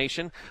 meaning a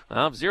donation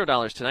of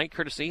 $0 tonight,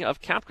 courtesy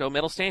of Capco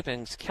Metal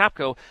Stampings.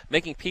 Capco,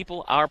 making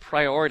people our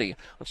priority.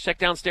 Let's check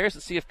downstairs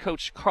and see if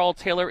Coach Carl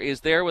Taylor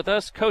is there with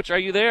us. Coach, are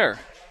you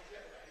there?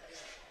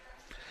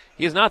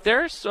 He is not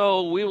there,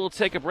 so we will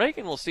take a break,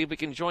 and we'll see if we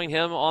can join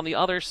him on the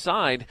other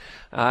side.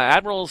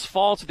 Admirals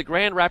fall to the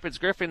Grand Rapids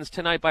Griffins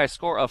tonight by a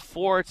score of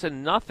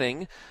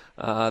 4-0.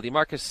 The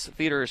Marcus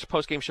Theaters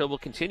postgame show will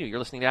continue. You're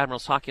listening to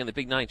Admirals Hockey on the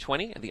Big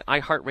 920 and the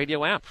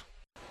iHeartRadio app.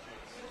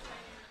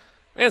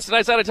 And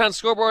tonight's Out-of-Town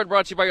Scoreboard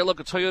brought to you by your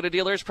local Toyota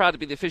dealers. Proud to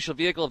be the official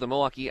vehicle of the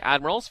Milwaukee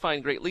Admirals.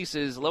 Find great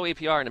leases, low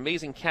APR, and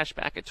amazing cash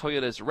back at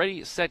Toyota's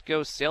Ready, Set,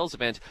 Go sales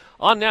event.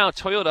 On now,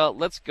 Toyota,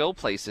 let's go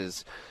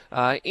places.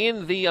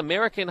 In the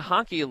American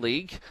Hockey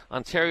League,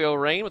 Ontario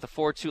Reign with a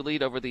 4-2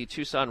 lead over the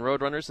Tucson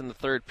Roadrunners in the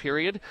third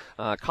period.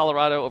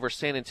 Colorado over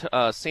San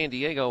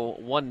Diego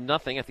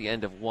 1-0 at the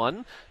end of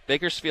one.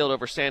 Bakersfield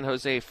over San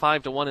Jose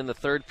 5-1 in the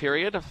third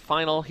period.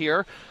 Final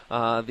here,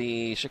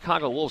 the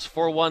Chicago Wolves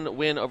 4-1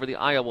 win over the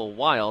Iowa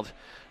Wild.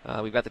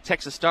 We've got the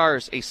Texas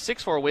Stars a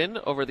 6-4 win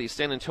over the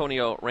San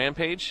Antonio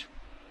Rampage.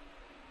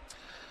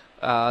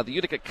 The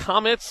Utica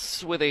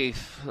Comets with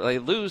they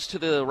lose to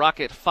the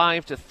Rocket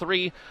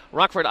 5-3.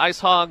 Rockford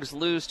Ice Hogs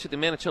lose to the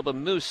Manitoba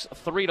Moose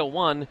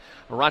 3-1.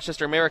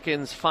 Rochester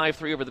Americans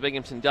 5-3 over the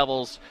Binghamton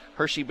Devils.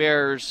 Hershey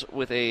Bears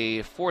with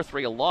a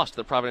 4-3 loss to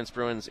the Providence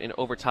Bruins in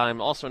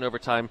overtime. Also in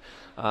overtime,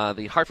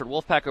 the Hartford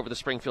Wolfpack over the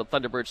Springfield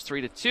Thunderbirds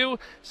 3-2.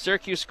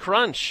 Syracuse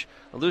Crunch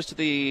lose to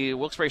the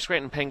Wilkes-Barre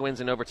Scranton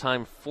Penguins in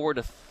overtime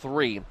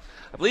 4-3.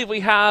 I believe we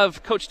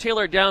have Coach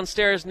Taylor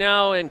downstairs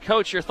now, and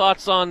Coach, your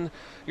thoughts on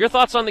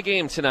the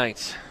game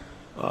tonight?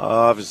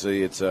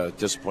 Obviously, it's a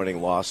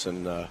disappointing loss,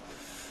 and I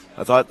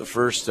thought the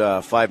first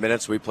 5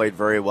 minutes we played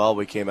very well.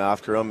 We came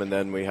after them, and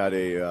then we had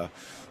a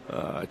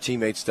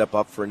teammate step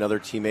up for another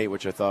teammate,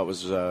 which I thought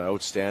was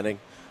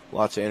outstanding.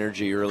 Lots of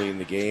energy early in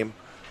the game.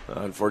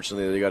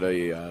 Unfortunately, they got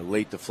a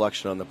late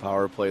deflection on the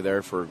power play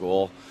there for a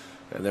goal,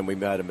 and then we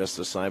had a missed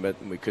assignment,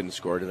 and we couldn't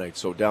score tonight.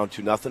 So down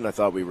 2-0, I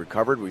thought we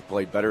recovered. We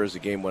played better as the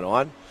game went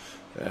on,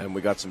 and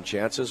we got some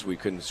chances. We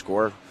couldn't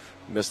score.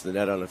 Missed the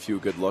net on a few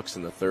good looks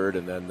in the third,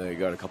 and then they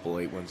got a couple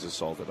late ones that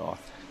salted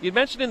off. You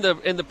mentioned in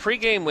the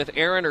pregame with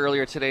Aaron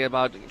earlier today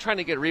about trying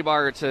to get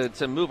Rebar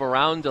to move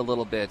around a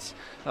little bit.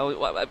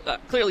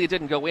 Clearly, it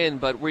didn't go in,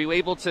 but were you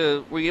able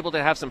to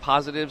have some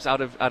positives out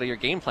of your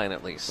game plan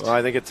at least? Well,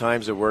 I think at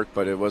times it worked,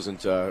 but it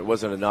wasn't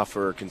enough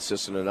or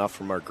consistent enough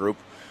from our group.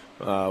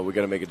 We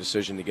got to make a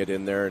decision to get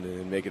in there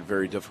and make it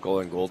very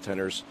difficult on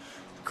goaltenders.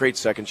 Create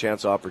second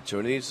chance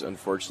opportunities.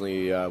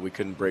 Unfortunately, we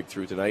couldn't break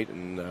through tonight,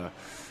 and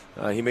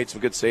he made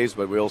some good saves,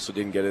 but we also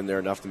didn't get in there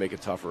enough to make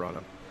it tougher on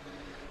him.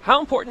 How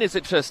important is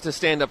it just to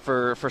stand up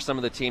for some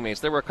of the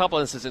teammates? There were a couple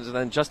instances, and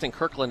then Justin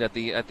Kirkland at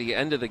the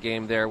end of the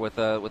game there with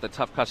a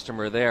tough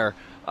customer there.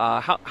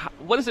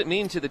 What does it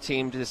mean to the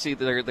team to see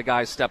the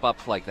guys step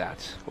up like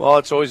that? Well,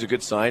 it's always a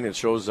good sign. It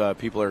shows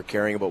people are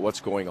caring about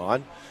what's going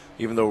on,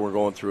 even though we're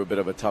going through a bit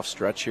of a tough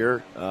stretch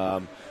here.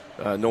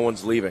 No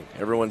one's leaving.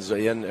 Everyone's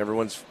in.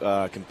 Everyone's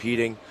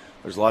competing.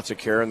 There's lots of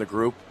care in the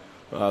group.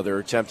 They're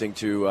attempting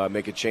to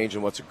make a change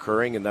in what's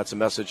occurring, and that's a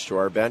message to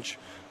our bench.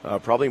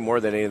 Probably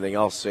more than anything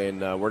else, saying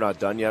we're not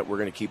done yet. We're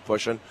going to keep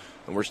pushing,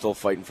 and we're still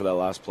fighting for that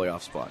last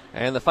playoff spot.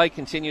 And the fight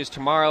continues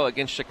tomorrow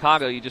against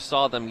Chicago. You just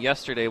saw them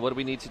yesterday. What do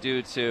we need to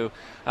do to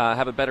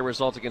have a better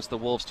result against the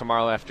Wolves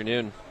tomorrow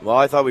afternoon? Well,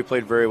 I thought we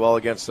played very well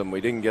against them.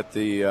 We didn't get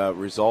the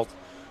result.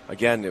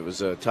 Again, it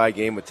was a tie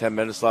game with 10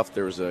 minutes left.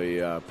 There was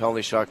a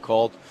penalty shot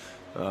called,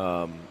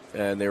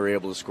 and they were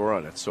able to score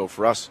on it. So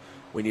for us,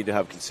 we need to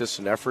have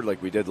consistent effort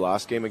like we did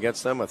last game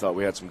against them. I thought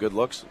we had some good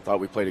looks. I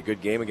thought we played a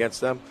good game against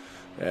them.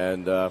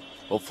 And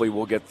hopefully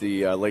we'll get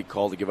the late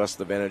call to give us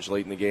the advantage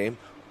late in the game,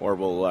 or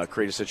we'll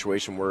create a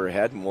situation where we're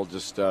ahead and we'll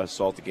just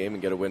salt the game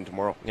and get a win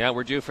tomorrow. Yeah,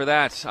 we're due for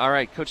that. All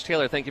right, Coach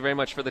Taylor, thank you very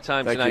much for the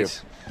time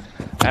tonight.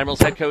 You.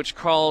 Admirals head coach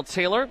Carl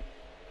Taylor.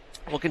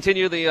 We'll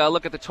continue the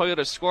look at the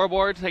Toyota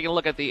scoreboard, taking a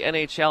look at the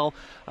NHL.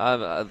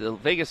 The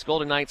Vegas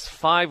Golden Knights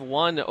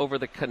 5-1 over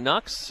the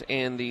Canucks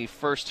in the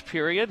first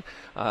period.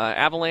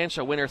 Avalanche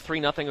a winner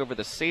 3-0 over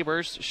the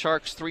Sabres.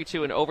 Sharks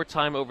 3-2 in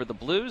overtime over the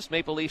Blues.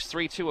 Maple Leafs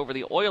 3-2 over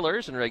the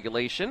Oilers in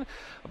regulation.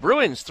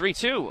 Bruins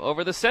 3-2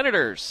 over the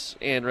Senators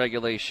in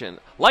regulation.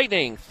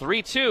 Lightning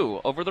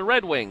 3-2 over the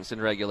Red Wings in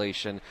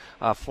regulation.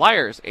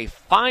 Flyers a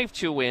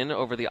 5-2 win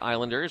over the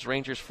Islanders.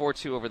 Rangers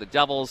 4-2 over the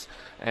Devils.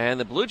 And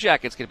the Blue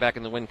Jackets get back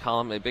in the win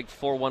column, a big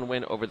 4-1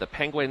 win over the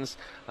Penguins.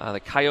 The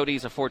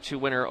Coyotes a 4-2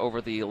 winner over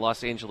the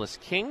Los Angeles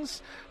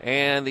Kings.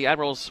 And the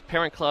Admirals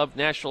parent club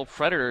Nashville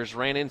Predators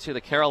ran into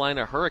the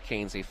Carolina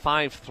Hurricanes, a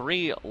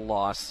 5-3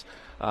 loss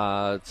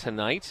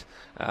tonight.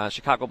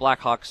 Chicago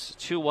Blackhawks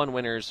 2-1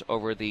 winners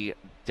over the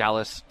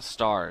Dallas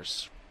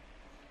Stars.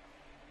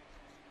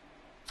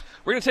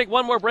 We're going to take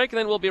one more break, and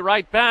then we'll be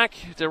right back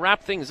to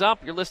wrap things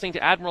up. You're listening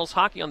to Admirals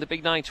Hockey on the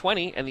Big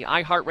 920 and the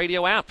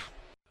iHeartRadio app.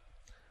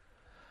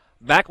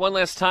 Back one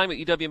last time at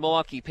UW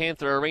Milwaukee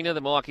Panther Arena. The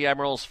Milwaukee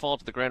Admirals fall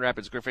to the Grand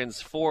Rapids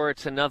Griffins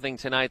 4-0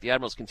 tonight. The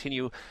Admirals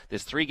continue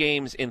this 3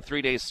 games in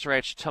 3 days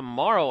stretch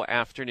tomorrow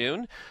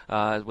afternoon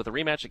with a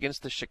rematch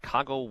against the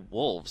Chicago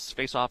Wolves.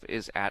 Face-off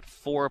is at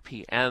 4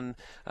 p.m.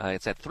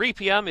 It's at 3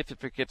 p.m. if you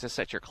forget to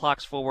set your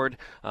clocks forward,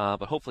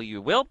 but hopefully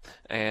you will.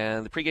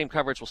 And the pregame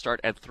coverage will start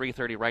at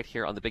 3:30 right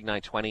here on the Big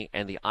 920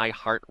 and the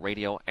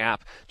iHeartRadio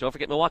app. Don't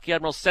forget Milwaukee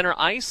Admirals Center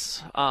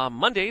Ice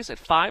Mondays at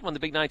 5 on the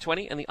Big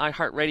 920 and the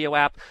iHeartRadio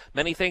app.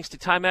 Many thanks to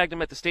Ty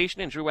Magnum at the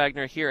station and Drew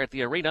Wagner here at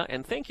the arena,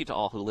 and thank you to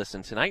all who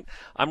listened tonight.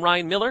 I'm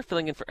Ryan Miller,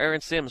 filling in for Aaron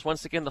Sims.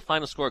 Once again, the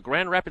final score,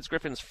 Grand Rapids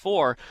Griffins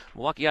 4,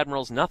 Milwaukee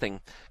Admirals nothing.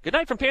 Good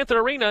night from Panther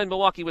Arena in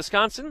Milwaukee,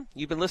 Wisconsin.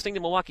 You've been listening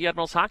to Milwaukee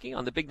Admirals Hockey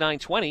on the Big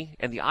 920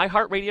 and the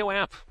iHeartRadio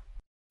app.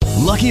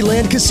 Lucky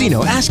Land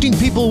Casino, asking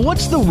people,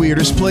 what's the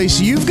weirdest place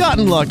you've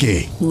gotten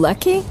lucky?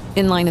 Lucky?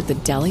 In line at the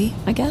deli,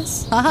 I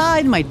guess? Aha,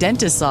 in my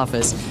dentist's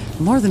office.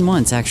 More than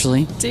once,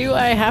 actually. Do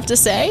I have to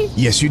say?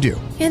 Yes, you do.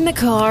 In the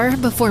car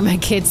before my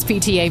kids'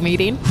 PTA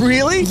meeting.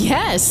 Really?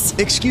 Yes.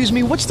 Excuse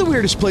me, what's the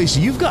weirdest place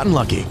you've gotten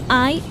lucky?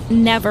 I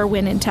never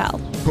win and tell.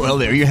 Well,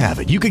 there you have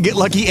it. You can get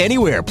lucky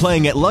anywhere,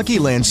 playing at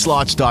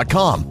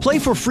LuckyLandSlots.com. Play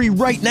for free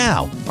right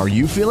now. Are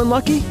you feeling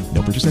lucky?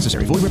 No purchase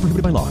necessary. Void where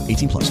prohibited by law.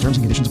 18+. Terms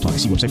and conditions apply.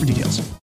 See website for details.